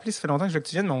m'a rappelé, ça fait longtemps que je veux que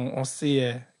tu viennes, mais on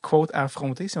s'est, quote,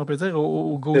 affronté, si on peut dire,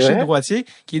 au gaucher-droitier,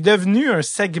 qui est devenu un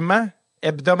segment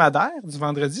hebdomadaire du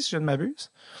vendredi, si je ne m'abuse.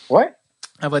 Ouais.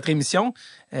 À votre émission.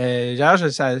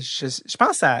 Je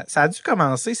pense que ça a dû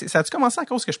commencer. Ça a dû commencer à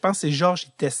cause que je pense que c'est Georges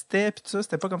qui testait puis tout ça.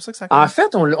 C'était pas comme ça que ça a commencé. En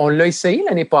fait, on l'a essayé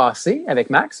l'année passée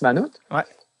avec Max Vanout. Ouais.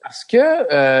 Parce que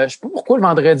je sais pas pourquoi le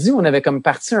vendredi, on avait comme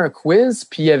parti un quiz,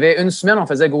 puis il y avait une semaine, on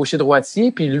faisait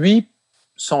gaucher-droitier, puis lui,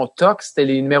 son toc, c'était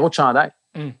les numéros de chandail.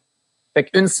 Fait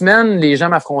qu'une semaine, les gens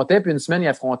m'affrontaient, puis une semaine, ils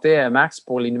affrontaient Max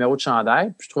pour les numéros de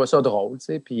chandail. Puis je trouvais ça drôle, tu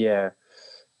sais. Puis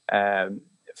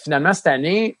finalement, cette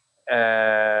année,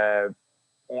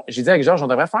 j'ai dit avec Georges, on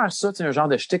devrait faire ça, tu sais, un genre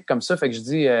de shtick comme ça. Fait que je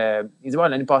dis, il dit, ouais,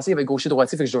 l'année passée, il y avait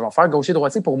gaucher-droitier. Fait que je dis, on va faire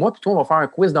gaucher-droitier pour moi, puis toi, on va faire un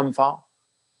quiz d'homme fort.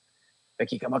 Fait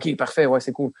qu'il est comme, OK, parfait, ouais,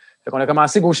 c'est cool. Fait qu'on a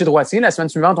commencé gaucher-droitier. La semaine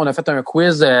suivante, on a fait un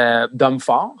quiz d'homme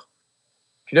fort.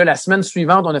 Puis là, la semaine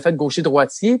suivante, on a fait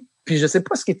gaucher-droitier. Puis je sais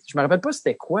pas je me rappelle pas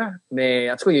c'était quoi, mais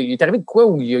en tout cas, il est arrivé de quoi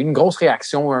où il y a eu une grosse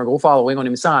réaction, un gros following. On a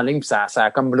mis ça en ligne, puis ça a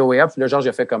comme blowé up. Puis là, Georges, il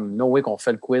a fait comme, no way qu'on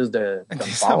fait le quiz d'homme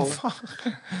fort.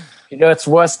 Puis là,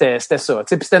 tu vois, c'était ça. Tu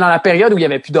sais, puis c'était dans la période où il y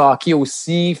avait plus de hockey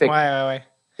aussi. Fait que, ouais.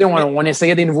 Tu sais, on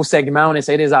essayait des nouveaux segments, on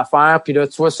essayait des affaires. Puis là,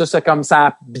 tu vois, ça comme ça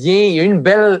a bien... Il y a eu une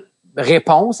belle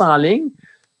réponse en ligne.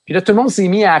 Puis là, tout le monde s'est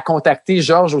mis à contacter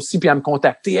Georges aussi, puis à me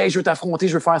contacter. « Hey, je veux t'affronter,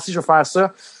 je veux faire ci, je veux faire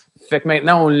ça. » Fait que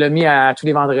maintenant, on l'a mis à tous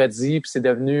les vendredis, puis c'est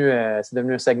devenu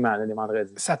un segment, là, les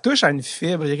vendredis. Ça touche à une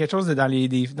fibre. Il y a quelque chose dans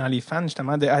les fans,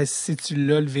 justement, de si tu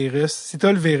l'as, le virus. Si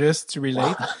t'as le virus, tu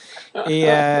relates.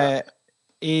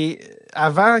 Et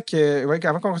avant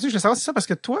qu'on continue, je veux savoir, c'est ça, parce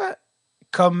que toi,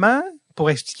 comment, pour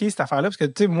expliquer cette affaire-là, parce que,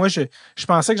 tu sais, moi, je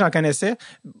pensais que j'en connaissais.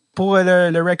 Pour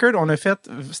le record, on a fait,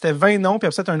 c'était 20 noms, puis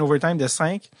après ça, c'était un overtime de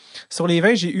 5. Sur les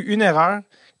 20, j'ai eu une erreur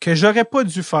que j'aurais pas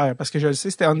dû faire, parce que je le sais,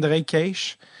 c'était Andrei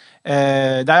Keish.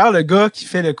 D'ailleurs, le gars qui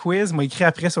fait le quiz m'a écrit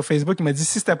après sur Facebook, il m'a dit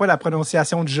si c'était pas la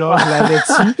prononciation de Georges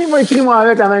là-dessus. Il m'a écrit moi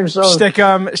avec la même chose.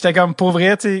 J'étais comme pour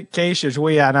vrai, tu sais, Keish a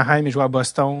joué à Anaheim, il joué à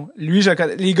Boston. Lui,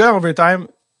 les gars en overtime,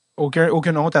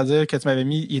 aucune honte à dire que tu m'avais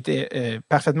mis, il était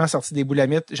parfaitement sorti des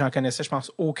boulamites. J'en connaissais, je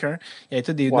pense, aucun. Il y avait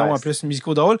tous des noms en plus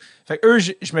musicaux drôles. Fait que eux,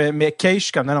 je me mets Keish, je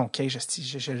suis comme non, Keish,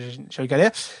 je le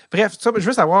connais. Bref, ça, je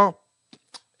veux savoir.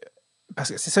 Parce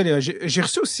que c'est ça, j'ai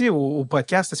reçu aussi au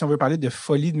podcast, si on veut parler de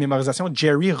folie de mémorisation,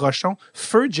 Jerry Rochon,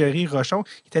 Feu Jerry Rochon,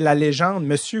 qui était la légende,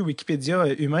 monsieur Wikipédia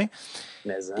humain.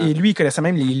 Et lui, il connaissait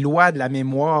même les lois de la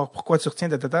mémoire, pourquoi tu retiens,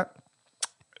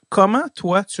 Comment,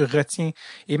 toi, tu retiens?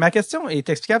 Et ma question est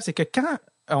explicable, c'est que quand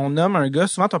on nomme un gars,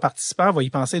 souvent ton participant va y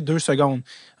penser 2 secondes.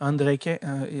 André,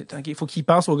 il faut qu'il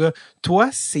pense au gars. Toi,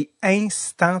 c'est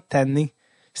instantané.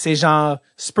 C'est genre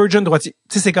Spurgeon droitier.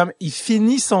 Tu sais, c'est comme, il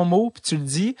finit son mot, puis tu le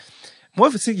dis. Moi,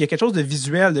 tu sais, il y a quelque chose de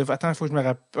visuel, attends, il faut que je me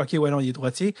rappelle, OK, ouais, non, il est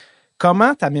droitier.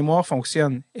 Comment ta mémoire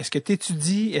fonctionne? Est-ce que tu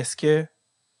étudies?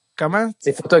 Comment?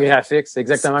 C'est photographique, c'est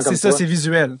exactement comme ça. C'est ça, c'est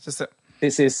visuel, c'est ça.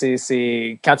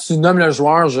 C'est quand tu nommes le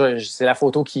joueur, c'est la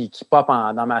photo qui pop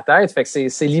dans ma tête. Fait que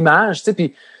c'est l'image, tu sais,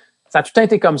 puis ça a tout le temps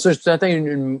été comme ça. J'ai tout le temps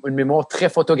une mémoire très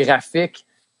photographique,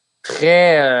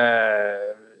 très,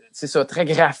 c'est ça, très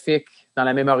graphique dans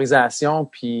la mémorisation.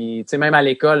 Puis, tu sais, même à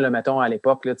l'école, là, mettons, à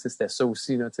l'époque, là, tu sais, c'était ça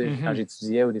aussi, là, tu sais, quand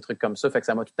j'étudiais ou des trucs comme ça. Fait que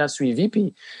ça m'a tout le temps suivi.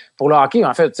 Puis, pour le hockey,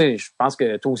 en fait, tu sais, je pense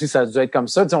que toi aussi, ça a dû être comme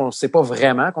ça. Tu sais, on ne sait pas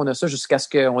vraiment qu'on a ça jusqu'à ce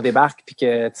qu'on débarque puis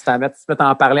que tu te mettes à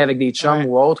en parler avec des chums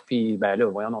ou autres. Puis, ben là,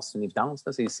 voyons, non, c'est une évidence.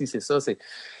 Là, c'est ici, c'est ça.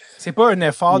 C'est pas un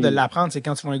effort de l'apprendre, c'est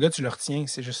quand tu vois un gars, tu le retiens.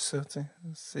 C'est juste ça, tu sais.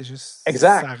 C'est juste.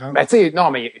 Exact. Ça rentre. Ben, tu sais,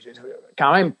 non, mais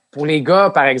quand même, pour les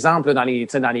gars, par exemple, là, dans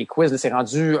les quiz, là, c'est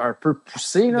rendu un peu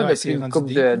poussé, là, depuis une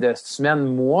couple de semaines,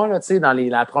 mois, là, tu sais, dans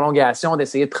la prolongation,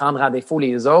 d'essayer de prendre à défaut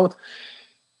les autres.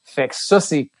 Fait que ça,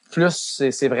 c'est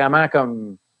vraiment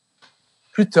comme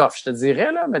plus tough, je te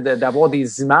dirais, là, mais d'avoir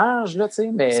des images, là, tu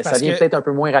sais, mais ça vient peut-être un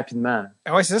peu moins rapidement.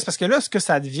 Oui, c'est ça, c'est parce que là, ce que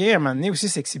ça devient à un moment donné aussi,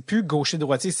 c'est que c'est plus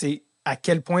gaucher-droitier, c'est à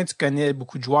quel point tu connais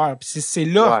beaucoup de joueurs. Puis c'est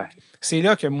là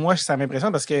que moi, ça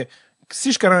m'impressionne parce que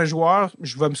si je connais un joueur,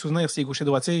 je vais me souvenir s'il est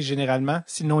gaucher-droitier, généralement,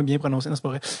 si le nom est bien prononcé, non, c'est pas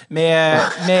vrai.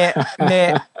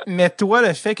 Mais toi,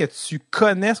 le fait que tu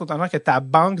connaisses autant que ta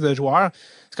banque de joueurs,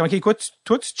 c'est comme, OK, quoi,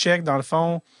 toi, tu checkes, dans le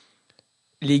fond,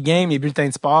 les games, les bulletins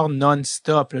de sport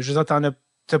non-stop. Là. Je veux dire,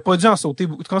 t'as pas dû en sauter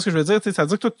beaucoup. Tu comprends ce que je veux dire? Ça veut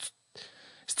dire que toi,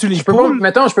 si tu les poules...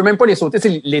 Mettons, je peux même pas les sauter.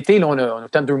 T'sais, l'été, là, on a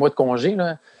peut-être 2 mois de congé,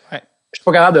 là. Ouais. Je suis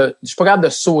pas capable de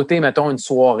sauter, mettons, une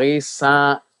soirée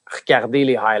sans regarder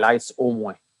les highlights au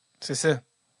moins. C'est ça.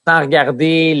 Sans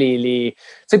regarder les... Tu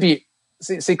sais, puis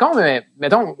c'est con, mais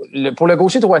mettons, pour le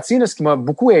gaucher-droitier, là, ce qui m'a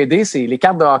beaucoup aidé, c'est les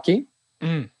cartes de hockey,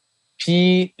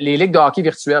 puis les ligues de hockey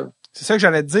virtuelles. C'est ça que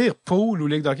j'allais te dire, pool ou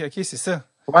ligue de hockey. OK, c'est ça.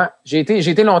 Ouais, j'ai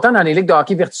été longtemps dans les ligues de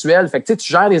hockey virtuelles. Fait que tu sais,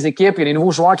 tu gères des équipes, il y a des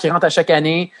nouveaux joueurs qui rentrent à chaque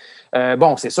année.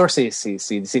 Bon, c'est sûr que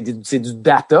c'est du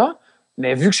data,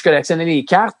 mais vu que je collectionnais les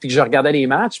cartes puis que je regardais les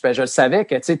matchs, ben je le savais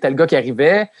que tu sais tel gars qui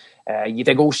arrivait, il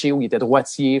était gaucher ou il était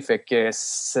droitier. Fait que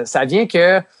ça vient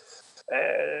que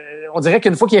on dirait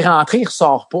qu'une fois qu'il est rentré, il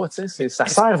ressort pas. Tu sais, ça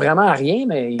sert vraiment à rien,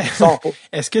 mais il ressort pas.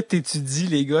 Est-ce que tu étudies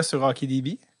les gars sur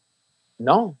HockeyDB?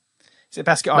 Non. C'est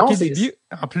parce que HockeyDB,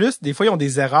 en plus, des fois, ils ont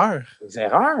des erreurs. Des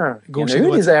erreurs? Il y en a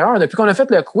eu des erreurs. Depuis qu'on a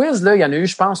fait le quiz, là, il y en a eu,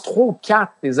 je pense, 3 ou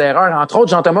 4 des erreurs. Entre autres,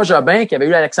 Jean-Thomas Jobin, qui avait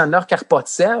eu Alexander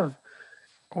Karpotsev,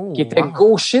 qui était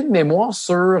gaucher de mémoire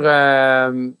sur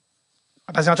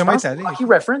parce que Jean-Thomas est allé. Hockey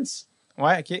Reference.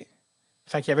 Ouais, OK.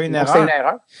 Fait qu'il y avait une erreur. erreur. C'est une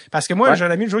erreur. Parce que moi, j'ai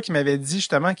un ami, le joueur qui m'avait dit,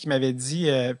 justement, puis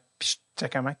j'étais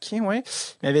comment, qui, ouais?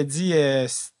 Il m'avait dit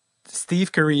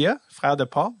Steve Correa, frère de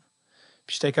Paul.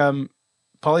 Puis j'étais comme...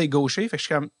 Paul est gaucher, fait que je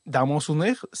suis comme, dans mon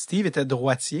souvenir, Steve était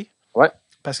droitier. Ouais.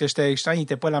 Parce que il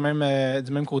était pas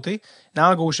du même côté.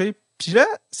 Non, gaucher. Puis là,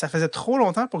 ça faisait trop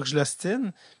longtemps pour que je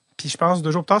l'ostine. Puis je pense 2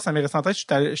 jours plus tard, ça m'est resté en tête.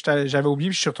 J'avais oublié,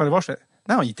 puis je suis retourné voir. Je fais,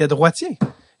 non, il était droitier.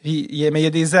 Mais il y a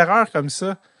des erreurs comme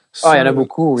ça. Il y en a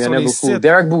beaucoup.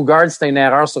 Derek Bougard, c'était une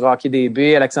erreur sur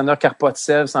HockeyDB. Alexander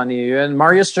Karpotsev, c'en est une.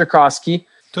 Mariusz Tchaikovsky,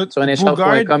 sur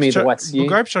NHL.com, est droitier.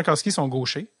 Bougard et Tchaikovsky sont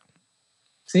gauchers.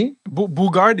 Si?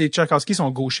 Bougard et Tchaikovsky sont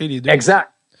gauchers, les deux. Exact.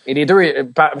 Et les deux,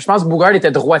 je pense que Bougard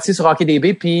était droitier sur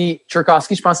HockeyDB, puis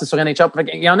Tchaikovsky, je pense, c'est sur NHL.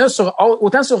 Il y en a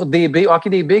autant sur DB,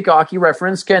 HockeyDB que Hockey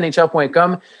Reference que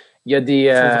NHL.com. Il y a des... Il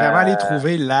faut vraiment aller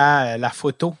trouver la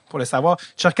photo pour le savoir.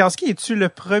 Tchaikovsky, es-tu le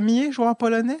premier joueur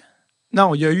polonais?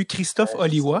 Non, il y a eu Christophe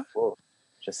Oliwa.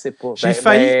 Je sais pas. J'ai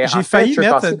failli mettre...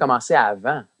 Tchaikovsky a commencé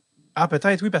avant. Ah,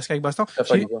 peut-être, oui, parce qu'avec Boston.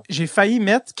 J'ai failli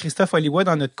mettre Christophe Oliwa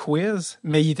dans notre quiz,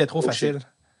 mais il était trop facile.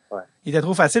 Ouais. Il était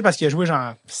trop facile parce qu'il a joué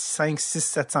genre 5, 6,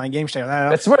 700 games. J'étais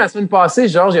là. Tu vois, la semaine passée,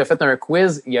 Georges, il a fait un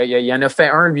quiz. Il en a fait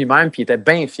un lui-même, puis il était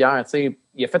bien fier. T'sais.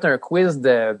 Il a fait un quiz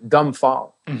d'hommes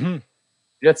forts.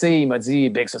 Là, tu sais, il m'a dit,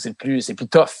 Big, ça, c'est plus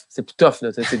tough. C'est plus tough,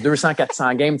 là. C'est 200,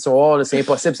 400 games, tu vois. Là, c'est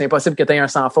impossible que tu aies un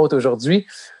sans faute aujourd'hui.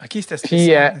 OK, c'était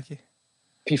spécial.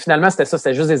 Puis finalement, c'était ça.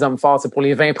 C'était juste des hommes forts. C'est pour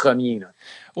les 20 premiers, là.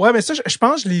 Ouais, mais ça, je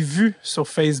pense que je l'ai vu sur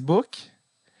Facebook.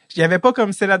 Il n'y avait pas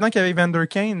comme c'était là-dedans qu'il y avait Evander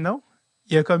Kane, non?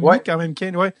 Il y a comme mis quand même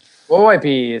Kane, ouais. Ouais,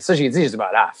 puis ça, j'ai dit, ben,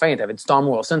 là, à la fin, t'avais du Tom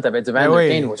Wilson, t'avais du Evander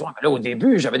Kane. Ouais, là, au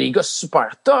début, j'avais des gars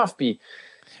super tough, puis...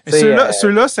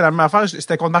 Ceux-là, c'est la même affaire.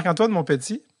 C'était contre Marc-Antoine, mon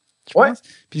petit, je pense.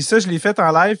 Puis ça, je l'ai fait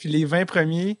en live, puis les 20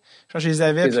 premiers, je les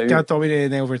avais, puis quand tombé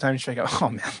dans overtime, je fais comme, oh,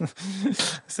 man.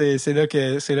 c'est là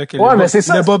que ouais, mais c'est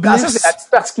ça. Le Bob ça, c'est la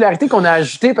petite particularité qu'on a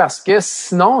ajoutée parce que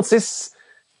sinon, tu sais,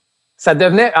 ça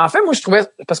devenait... En fait, moi,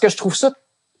 parce que je trouve ça...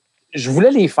 Je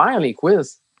voulais les faire, les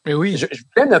quiz. Mais oui. Je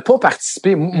voulais ne pas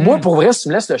participer. Moi, pour vrai, si tu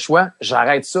me laisses le choix,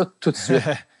 j'arrête ça tout de suite.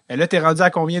 Mais là, t'es rendu à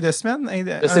combien de semaines?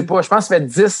 Je sais pas. Je pense que ça fait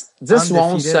 10 ou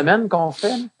 11 semaines qu'on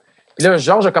fait. Puis là,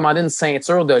 Georges a commandé une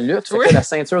ceinture de lutte. Fait que la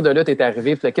ceinture de lutte est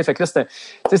arrivée. Fait que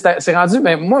là, c'est rendu...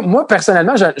 Mais moi,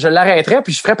 personnellement, je l'arrêterais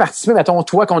puis je ferais participer, mettons,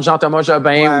 toi contre Jean-Thomas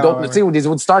Jobin ou d'autres, tu sais, ou des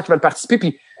auditeurs qui veulent participer.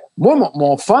 Puis moi,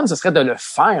 mon fun, ce serait de le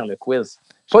faire, le quiz.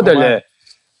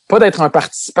 Pas pas d'être un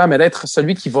participant, mais d'être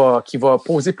celui qui va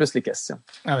poser plus les questions.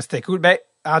 Ah, c'était cool. Ben,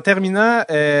 en terminant,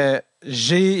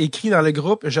 j'ai écrit dans le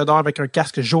groupe, je dors avec un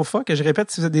casque Jofa, que je répète,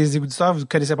 si vous êtes des auditeurs, vous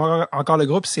connaissez pas encore le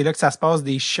groupe, c'est là que ça se passe,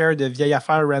 des shares de vieilles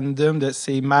affaires random,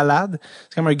 c'est malade.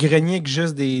 C'est comme un grenier avec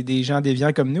juste des gens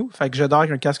déviants comme nous. Fait que je dors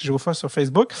avec un casque Jofa sur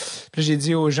Facebook. Puis j'ai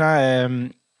dit aux gens,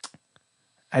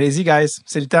 allez-y, guys,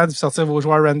 c'est le temps de sortir vos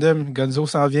joueurs random. Gonzo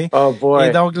s'en vient. Oh boy.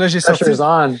 Et donc là, j'ai sorti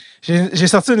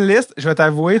une liste, je vais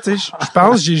t'avouer, tu sais, je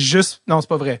pense j'ai juste... Non, c'est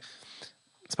pas vrai.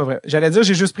 C'est pas vrai. J'allais dire,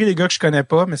 j'ai juste pris les gars que je connais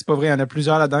pas, mais c'est pas vrai. Il y en a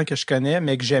plusieurs là-dedans que je connais,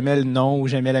 mais que j'aimais le nom, ou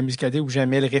j'aimais la musicalité, ou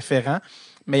j'aimais le référent.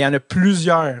 Mais il y en a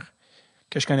plusieurs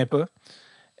que je connais pas.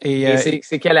 Et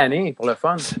c'est quelle année, pour le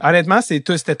fun? Honnêtement,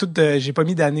 c'était tout j'ai pas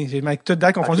mis d'année. J'ai mis tout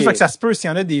dates confondues. Fait que ça se peut, s'il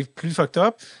y en a des plus fucked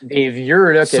up. Des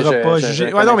vieux, là, que je pas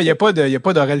jugé. Ouais, non, mais il y a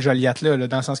pas d'Aurel Joliette, là,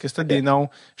 dans le sens que c'est tous des noms,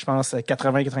 je pense,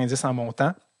 80-90 en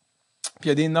montant. Puis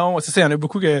il y a des noms, c'est ça, il y en a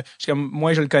beaucoup que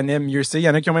moi je le connais mieux c'est. Il y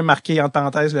en a qui ont même marqué entre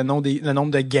parenthèses le nombre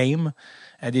de games.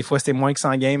 Des fois c'était moins que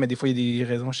 100 games, mais des fois il y a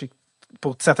des raisons,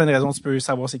 pour certaines raisons tu peux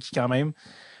savoir c'est qui quand même.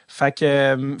 Fait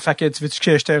que tu veux-tu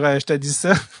que je te dise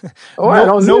ça? Ouais,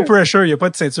 no pressure, il n'y a pas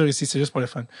de ceinture ici, c'est juste pour le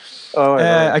fun.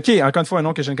 Ouais. OK, encore une fois un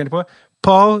nom que je ne connais pas.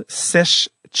 Paul Sechura.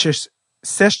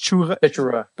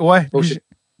 Ouais,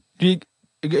 lui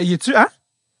il est-tu, hein?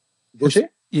 Gaucher?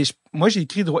 Moi j'ai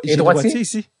écrit droitier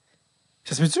ici.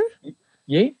 Ça se peut-tu?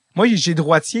 Yeah. Moi, j'ai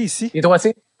droitier ici. Il est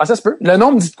droitier. Ah, ça se peut. Le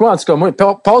nom me dit de quoi, en tout cas, moi?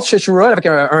 Paul Chechura avec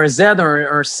un Z,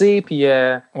 un C, puis...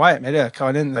 Ouais, mais là,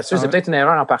 Colin... Mathieu, c'est peut-être une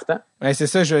erreur en partant. Ouais, c'est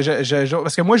ça.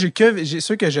 Parce que moi, j'ai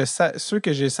ceux que je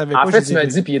savais pas. En fait, tu m'as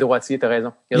dit, puis il est droitier, t'as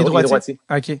raison. Il est droitier.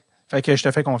 OK. Fait que je te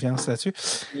fais confiance là-dessus.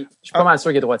 Je suis pas mal sûr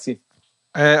qu'il est droitier.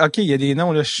 OK, il y a des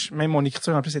noms, là. Même mon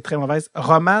écriture, en plus, est très mauvaise.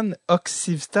 Roman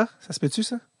Oxivita, ça se peut-tu,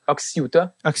 ça?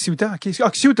 Oxiuta, OK.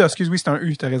 Oxiuta, excuse-moi, c'est un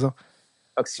U, t'as raison.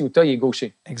 Oxiuta, il est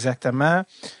gaucher. Exactement.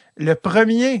 Le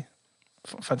premier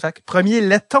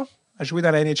letton à jouer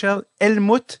dans la NHL,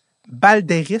 Helmut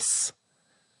Balderis.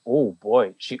 Oh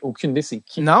boy, j'ai aucune idée c'est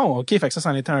qui. Non, OK, fait que ça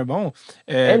en était un bon.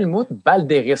 Helmut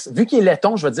Balderis. Vu qu'il est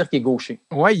letton, je vais dire qu'il est gaucher.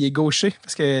 Ouais, il est gaucher,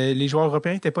 parce que les joueurs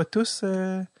européens n'étaient pas tous...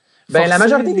 la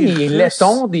majorité des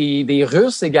lettons, des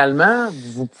Russes également,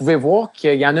 vous pouvez voir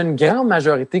qu'il y en a une grande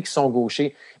majorité qui sont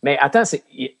gauchers. Mais attends,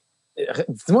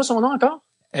 dis-moi son nom encore.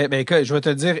 Écoute, je vais te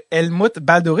dire Helmut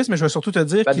Balderis, mais je vais surtout te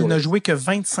dire qu'il n'a joué que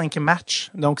 25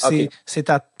 matchs. Donc, c'est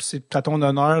à ton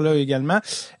honneur, là, également.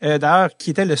 D'ailleurs, qui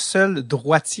était le seul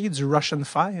droitier du Russian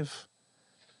Five.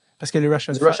 Parce que le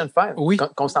Russian Five? Oui.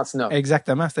 Constantinople.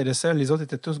 Exactement, c'était le seul. Les autres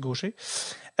étaient tous gauchers.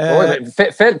 Tu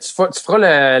feras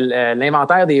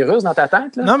l'inventaire des Russes dans ta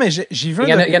tête, là? Non, mais j'ai vu... Il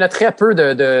y en a très peu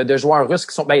de joueurs russes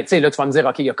qui sont... tu sais, là, tu vas me dire,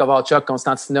 OK, il y a Kovalchuk,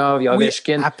 Konstantinov, il y a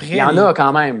Ovechkin. Il y en a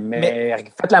quand même, mais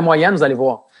faites la moyenne, vous allez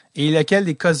voir. Et lequel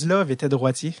des Kozlov était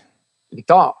droitier?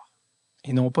 Victor.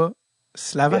 Et non pas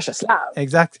Slava. Vyacheslav.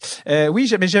 Exact. Oui,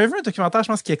 mais j'avais vu un documentaire, je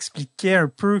pense, qui expliquait un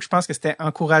peu que je pense que c'était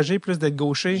encouragé plus d'être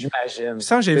gaucher. J'imagine.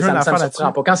 Ça, j'ai vu une affaire là-dessus.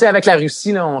 Quand c'est avec la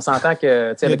Russie, là, on s'entend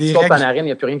que, tu sais, avec l'histoire Panarin, il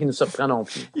n'y a plus rien qui nous surprend non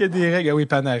plus. Il y a des règles. Oui,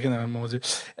 Panarin, mon Dieu.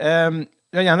 Là,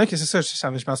 il y en a qui, c'est ça,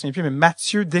 je m'en souviens plus, mais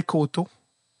Mathieu Descoteaux.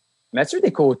 Mathieu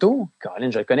Descoteaux,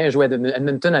 Caroline, je le connais, il jouait à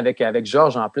Edmonton avec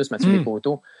Georges en plus, Mathieu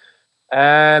Descoteaux.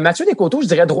 Mathieu Descoteaux, je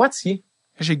dirais droitier.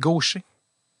 J'ai gaucher.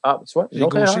 Ah, tu vois, j'ai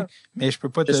gaucher. Mais je peux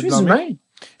pas te suis humain.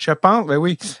 Je pense, ben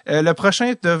oui. Le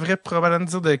prochain devrait probablement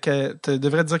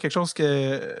devrait dire quelque chose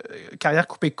que carrière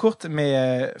coupée courte,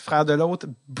 mais frère de l'autre,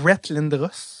 Brett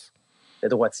Lindros. Le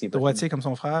droitier. Droitier comme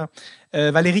son frère.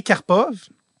 Valérie Karpov.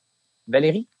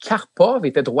 Valérie Karpov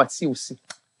était droitier aussi.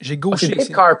 J'ai gaucher.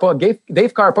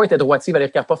 Dave Karpov était droitier,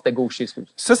 Valérie Karpov était gaucher.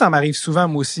 Ça m'arrive souvent,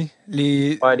 moi aussi.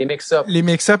 Les mix-up. Les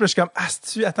mix-up, je suis comme,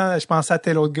 attends, je pensais à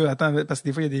tel autre gars. Attends, parce que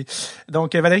des fois, il y a des...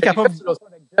 Donc, Valérie Karpov...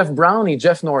 Avec Jeff Brown et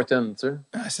Jeff Norton, tu sais.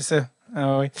 Ah, c'est ça.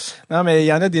 Ah, oui. Non, mais il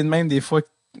y en a des mêmes, des fois,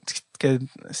 que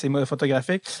c'est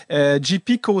photographique.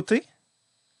 JP Côté.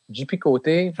 JP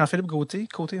Côté. Jean-Philippe Côté.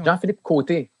 Jean-Philippe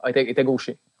Côté était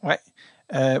gaucher. Ouais.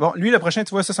 Bon, lui, le prochain,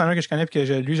 tu vois, ça, c'est un que je connais, puis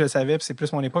que lui, je le savais, puis c'est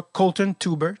plus mon époque. Colton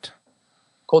Toubert.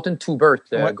 Colton Toubert,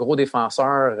 gros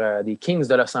défenseur des Kings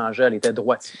de Los Angeles, était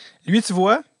droitier. Lui, tu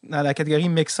vois, dans la catégorie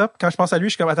mix-up, quand je pense à lui,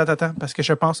 je suis comme, attends, parce que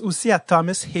je pense aussi à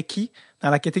Thomas Hickey, dans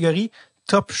la catégorie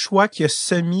top choix qui a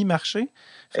semi-marché.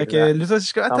 Fait que là, je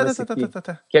suis comme,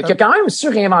 attends. Qui a quand même su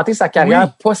réinventer sa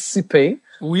carrière pas si pire.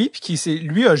 Oui, puis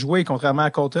lui a joué, contrairement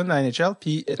à Colton dans la NHL,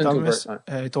 puis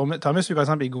Thomas, lui, par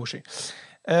exemple, est gaucher.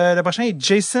 Le prochain est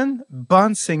Jason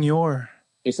Bonsignor.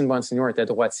 Jason Bonsignor était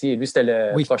droitier. Lui, c'était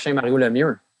le prochain Mario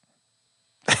Lemieux.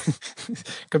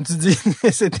 Comme tu dis,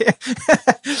 c'était...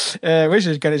 oui, je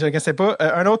ne connaissais pas.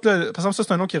 Un autre, là, par exemple, ça,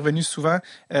 c'est un nom qui est revenu souvent.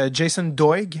 Jason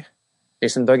Doig.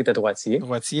 Jason Dog était droitier.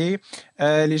 Droitier.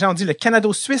 Les gens ont dit le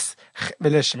Canado-Suisse. Mais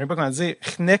là, je sais même pas comment dire.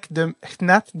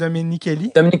 Hnat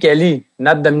Domenicali.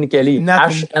 Nat Domenicali.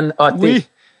 H-N-A-T. Oui.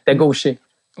 C'était gaucher.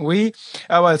 Oui.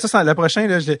 Ah ouais, ça, c'est le prochain,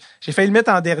 là. J'ai failli le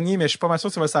mettre en dernier, mais je suis pas mal sûr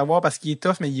que tu vas le savoir parce qu'il est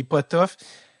tough, mais il est pas tough.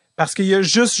 Parce qu'il a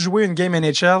juste joué une game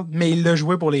NHL, mais il l'a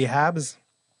joué pour les Habs.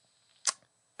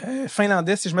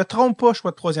 Finlandais, si je me trompe pas, choix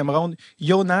de troisième ronde.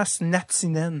 Jonas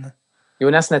Nattinen.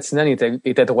 Jonas Nattinen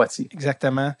était droitier.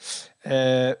 Exactement.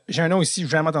 J'ai un nom ici, j'ai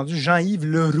jamais entendu. Jean-Yves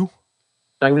Leroux.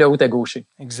 Jean-Yves Leroux était gaucher.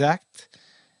 Exact.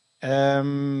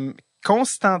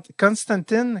 Constantin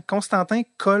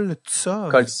Koltsov.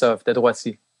 Koltsov était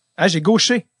droitier. Ah, j'ai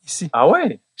gaucher ici. Ah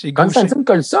ouais? J'ai gaucher. Constantin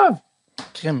Koltsov?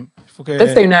 Crime. Faut que... Peut-être que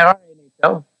c'était une erreur.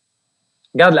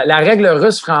 Regarde, la règle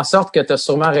russe fera en sorte que tu as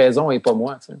sûrement raison et pas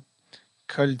moi. Tu sais.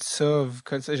 Koltsov.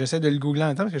 J'essaie de le googler en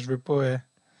même temps parce que je veux pas,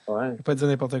 je veux pas dire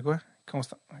n'importe quoi.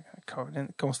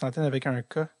 Constantin avec un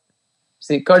K.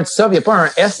 C'est Koltsov, il n'y a pas un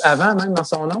S avant même dans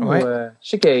son nom? Ouais. Ou, je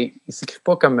sais qu'il ne s'écrit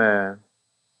pas comme...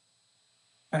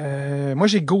 Moi,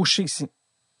 j'ai gaucher ici.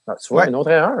 Ah, tu vois, une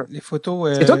autre erreur. Les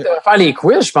photos... C'est toi qui devrais faire les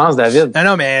quiz, je pense, David.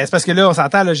 Non, mais c'est parce que là, on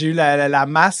s'entend, là, j'ai eu la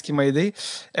masse qui m'a aidé.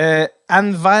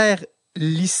 Anver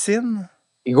Lissine.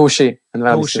 Et gaucher.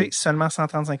 Gaucher, seulement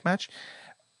 135 matchs.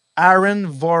 Aaron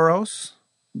Voros.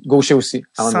 Gaucher aussi.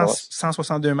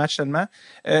 162 matchs seulement.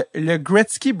 Le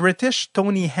Gretzky British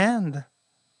Tony Hand.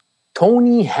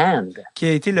 Tony Hand. Qui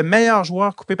a été le meilleur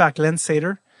joueur coupé par Glenn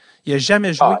Sader. Il a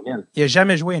jamais joué. Il a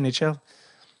jamais joué à NHL.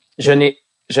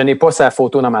 Je n'ai pas sa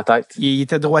photo dans ma tête. Il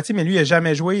était droitier, mais lui, il a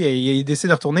jamais joué. Il a décidé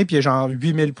de retourner, puis il a genre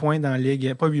 8000 points dans la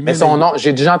ligue. Pas 8000. Mais son nom,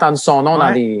 j'ai déjà entendu son nom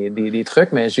dans des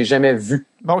trucs, mais j'ai jamais vu.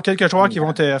 Bon, quelques joueurs qui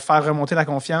vont te faire remonter la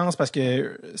confiance parce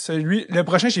que le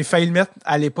prochain, j'ai failli le mettre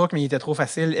à l'époque, mais il était trop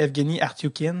facile. Evgeny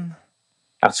Artyukin.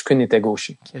 Artyukin était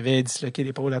gaucher. Qui avait disloqué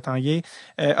l'épaule à Tanguay.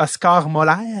 Oscar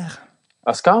Moller.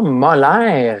 Oscar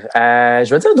Moller. Je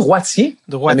vais dire droitier.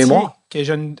 Droitier.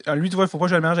 Lui, tu vois, il ne faut pas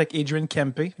que je le mélange avec Adrian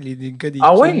Kempe, les gars des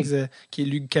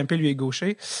Kings, Kempe, lui, est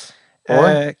gaucher.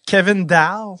 Kevin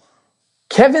Dahl.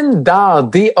 Kevin Dahl,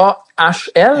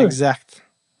 D-A-H-L. Exact.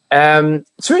 Tu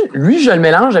vois, lui, je le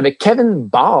mélange avec Kevin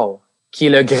Ball, qui est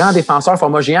le grand défenseur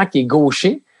format géant qui est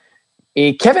gaucher.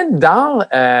 Et Kevin Dahl,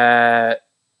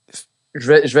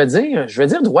 je vais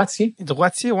dire droitier.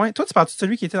 Droitier, ouais. Toi, tu parles de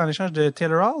celui qui était dans l'échange de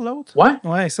Taylor Hall, l'autre? Ouais.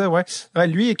 Ouais, ça, ouais.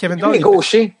 Lui et Kevin Dahl. Lui est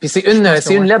gaucher. Puis c'est une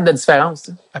lettre de différence.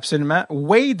 Tu sais. Absolument.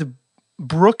 Wade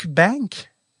Brookbank.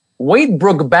 Wade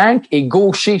Brookbank est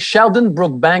gaucher. Sheldon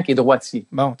Brookbank est droitier.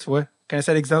 Bon, tu vois.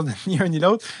 Connaissais l'exemple de ni un ni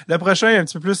l'autre. Le prochain, un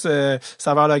petit peu plus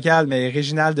saveur locale, mais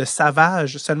Réginald de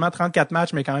Savage. Seulement 34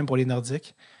 matchs, mais quand même pour les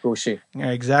Nordiques. Gaucher.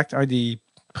 Exact. Un des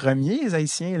premiers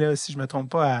Haïtiens, là, si je me trompe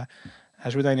pas, à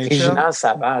jouer dans la NHL. Réginald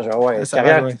Savage, ouais.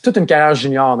 Savage, ouais. Toute une carrière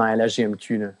junior dans la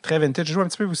LGMQ. Là. Très vintage. Je joue un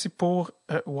petit peu aussi pour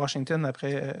Washington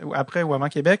après ou avant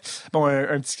Québec. Bon,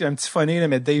 un petit phoné, là,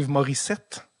 mais Dave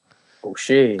Morissette.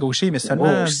 Gaucher. Gaucher, mais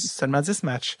seulement 10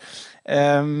 matchs.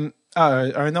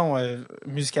 Un nom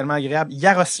musicalement agréable.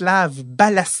 Yaroslav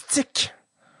Balastik.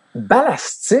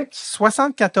 Balastik?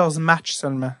 74 matchs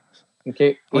seulement. OK.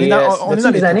 On est dans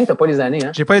les années, t'as pas les années,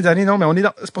 hein? J'ai pas les années, non, mais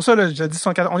c'est pour ça, là, je dis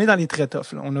 74, on est dans les très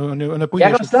toughs, là. On a pas eu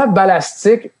Yaroslav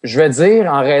Balastik, je vais dire,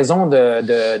 en raison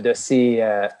de ses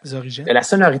origines. De la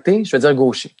sonorité, je vais dire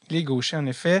gaucher. Il est gaucher, en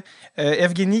effet.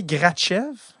 Evgeny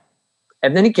Grachev.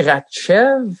 Evgeny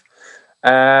Grachev,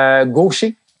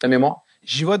 gaucher, de mémoire.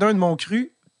 J'y vais d'un de mon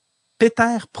cru.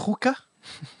 Peter Prouka.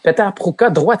 Peter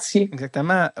Prouka, droitier.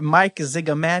 Exactement. Mike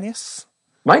Zigomanis.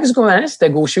 Mike Zigomanis, c'était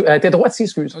gaucher, était droitier,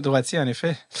 excuse. Droitier, en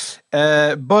effet.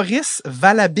 Boris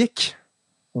Valabic.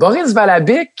 Boris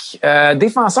Valabic,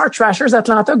 défenseur Trashers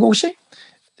Atlanta, gaucher.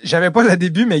 J'avais pas le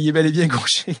début, mais il est bel et bien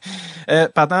gaucher.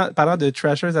 Parlant de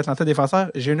Trashers Atlanta défenseur,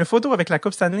 j'ai une photo avec la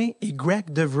Coupe Stanley et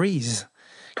Greg DeVries.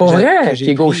 Pour vrai, qui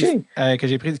est gaucher. Que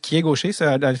j'ai pris, qui est gaucher,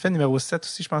 c'est dans le fait numéro 7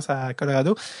 aussi, je pense, à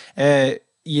Colorado.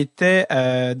 Il était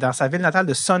dans sa ville natale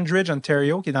de Sundridge,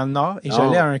 Ontario, qui est dans le nord, et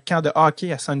j'allais à un camp de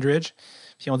hockey à Sundridge.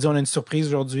 Puis on dit on a une surprise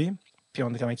aujourd'hui. Puis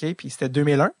on est comme OK. Puis c'était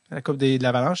 2001, la Coupe de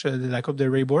l'Avalanche, la Coupe de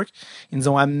Ray Bourque. Ils nous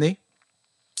ont amenés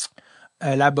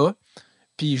là-bas.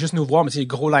 Puis juste nous voir, mais c'est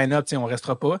gros line-up, on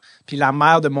restera pas. Puis la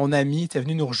mère de mon ami était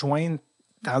venue nous rejoindre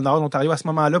dans le nord de l'Ontario à ce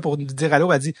moment-là pour nous dire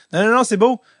allô. Elle a dit non, c'est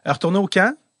beau. Retournez au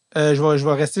camp. Je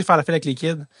vais rester faire la fête avec les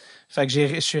kids. Fait que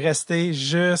je suis resté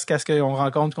jusqu'à ce qu'on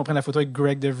rencontre, qu'on prenne la photo avec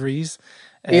Greg DeVries.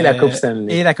 Et la Coupe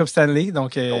Stanley. Et la Coupe Stanley.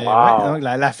 Donc, wow. Donc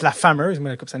la fameuse,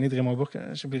 moi, la Coupe Stanley de Raymond-Bourg,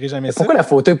 j'oublierai jamais ça. Pourquoi la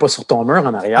photo n'est pas sur ton mur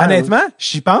en arrière? Honnêtement,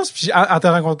 j'y pense, puis en te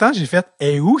rencontrant, j'ai fait,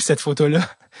 où cette photo-là?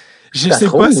 Je sais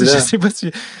pas si,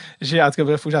 en tout cas,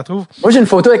 bref, faut que j'en trouve. Moi, j'ai une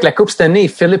photo avec la Coupe Stanley et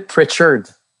Philip Pritchard.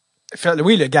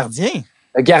 Oui, le gardien.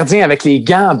 Le gardien avec les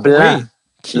gants blancs. Oui.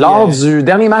 Lors du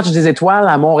dernier match des Étoiles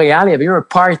à Montréal, il y avait eu un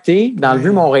party dans le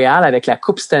Vieux-Montréal avec la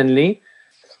Coupe Stanley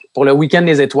pour le week-end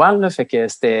des Étoiles. Là, fait que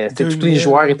c'était tous les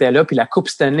joueurs étaient là, puis la Coupe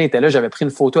Stanley était là. J'avais pris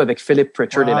une photo avec Philippe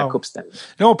Pritchard et la Coupe Stanley.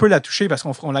 Là, on peut la toucher parce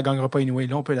qu'on la gagnera pas anyway.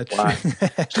 Là, on peut la toucher. Ouais.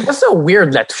 Je trouve ça weird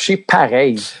de la toucher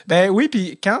pareil. Ben oui,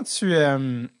 puis quand tu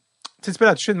peux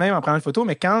la toucher de même en prenant une photo,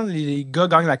 mais quand les gars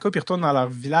gagnent la coupe, ils retournent dans leur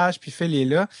village, puis fais-les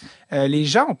là, les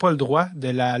gens n'ont pas le droit de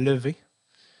la lever.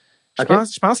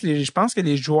 Je pense que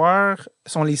les joueurs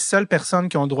sont les seules personnes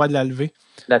qui ont le droit de la lever.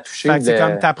 La toucher. Fait que c'est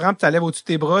comme t'apprends, tu la lèves au-dessus de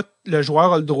tes bras, le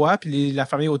joueur a le droit, puis la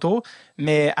famille autour.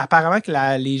 Mais apparemment que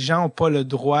les gens n'ont pas le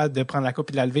droit de prendre la coupe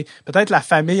et de la lever. Peut-être la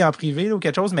famille en privé là, ou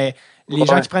quelque chose, mais les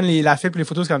gens qui prennent la file et les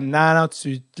photos, c'est comme non,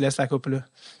 tu te laisses la coupe là.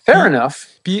 Fair enough.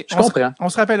 Puis je comprends. On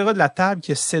se rappellera de la table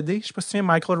qui a cédé. Je sais pas si tu sais,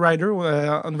 Michael Ryder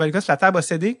en Nouvelle-Écosse, la table a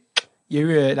cédé. Il y a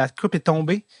eu la coupe est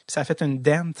tombée, puis ça a fait une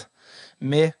dent.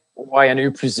 Mais ouais, il y en a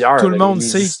eu plusieurs. Tout le monde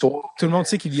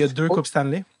sait qu'il y a 2 coupes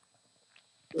Stanley.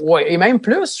 Ouais, et même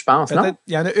plus, je pense, non?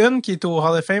 Il y en a une qui est au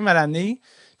Hall of Fame à l'année.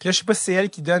 Puis là, je sais pas si c'est elle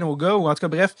qui donne aux gars ou en tout cas,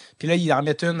 bref. Puis là, ils en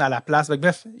mettent une à la place. Donc,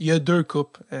 bref, il y a 2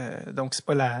 coupes. Donc, c'est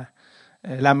pas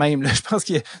la même. Là. Je pense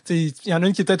qu'il y en a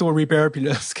une qui est peut-être au repair. Puis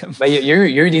là, c'est comme... Ben, il y a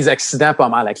eu des accidents pas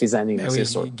mal avec les années, là, c'est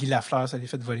sûr. Guy Lafleur, ça l'est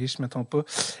fait voler, je ne me trompe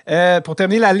pas. Pour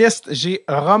terminer la liste, j'ai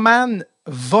Roman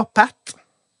Vopat.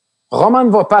 Roman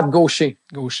Vopat, gaucher.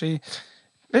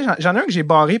 Là, j'en ai un que j'ai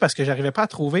barré parce que j'arrivais pas à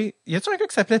trouver. Y a-tu un gars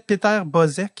qui s'appelait Peter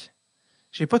Bozek?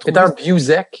 J'ai pas trouvé. Peter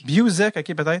Buzek. Buzek,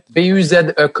 OK, peut-être.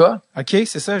 B-U-Z-E-K. OK,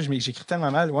 c'est ça, j'écris tellement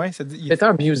mal. Ouais, Peter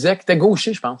Buzek, t'es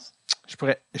gaucher, je pense.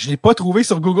 Je l'ai pas trouvé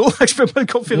sur Google, je peux pas le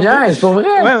confirmer. Non, c'est pas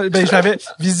vrai. Ouais, ben,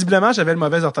 visiblement, j'avais le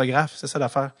mauvais orthographe, c'est ça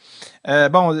l'affaire.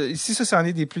 Bon, ici, ça, c'en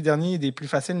est des plus derniers, des plus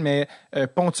faciles, mais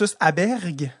Pontus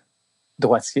Aberg.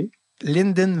 Droitier.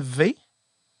 Linden V.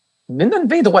 Linden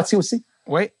V, droitier aussi.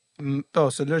 Oui. Oh,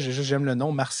 celui-là, j'aime le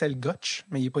nom, Marcel Gotch,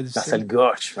 mais il n'est pas difficile. Marcel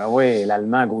Gotch, ben oui,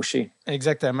 l'allemand gaucher.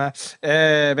 Exactement.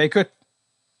 Ben écoute,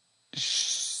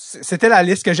 c'était la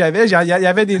liste que j'avais. Il y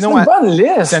avait des noms. C'est une bonne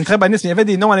liste. C'est une très bonne liste. Il y avait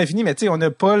des noms à l'infini, mais tu sais, on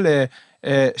n'a pas le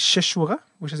Sheshura,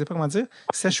 ou je sais pas comment dire.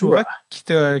 Sheshura qui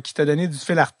t'a donné du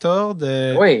fil à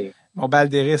retordre. Oui. Bon,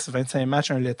 Balderis, 25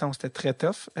 matchs, un laiton, c'était très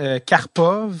tough.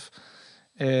 Karpov.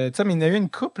 Tu sais, mais il y en a eu une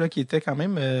couple là, qui était quand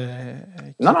même...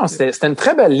 Non, c'était une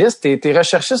très belle liste. Tes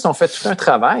recherchistes ont fait tout un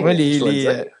travail. Oui,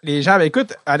 les gens... Ben,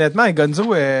 écoute, honnêtement,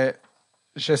 Gonzo,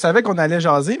 je savais qu'on allait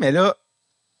jaser, mais là,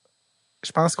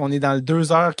 je pense qu'on est dans le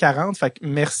 2h40. Fait que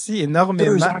merci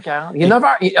énormément. 2h40. Il est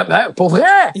 9h. Pour vrai?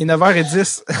 Il est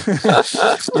 9h10.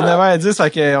 Il est 9h10. Fait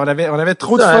que on avait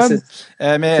trop de fun.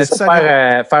 Mais c'est ça,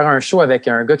 faire un show avec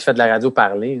un gars qui fait de la radio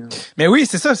parler. Hein. Mais oui,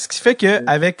 c'est ça. Ce qui fait que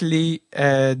avec les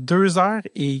 2 heures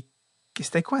et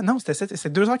c'était quoi? Non, c'était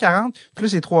 2h40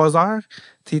 plus les 3 heures.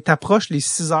 T'approches les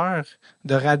 6 heures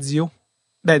de radio.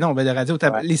 Ben non, de radio.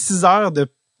 Les 6 heures de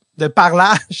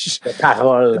parlage.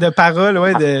 De parole,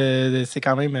 ouais, c'est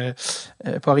quand même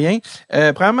pas rien.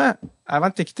 Premièrement, avant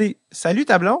de te quitter, salut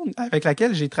ta blonde, avec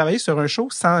laquelle j'ai travaillé sur un show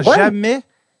sans jamais,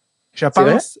 je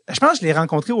pense que je l'ai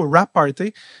rencontrée au Rap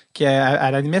Party,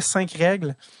 elle animait 5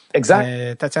 règles.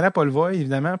 Exact. Tatiana Polvoy,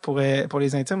 évidemment, pour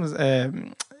les intimes,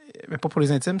 mais pas pour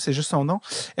les intimes, c'est juste son nom,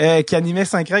 qui animait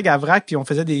 5 règles à Vrac, puis on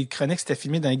faisait des chroniques, c'était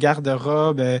filmé d'un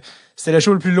garde-robe. C'était le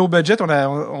show le plus low budget,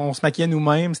 on se maquillait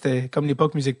nous-mêmes, c'était comme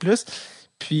l'époque Musique Plus.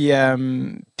 Puis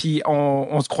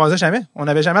on se croisait jamais. On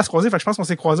n'avait jamais à se croiser, fait que je pense qu'on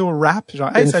s'est croisés au rap,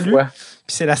 genre hey, salut.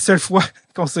 Puis c'est la seule fois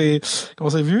qu'on s'est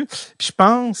vu. Puis je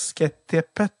pense qu'elle était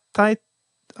peut-être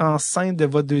enceinte de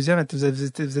votre deuxième, vous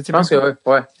étiez je pense que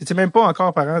ouais. Vous étiez même pas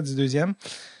encore parent du deuxième.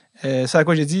 C'est à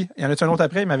quoi j'ai dit, il y en a-tu un autre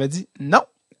après? Il m'avait dit non.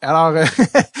 Alors,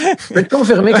 je peux te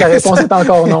confirmer que la réponse est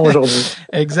encore non aujourd'hui.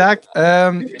 Exact.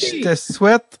 Je te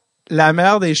souhaite la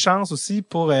meilleure des chances aussi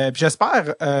pour.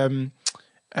 J'espère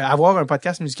avoir un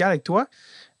podcast musical avec toi.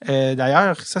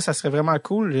 D'ailleurs, ça serait vraiment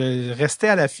cool. Restez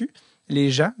à l'affût, les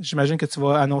gens. J'imagine que tu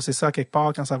vas annoncer ça quelque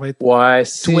part quand ça va être. Ouais,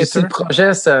 si le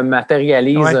projet se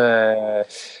matérialise. Ouais.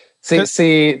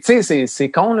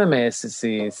 C'est con là, mais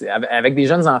c'est avec des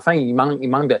jeunes enfants, il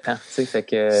manque de temps. Fait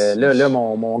que là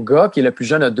mon gars qui est le plus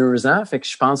jeune a 2 ans, fait que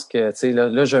je pense que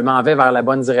là je m'en vais vers la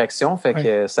bonne direction. Fait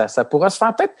que ça pourra se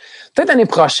faire peut-être l'année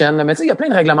prochaine. Là, mais il y a plein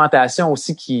de réglementations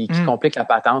aussi qui compliquent la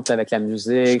patente là, avec la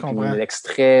musique, puis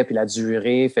l'extrait, puis la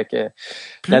durée. Fait que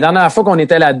la dernière fois qu'on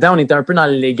était là-dedans, on était un peu dans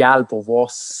le légal pour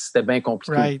voir si c'était bien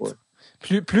compliqué. Right.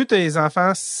 Plus tes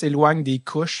enfants s'éloignent des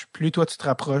couches, plus toi tu te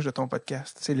rapproches de ton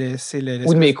podcast. Ou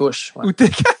de mes couches. Ouais.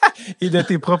 Et de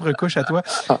tes propres couches à toi.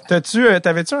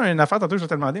 T'avais-tu une affaire, tantôt je vais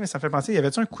te demander, mais ça me fait penser, y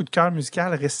avait-tu un coup de cœur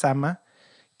musical récemment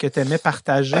que tu aimais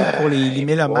partager pour les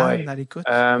mélomanes à l'écoute?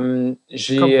 J'en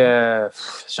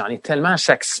ai tellement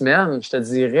chaque semaine, je te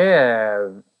dirais.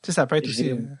 Tu sais, ça peut être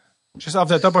aussi... juste off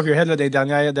the top of your head, là, des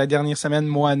dernières semaines,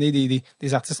 mois, années,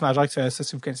 des artistes majeurs qui font ça,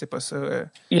 si vous connaissez pas ça.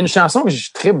 Il y a une chanson que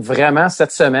je trippe vraiment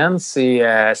cette semaine, c'est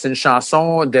une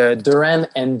chanson de Duran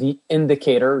and the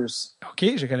Indicators. OK,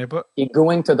 je connais pas. Et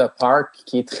Going to the Park,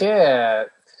 qui est très...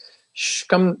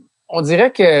 on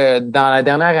dirait que dans la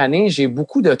dernière année, j'ai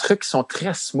beaucoup de trucs qui sont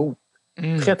très smooth.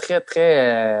 Très, très,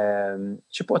 très...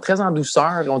 je sais pas, très en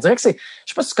douceur. On dirait que c'est...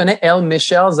 Je sais pas si tu connais Elle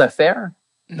Michel's Affair.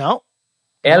 Non.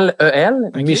 L-E-L,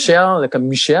 okay. Michel, comme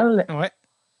Michel. Ouais.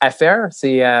 Affair,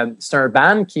 c'est un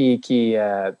band qui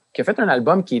a fait un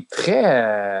album qui est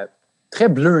très, très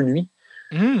Bleu Nuit.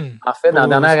 En fait, dans la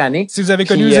dernière année. Si vous avez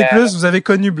connu Musique Plus, vous avez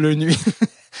connu Bleu Nuit.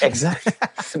 Exact.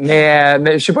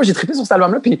 mais je sais pas, j'ai trippé sur cet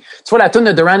album-là. Puis, tu vois, la tune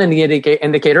de Duran and the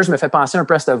Indicators me fait penser un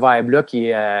peu à cette vibe-là qui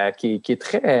est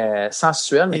très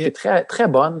sensuelle, mais qui est très, très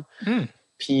bonne.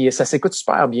 Puis, ça s'écoute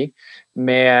super bien.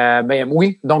 Mais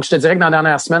oui, donc je te dirais que dans la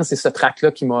dernière semaine, c'est ce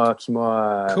track-là qui m'a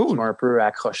un peu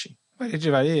accroché. Ouais, je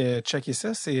vais aller checker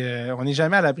ça. On n'est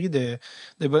jamais à l'abri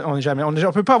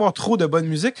on peut pas avoir trop de bonne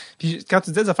musique. Puis quand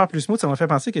tu disais des affaires plus smooth, ça m'a fait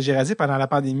penser que j'ai réalisé pendant la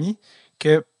pandémie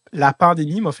que la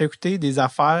pandémie m'a fait écouter des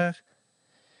affaires.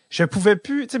 Je pouvais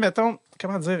plus, tu sais, mettons,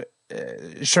 comment dire,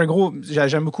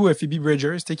 j'aime beaucoup Phoebe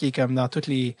Bridgers, tu sais, qui est comme dans toutes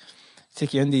les, tu sais,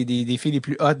 qui est une des filles les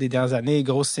plus hot des dernières années,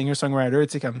 grosse singer-songwriter,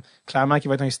 tu sais, comme clairement qui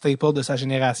va être un staple de sa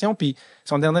génération. Puis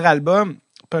son dernier album,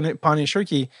 Punisher,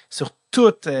 qui est sur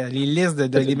toutes les listes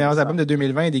des meilleurs albums de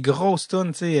 2020, des grosses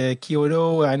tunes, tu sais,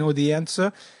 Kyoto, I Know the End, tout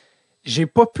ça. J'ai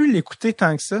pas pu l'écouter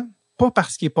tant que ça, pas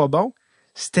parce qu'il est pas bon,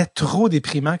 c'était trop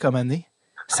déprimant comme année.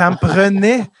 Ça me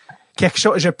prenait quelque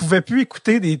chose, je pouvais plus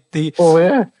écouter des Oh ouais.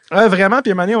 Vraiment,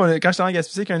 puis à un moment donné, quand j'étais en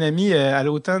Gaspésie avec un ami à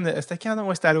l'automne, c'était quand? Non,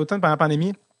 ouais, c'était à l'automne pendant la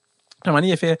pandémie. À un moment donné,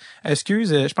 il a fait « Excuse,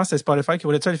 je pense que c'est Spotify qui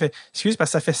voulait ça. » Il fait « Excuse, parce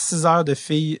que ça fait 6 heures de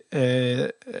filles...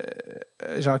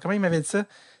 genre, comment il m'avait dit ça?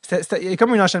 C'était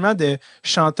comme un enchaînement de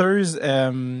chanteuses...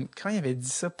 comment il avait dit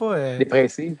ça? Pas...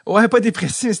 dépressives. Ouais, pas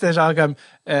dépressives, mais c'était genre comme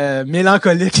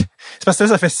mélancolique. C'est parce que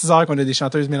ça fait 6 heures qu'on a des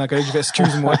chanteuses mélancoliques. Je fais «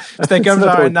 Excuse-moi. » C'était comme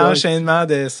genre un enchaînement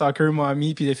de Soccer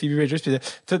Mommy, puis de Phoebe Bridgers, puis de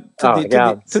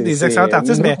toutes des excellentes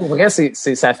artistes. Mais pour vrai,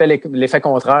 ça fait l'effet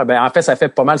contraire. Ben, en fait, ça fait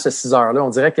pas mal ces 6 heures-là. On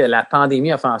dirait que la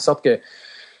pandémie a fait en sorte que,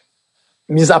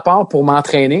 mis à part pour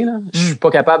m'entraîner, là, je suis pas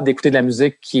capable d'écouter de la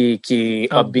musique qui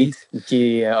est upbeat,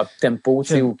 qui est up-tempo,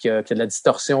 tu sais, ou qui a de la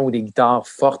distorsion ou des guitares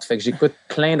fortes. Fait que j'écoute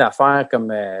plein d'affaires comme,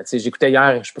 tu sais, j'écoutais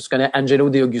hier, je sais pas si tu connais Angelo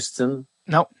De Augustine.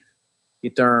 Non. Il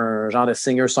est un genre de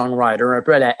singer-songwriter, un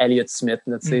peu à la Elliott Smith,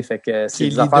 là, tu sais. Fait que c'est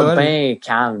des affaires bien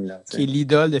calmes, là. Qui est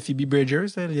l'idole de Phoebe Bridgers,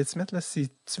 Elliott Smith, là. Si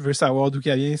tu veux savoir d'où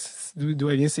elle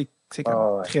vient, c'est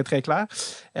comme très, très clair.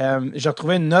 J'ai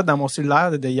retrouvé une note dans mon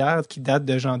cellulaire d'hier qui date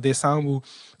de genre décembre où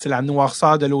c'est la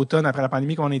noirceur de l'automne après la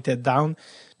pandémie qu'on était down.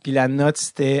 Puis la note,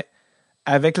 c'était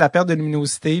avec la perte de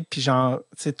luminosité, puis genre,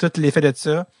 tu sais, tout l'effet de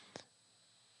ça,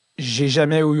 j'ai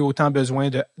jamais eu autant besoin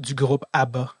du groupe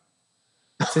ABBA.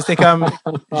 C'était comme,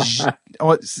 tu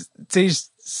sais,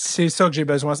 c'est ça que j'ai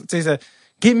besoin. Tu sais,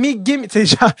 gimme, tu sais,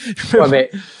 genre. Ouais, mais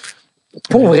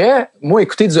pour vrai, moi,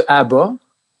 écouter du ABBA,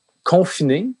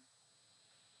 confiné,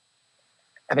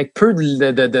 avec peu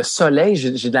de soleil,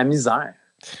 j'ai de la misère.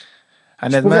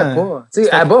 Honnêtement. Je pourrais pas. Tu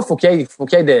sais, ABBA, faut qu'il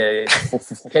y ait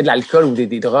de l'alcool ou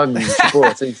des drogues, je sais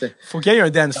pas, tu sais. Faut qu'il y ait un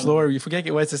dance floor. Il faut qu'il y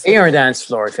ait, ouais, c'est ça. Et un dance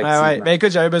floor, effectivement. Ouais. Ben,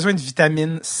 écoute, j'avais besoin de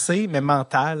vitamine C, mais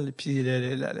mentale, puis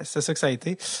c'est ça que ça a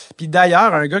été. Puis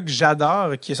d'ailleurs, un gars que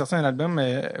j'adore, qui a sorti un album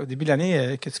au début de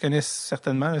l'année, que tu connais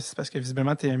certainement, c'est parce que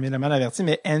visiblement t'es un mélomane averti,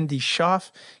 mais Andy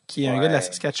Schaaf, qui est un gars de la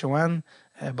Saskatchewan,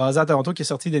 basé à Toronto, qui est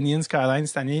sorti de Neon Skyline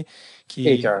cette année, qui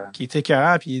était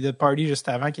écœurant, puis The Party juste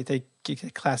avant, qui était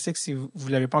classique si vous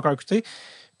l'avez pas encore écouté.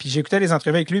 Puis j'écoutais les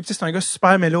entrevues avec lui, puis c'est un gars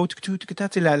super mellow,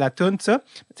 la tune, tout ça.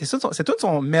 C'est tout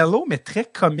son mellow, mais très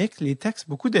comique, les textes,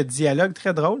 beaucoup de dialogues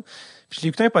très drôles. Puis j'ai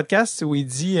écouté un podcast où il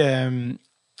dit... puis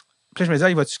là, je me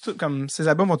disais, comme ces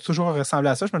albums vont toujours ressembler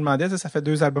à ça. Je me demandais, ça fait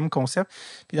 2 albums concept.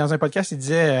 Puis dans un podcast, il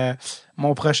disait,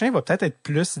 mon prochain va peut-être être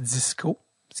plus disco,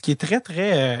 ce qui est très,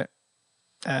 très...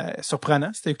 surprenant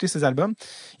si t'as écouté ses albums.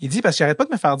 Il dit, parce que j'arrête pas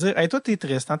de me faire dire, hey, toi, t'es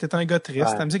triste, hein, t'es un gars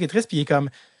triste, ta musique est triste, puis il est comme,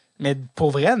 mais pour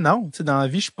vrai, non, tu sais, dans la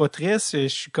vie, je suis pas triste, je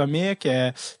suis comique, tu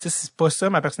sais, c'est pas ça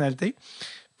ma personnalité.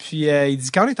 Puis il dit,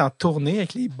 quand on est en tournée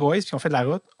avec les boys, puis on fait de la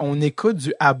route, on écoute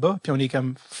du ABBA, puis on est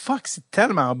comme, fuck, c'est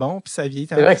tellement bon, puis ça vieillit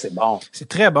tellement. C'est vrai que c'est bon. C'est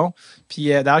très bon. Puis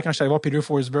d'ailleurs, quand je suis allé voir Peter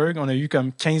Forsberg, on a eu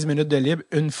comme 15 minutes de libre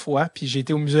une fois, puis j'ai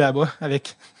été au musée ABBA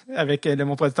avec avec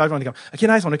mon producteur, puis on est comme, OK,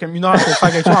 nice, on a comme 1 heure pour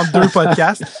faire quelque chose en 2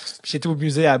 podcasts. Puis j'étais au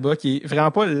musée à bas, qui est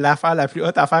vraiment pas l'affaire la plus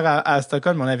haute à faire à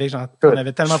Stockholm, mais on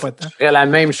avait tellement pas de temps. Je ferais la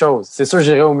même chose. C'est sûr,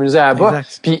 j'irais au musée à bas.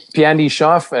 Exact. Puis Andy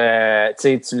Schaaf, tu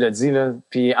sais, tu l'as dit, là.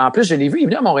 Puis en plus, je l'ai vu, il est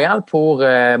venu à Montréal pour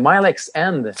Mile X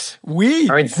End. Oui!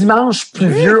 Un dimanche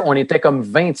pluvieux, on était comme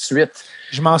 28.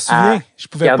 Je m'en souviens. Je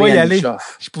pouvais pas y aller.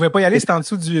 Je pouvais pas y aller. C'était en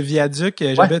dessous du viaduc.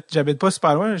 J'habite pas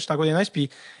super loin. J'étais en Côte-des-Neiges. Puis,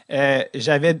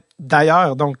 j'avais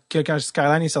d'ailleurs, donc, quand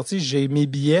Caroline est sortie, j'ai mes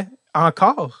billets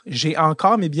encore. J'ai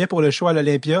encore mes billets pour le show à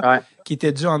l'Olympia, qui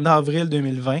était dû en avril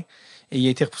 2020. Et il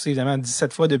a été repoussé, évidemment,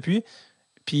 17 fois depuis.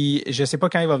 Puis, je sais pas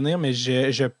quand il va venir, mais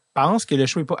je pense que le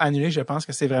show est pas annulé. Je pense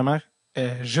que c'est vraiment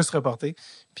juste reporté.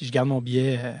 Puis je garde mon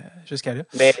billet jusqu'à là.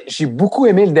 Mais j'ai beaucoup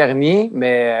aimé le dernier,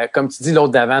 mais comme tu dis,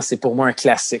 l'autre d'avant, c'est pour moi un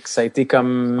classique. Ça a été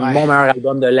comme mon meilleur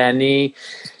album de l'année.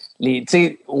 Tu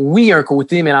sais, oui, il y a un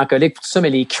côté mélancolique tout ça, mais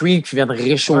les creeps qui viennent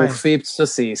réchauffer, tout ça,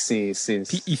 c'est.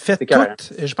 Puis il fait tout.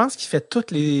 Je pense qu'il fait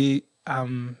toutes les.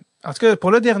 En tout cas,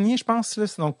 pour le dernier, je pense, là,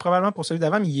 donc probablement pour celui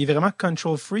d'avant, mais il est vraiment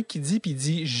control freak qui dit, puis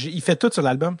il fait tout sur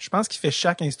l'album. Je pense qu'il fait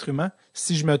chaque instrument,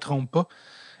 si je me trompe pas.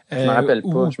 Je me rappelle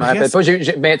pas.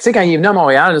 Ben, tu sais, quand il est venu à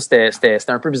Montréal, c'était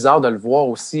un peu bizarre de le voir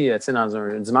aussi, tu sais, dans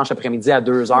un dimanche après-midi à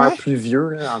 2 heures, pluvieux,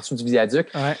 là, en dessous du viaduc.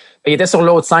 Il était sur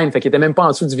l'autre scène, fait qu'il était même pas en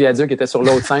dessous du viaduc, il était sur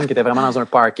l'autre scène, qui était vraiment dans un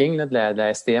parking, là, de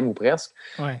la STM ou presque.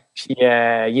 Puis,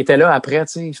 il était là après,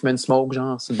 tu sais, il fumait une smoke,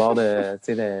 genre, sur le bord de,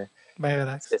 tu sais, ben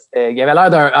relax. Il avait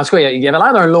l'air en tout cas, il avait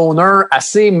l'air d'un loner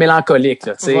assez mélancolique,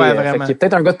 là, tu sais. Vraiment. Il est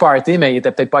peut-être un gars de party, mais il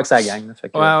était peut-être pas avec sa gang, là, fait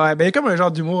que, ben il y a comme un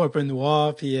genre d'humour un peu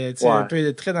noir, puis tu sais, un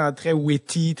peu très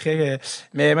witty, très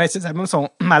mais ces albums sont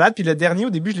malades. Puis le dernier,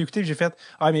 au début, je l'ai écouté, j'ai fait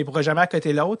mais il pourra jamais à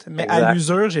côté l'autre, mais à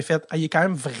l'usure, j'ai fait il est quand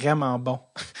même vraiment bon.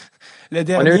 Le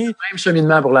dernier, on a eu le même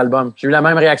cheminement pour l'album. J'ai eu la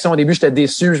même réaction au début, j'étais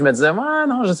déçu, je me disais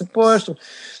non, je sais pas, je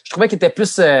trouvais qu'il était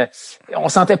plus on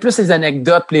sentait plus les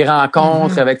anecdotes, les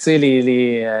rencontres avec tu sais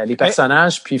les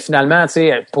personnages, puis finalement tu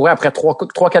sais après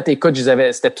 3-4 écoutes,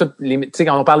 c'était tout tu sais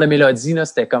quand on parle de mélodie là,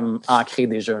 c'était comme ancré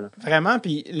déjà là. Vraiment,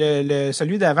 puis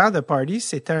celui d'avant de Party,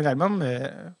 c'était un album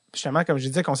justement comme je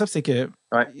disais, le concept c'est que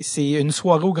c'est une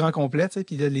soirée au grand complet, tu sais,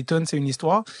 puis les tunes c'est une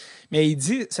histoire, mais il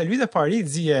dit celui de Party, il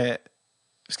dit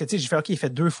parce que, tu sais, j'ai fait, OK, il fait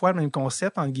 2 fois le même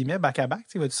concept, entre guillemets, back-à-back, tu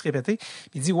sais, il va tout se répéter.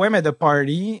 Il dit, ouais, mais The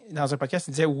Party, dans un podcast,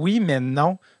 il disait, oui, mais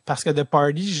non, parce que The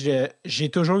Party, j'ai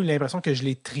toujours eu l'impression que je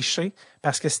l'ai triché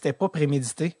parce que c'était pas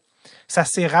prémédité. Ça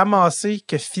s'est ramassé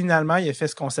que finalement, il a fait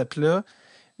ce concept-là,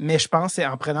 mais je pense que c'est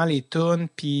en prenant les tunes,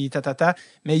 puis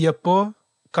mais il a pas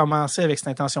commencé avec cette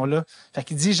intention-là. Fait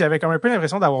qu'il dit, j'avais comme un peu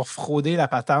l'impression d'avoir fraudé la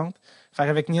patente. Fait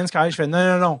qu'avec Neon Sky, je fais,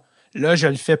 non, là, je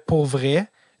le fais pour vrai.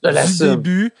 Du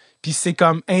début, puis c'est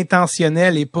comme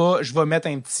intentionnel et pas je vais mettre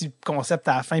un petit concept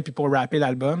à la fin puis pour rapper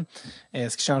l'album.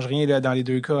 Ce qui change rien là, dans les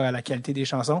 2 cas à la qualité des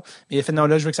chansons. Mais il a fait non,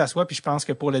 là je veux que ça soit, puis je pense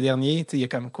que pour le dernier, il y a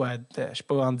comme quoi, je sais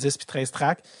pas, entre 10 puis 13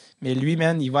 tracks. Mais lui,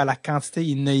 man, il va à la quantité,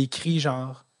 il a écrit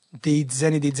genre des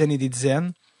dizaines et des dizaines et des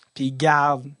dizaines, puis il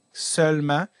garde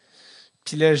seulement.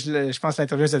 Puis là, je pense que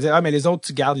l'interview, ça dit mais les autres,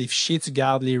 tu gardes les fichiers, tu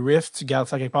gardes les riffs, tu gardes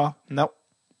ça quelque part. Non.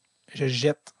 Je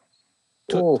jette.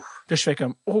 Tout. Là, je fais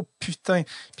comme, oh putain.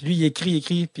 Puis lui, il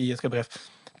écrit, puis en tout cas, bref.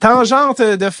 Tangente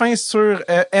de fin sur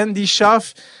Andy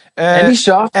Schaaf. Andy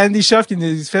Schaaf qui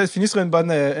finit sur une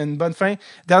bonne fin.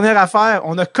 Dernière affaire,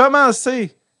 on a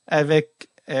commencé avec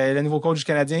le nouveau coach du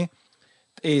Canadien.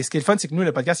 Et ce qui est le fun, c'est que nous,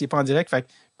 le podcast, il n'est pas en direct. Fait que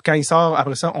quand il sort,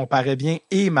 après ça, on paraît bien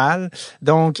et mal.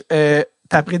 Donc,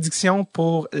 ta prédiction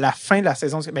pour la fin de la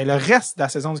saison, le reste de la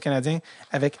saison du Canadien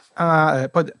avec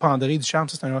pas André Ducharme,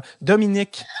 ça c'est un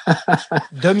Dominique,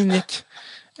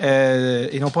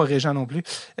 et non pas Régent non plus.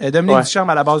 Dominique Ducharme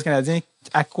à la base du Canadien,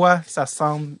 à quoi ça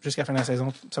semble jusqu'à la fin de la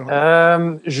saison selon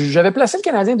toi? J'avais placé le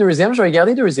Canadien deuxième, je vais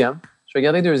garder deuxième.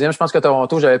 Je pense que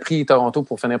Toronto, j'avais pris Toronto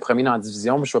pour finir premier dans la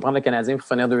division, mais je vais prendre le Canadien pour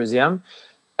finir deuxième.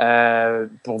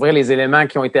 Pour vrai, les éléments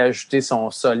qui ont été ajoutés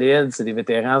sont solides. C'est des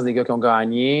vétérans, c'est des gars qui ont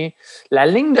gagné. La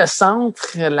ligne de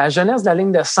centre, la jeunesse de la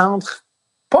ligne de centre,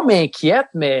 pas m'inquiète,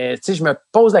 mais tu sais, je me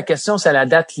pose la question si à la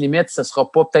date limite, ce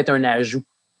sera pas peut-être un ajout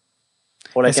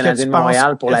pour le Canadien de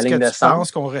Montréal pour la ligne de centre. Est-ce que tu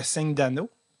penses qu'on re-signe Dano?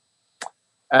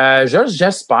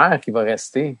 J'espère qu'il va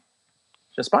rester.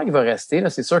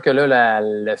 Là. C'est sûr que là,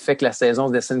 le fait que la saison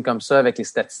se dessine comme ça, avec les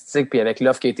statistiques, puis avec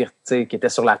l'offre qui était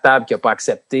sur la table, qui n'a pas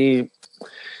accepté,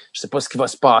 je sais pas ce qui va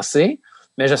se passer,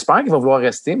 mais j'espère qu'il va vouloir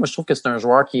rester. Moi, je trouve que c'est un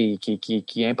joueur qui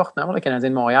est important pour le Canadien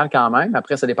de Montréal quand même.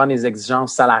 Après, ça dépend des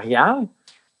exigences salariales.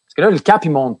 Parce que là, le cap,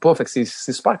 il monte pas. Fait que c'est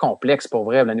super complexe pour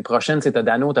vrai. L'année prochaine, t'as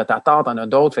Dano, t'as Tatar, t'en as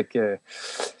d'autres. Fait que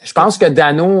je pense que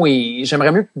Dano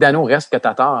j'aimerais mieux que Dano reste que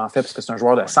Tatar, en fait, parce que c'est un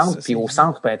joueur de centre. Puis au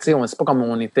centre, ben, tu sais, on sait pas comme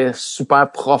on était super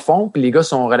profond. Puis les gars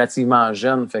sont relativement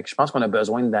jeunes. Fait que je pense qu'on a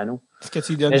besoin de Dano.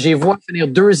 Mais j'ai vois finir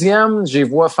deuxième, j'ai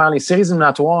vois faire les séries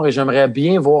éliminatoires et j'aimerais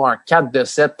bien voir un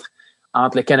 4-7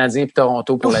 entre le Canadien et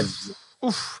Toronto pour la division.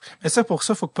 Ouf! Mais ça, pour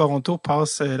ça, il faut que Toronto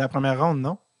passe la première ronde,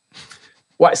 non?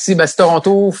 Ouais, si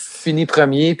Toronto finit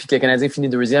premier puis que le Canadien finit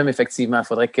deuxième, effectivement, il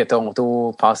faudrait que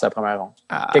Toronto passe la première ronde.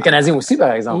 Que le Canadien aussi,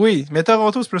 par exemple. Oui, mais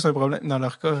Toronto, c'est plus un problème dans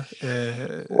leur cas.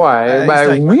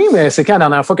 Oui, mais c'est quand la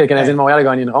dernière fois que le Canadien de Montréal a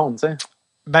gagné une ronde, tu sais?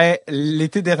 Ben,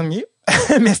 l'été dernier.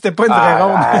 Mais c'était pas une vraie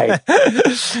ronde.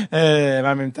 Mais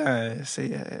en même temps,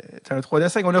 c'est un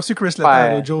 3-5. On a reçu Chris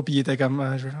Letang l'autre jour, puis il était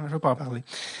comme, je veux pas en parler.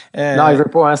 Non, il veut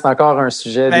pas, hein, c'est encore un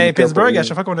sujet. Ben, Pittsburgh, à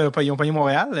chaque fois ils ont pogné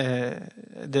Montréal,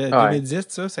 de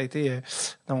 2010, ça a été,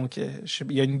 donc,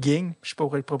 il y a une gang, je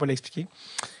pourrais pas l'expliquer.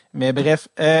 Mais bref,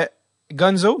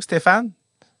 Stéphane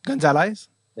Gonzalez.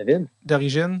 David.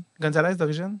 Gonzalez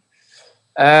d'origine?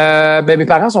 Mes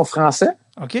parents sont français.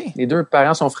 OK. Les deux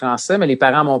parents sont français, mais les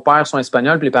parents de mon père sont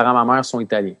espagnols, puis les parents de ma mère sont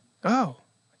italiens. Oh,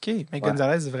 OK. Mais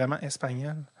Gonzalez est vraiment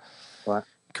espagnol. Ouais.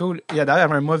 Cool. Il y avait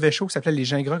un mauvais show qui s'appelait Les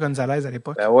Gingras Gonzalez à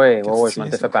l'époque. Ben ouais, je m'en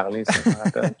étais fait parler, ça, je me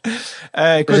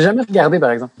rappelle. J'ai jamais regardé,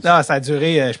 par exemple. Non, ça a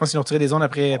duré, je pense qu'ils l'ont tiré des ondes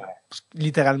après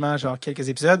littéralement genre quelques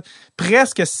épisodes.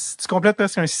 Tu complètes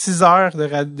presque un 6 heures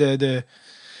de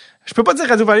je peux pas dire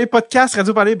Radio Parler, podcast,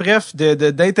 Radio Parler, bref,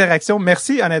 d'interaction.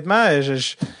 Merci, honnêtement.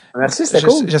 Merci, c'était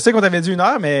cool. Je sais qu'on t'avait dit 1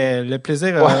 heure, mais le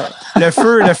plaisir, le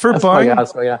feu pogne.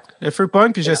 Le feu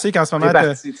pogne, puis je sais qu'en ce moment,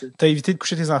 t'as évité de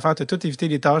coucher tes enfants, t'as tout évité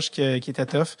les tâches qui étaient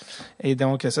tough. Et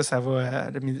donc, ça va,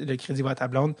 le crédit va à ta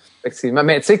blonde. Effectivement.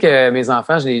 Mais tu sais que mes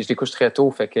enfants, je les couche très tôt.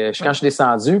 Fait que quand je suis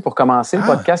descendu pour commencer le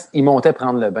podcast, ils montaient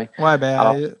prendre le bain. Ouais, ben.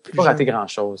 Alors, j'ai pas raté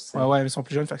grand-chose. Ouais, ils sont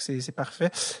plus jeunes, fait que c'est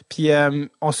parfait. Puis,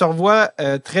 on se revoit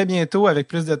très bientôt avec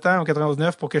plus de temps au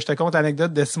 99 pour que je te conte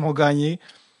l'anecdote de Simon Gagné.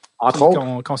 Entre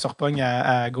autres. Qu'on se repogne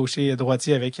à gaucher et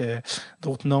droitier avec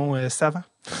d'autres noms savants.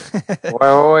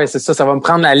 ouais, c'est ça. Ça va me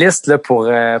prendre la liste là,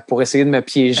 pour essayer de me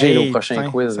piéger au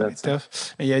prochain quiz. Là, tough.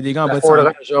 Mais il y a des gars en bas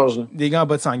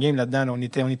de 100 games là-dedans. Là,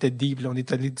 on était deep. Là, on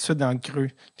était allé tout de suite dans le creux.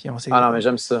 Puis on s'est... Ah non, mais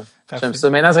j'aime ça. J'aime ça.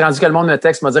 Maintenant, c'est rendu que le monde me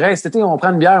texte, m'a dit hey, cet été, on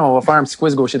prend une bière, on va faire un petit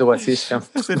quiz gaucher-droitier.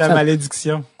 C'est la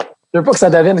malédiction. Je veux pas que ça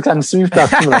devienne que ça me suive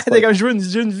partout. T'es comme je veux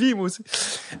une vie, moi aussi.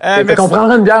 On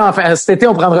prendra une bière, enfin, cet été,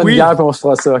 on prendra une bière puis on se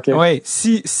fera ça, OK? Oui,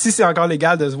 si c'est encore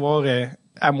légal de se voir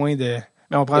à moins de...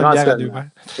 Mais on prend une bière à 2 verres.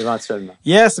 Éventuellement.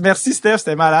 Yes, merci Steph,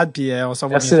 c'était malade, puis on se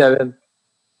revoit bientôt. Merci David.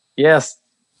 Yes.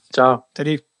 Ciao.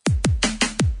 Salut.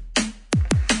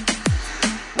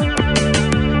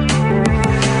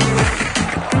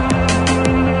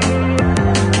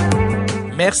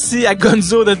 Merci à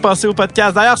Gonzo d'être passé au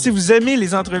podcast. D'ailleurs, si vous aimez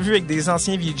les entrevues avec des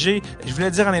anciens VJ, je voulais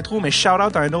le dire en intro, mais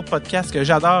shout-out à un autre podcast que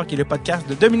j'adore, qui est le podcast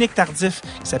de Dominique Tardif,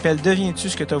 qui s'appelle « Deviens-tu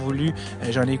ce que t'as voulu ».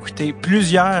 J'en ai écouté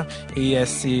plusieurs et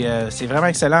c'est vraiment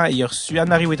excellent. Il a reçu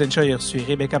Anne-Marie Wittenshaw, il a reçu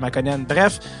Rebecca McConnell.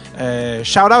 Bref,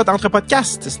 shout-out entre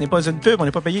podcasts. Ce n'est pas une pub, on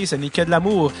n'est pas payé, ce n'est que de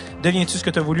l'amour. « Deviens-tu ce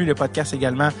que t'as voulu », le podcast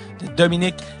également de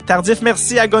Dominique Tardif.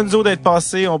 Merci à Gonzo d'être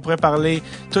passé. On pourrait parler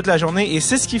toute la journée et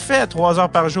c'est ce qu'il fait à 3 heures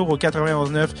par jour au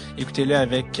 91.9. Écoutez-le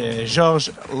avec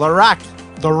George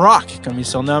The Rock, comme il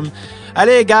surnomme.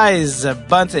 Allez, guys,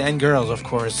 Bunt and Girls, of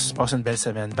course. Passez une belle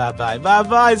semaine. Bye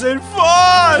bye, c'est le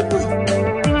fun!